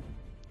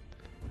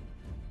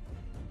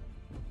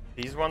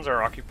 These ones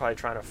are occupied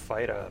trying to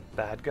fight a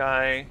bad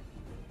guy,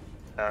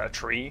 a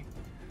tree.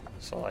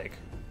 So like,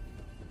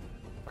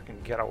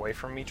 fucking get away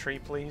from me, tree,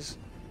 please.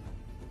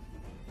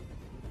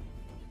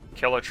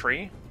 Kill a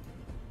tree.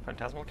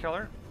 Phantasmal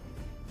killer.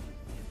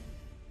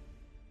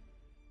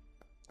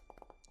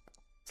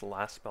 It's the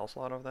last spell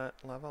slot of that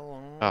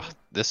level. Ah,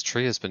 this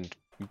tree has been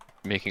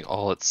making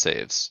all its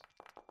saves.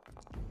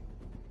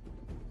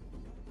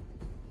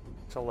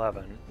 It's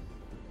 11.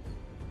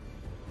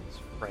 It's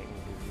frame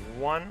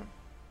 1.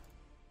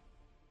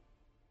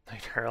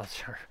 Night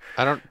Herald's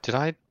Did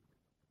I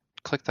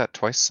click that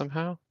twice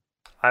somehow?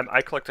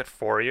 I clicked it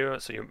for you,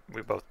 so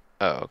we both.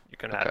 Oh, You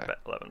can okay. add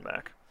 11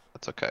 back.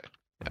 That's okay.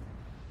 Yeah.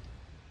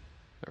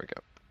 There we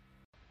go.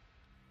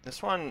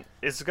 This one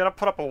is gonna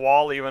put up a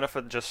wall even if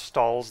it just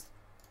stalls.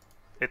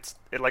 It's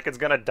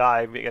gonna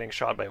die getting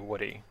shot by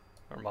Woody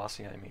or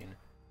Mossy, I mean.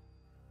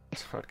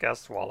 So it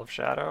casts Wall of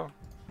Shadow.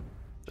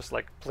 Just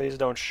like, please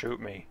don't shoot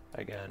me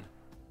again.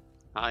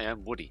 I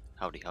am Woody.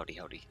 Howdy, howdy,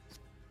 howdy.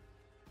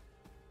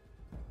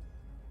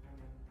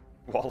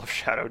 Wall of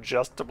Shadow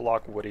just to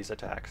block Woody's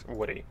attacks.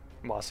 Woody,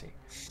 Mossy.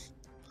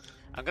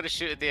 I'm gonna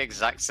shoot at the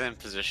exact same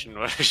position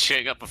where I was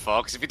shooting up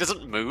before, because if he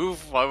doesn't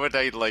move, why would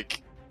I,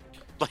 like...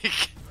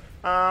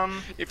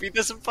 If he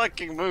doesn't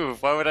fucking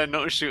move, why would I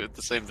not shoot at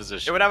the same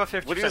position? It would have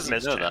a Woody 50% doesn't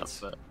know that, mischance.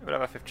 but... It would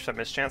have a 50%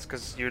 mischance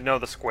because you know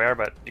the square,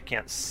 but you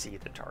can't see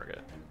the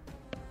target.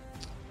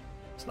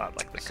 It's not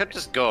like I this. could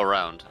just go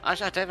around.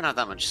 Actually, I don't even have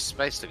that much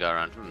space to go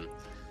around.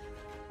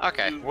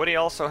 Okay. Woody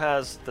also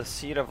has the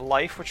Seed of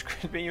Life, which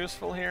could be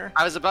useful here.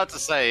 I was about to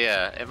say,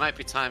 yeah, it might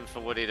be time for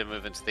Woody to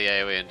move into the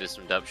AoE and do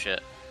some dub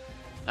shit.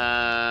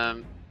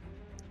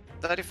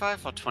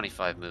 35 or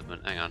 25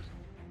 movement? Hang on.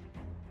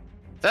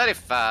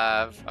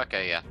 35!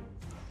 Okay, yeah.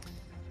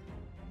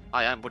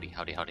 Hi, I'm Woody.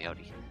 Howdy, howdy,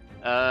 howdy.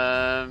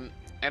 I'm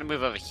gonna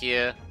move over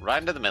here, right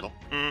into the middle.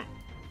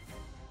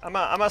 I'm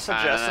a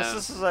suggest.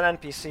 This is an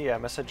NPC.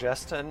 I'm a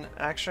suggest an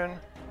action.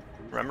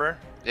 Remember?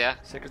 Yeah.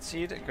 Sacred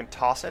Seed. You can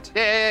toss it.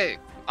 Yeah.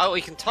 Oh,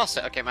 we can toss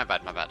it. Okay, my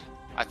bad.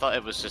 I thought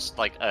it was just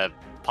like a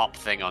pop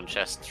thing on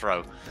chest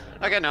throw.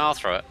 Okay, no, I'll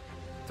throw it.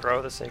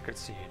 Throw the Sacred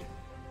Seed.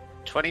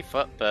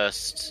 20-foot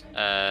burst.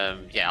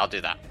 Yeah, I'll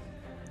do that.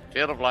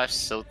 Field of Life,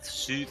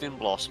 Soothing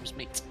Blossoms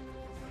meet.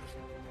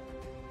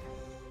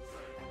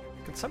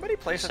 Can somebody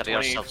place a Set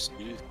 20? yourself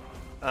soothe.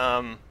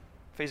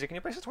 Faisy, can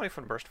you place a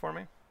 20-foot burst for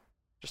me?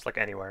 Just like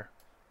anywhere.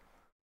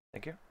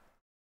 Thank you.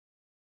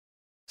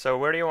 So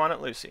where do you want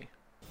it, Lucy?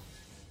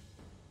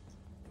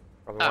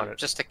 Probably want it.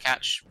 Just to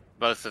catch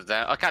both of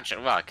them. I'll catch it.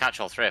 Well, I'll catch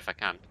all three if I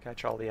can.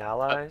 Catch all the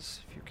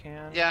allies if you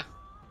can. Yeah,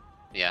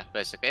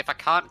 basically. If I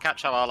can't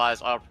catch all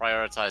allies, I'll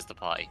prioritize the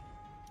party.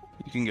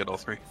 You can get all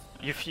three.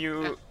 If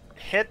you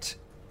hit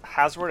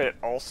Hazard, it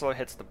also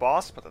hits the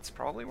boss, but that's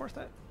probably worth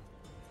it.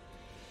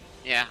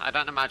 Yeah, I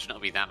don't imagine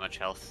it'll be that much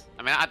health.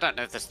 I mean, I don't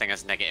know if this thing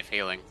has negative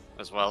healing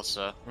as well,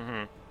 so...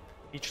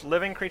 Each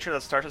living creature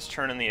that starts its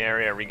turn in the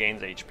area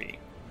regains HP.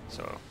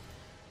 So,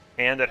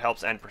 and it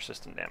helps end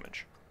persistent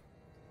damage.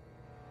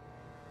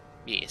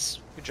 Yes.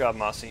 Good job,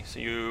 Mossy. So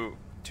you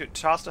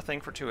tossed a thing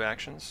for 2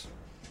 actions.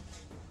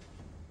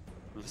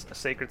 A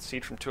Sacred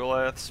Seed from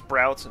Tulith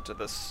sprouts into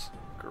this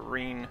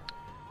green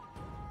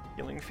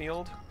healing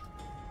field.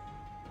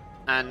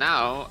 And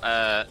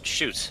now,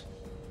 shoot.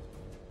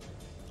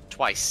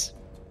 Twice.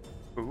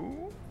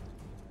 Ooh.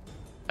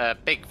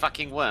 Big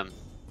fucking worm.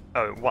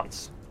 Oh,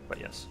 once, but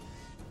yes.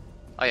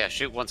 Oh yeah,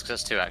 shoot once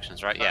because that's 2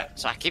 actions, right? Yeah.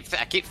 So I keep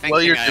thinking.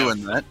 While you're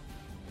doing that.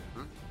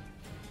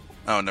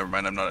 Oh, never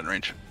mind. I'm not in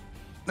range.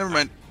 Never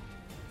mind.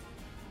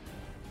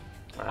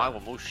 I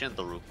will motion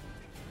the room.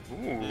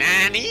 Ooh.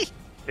 Nanny?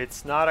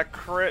 It's not a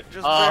crit,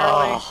 just Oh.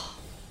 barely.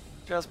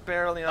 Just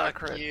barely not a Fuck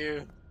crit.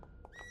 you.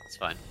 It's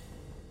fine.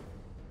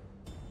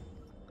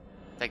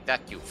 Take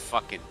that, you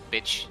fucking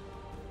bitch.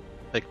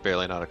 Like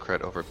barely not a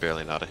crit over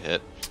barely not a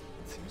hit. It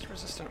seems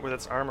resistant with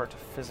its armor to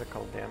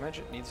physical damage.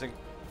 It needs a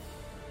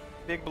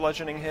big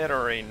bludgeoning hit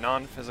or a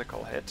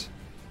non-physical hit.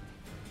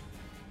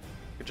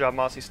 Good job,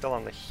 Mossy. Still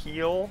on the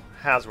heal.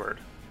 Hazard.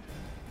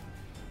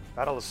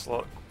 Battle is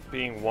slow,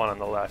 being won on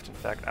the left. In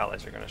fact,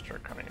 allies are going to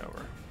start coming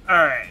over.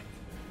 Alright.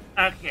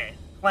 Okay.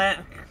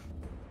 Plan.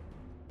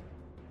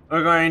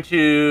 We're going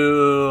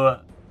to.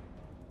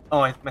 Oh,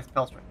 my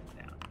spell strength is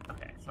down.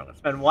 Okay, so I'm going to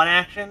spend 1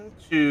 action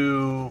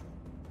to.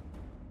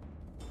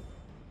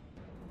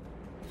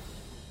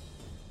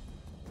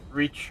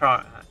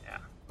 Recharge. Yeah.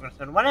 We're going to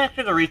spend 1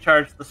 action to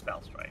recharge the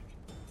spell strike.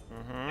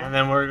 And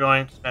then we're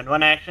going to spend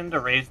 1 action to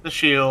raise the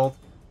shield.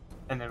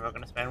 And then we're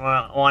going to spend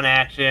one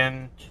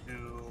action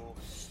to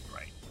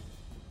strike.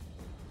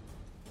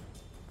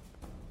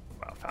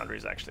 Wow,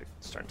 Foundry's actually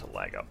starting to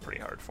lag up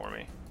pretty hard for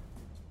me.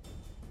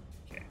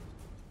 Okay.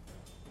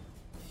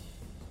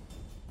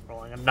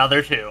 Rolling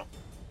another 2.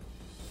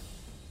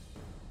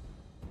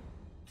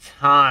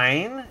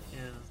 Tyne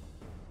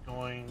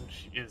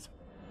is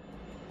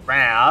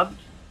grabbed.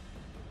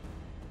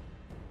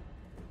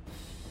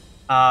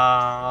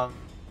 I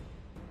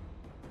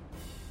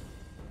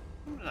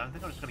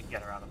think I'm just going to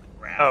get her out of the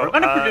grab. Oh, We're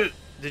going to produce.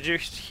 did you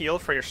heal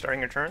for your starting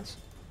your turns?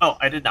 Oh,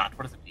 I did not.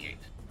 What is it? D8.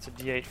 It's a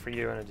D8 for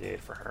you and a D8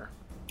 for her.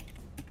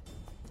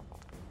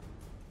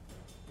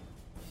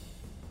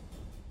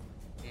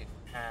 It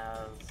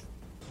has.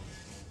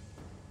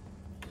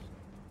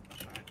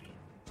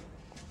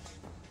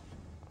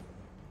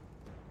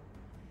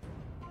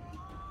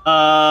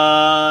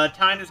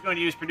 Tyne is going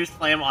to use Produce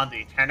Flame on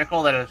the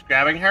tentacle that is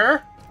grabbing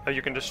her. Oh,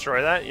 you can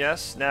destroy that,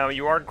 yes. Now,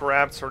 you are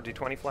grabbed, so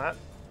D20 flat.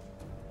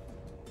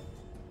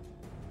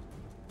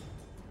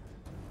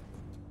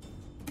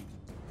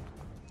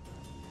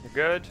 You're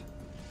good.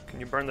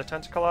 Can you burn the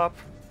tentacle up?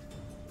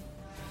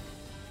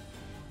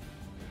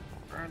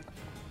 Burn.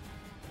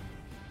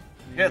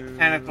 Hit the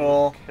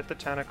tentacle. Hit the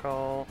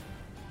tentacle.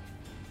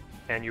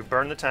 And you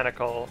burn the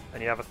tentacle,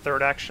 and you have a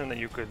 3rd action that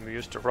you could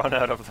use to run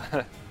out of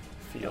the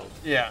field.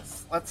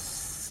 Yes.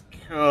 Let's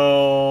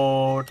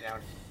go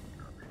down here.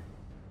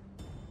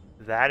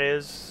 That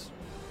is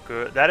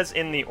good. That is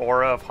in the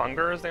aura of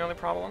hunger is the only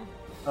problem.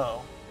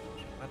 Oh.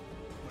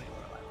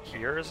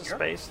 Here is a Here?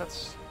 space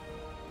that's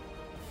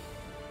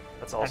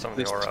also in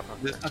the aura of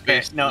hunger. This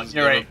Okay, space no, is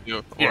you're right.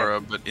 the Here. aura,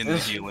 but in the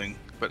healing,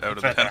 but out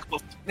of the Right there.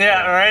 tentacles.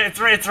 Yeah, alright,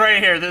 it's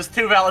right here. There's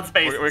 2 valid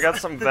spaces. We got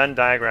some Venn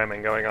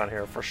diagramming going on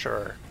here for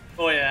sure.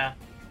 Oh yeah.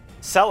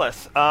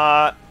 Selith,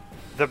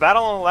 the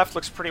battle on the left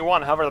looks pretty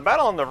won. However, the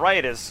battle on the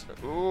right is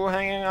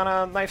hanging on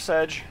a knife's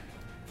edge.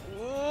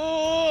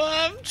 Oh,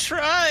 I'm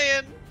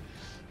trying.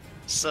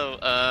 So,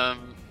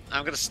 I'm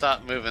gonna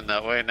start moving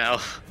that way now,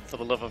 for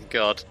the love of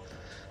God.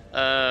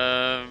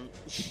 Are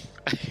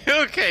you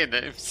okay,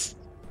 Names?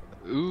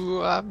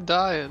 Ooh, I'm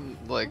dying.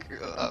 Like,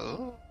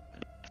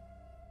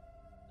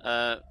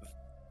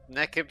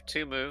 Nekib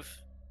 2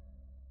 move.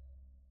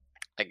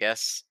 I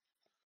guess.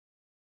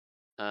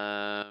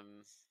 I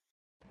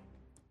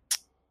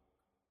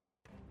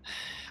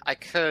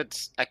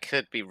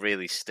could be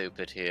really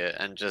stupid here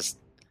and just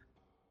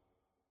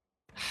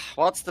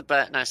What's the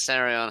bet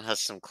Nysarion has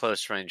some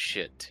close range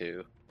shit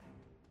too?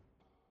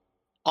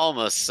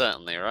 Almost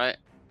certainly, right?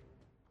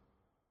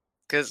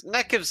 Because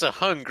Nekiv's a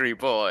hungry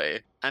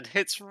boy and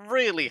hits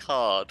really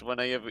hard when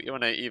I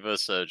Evo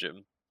Surge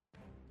him.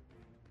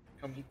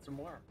 Come eat some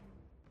more.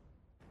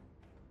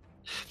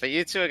 But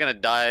you two are gonna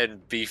die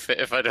and be fit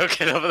if I don't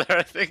get over there,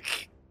 I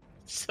think.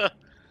 So,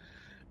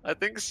 I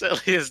think Sally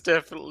is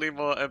definitely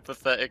more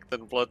empathetic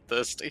than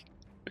bloodthirsty.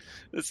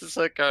 This is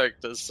her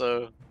character,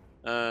 so...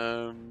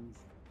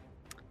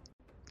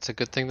 It's a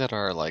good thing that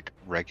our like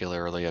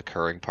regularly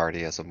occurring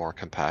party has a more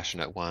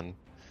compassionate one,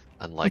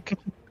 unlike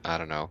I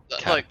don't know,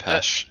 Like,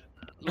 Pesh.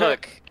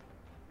 Look,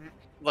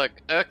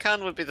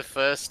 Urkan would be the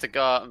first to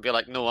go out and be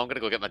like, no, I'm gonna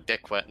go get my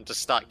dick wet and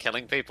just start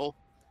killing people.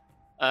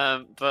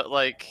 But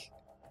like,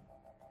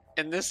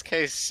 in this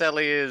case,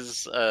 Sally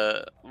is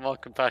a more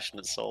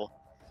compassionate soul.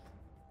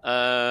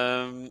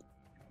 I'm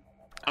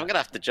gonna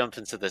have to jump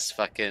into this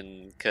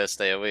fucking cursed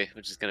AoE,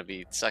 which is gonna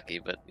be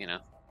sucky, but you know.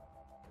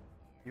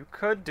 You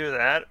could do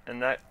that,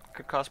 and that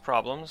could cause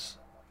problems.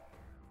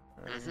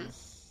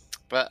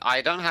 But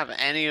I don't have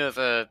any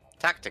other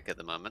tactic at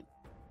the moment.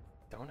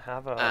 Don't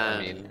have a. I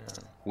mean,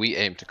 we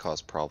aim to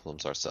cause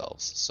problems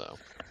ourselves, so.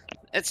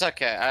 It's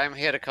okay. I'm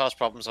here to cause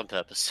problems on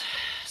purpose.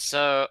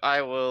 So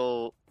I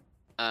will.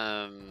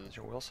 What's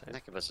your will save? I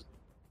think it was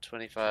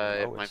 25.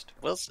 My Lowest.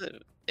 will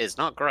save is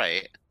not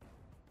great,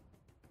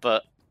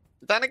 but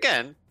then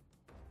again,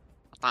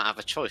 I don't have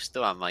a choice,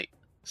 do I, mate?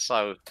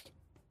 So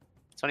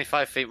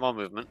 25 feet more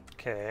movement.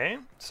 Okay,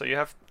 so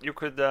you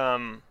could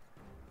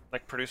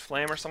like produce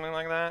flame or something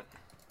like that.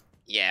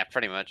 Yeah,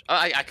 pretty much. Oh,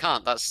 I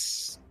can't.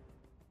 That's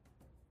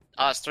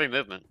 3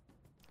 movement.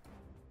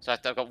 So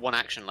I've got 1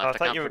 action Oh, left. I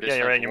thought can't you. produce Yeah,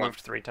 you're flame right. for You 1.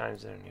 moved 3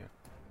 times, didn't you?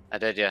 I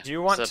did, yeah. Do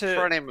you want so to-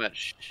 pretty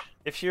much.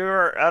 If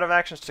you're out of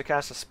actions to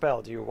cast a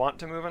spell, do you want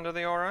to move into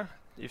the aura?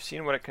 You've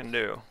seen what it can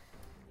do.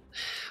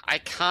 I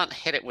can't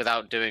hit it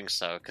without doing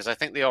so because I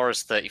think the aura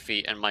is 30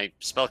 feet and my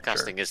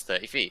spellcasting is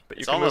 30 feet. But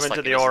you It's can move almost into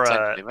like the it was aura-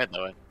 intentionally made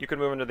that way. You could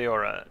move into the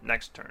aura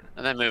next turn.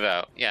 And then move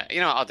out. Yeah, you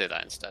know what? I'll do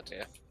that instead.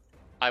 Yeah,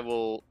 I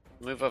will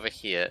move over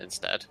here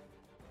instead.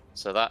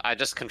 So that I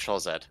just control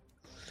Z.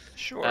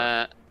 Sure.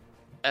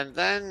 And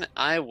then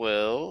I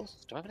will.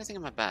 Do I have anything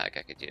in my bag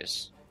I could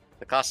use?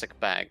 The classic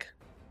bag.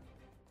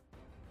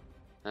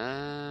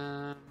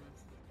 Nope.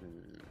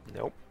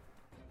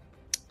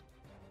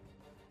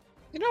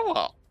 You know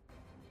what?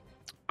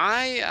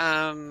 I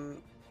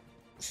don't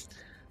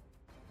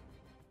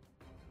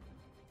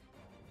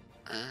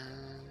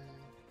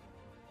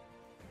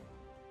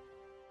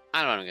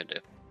know what I'm gonna do.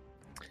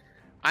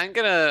 I'm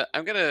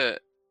gonna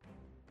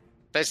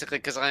basically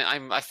because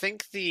I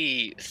think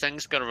the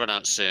thing's gonna run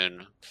out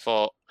soon.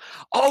 For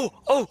I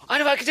know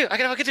what I can do. I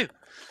know what I can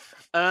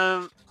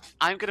do.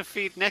 I'm gonna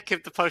feed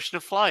Nekib the potion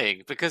of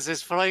flying because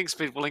his flying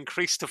speed will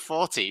increase to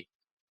 40,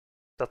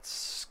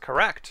 That's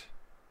correct.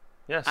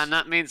 Yes. and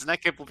that means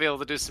Nekib will be able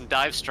to do some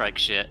dive strike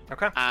shit.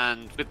 Okay.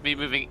 And with me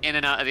moving in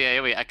and out of the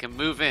AoE, I can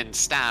move in,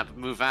 stab,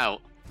 move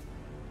out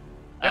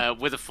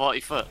with a 40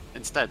 foot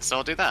instead. So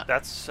I'll do that.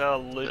 That's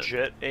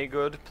legit a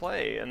good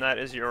play, and that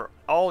is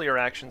all your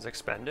actions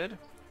expended.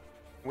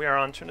 We are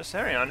on to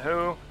Nysarion,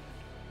 who,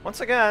 once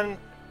again,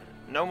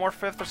 no more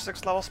 5th or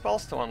 6th level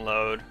spells to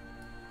unload.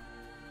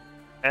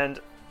 And,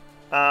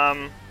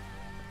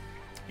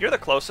 you're the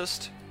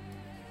closest,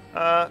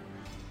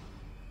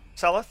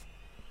 Seleth.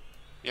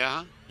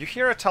 Yeah. You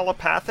hear a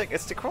telepathic,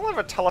 it's the equivalent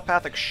of a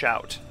telepathic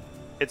shout.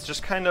 It's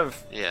just kind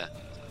of, Yeah.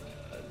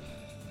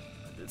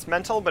 it's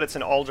mental, but it's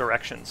in all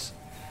directions.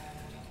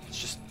 It's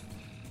just,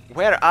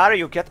 where are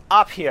you? Get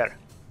up here!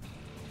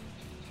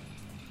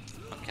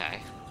 Okay.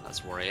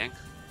 That's worrying.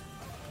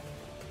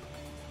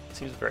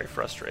 Seems very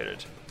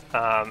frustrated.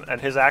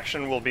 And his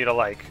action will be to,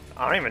 like,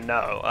 I don't even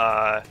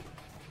know.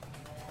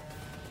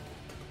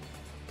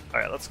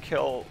 Alright, let's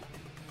kill.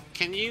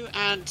 Can you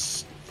add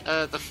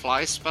the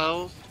fly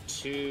spell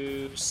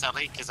to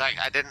Sully? Because I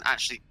didn't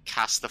actually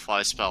cast the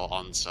fly spell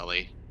on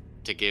Sully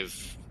to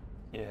give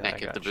Yeah,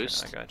 Nekid the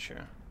boost. I got you.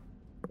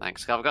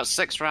 Thanks. I've got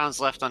 6 rounds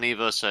left on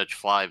Evo Surge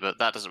Fly, but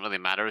that doesn't really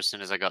matter as soon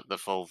as I got the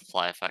full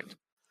fly effect.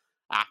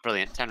 Ah,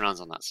 brilliant. 10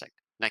 rounds on that sick.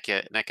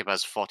 Nekib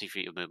has 40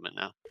 feet of movement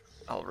now.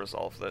 I'll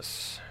resolve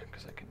this,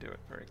 because I can do it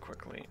very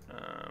quickly.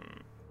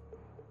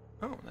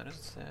 Oh, that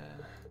is,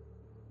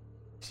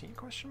 C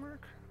question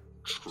mark?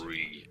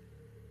 Tree.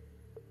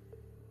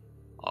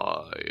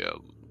 I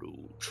am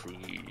no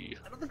tree.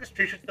 I don't think this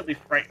tree should still be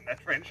frightened. That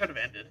train should have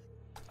ended.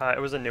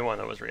 It was a new one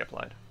that was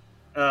reapplied.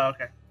 Oh,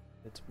 okay.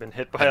 It's been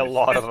hit by a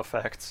lot of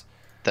effects.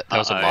 That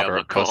was a I am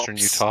moderate a potion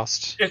you corpse.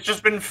 tossed. It's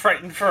just been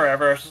frightened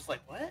forever. It's just like,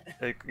 what?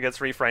 It gets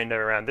reframed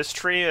every round. This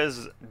tree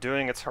is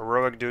doing its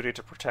heroic duty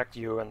to protect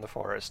you and the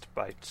forest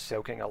by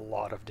soaking a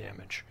lot of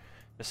damage.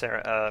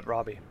 Sarah,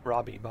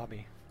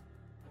 Bobby.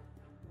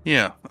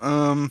 Yeah.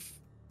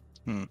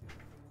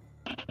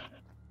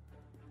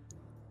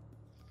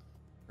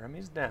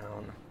 Remy's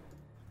down.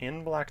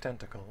 In black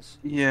tentacles.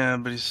 Yeah,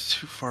 but he's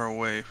too far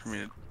away for me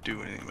to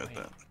do anything about Wait,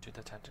 that. did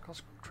the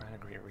tentacles try to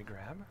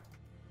re-grab?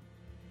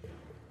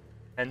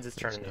 Ends its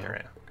turn in the so.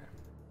 area.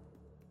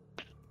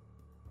 Okay.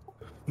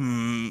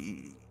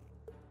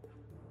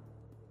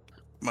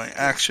 My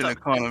action Stop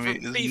economy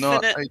from is beefing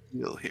not it.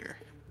 ideal here.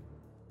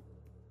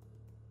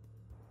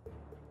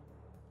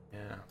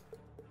 Yeah.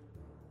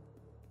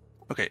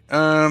 Okay,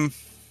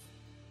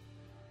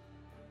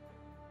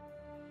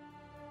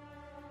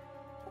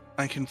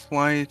 I can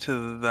fly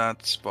to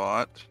that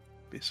spot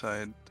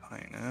beside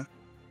Heine.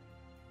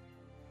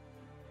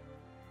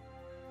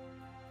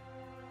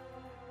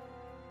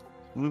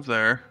 Move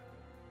there.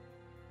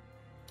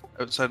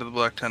 Outside of the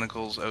black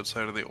tentacles,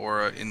 outside of the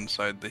aura,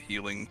 inside the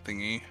healing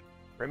thingy.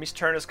 Remy's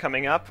turn is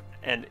coming up,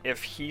 and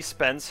if he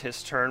spends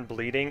his turn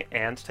bleeding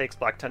and takes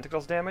Black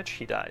Tentacles damage,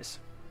 he dies.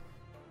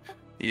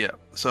 Yeah,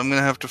 so I'm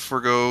gonna have to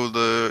forego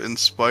the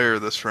Inspire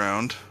this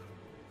round.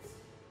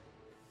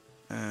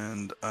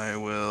 And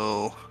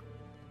I'm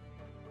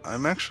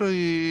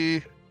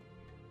actually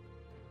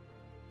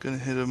gonna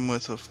hit him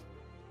with a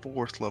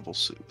 4th level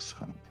Soothe.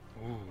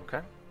 Ooh,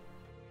 okay.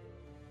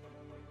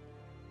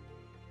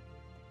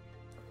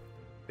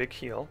 Big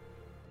heal.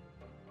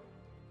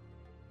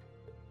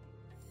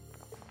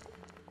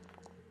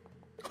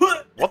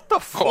 What the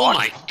fuck? Oh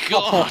my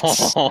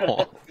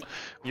god!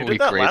 You we did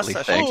that last greatly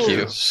session. thank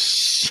you.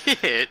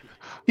 Shit!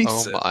 He Oh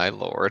said, my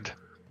lord.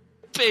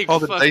 Big "Oh,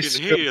 the fucking dice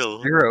got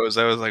heal! zeros."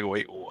 I was like,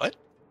 "Wait, what?"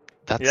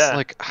 That's Yeah.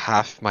 like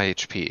half my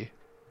HP.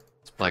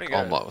 It's Like pretty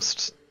good.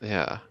 almost.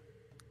 Yeah.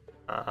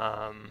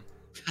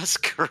 That's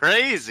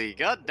crazy!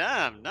 God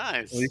damn, At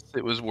nice. least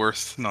it was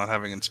worth not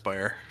having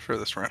Inspire for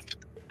this round.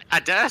 I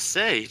dare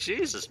say,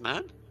 Jesus,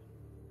 man.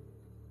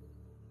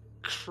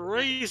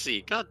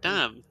 Crazy, god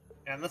damn.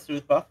 And the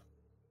Soothe buff.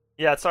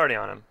 Yeah, it's already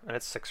on him, and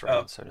it's 6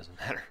 rounds, so it doesn't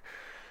matter.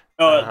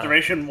 Oh,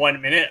 duration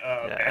 1 minute?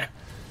 Oh, okay.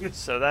 Yeah.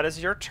 So that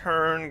is your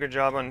turn. Good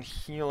job on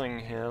healing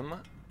him.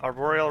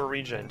 Arboreal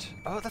Regent.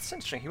 Oh, that's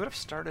interesting. He would have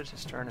started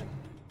his turn in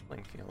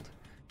Lingfield.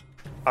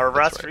 Our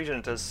Rats right.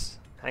 Regent is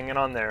hanging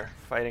on there,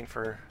 fighting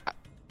for... I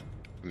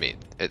mean,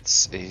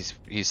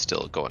 he's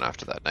still going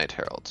after that Night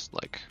Herald.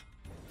 Like,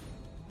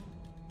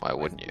 why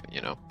wouldn't you?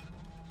 You know.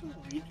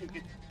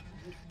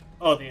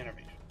 Oh, the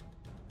innovation.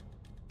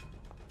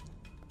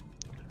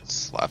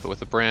 Slap it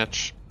with a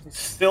branch. He's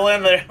still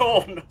in there.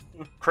 Oh, no.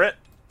 Crit!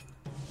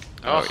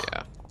 Oh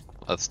yeah,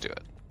 let's do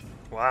it.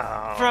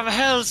 Wow. From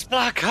hell's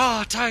black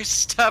heart, I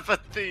stab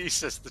at thee,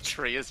 says the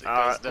tree as it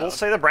goes down. We'll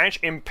say the branch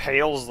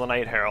impales the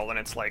Night Herald, and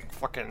it's like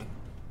fucking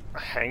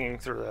hanging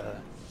through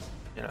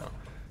the,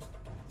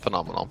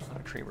 Phenomenal. a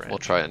tree branch. We'll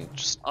try and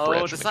just Oh,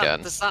 branch does him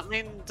again. does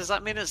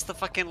that mean it's the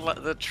fucking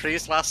the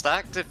tree's last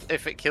act?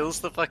 If it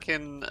kills the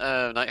fucking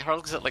Night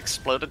Herald, does it like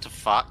explode into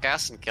fart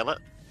gas and kill it?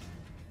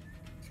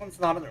 This one's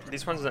not in there.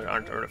 These ones that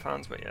aren't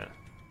Urtifounds, but yeah.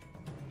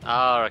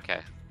 Oh, okay.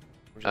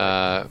 Would you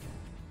like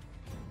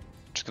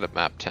Just gonna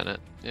map Tenet.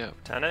 Yeah.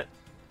 Tenet?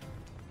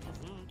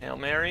 Hail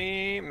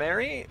Mary.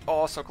 Mary?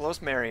 Oh, so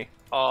close, Mary.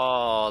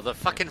 Oh, the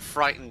fucking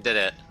frightened did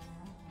it.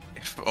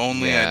 If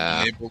only Yeah.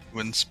 I'd been able to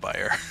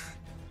Inspire.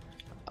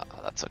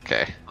 That's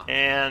okay.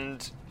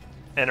 And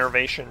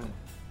Enervation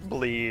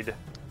Bleed.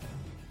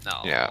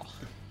 No. Yeah.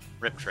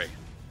 Rip tree.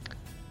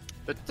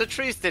 But the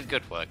trees did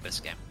good work this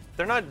game.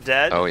 They're not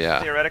dead, Oh, yeah.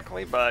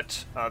 theoretically,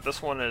 but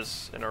this one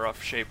is in a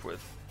rough shape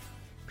with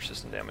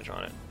persistent damage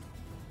on it.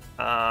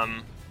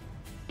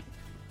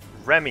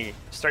 Remy,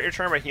 start your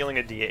turn by healing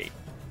a D8.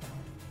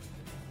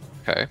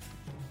 Okay.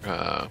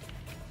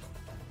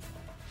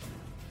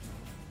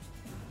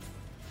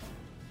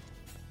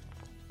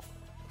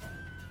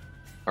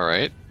 All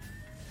right.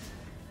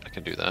 I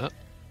can do that.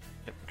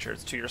 Make sure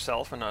it's to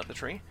yourself and not the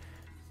tree.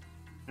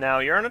 Now,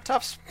 you're in a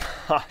tough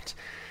spot.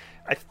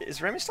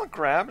 Is Remy still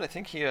grabbed? I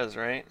think he is,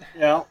 right?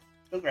 Yeah,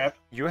 still grab.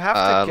 You have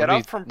to get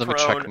up from let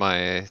prone. me check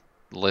my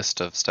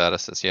list of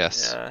statuses.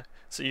 Yes. Yeah.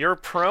 So you're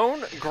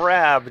prone,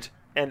 grabbed,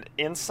 and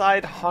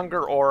inside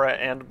Hunger Aura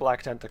and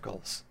Black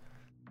Tentacles.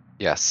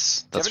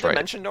 Yes, Do you that's have a right.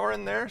 Dimension Door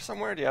in there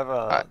somewhere? Do you have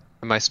a...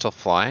 Am I still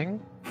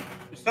flying?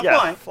 You're still yeah,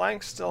 flying.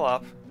 flying's still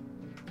up.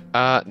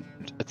 I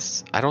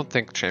don't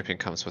think champion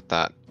comes with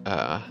that.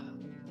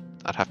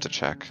 I'd have to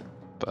check,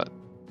 but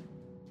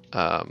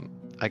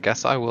I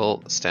guess I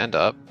will stand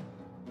up.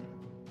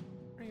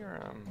 What are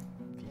your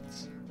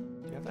feats?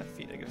 Do you have that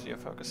feat that gives you a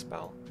focus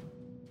spell?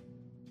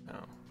 No.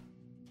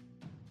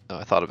 No,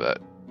 I thought about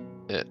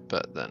it,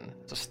 but then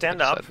So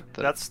stand I up. decided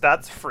that-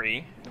 That's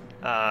free.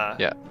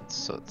 yeah.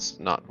 So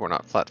we're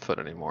not flat foot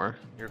anymore,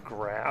 You're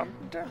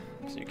grabbed,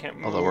 so you can't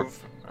move Although we're-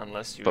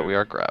 unless you. but we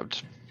are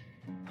grabbed.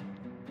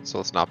 So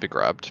let's not be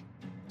grabbed.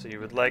 So you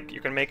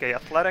can make a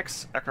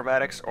athletics,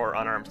 acrobatics, or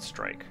unarmed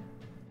strike.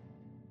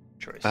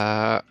 Choice.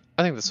 I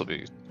think this will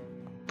be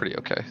pretty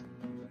okay.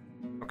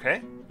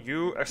 Okay.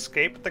 You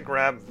escaped the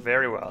grab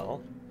very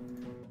well,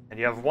 and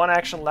you have one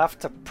action left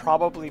to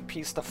probably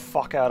piece the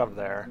fuck out of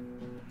there.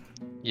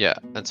 Yeah,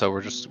 and so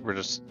we're just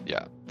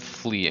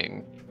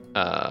fleeing,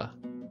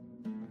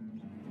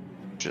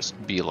 just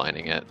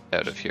beelining it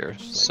out of here.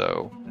 Just like-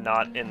 So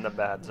Not in the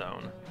bad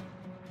zone.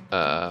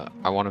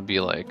 I want to be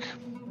like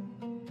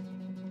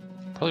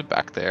probably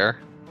back there.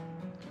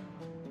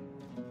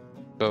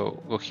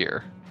 Go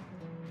here.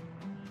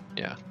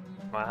 Yeah.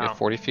 We Wow. have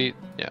 40 feet.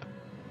 Yeah.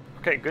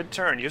 Okay, good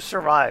turn. You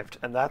survived,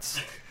 and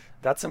that's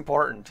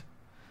important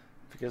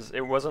because it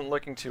wasn't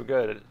looking too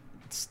good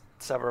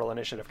several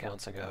initiative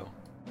counts ago.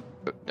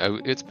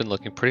 It's been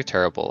looking pretty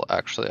terrible,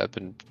 actually. I've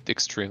been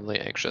extremely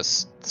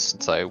anxious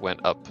since I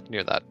went up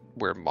near that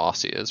where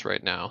Mossy is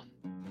right now.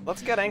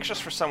 Let's get anxious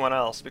for someone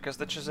else, because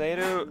the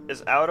Chisedu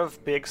is out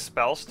of big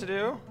spells to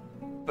do,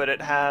 but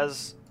it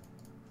has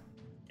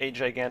a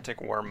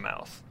gigantic worm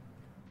mouth.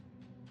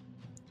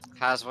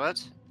 Hazward.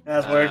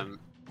 Hazward.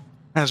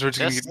 Hazard's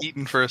gonna Just- get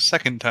eaten for a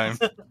second time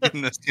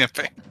in this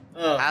campaign.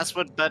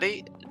 Hazward,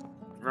 buddy,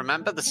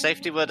 remember the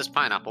safety word is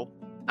pineapple,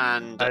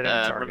 and I didn't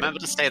target. remember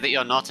to say that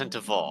you're not into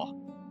vor.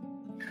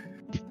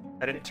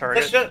 I didn't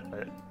target. That's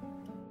But...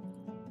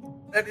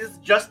 That is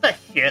just a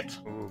hit.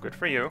 Ooh, good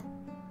for you.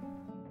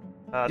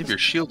 You have your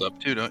shield up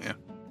too, don't you?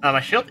 My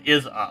shield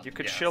is up. You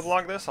could yes. shield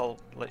block this. I'll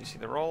let you see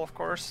the roll, of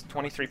course.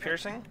 23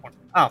 piercing.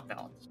 Oh,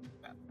 no.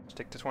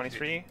 Stick to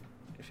 23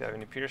 if you have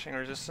any piercing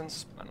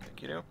resistance. I don't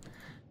think you do.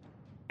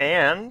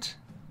 And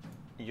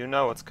you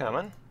know what's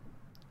coming.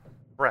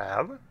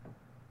 Grab.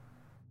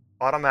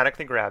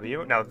 Automatically grab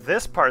you. Now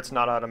this part's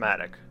not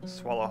automatic.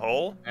 Swallow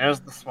whole. There's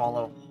the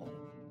swallow.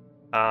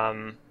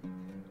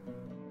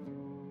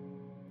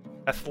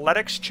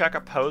 Athletics check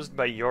opposed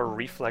by your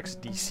reflex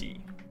DC.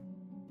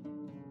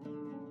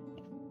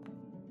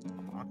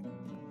 Come on.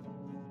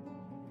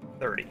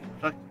 30.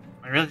 My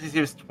real DC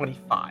was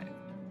 25.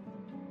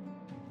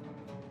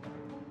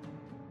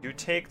 You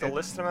take the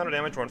listed amount of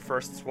damage when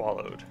first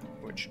swallowed,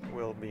 which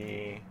will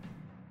be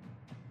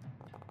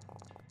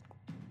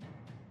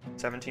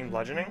 17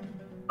 bludgeoning.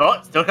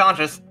 Oh, still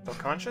conscious. Still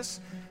conscious.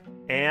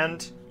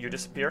 And you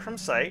disappear from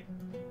sight.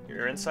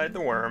 You're inside the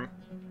worm.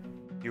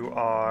 You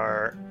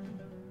are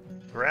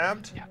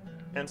grabbed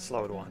and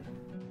slowed one.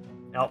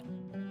 Nope.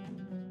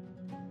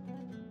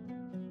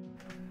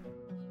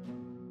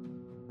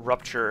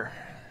 Rupture.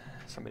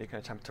 Somebody can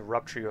attempt to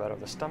rupture you out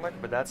of the stomach,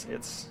 but that's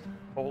its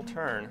whole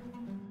turn.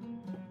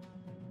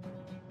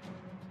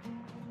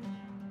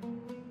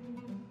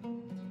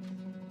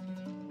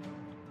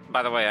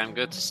 By the way, I'm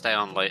good to stay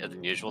on later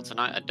than usual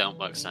tonight. I don't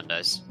work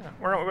Sundays. Yeah,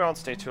 we won't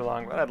stay too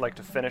long, but I'd like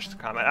to finish the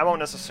combat. I won't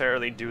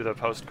necessarily do the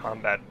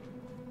post-combat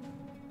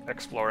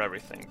explore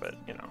everything, but,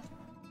 you know.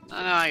 No,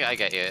 I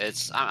get you.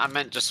 I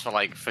meant just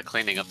for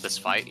cleaning up this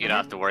fight. You don't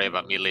have to worry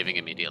about me leaving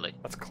immediately.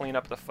 Let's clean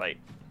up the fight.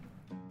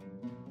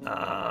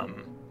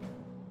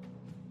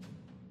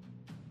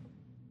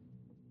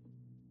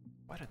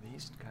 What do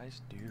these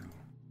guys do?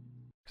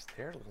 Because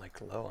they're, like,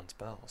 low on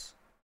spells.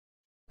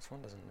 This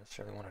one doesn't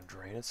necessarily want to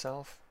drain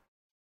itself.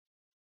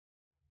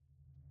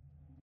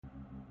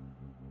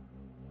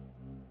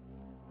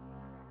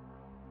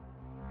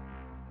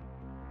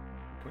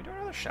 Can we do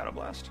another Shadow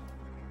Blast?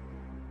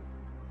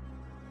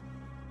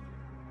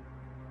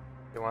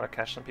 They want to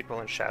catch some people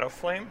in Shadow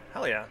Flame?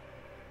 Hell yeah.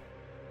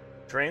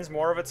 Drains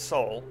more of its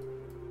soul.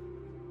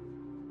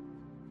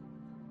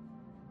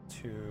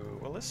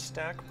 Will this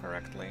stack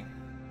correctly?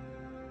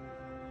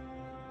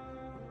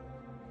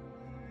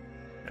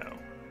 No.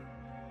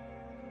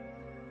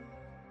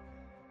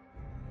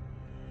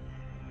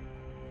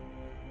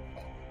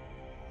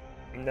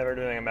 I'm never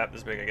doing a map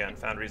this big again.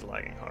 Foundry's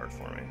lagging hard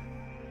for me.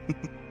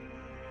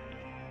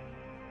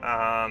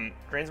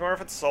 Drains more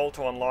of its soul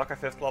to unlock a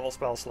 5th level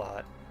spell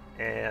slot,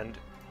 and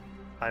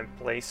I'm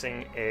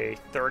placing a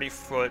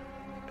 15-foot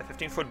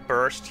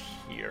burst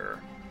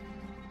here.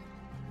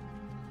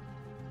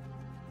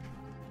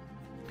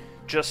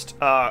 Just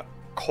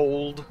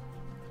cold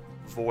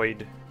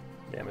void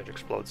damage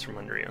explodes from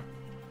under you.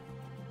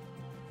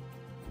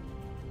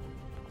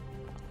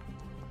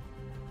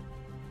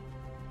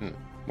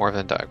 More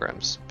Venn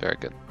diagrams. Very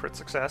good. Crit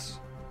success.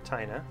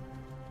 Tina.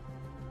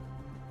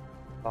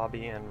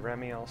 Bobby and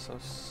Remy also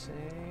save.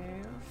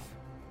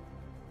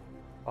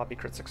 Bobby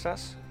crit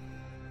success.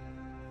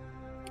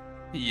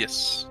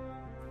 Yes.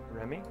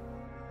 Remy.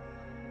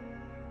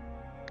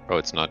 Oh,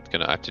 it's not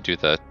gonna. I have to do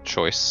the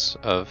choice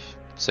of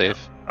save.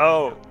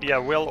 Oh, yeah,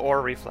 will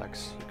or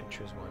reflex. You can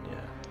choose one,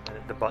 yeah.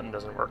 And the button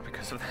doesn't work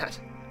because of that.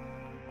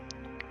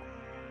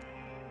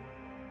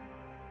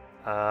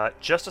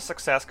 Just a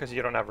success because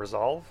you don't have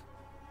resolve.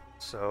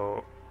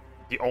 So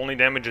the only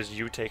damage is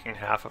you taking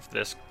half of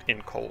this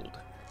in cold.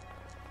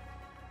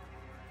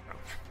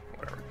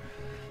 Whatever.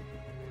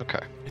 Okay.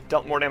 It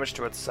dealt more damage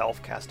to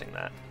itself casting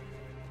that.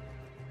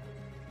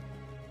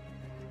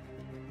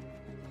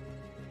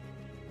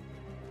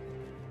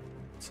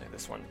 Let's say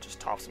this one just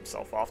tops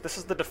himself off. This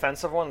is the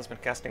defensive one that's been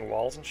casting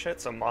walls and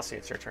shit, so Mossy,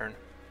 it's your turn.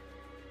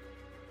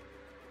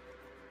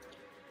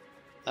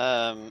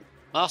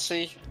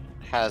 Marcy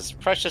has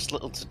precious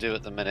little to do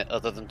at the minute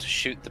other than to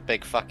shoot the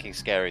big fucking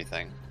scary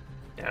thing.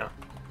 Yeah.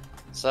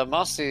 So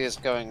Marcy is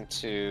going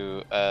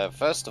to,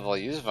 first of all,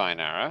 use Vine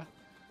Arrow.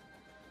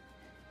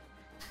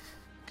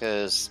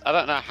 Because I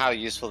don't know how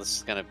useful this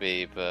is going to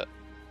be, but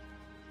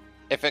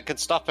if it can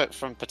stop it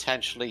from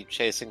potentially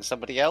chasing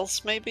somebody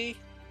else, maybe?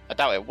 I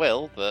doubt it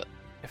will, but...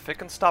 If it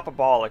can stop a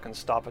ball, it can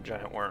stop a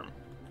giant worm.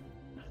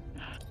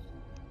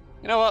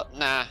 You know what?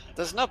 Nah,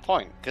 there's no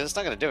point, because it's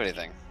not going to do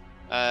anything.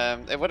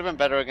 It would have been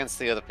better against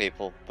the other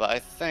people, but I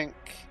think.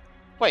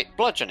 Wait,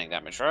 bludgeoning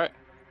damage, right?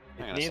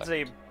 Hang It on needs a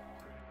second.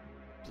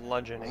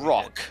 bludgeoning.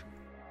 Rock. hit.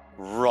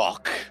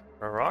 Rock.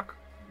 A rock?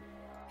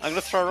 I'm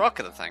gonna throw a rock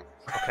at the thing.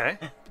 Okay.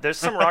 There's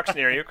some rocks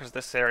near you because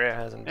this area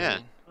hasn't Yeah.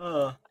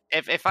 been.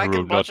 If I Room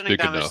can not bludgeoning big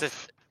damage enough.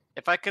 this,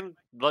 if I can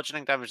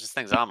bludgeoning damage this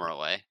thing's armor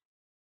away,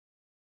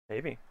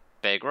 Maybe.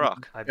 big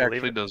rock. I It believe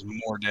actually it. does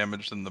more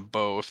damage than the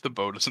bow if the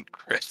bow doesn't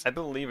crit. I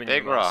believe in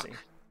Big you, rock. Mossy.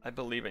 I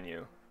believe in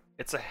you.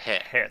 It's a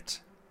Hit.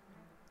 hit.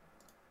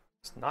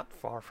 It's not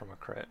far from a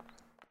crit.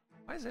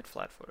 Why is it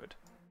flat-footed?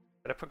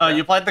 Did I put You grab?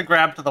 applied the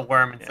grab to the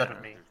worm instead Yeah.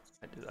 of me.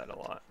 I do that a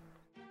lot.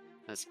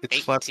 That's It's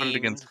flat-footed 18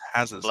 against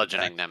Haz's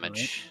bludgeoning attack,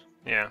 damage.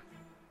 Yeah.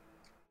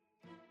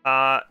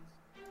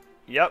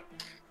 Yep.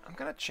 I'm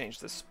gonna change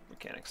this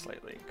mechanic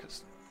slightly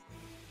because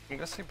I'm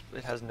gonna say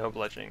it has no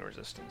bludgeoning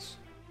resistance.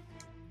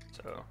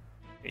 So,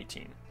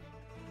 18.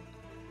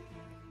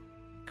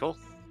 Cool.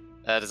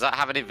 Does that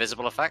have any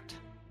visible effect?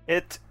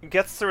 It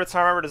gets through its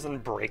armor, doesn't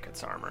break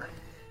its armor.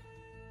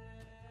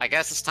 I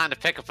guess it's time to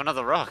pick up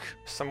another rock.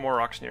 Some more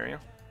rocks near you.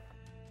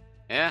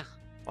 Yeah.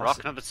 Mossy-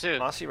 Rock number 2.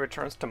 Mossy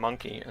returns to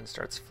Monkey and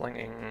starts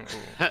flinging.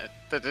 Ooh.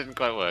 That didn't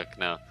quite work,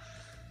 no.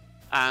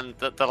 And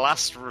the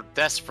last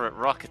desperate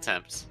rock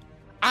attempt.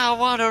 I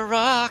want a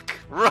rock!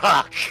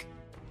 Rock!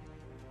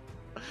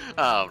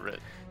 Oh, rip.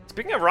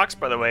 Speaking of rocks,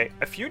 by the way,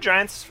 a few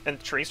giants and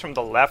trees from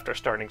the left are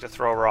starting to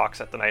throw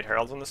rocks at the Night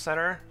Heralds in the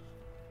center.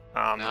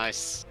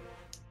 Nice.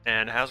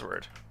 And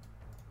Hazward.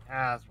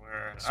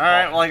 Password.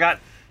 Alright, well, I got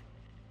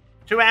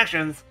 2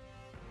 actions.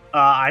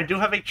 I do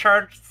have a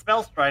charged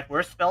spell strike.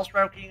 We're spell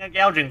striking a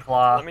gouging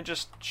claw. Let me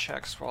just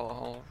check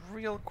Swallow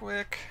real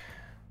quick.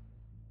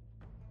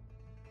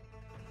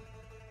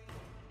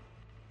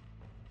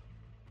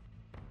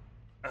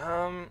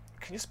 Can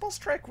you spell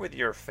strike with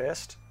your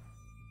fist?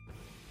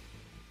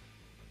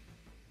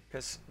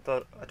 Because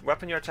the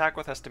weapon you attack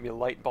with has to be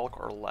light bulk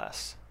or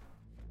less.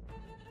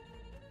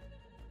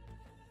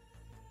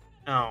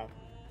 No.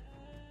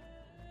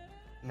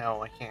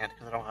 No, I can't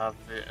because I don't have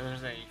the.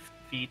 There's a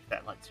feat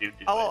that lets you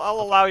do I'll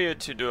it. allow you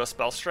to do a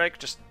spell strike,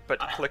 but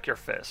click your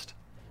fist.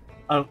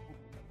 Oh,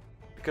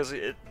 Because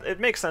it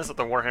makes sense that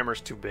the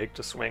Warhammer's too big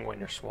to swing when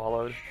you're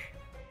swallowed,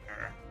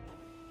 sure.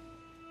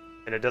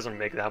 and it doesn't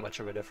make that much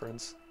of a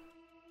difference.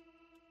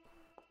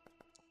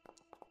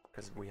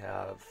 Because we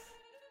have...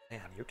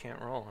 Man, you can't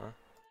roll, huh?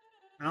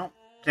 No,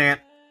 can't.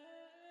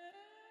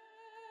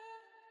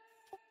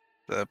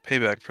 The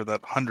payback for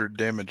that 100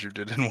 damage you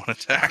did in one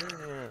attack.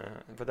 Yeah,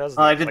 but that's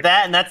I did like,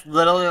 that, and that's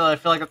literally. I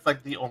feel like it's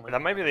like the only.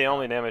 That might be the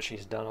only damage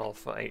he's done all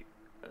fight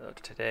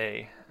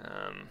today.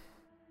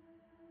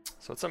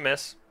 So it's a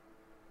miss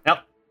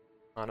Yep,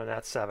 on a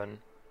nat 7.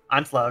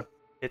 I'm slowed.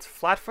 It's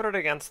flat-footed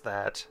against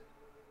that.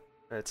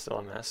 It's still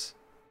a miss.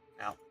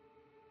 No.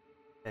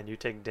 And you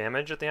take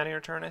damage at the end of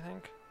your turn, I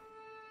think?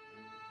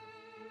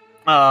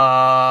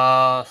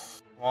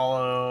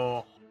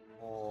 Swallow.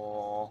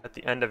 Oh. At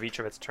the end of each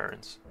of its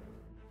turns.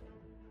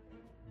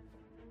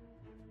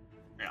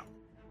 Yeah.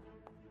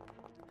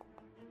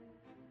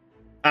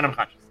 And I'm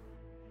conscious.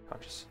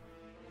 Conscious.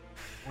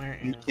 Where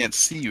We is? can't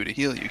see you to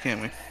heal you,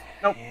 can we?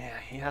 Nope. Yeah,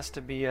 he has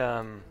to be,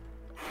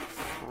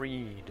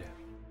 freed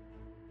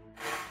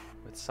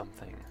with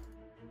something.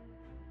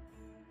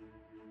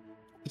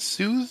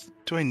 Soothe?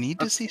 Do I need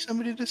to see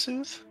somebody to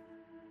soothe?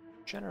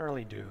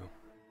 Generally do.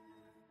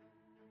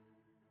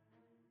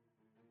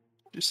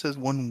 Just says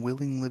one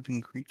willing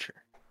living creature.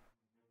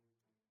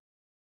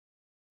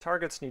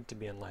 Targets need to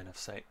be in line of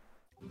sight.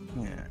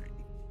 Yeah,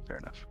 fair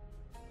enough.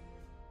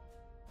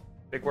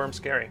 Big worm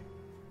scary.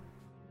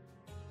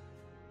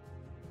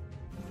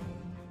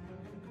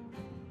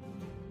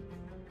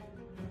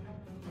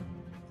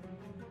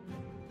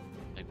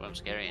 Big worm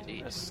scary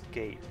indeed.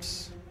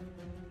 Escapes.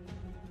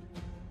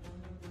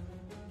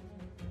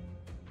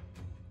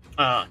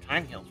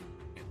 Time heals.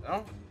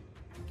 Oh.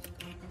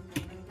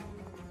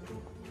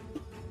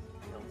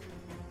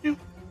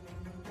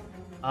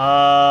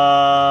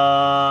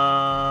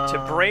 To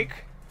break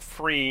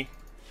free,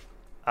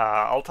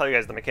 I'll tell you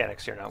guys the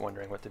mechanics. You're not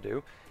wondering what to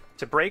do.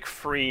 To break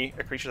free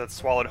a creature that's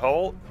swallowed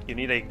whole, you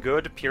need a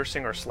good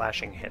piercing or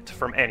slashing hit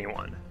from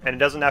anyone, and it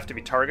doesn't have to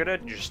be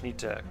targeted. You just need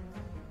to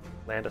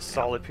land a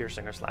solid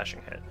piercing or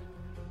slashing hit,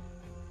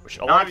 which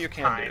a lot Not of you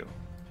can time. do.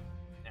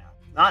 Yeah.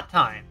 Not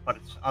time, but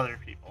it's other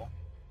people.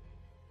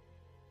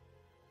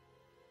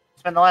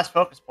 Spend the last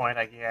focus point.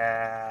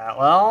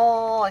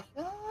 Well,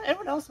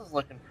 everyone else is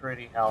looking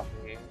pretty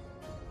healthy.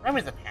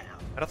 Remy's at half.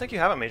 I don't think you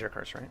have a major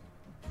curse, right?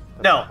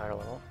 That's No. a higher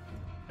level.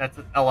 That's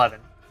at 11.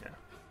 Yeah.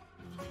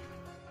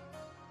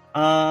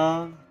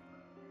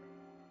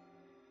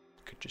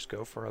 Could just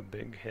go for a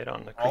big hit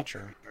on the all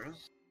creature.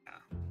 creatures.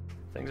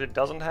 Things it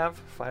doesn't have: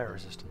 fire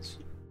resistance.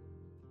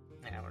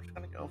 Yeah, we're just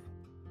gonna go.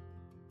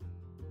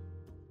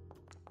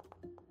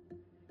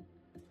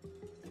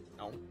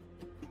 No.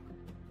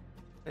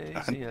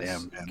 Lazy as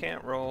damn, man.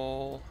 can't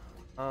roll.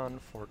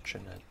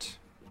 Unfortunate.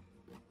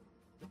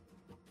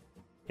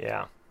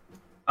 Yeah.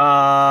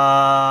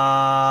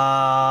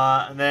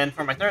 And then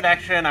for my third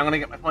action, I'm gonna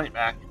get my point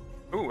back.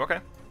 Ooh, okay.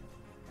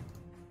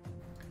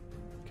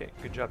 Okay,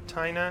 good job,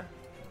 Tina.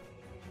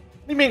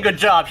 What do you mean, good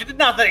job? She did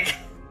nothing!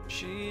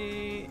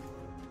 She...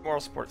 Moral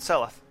support,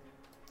 Seleth.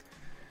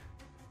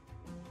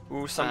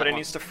 Ooh, somebody well-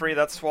 needs to free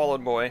that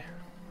swallowed boy.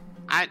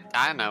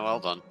 I know, well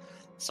done.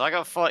 So I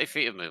got 40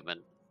 feet of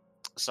movement.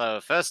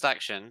 So first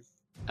action,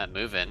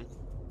 move in,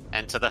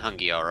 enter the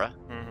Hungy Aura.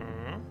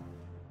 Mm-hmm.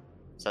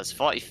 So that's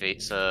 40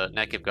 feet, so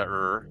Nekib got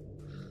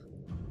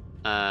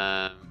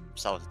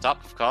Seleth at the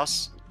top, of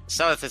course.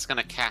 Seleth is going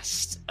to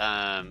cast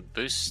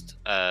Boost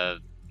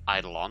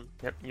Eidolon.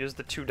 Yep, use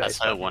the 2 dice. That's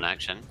her button. one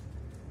action.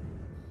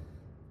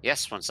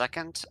 Yes, 1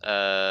 second.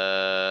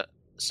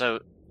 So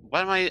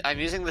when I'm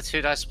using the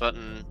 2 dice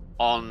button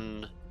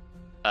on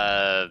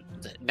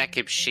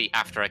Nekib's sheet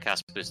after I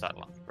cast Boost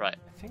Eidolon. Right.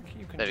 I think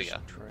you can There we just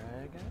go.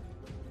 drag it.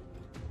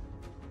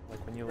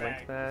 Like when you Drag.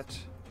 link that.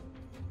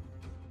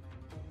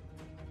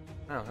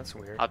 Oh, that's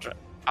weird.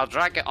 I'll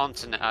drag it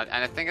onto and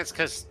I think it's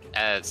because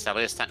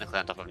Celia is technically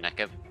on top of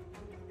Nekib.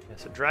 Yeah,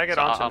 so drag it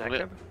So onto I'll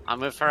Nekib. I'll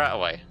move her out of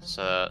the way.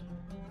 So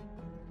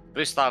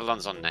Boost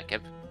Eidolon's on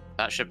Nekib.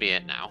 That should be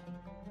it now.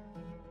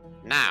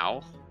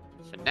 Now,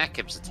 for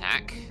Nekib's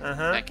attack,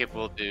 Uh-huh. Nekib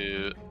will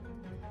do...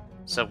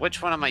 So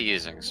which one am I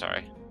using,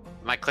 sorry?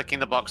 Am I clicking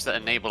the box that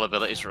enable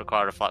abilities to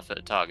require a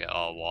flat-footed target,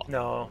 or what?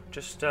 No,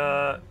 just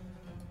a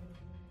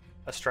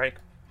strike.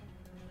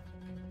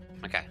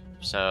 Okay,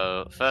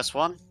 so first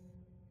one.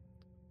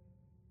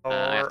 Or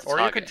I have to or you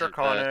target could him,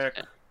 draconic.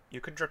 but-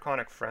 You could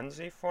draconic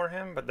frenzy for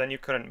him, but then you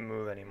couldn't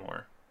move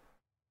anymore.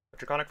 But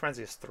draconic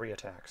frenzy is 3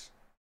 attacks.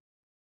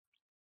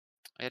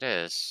 It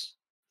is.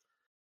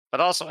 But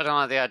also, I don't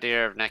like the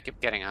idea of Nekib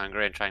getting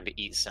hungry and trying to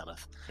eat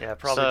Seleth. Yeah,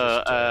 probably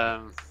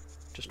So,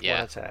 just yeah.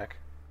 one attack.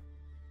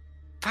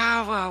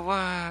 Power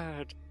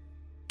word!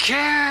 Kill!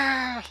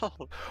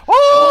 Oh!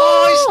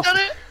 Oh, he's done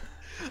it!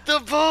 The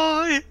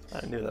boy!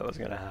 I knew that was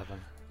gonna happen.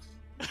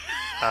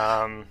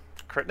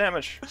 Crit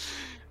damage. This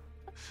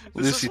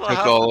Lucy is what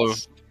took all of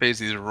happens.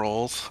 Paisley's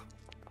rolls.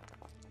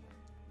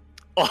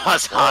 Oh,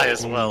 that's high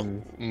as well.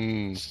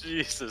 Mm.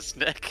 Jesus,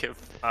 Nekib.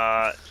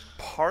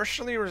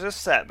 Partially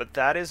resist that, but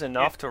that is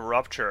enough to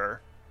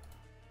rupture.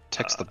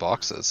 Ticks the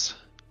boxes.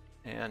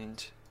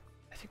 And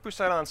I think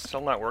Poseidon's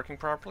still not working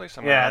properly, so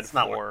I'm Yeah, gonna add it's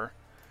not 4.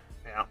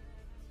 Yeah.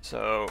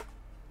 So,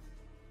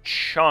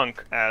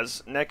 chunk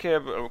as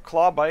Nekib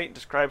claw bite.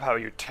 Describe how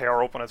you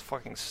tear open its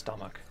fucking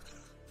stomach.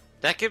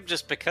 Nekib,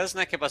 just because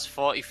Nekib has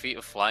 40 feet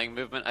of flying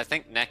movement, I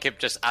think Nekib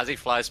just, as he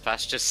flies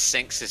past, just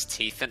sinks his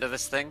teeth into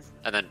this thing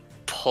and then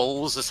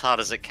pulls as hard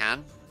as it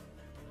can.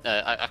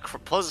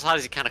 Pulls as hard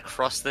as he can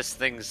across this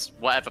thing's,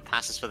 whatever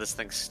passes for this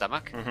thing's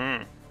stomach,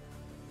 Mm-hmm.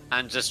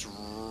 and just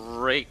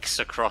rakes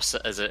across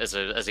it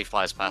as he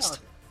flies past.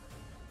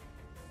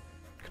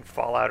 You can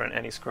fall out on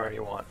any square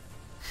you want.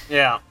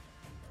 Yeah.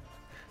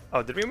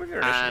 Oh, did we move your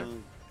initiative?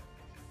 And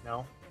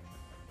No.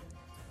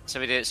 so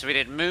we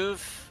did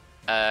move,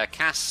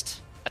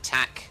 cast,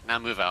 attack, now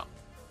move out.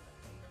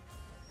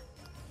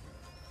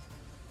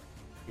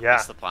 Yeah.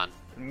 That's the plan.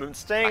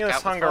 Staying in Back this out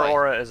with hunger fly.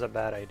 aura is a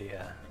bad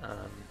idea.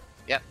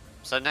 Yep.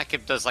 So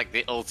Nekib does like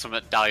the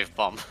ultimate dive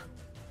bomb.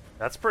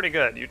 That's pretty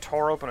good. You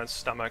tore open its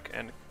stomach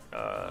and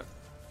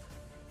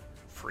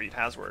freed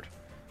Hasward.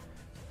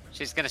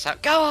 She's gonna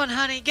shout, "Go on,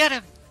 honey, get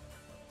him!"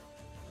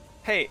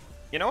 Hey,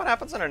 you know what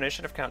happens on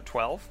initiative count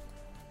 12?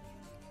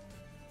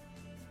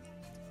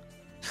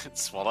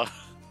 Swallow.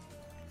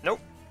 Nope.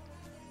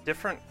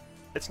 Different.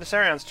 It's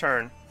Nessarion's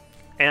turn,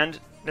 and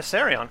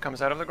Nessarion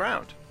comes out of the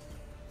ground.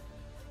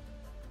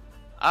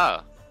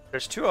 Oh,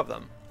 There's 2 of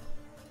them,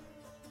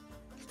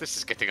 this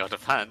is getting out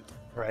of hand.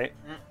 right?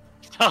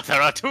 Oh,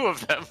 there are 2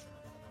 of them.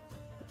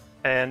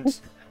 And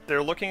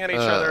they're looking at each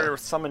other with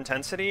some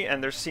intensity,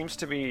 and there seems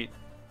to be...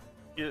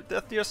 You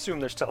assume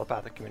there's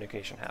telepathic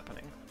communication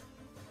happening.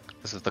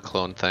 This is the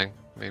clone thing,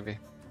 maybe?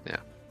 Yeah.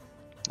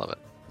 Love it.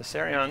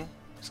 Nessarion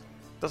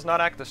does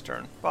not act this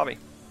turn. Bobby.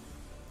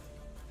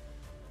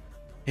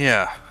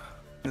 Yeah.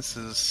 This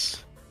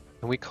is...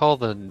 Can we call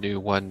the new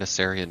one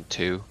Nessarian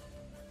 2?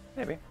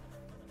 Maybe.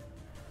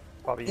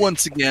 Bobby,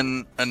 once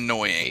again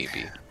annoying.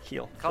 Maybe.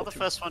 heal. Call Heal the 2.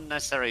 first one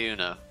Necessary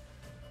Uno.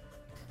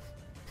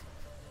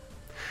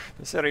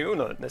 Necessary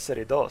uno,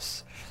 necessary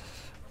dos.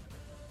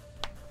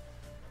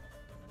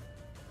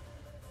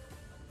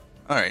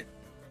 Alright.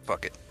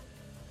 Fuck it.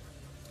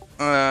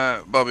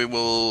 Bobby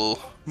will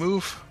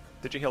move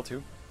Did you heal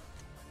 2?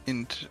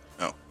 into...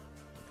 Oh.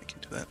 I can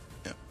do that.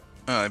 Yeah.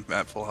 I'm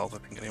at full health,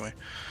 I think, anyway.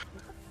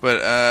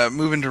 But,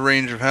 move into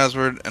range of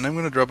Hasward, and I'm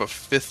gonna drop a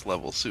 5th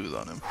level Soothe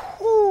on him.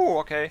 Ooh,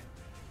 okay.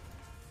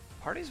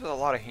 Parties with a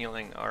lot of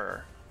healing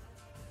are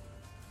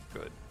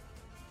good.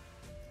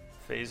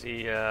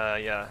 Phasey,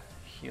 yeah,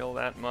 heal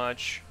that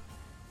much.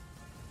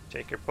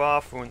 Take your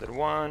buff, wounded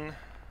 1.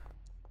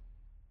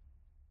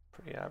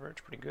 Pretty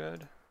average, pretty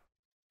good.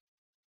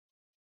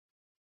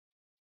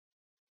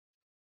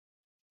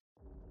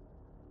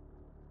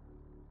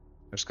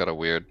 I just got a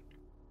weird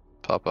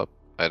pop-up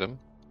item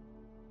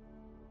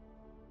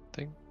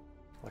thing.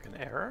 Like an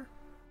error?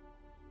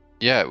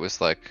 Yeah, it was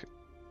like You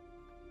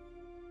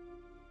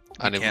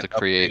unable can't to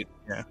create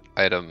update, Yeah.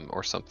 item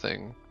or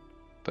something,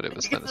 but it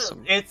was then It's-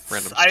 some it's-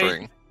 random I-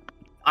 string.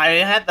 I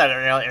had that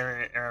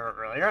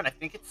earlier, and I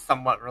think it's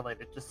somewhat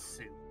related to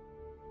Sue.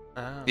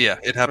 Oh. Yeah,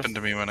 it happened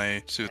to me when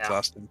I soothed Yeah.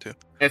 last time too.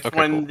 It's Okay,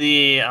 when cool.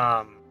 the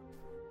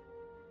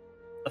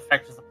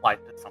effect is applied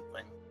to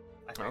something.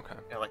 I think. Okay.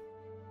 Yeah, like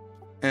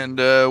And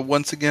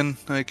once again,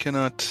 I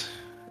cannot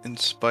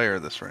inspire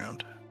this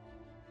round. to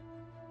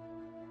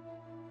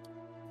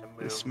move.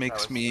 This that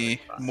makes was me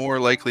 35. more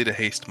likely to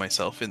haste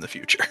myself in the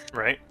future.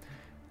 Right.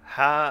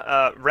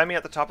 Remy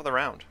at the top of the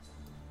round.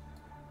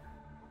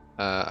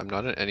 I'm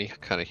not in any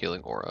kind of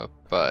healing aura,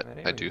 but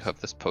I do Anyways. have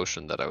this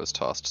potion that I was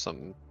tossed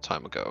some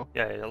time ago.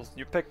 Yeah, you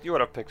would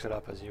have picked it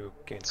up as you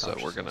gained So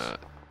we're consciousness.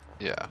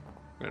 I'm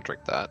gonna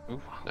drink that.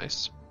 Ooh,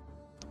 nice.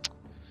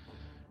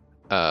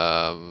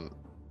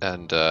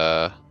 And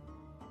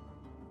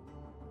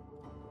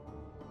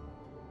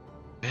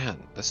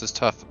man, this is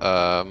tough.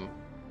 I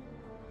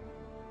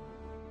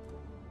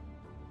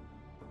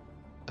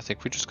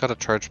think we just gotta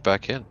charge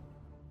back in.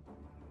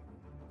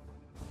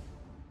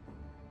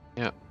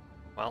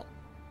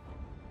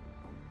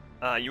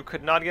 Well, you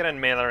could not get in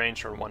melee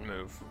range for one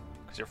move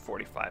because you're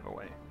 45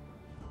 away.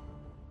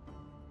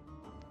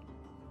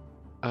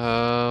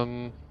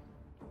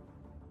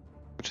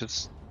 Which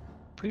is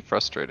pretty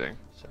frustrating,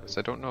 So because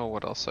I don't know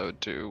what else I would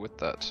do with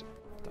that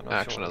don't know if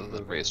you action wanna other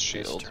than move raise in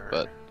this shield, turn.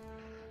 but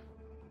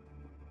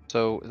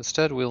so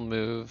instead we'll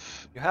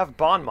move. You have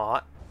Bon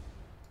Mot.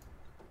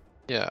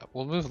 Yeah,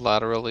 we'll move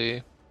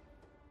laterally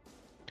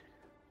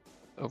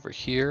over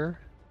here,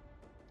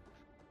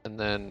 and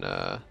then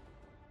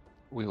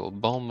we will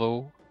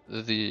Balmo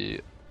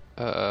the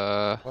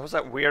What was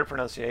that weird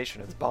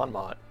pronunciation? It's Bon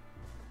Mot.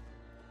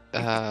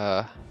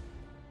 I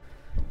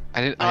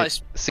didn't. No, I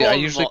it's see. I Bon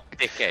usually, Mot,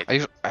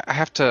 dickhead. I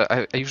have to.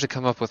 I usually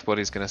come up with what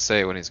he's gonna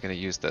say when he's gonna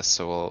use this,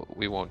 so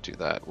we won't do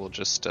that. We'll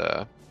just.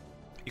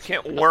 You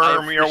can't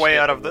worm your way appreciate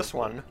out of the this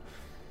one.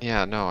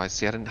 Yeah, no. I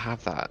see. I didn't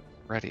have that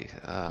ready.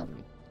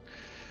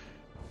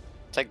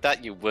 Take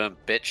that, you worm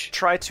bitch.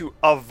 Try to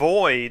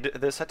avoid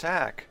this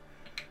attack.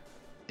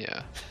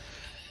 Yeah.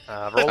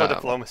 Roll a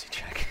diplomacy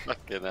check.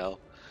 Fucking hell.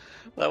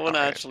 That one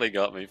Alright. actually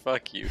got me.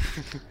 Fuck you.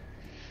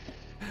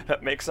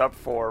 That makes up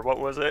for what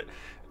was it?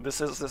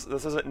 This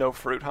isn't no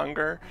fruit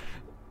hunger.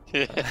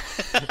 Yeah.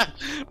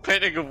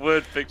 Painting a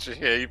word picture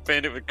here. You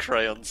paint it with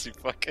crayons, you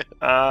fucker.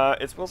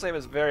 Its will save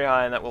is very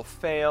high, and that will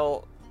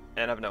fail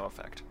and have no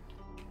effect.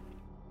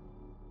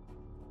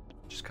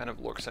 Just kind of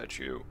looks at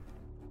you.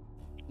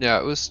 Yeah.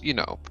 It was,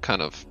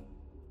 kind of.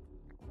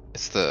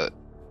 It's the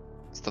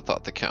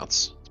thought that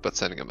counts. It's about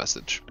sending a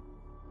message.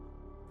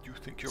 You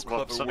think your It's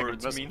about clever sending a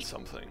words message. mean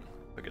something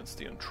against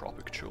the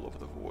entropic chill of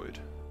the void?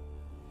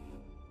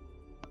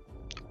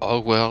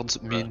 All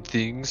words mean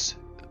things.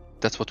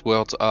 That's what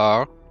words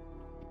are.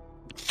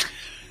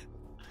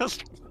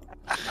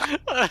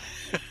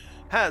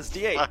 Has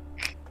D8.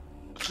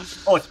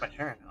 Oh, it's my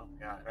turn. Oh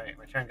god, right.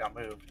 My turn got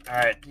moved.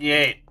 Alright,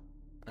 D8.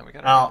 Now we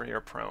gotta Well- remember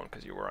you're prone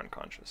because you were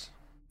unconscious.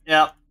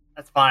 Yep,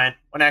 that's fine.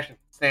 One action.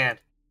 Stand.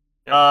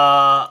 Yep.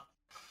 Uh,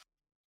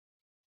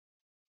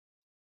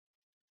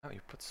 Oh, you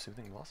put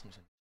soothing blossoms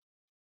in.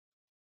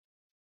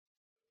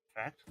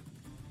 effect.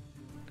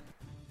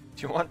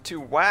 Do you want to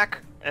whack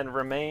and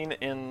remain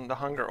in the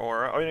hunger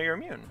aura? Oh, no, you're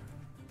immune.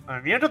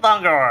 I'm immune to the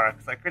hunger aura,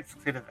 because I crit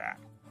succeeded that.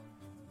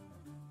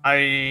 I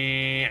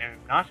am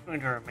not going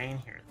to remain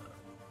here,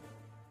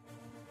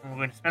 though. I'm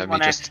going to spend I mean,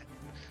 one just action.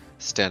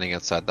 standing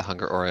outside the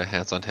hunger aura,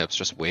 hands on hips,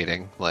 just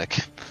waiting. Like,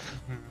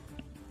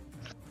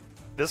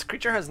 This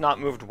creature has not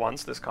moved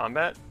once this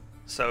combat,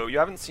 so you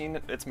haven't seen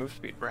its move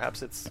speed.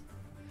 Perhaps it's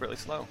really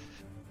slow.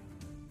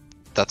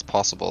 that's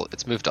possible.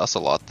 It's moved us a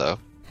lot, though.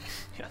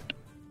 Yeah,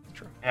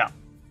 true. Yeah.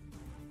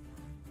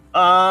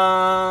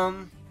 I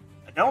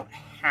don't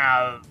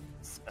have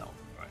spell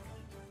right.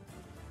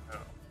 So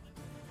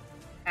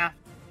have to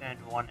spend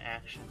one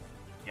action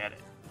to get it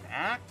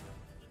back.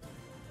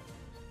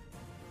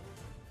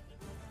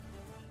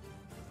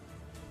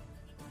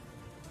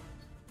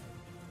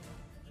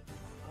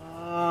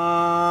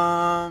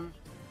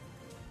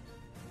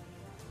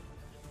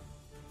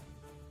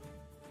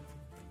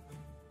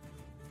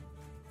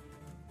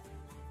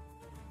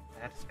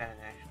 I have to spend an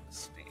action to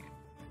stand.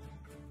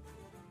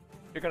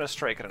 You're gonna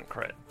strike it and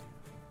crit.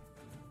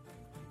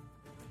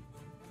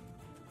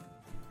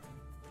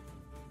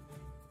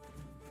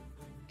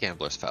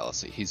 Gambler's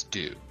fallacy. He's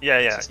due. Yeah,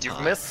 yeah. This is You've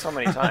time. missed so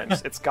many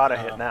times. It's gotta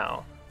hit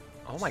now.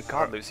 Oh my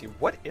god, Lucy,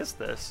 what is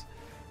this?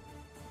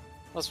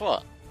 What's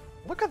what?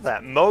 Look at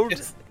that mode.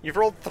 It's- You've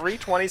rolled 3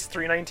 20s,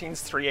 3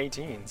 19s, 3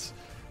 18s.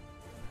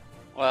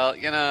 Well,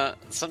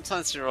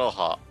 sometimes you're all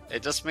hot.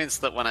 It just means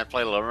that when I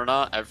play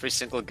Lorinar, every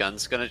single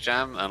gun's gonna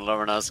jam, and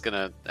Lorinar's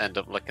gonna end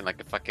up looking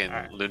like a fucking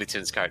Alright. Looney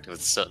Tunes character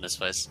with soot in his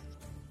face.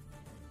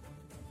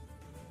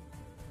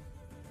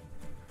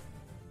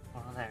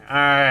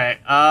 Alright,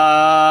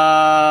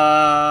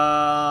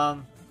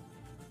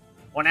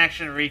 one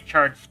action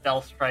recharge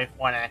spell strike,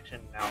 one action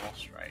normal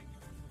strike.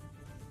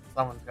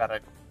 Someone's gotta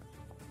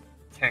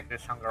tank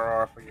this hunger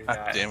aura for you God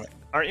guys. damn it.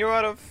 Aren't you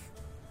out of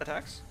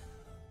attacks?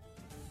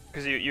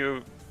 Because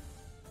you.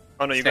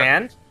 Oh no, you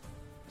Stand, got.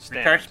 Stand.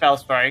 recharge spell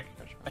strike,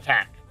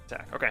 attack.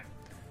 Attack. Okay.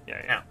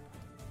 Yeah.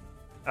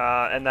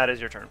 And that is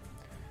your turn.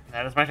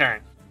 That is my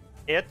turn.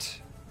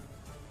 It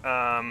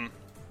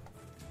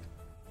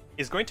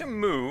is going to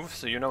move,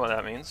 so you know what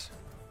that means.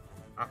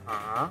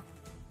 Uh-huh.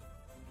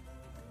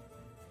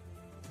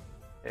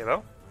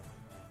 Avo?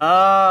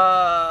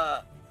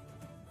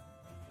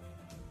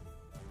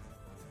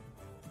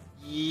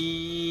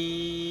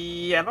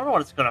 Yeah, I don't know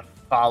what it's gonna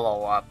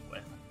follow up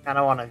with. I kind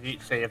of want to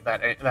save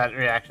that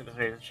reaction to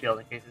raise the shield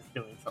in case it's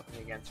doing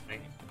something against me.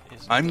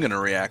 I'm gonna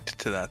react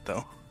to that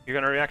though. You're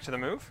going to react to the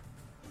move?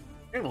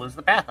 You're gonna lose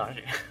the path, aren't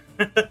you?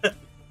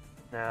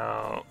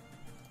 Now...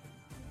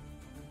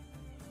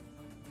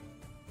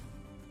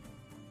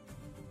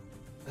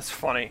 That's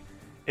funny.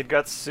 It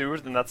got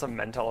soothed, and that's a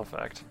mental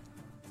effect.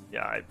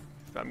 Yeah,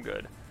 I'm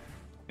good.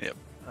 Yep.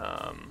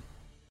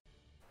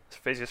 Is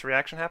Phaseus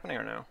reaction happening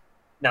or no?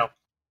 No.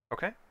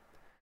 Okay.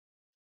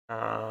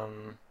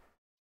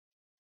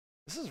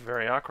 This is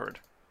very awkward.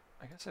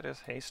 I guess it is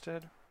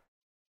hasted.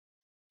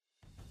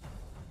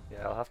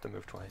 Yeah, I'll have to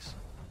move twice.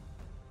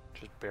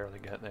 Just barely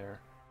get there.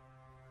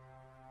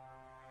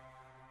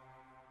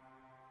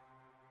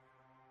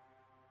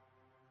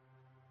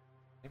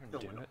 Even do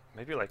it?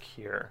 Maybe like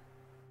here.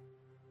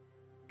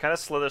 Kind of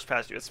slithers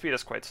past you. Its speed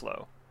is quite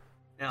slow.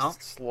 No.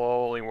 Just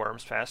slowly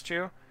worms past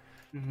you.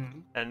 Mm-hmm.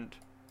 And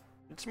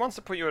it just wants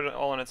to put you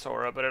all in its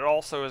aura, but it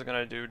also is going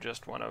to do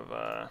just one of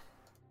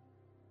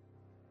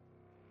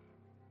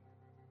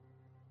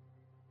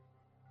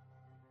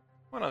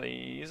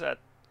these at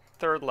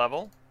 3rd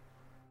level.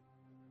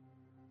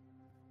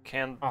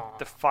 Can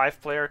the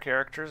 5-player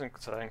characters, and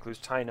so that includes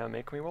Tina,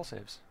 make me will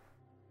saves?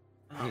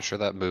 Are you sure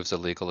that move's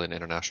illegal in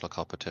international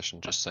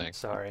competition? Just saying.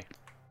 Sorry.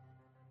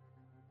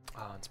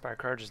 Oh, Inspire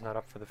Courage is not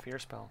up for the Fear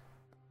spell.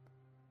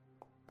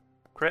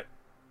 Crit.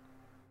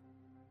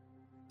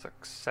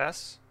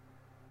 Success.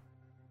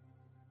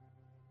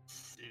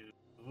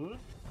 Soothe.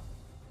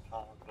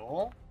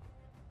 Toggle.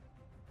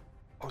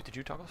 Oh, did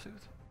you toggle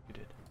Soothe? You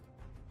did.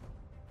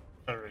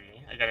 3.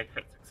 I got a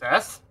crit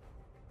success.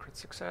 Crit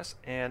success.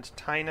 And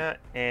Tina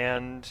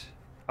and...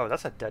 Oh,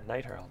 that's a Dead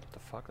Knight Herald. What the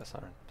fuck? That's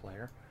not a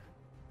player.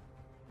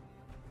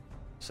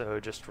 So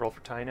just roll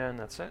for Tina and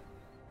that's it?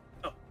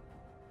 Oh.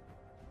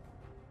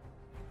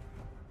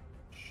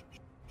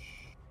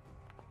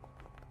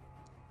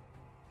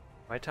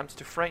 My attempts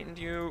to frighten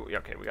you... Yeah,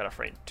 okay, we got a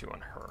frighten 2 on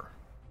her.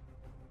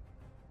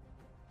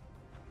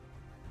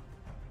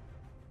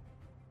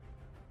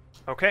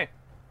 Okay.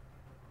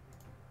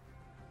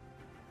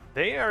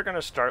 They are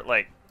gonna start,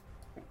 like...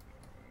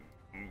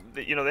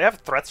 You know, they have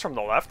threats from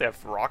the left. They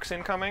have rocks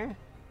incoming.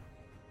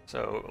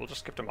 So we'll just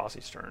skip to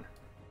Mossy's turn.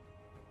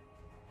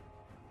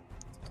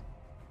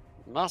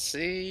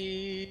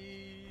 Mossy.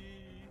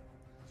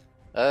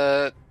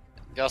 You're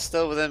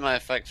still within my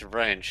effective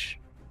range.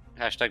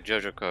 Hashtag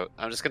Jojo quote.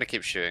 I'm just gonna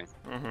keep shooting.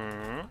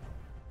 Mm-hmm.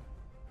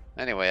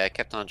 Anyway, I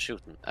kept on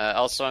shooting.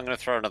 Also, I'm gonna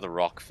throw another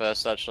rock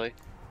first, actually.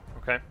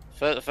 Okay.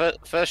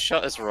 First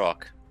shot is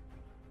rock.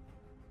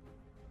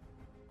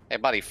 Hey,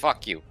 buddy,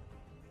 fuck you.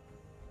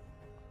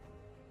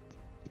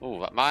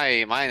 Ooh,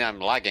 mine, I'm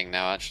lagging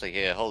now, actually,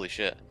 here. Holy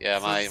shit. Yeah,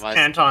 my...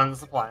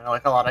 Anton's applying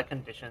like a lot of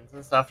conditions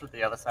and stuff to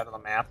the other side of the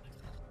map.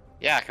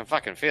 Yeah, I can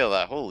fucking feel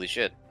that. Holy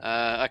shit.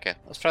 Okay,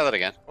 let's try that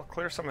again. We'll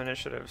clear some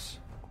initiatives.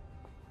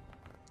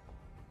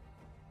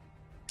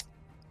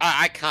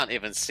 I can't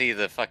even see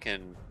the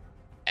fucking...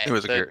 It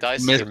was the a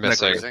dice miss- you're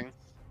missing. using.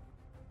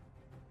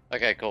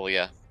 Okay, cool,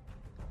 yeah.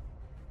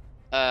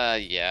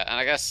 Yeah, and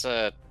I guess,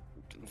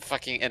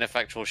 fucking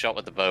ineffectual shot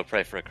with the bow,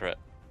 pray for a crit.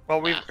 Well,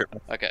 we've...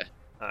 Okay.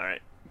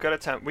 Alright. Good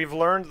attempt. We've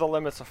learned the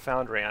limits of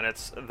Foundry, and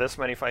it's this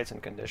many fights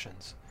and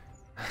conditions.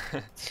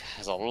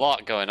 There's a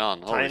lot going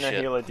on, holy Tina,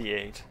 shit. heal a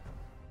d8.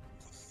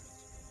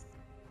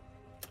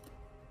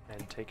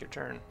 And take your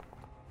turn.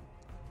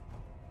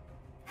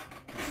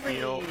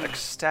 Feel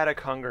ecstatic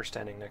hunger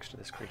standing next to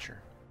this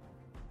creature.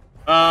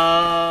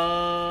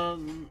 But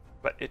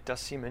it does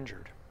seem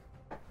injured.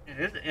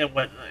 It's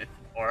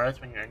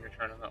auras when you're in your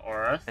turn in the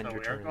aura, And so your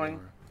we turn are in going... the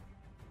aura.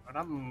 I'm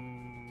gonna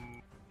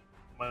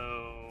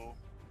move...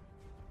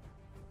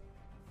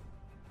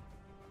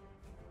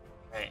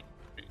 Hey,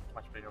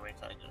 much bigger range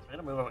than I do. So we're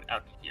gonna move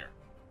out to here.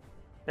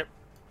 Yep.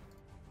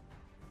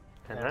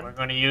 And And then? we're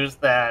going to use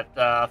that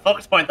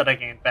focus point that I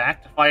gained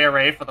back to fire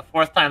ray for the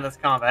 4th time this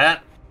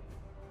combat.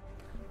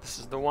 This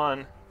is the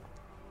one.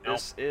 Nope.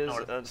 This is...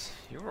 No,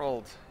 you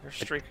rolled. You're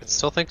streaking. I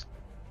still think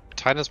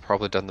Tina's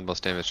probably done the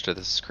most damage to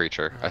this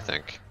creature, I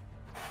think.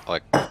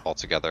 Like,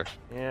 altogether.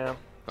 Yeah.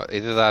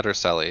 Either that or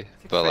Selly, I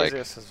think but like...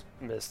 Phaseus has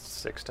missed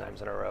 6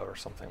 times in a row or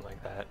something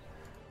like that.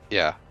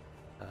 Yeah.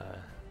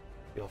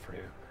 Feel for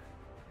you.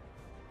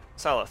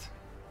 Salith.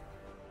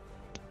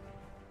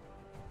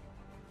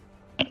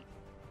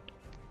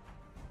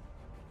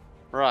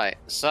 Right,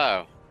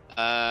 so,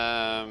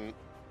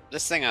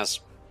 this thing has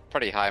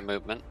pretty high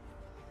movement.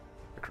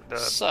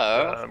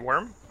 The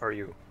worm? Or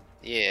you?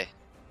 Yeah.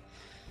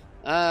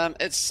 I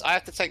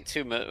have to take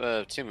two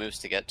moves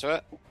to get to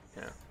it.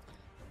 Yeah.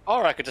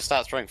 Or I could just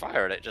start throwing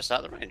fire at it just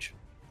out of the range.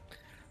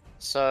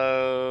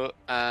 So,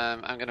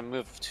 I'm gonna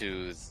move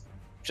to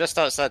just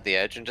outside the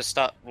edge and just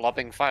start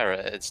lobbing fire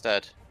at it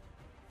instead.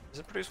 Does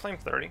it produce flame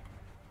 30?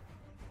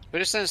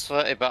 But it says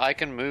 30, but I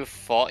can move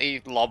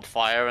 40, lob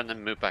fire, and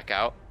then move back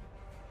out.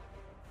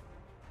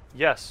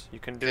 Yes, you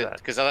can do that.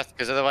 Because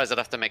otherwise I'd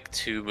have to make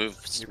 2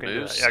 moves. You can do that.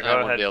 moves, Yeah, and I go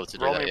wouldn't ahead. be able to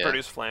do Roll that, me yeah.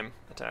 produce flame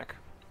attack.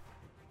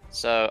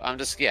 So I'm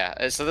just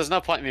so there's no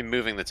point in me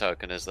moving the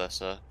token, is there?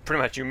 So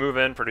Pretty much, you move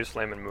in, produce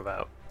flame, and move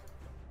out.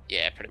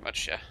 yeah, pretty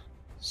much, yeah.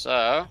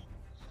 So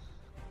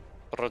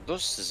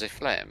produce the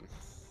flame.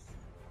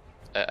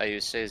 You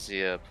say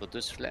the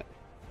produce flame.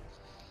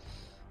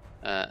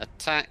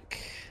 Attack.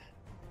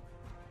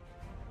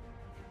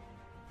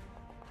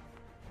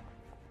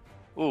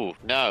 Ooh,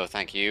 no,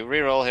 thank you.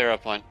 Reroll hero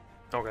point.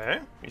 Okay,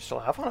 you still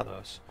have one of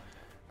those.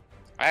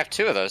 I have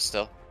 2 of those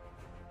still.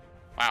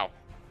 Wow.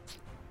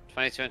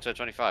 22 into a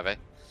 25, eh?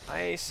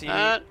 I see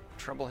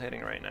trouble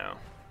hitting right now.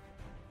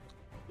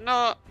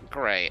 Not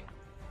great.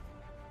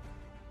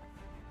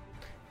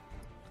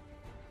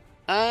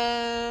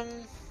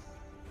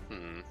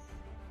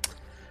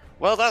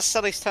 Well, that's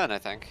Sully's turn, I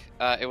think.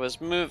 It was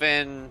move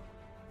in,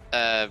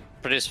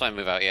 produce flame,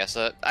 move out. Yeah,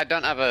 so I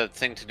don't have a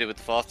thing to do with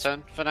the 4th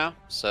turn for now,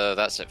 so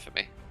that's it for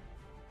me.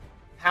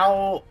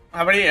 How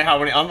many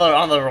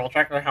on the roll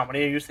tracker? How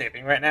many are you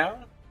saving right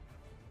now?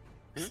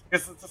 Because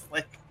it's just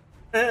like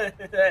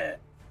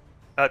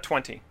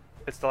 20.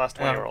 It's the last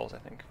 20 Oh. rolls, I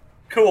think.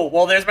 cool.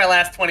 Well, there's my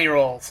last 20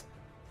 rolls.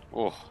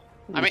 Oh,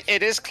 I mean,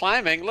 it is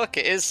climbing. Look,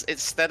 it's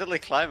steadily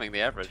climbing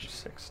the average.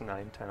 6,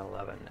 9, 10,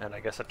 11. And I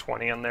guess a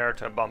 20 in there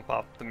to bump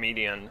up the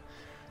median.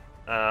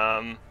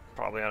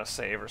 Probably on a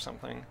save or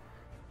something.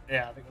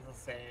 Yeah, I think it's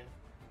a save.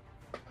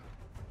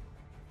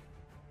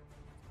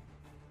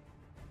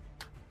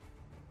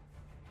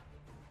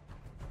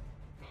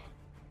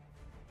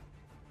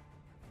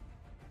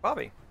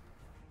 Bobby,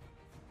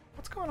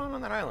 what's going on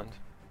that island?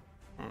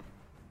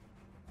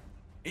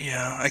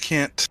 Yeah, I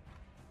can't.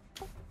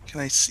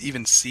 Can I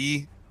even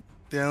see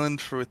the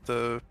island with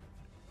the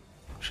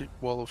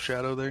wall of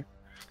shadow there?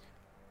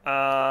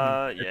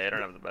 Yeah, you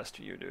don't have the best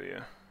view, do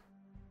you?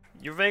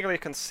 You vaguely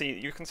can see.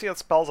 You can see that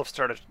spells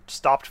have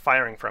stopped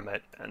firing from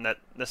it, and that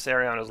this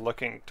Arion is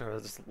looking to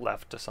his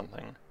left to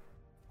something.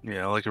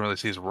 Yeah, all I can really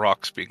see is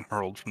rocks being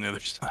hurled from the other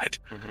side.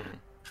 Mm-hmm.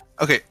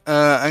 Okay,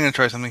 I'm gonna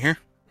try something here.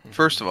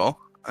 First of all,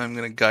 I'm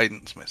gonna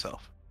guidance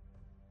myself,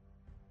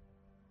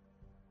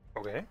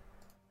 Okay.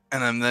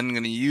 and I'm then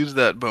gonna use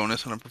that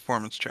bonus on a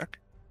performance check.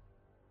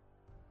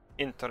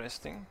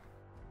 Interesting.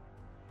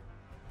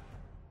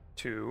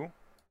 2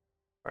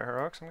 fire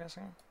heroics, I'm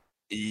guessing.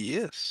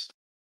 Yes.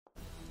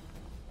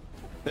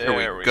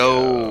 There we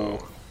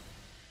go.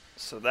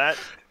 So that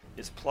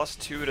is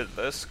 +2 to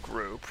this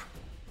group.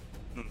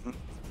 Mhm.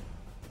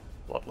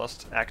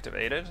 Bloodlust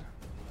activated.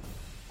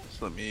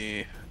 So let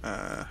me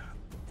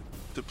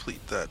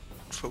deplete that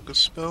focus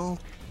spell.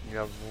 You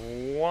have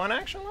 1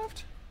 action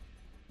left?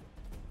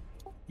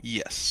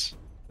 Yes.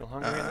 Feel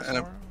hungry in the and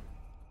I'm- storm?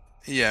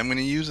 Yeah, I'm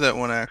gonna use that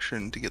 1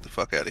 action to get the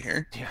fuck out of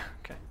here. Yeah,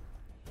 okay.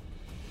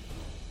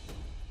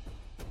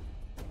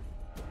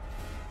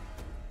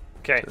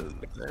 Okay. To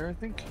there, I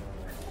think.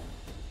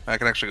 I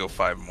can actually go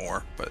 5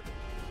 more, but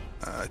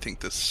I think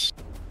this.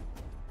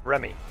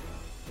 Remy.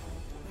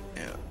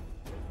 Yeah.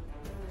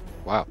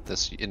 Wow,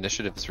 this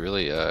initiative is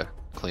really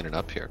cleaning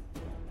up here.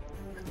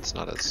 It's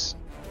not as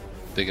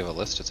big of a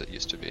list as it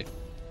used to be.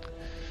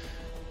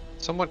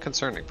 Somewhat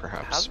concerning,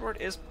 perhaps. Hasward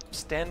is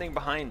standing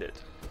behind it.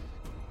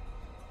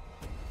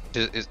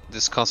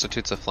 This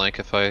constitutes a flank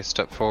if I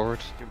step forward?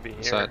 You'd be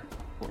Is here. that-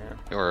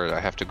 Yeah. Or I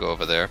have to go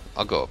over there?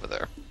 I'll go over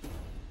there.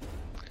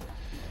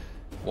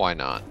 Why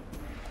not?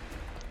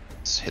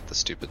 Let's hit the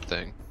stupid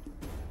thing.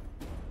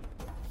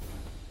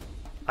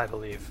 I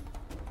believe.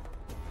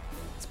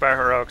 Spire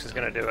Heroics is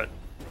gonna do it.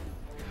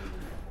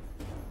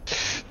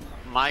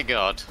 My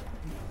god.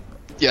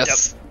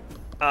 Yes!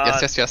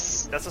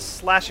 Yes. That's a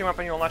slashing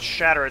weapon. You will not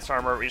shatter its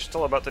armor, but you're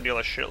still about to deal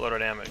a shitload of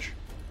damage.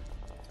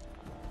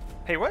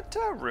 Hey, what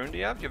rune do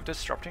you have? Do you have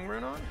Disrupting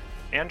Rune on?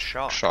 And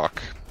Shock.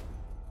 Shock.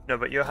 No,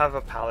 but you have a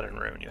Paladin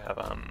rune. You have,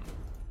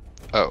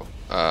 Oh,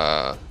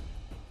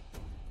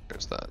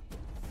 there's that.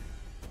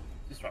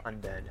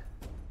 Undead.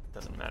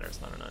 Doesn't matter, it's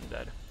not an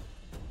undead.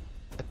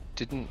 I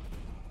didn't...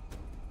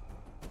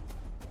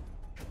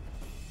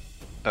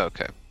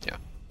 Okay, yeah.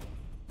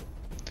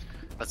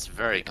 That's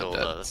very cool, Undead.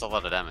 though. That's a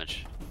lot of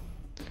damage.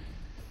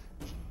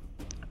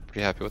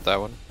 Pretty happy with that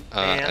one.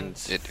 and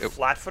it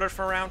flat-footed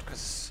for a round,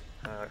 because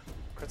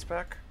crits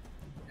back.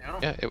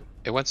 yeah,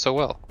 it went so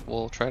well.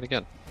 We'll try it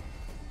again.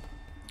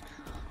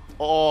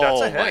 Oh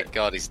That's a my hit.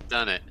 god, he's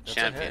done it. That's a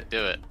Champion, hit.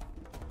 do it.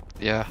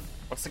 Yeah.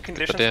 Once the the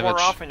conditions damage. wore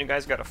off and you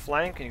guys got a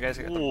flank and you guys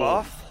got the Ooh.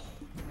 buff.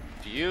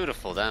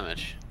 Beautiful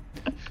damage.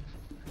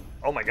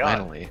 Oh my god.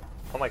 Finally.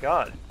 Oh my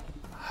god.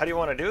 How do you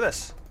want to do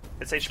this?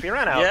 It's HP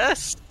ran out.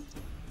 Yes!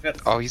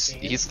 Oh,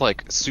 he's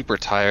like super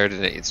tired,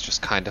 and it's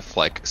just kind of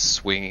like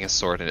swinging a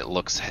sword, and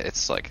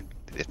it's like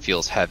it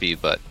feels heavy,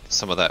 but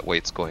some of that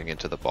weight's going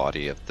into the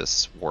body of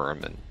this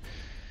worm, and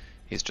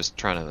he's just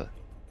trying to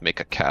make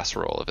a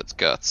casserole of its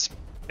guts.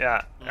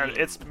 Yeah, and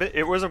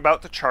it was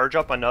about to charge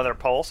up another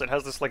pulse. It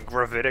has this like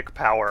gravitic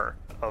power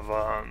of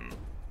well,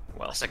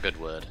 That's a good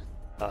word.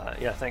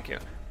 yeah, thank you.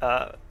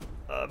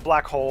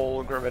 Black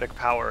hole gravitic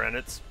power, and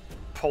it's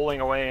pulling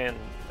away and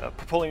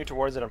pulling you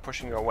towards it and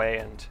pushing you away,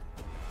 and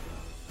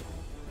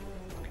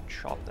you can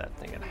chop that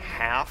thing in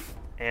half.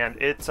 And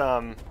its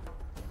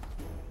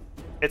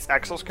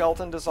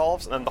exoskeleton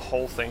dissolves, and then the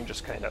whole thing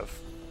just kind of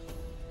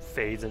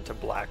fades into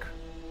black,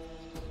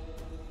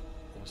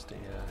 almost a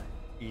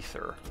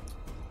ether,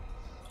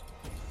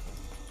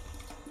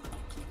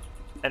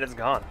 and it's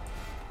gone.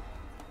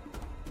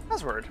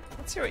 Buzzword.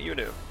 Let's see what you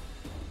do.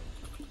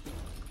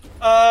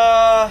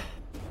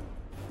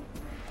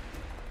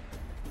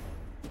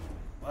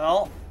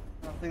 Well,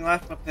 nothing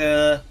left but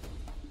to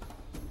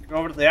go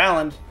over to the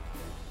island.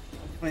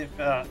 We've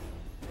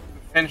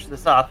finished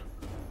this up.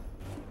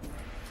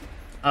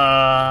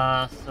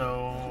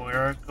 So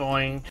we're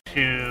going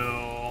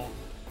to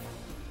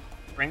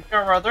drink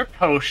our other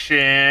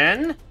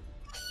potion.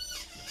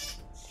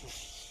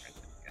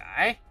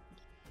 Guy.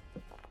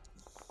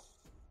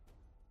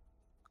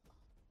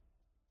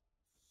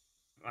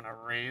 We're gonna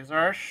raise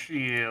our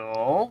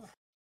shield.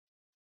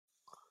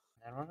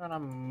 Then we're gonna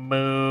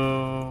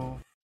move.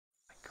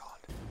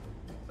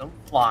 Still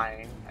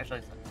flying.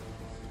 Actually,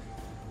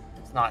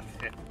 it's not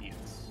 50,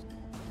 it's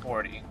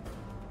 40.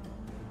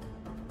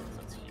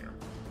 So it's here.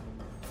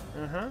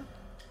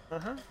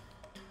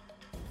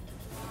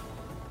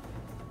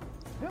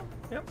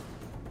 Yep.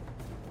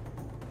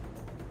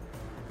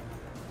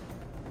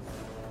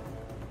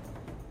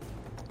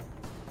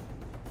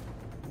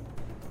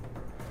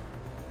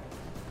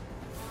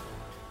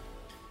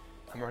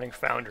 I'm running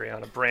Foundry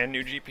on a brand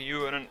new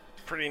GPU and a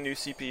pretty new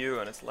CPU,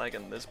 and it's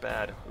lagging this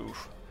bad.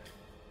 Oof.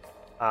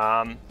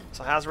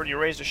 So Hazard, you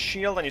raised a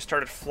shield and you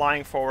started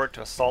flying forward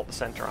to assault the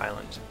center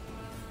island.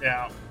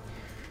 Yeah.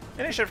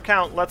 Initiative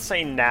count, let's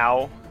say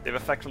now. They've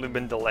effectively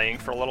been delaying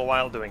for a little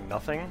while, doing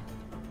nothing.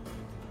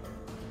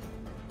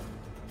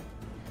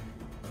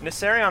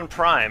 Nissarion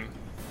Prime,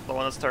 the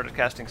one that started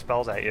casting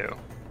spells at you,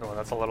 the one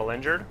that's a little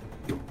injured,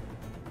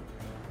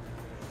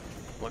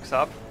 looks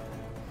up.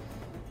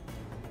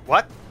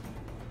 What?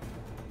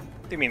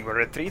 Do you mean we're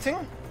retreating?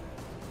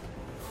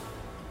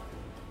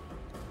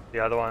 The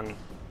other one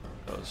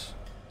goes,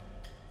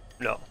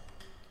 no.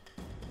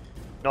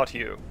 Not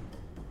you.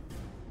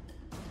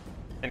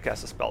 And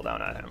casts a spell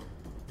down at him.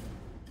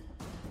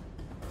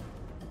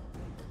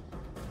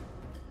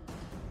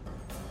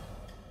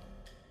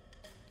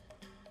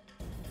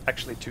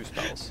 Actually, 2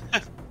 spells.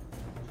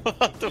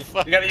 What the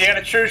fuck? You got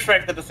a true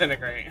strength to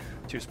disintegrate.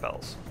 2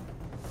 spells.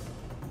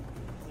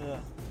 Yeah.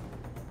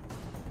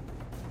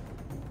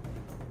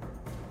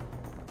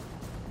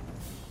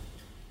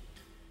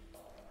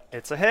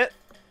 It's a hit.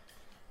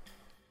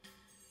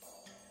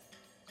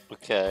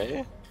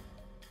 Okay.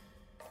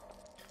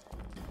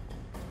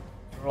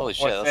 Roll Holy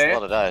fort shit, that's save. a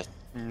lot of dice.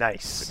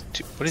 Nice.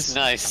 What is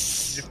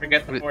Nice. Did you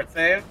forget the What- fort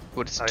save?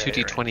 What is Oh, yeah,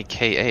 2d20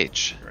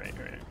 KH? Right.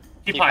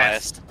 Keep Keep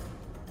highest. highest.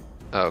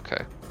 Oh,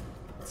 okay.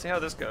 Let's see how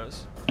this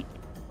goes.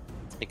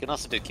 You can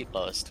also do keep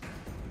lowest.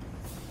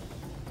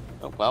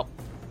 Oh well.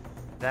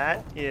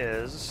 That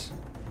is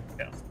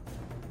Yes.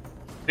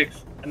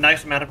 Takes a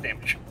nice amount of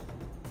damage.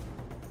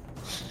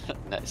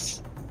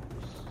 Nice.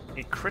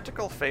 a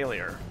critical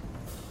failure,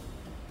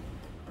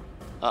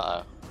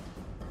 Uh-oh.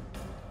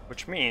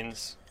 which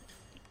means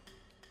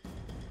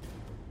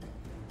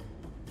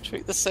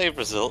Treat the save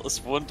result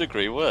as 1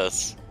 degree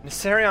worse.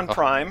 Nissarion Oh.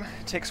 Prime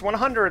takes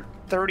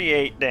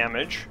 138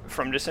 damage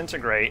from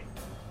Disintegrate,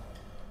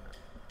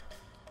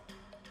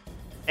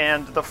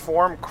 and the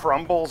form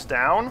crumbles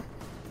down.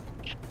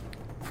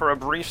 For a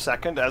brief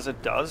second, as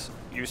it does,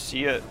 you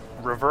see it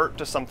revert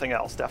to something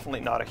else, definitely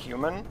not a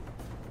human.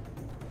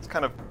 It's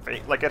kind of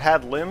like it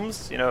had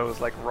limbs, you know, it was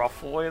like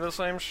roughly the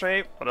same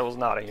shape, but it was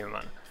not a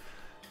human.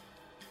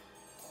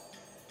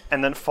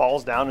 And then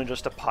falls down in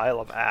just a pile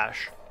of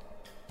ash.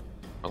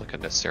 Or like a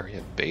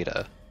Nessarian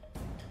beta.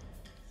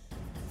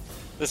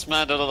 This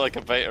man doesn't look like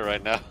a beta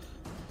right now.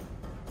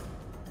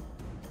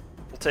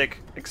 We'll take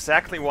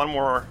exactly one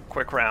more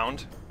quick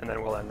round, and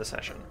then we'll end the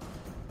session.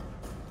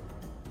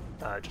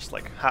 Just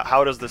like,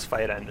 how does this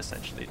fight end,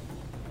 essentially?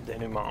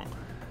 Denouement.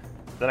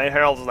 The Night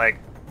Herald's like,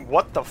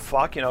 what the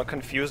fuck? You know,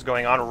 confused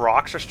going on.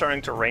 Rocks are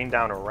starting to rain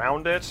down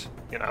around it.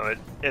 You know,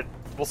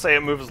 we'll say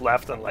it moves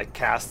left and like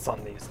casts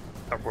on these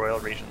royal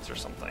regions or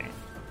something.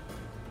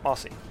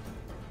 Mossy.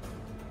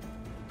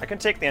 I can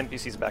take the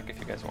NPCs back if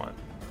you guys want.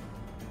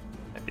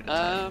 Might be the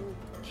time.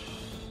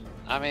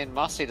 I mean,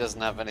 Mossy doesn't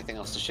have anything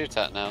else to shoot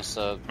at now,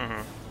 so...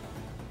 Mhm.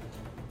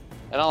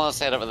 And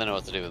honestly, I don't really know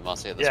what to do with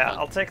Mossy at this Yeah, point.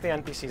 I'll take the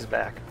NPCs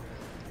back.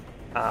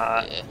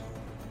 Yeah.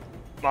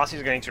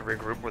 Mossy's going to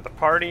regroup with the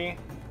party.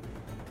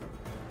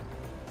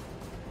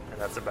 And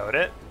that's about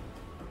it.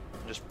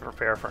 Just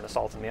prepare for an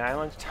assault on the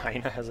island.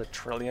 Taina has 1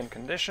 trillion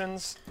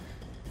conditions.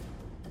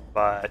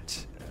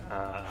 But,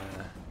 oh,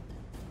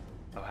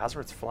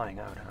 Hazard's flying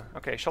out, huh?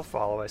 Okay, she'll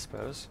follow, I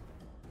suppose.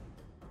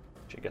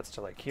 She gets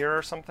to, like, here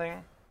or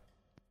something.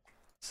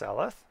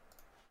 Saleth?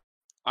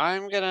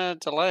 I'm gonna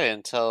delay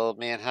until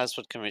me and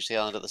Haswood can reach the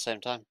island at the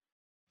same time.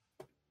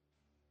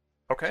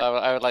 Okay. So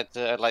I'd like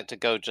to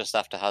go just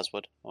after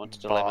Haswood. I want to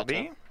delay my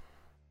turn. Bobby.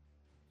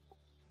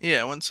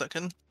 Yeah, 1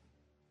 second.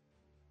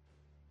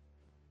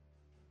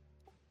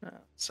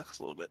 Sucks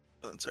a little bit,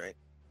 but that's alright.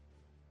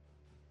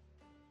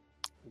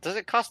 Does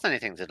it cost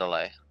anything to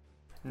delay?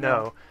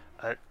 No.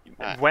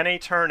 Alright. When a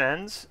turn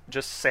ends,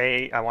 just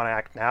say, I want to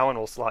act now, and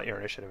we'll slot your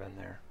initiative in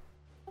there.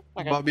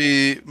 Okay.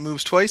 Bobby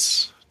moves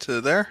twice to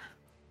there,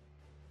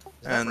 Is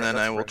that and right? then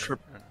That's I will Remy.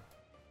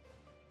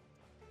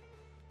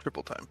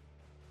 triple time.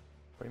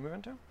 What are you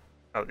moving to?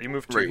 Oh, you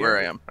moved to Right where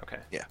here? I am. Okay.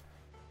 Yeah.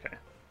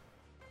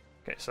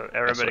 Okay, so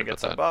everybody sorry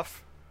gets about a that.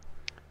 buff.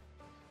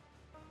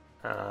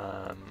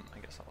 I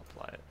guess I'll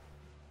apply it.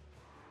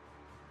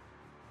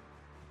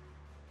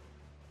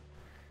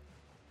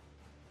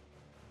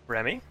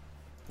 Remy,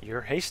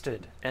 you're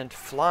hasted and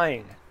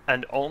flying,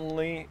 and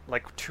only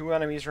like 2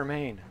 enemies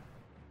remain.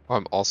 Oh,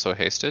 I'm also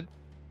hasted?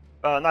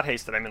 Not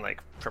hasted, I mean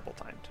like triple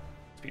timed.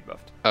 Speed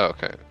buffed. Oh,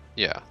 okay.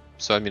 Yeah.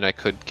 So, I mean, I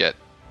could get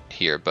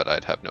here, but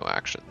I'd have no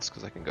actions,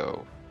 because I can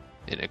go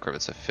in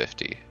increments of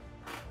 50.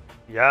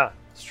 Yeah,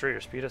 it's true,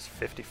 your speed is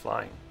 50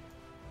 flying.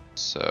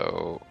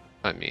 So,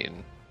 I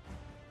mean...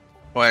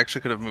 Well, I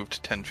actually could have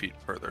moved 10 feet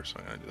further, so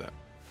I'm gonna do that.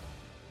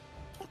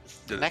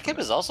 Did it Nekib from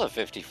is also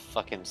 50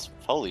 fucking...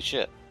 Holy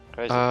shit.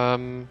 Crazy. I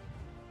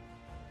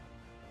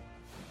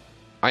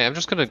am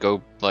just gonna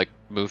go, like,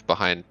 move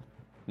behind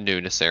New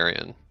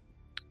Nissarian.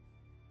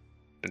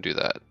 And do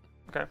that.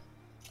 Okay.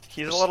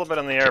 He's a little bit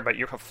in the air, but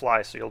you can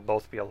fly, so you'll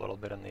both be a little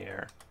bit in the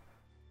air.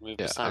 Move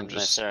yeah, beside I'm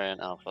just- Nissarian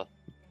Alpha.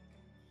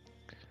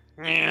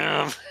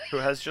 Who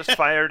has just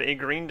fired a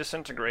green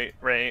disintegrate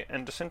ray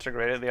and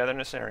disintegrated the other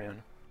Nissarian.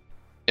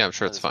 Yeah, I'm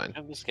sure it's fine.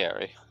 That'd be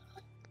scary.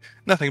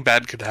 Nothing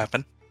bad could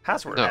happen.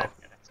 Hasword. No.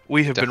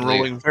 We have been Definitely.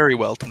 rolling very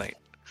well tonight.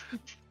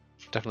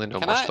 Definitely no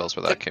Can more I- spells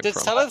where that came did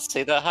from. Sellers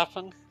see that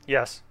happen?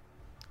 Yes.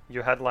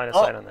 You had line of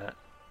Oh. sight on that.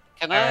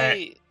 Can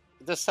Alright.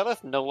 Does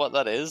Sellers know what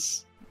that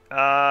is?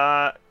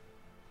 Are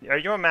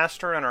you a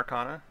master in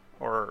Arcana?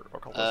 Or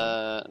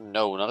occultism?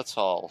 No, not at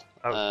all.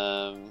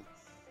 Oh.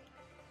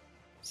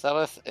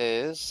 Seleth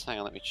is... Hang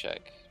on, let me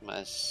check.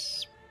 My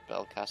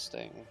spell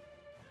casting.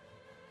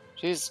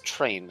 She's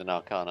trained in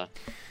Arcana.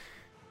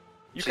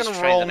 You she's can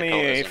trained roll in me a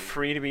occultism.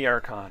 free to be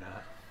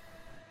Arcana.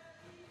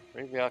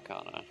 Read the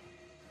Arcana.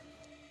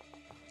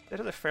 It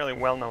is a fairly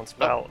well-known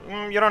spell.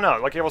 You don't know.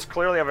 Like, it was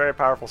clearly a very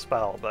powerful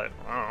spell, but,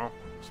 I don't know.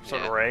 Some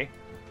sort of Yeah. ray.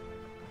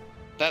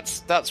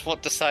 That's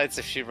what decides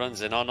if she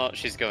runs in or not.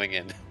 She's going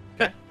in.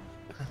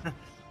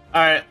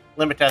 Alright,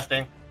 limit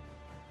testing.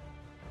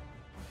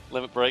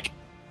 Limit break.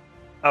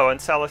 Oh, and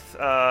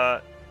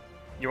Selith,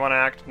 you want to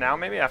act now,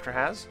 maybe, after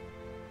Has?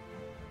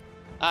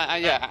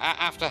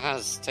 After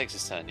Has takes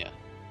his turn, yeah.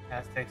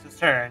 Cass takes his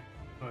turn.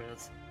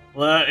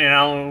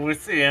 Well, we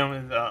see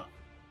him.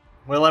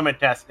 We're limit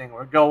testing.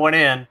 We're going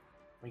in.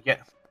 We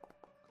get.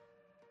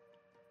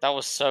 That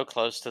was so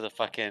close to the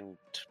fucking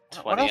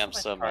What 20. else I'm am I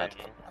so mad.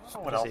 targeting? I don't know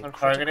what Does else a I'm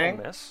critical targeting.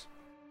 miss?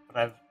 But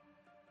I've.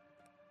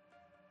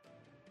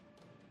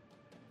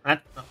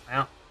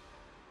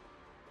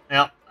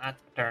 Well, that's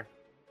the turn.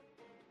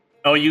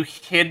 Oh, you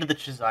hid the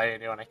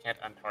Chisayo and I can't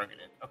untarget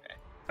it. Okay.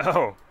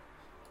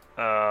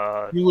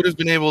 Oh. You would have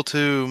been able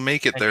to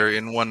make it I there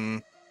in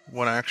one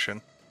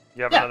action.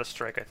 You have Yeah. another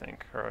strike, I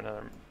think, or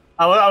another...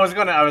 I was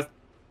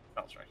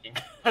spell striking.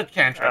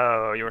 Cantrip.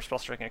 Oh, you were spell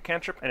striking a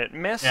cantrip, and it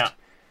missed. Yeah.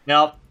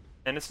 Nope.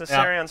 And it's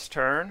Nissarian's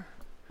turn,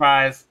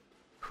 Surprise.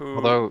 who...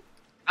 Although,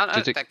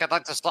 I'd Did it-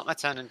 like to slot my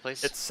turn in,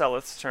 please. It's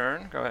Selith's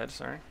turn. Go ahead,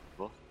 sorry.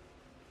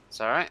 It's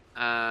alright.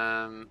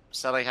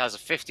 Sally has a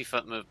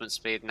 50-foot movement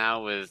speed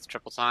now with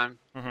triple time.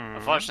 Mm-hmm.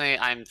 Unfortunately,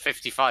 I'm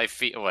 55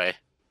 feet away.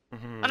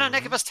 Mm-hmm. Oh no,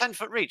 Nekib has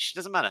 10-foot reach.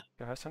 Doesn't matter.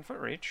 Go ahead, 10-foot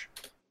reach.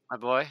 My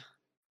boy.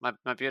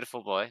 My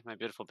beautiful boy. My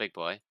beautiful big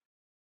boy.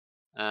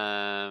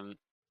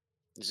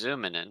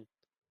 Zooming in.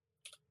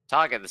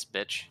 Target this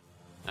bitch.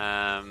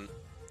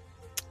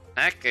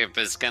 Nekib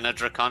is gonna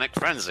Draconic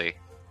Frenzy.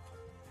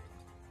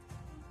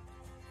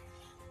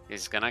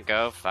 He's gonna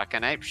go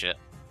fucking apeshit.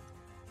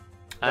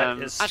 That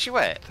is Actually,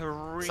 wait.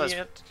 3 so that's-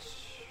 at...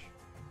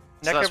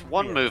 So that's Nekib-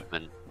 one yeah.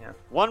 movement. Yeah.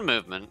 One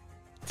movement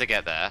to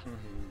get there.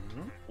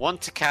 Mm-hmm. One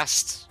to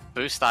cast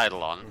Boost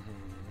Eidolon.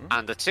 Mm-hmm.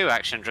 And a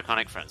 2-action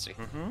Draconic Frenzy.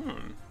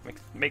 Mm-hmm.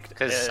 Make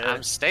Because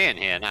I'm staying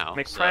here now.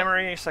 make so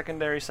primary,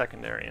 secondary,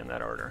 secondary in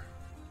that order.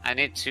 I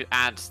need to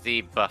add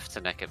the buff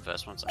to Nekib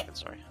first. 1 second,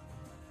 sorry.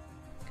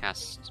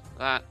 Cast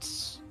that.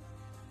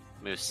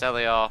 Move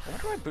Selly I off.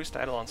 wonder why Boost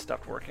Eidolon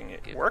stopped working.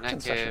 It Give worked in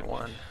Nekib. session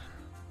 1.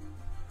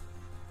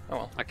 Oh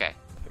well, Okay.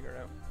 figure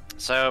it out.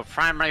 So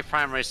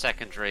primary,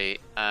 secondary.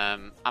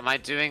 Am I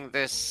doing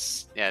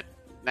this? Yeah,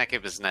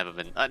 Nekib has never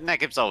been.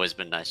 Nekib's always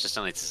been nice, just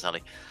only to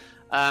Selly.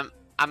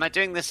 Am I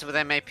doing this with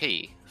MAP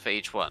for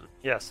each one?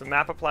 Yes, the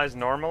map applies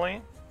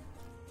normally.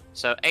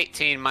 So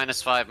 18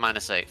 minus 5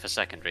 minus 8 for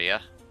secondary, yeah?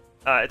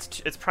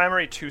 It's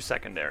primary 2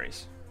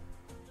 secondaries.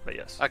 But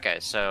yes. Okay,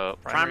 so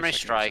Primary, primary secondary,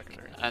 strike,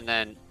 secondary. and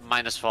then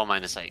minus 4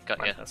 minus 8. Got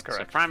Right, you. that's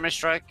correct. So primary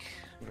strike.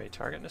 You may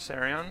target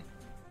Nissarion.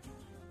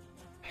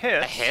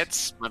 hit. A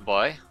hit, my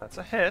boy. That's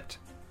a hit.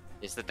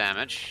 Is the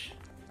damage.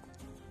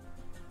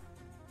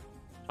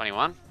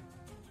 21.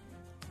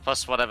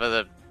 Plus whatever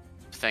the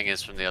thing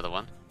is from the other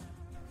one.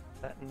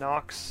 That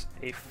knocks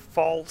a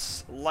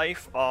false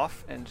life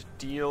off and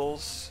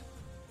deals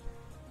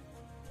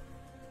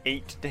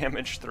 8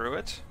 damage through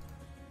it.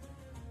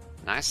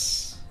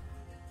 Nice.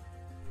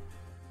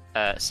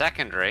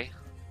 Secondary.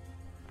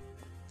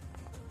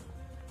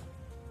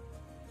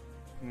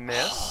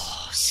 Miss.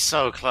 Oh,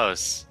 so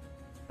close.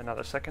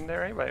 Another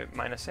secondary by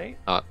 -8.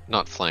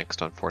 Not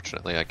flanked,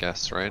 unfortunately, I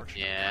guess, right?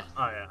 Yeah.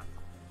 Oh yeah.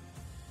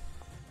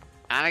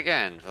 And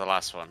again for the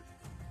last one.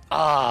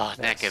 Oh,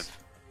 Miss. Nekib.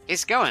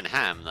 He's going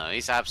ham, though.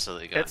 He's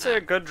absolutely going It's ham.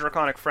 a good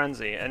Draconic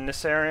Frenzy, and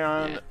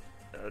Nissarion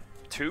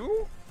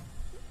 2,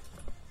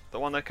 the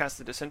one that casts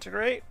the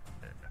Disintegrate,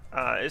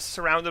 is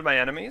surrounded by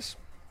enemies.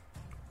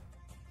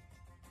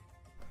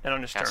 And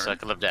on his Cast turn,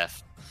 Circle of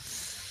Death.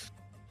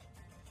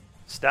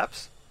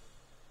 steps.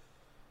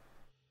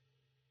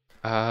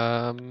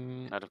 Out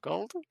of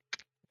gold?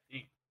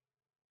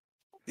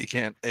 You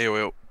can't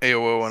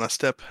AOO on a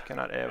step.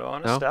 Cannot AOO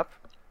on a No. step.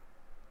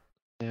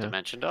 Yeah.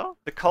 Dimension Door?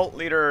 The cult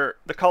leader,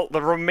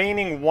 the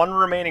remaining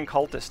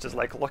cultist is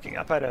like looking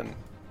up at him,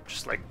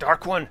 just like,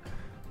 Dark One,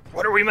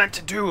 what are we meant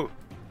to do?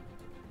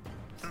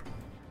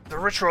 The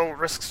ritual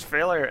risks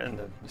failure, and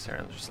the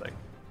Nissarian's just like,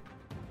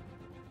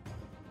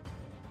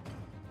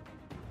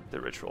 the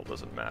ritual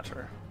doesn't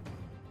matter.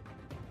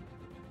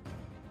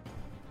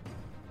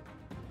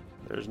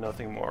 There's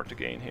nothing more to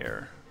gain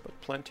here, but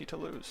plenty to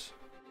lose.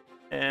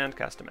 And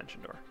cast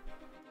Dimension Door.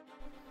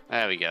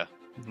 There we go.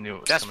 Knew it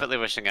was Desperately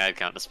wishing I had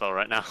Counterspell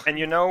right now. And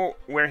you know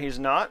where he's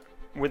not?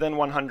 Within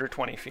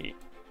 120 feet.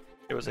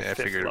 It was a Yeah, I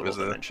 5th figured it level was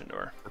a- Dimension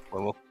Door. coming.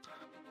 Level.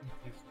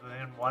 He's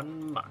within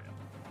 1 mile.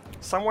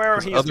 Somewhere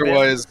he's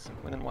Otherwise,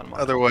 been within 1 mile.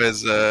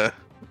 otherwise,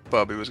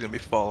 Bobby was gonna be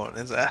following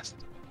his ass.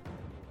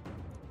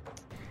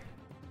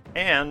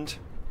 And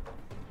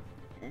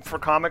for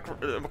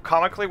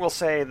comically, we'll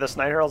say this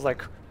Night Herald's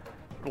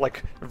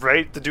like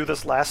ready to do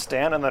this last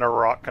stand, and then a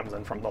rock comes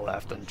in from the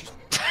left and just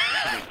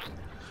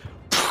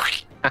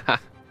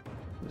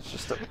it's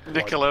just a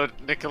blood,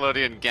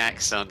 Nickelodeon Gak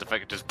sound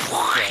effect just.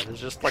 yeah,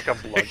 there's just like a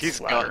blood He's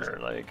splatter,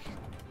 like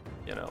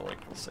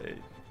like we'll say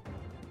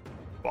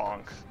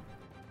bonk.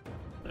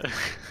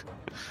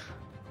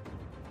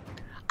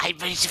 I'm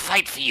ready to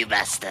fight for you,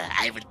 Master.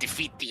 I will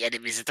defeat the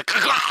enemies of the...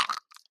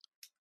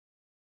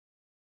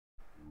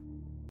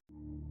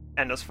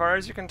 And as far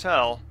as you can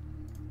tell,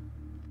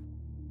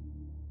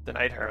 the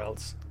Night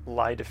Heralds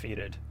lie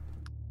defeated.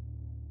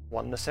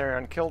 One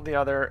Nissarion killed the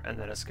other and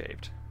then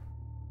escaped.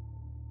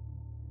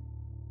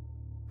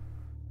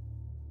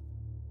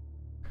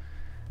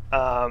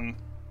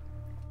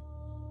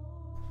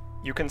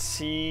 You can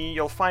see,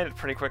 you'll find it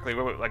pretty quickly.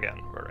 Again,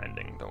 we're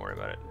ending, don't worry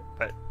about it.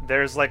 But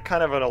there's like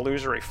kind of an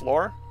illusory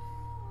floor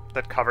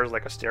that covers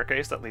like a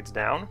staircase that leads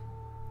down.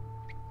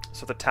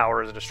 So the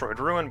tower is a destroyed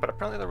ruin, but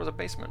apparently there was a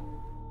basement.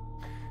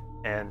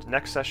 And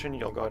next session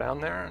you'll go down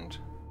there and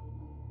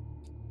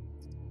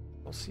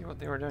we'll see what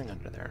they were doing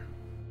under there.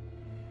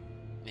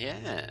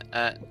 Yeah.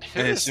 Who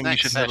I is assume we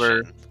next should session? have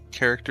our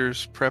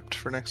characters prepped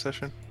for next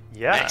session.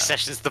 Yeah. Next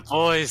session's the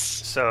boys.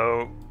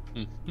 So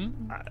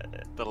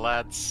The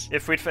lads.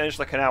 if we'd finished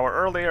like an hour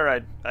earlier,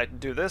 I'd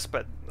do this,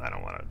 but I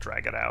don't want to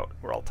drag it out.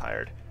 We're all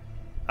tired.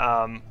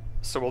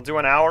 So we'll do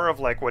an hour of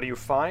like, what do you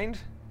find?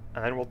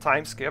 And then we'll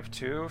time skip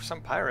to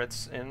some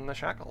pirates in the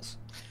shackles.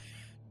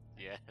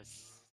 Yes.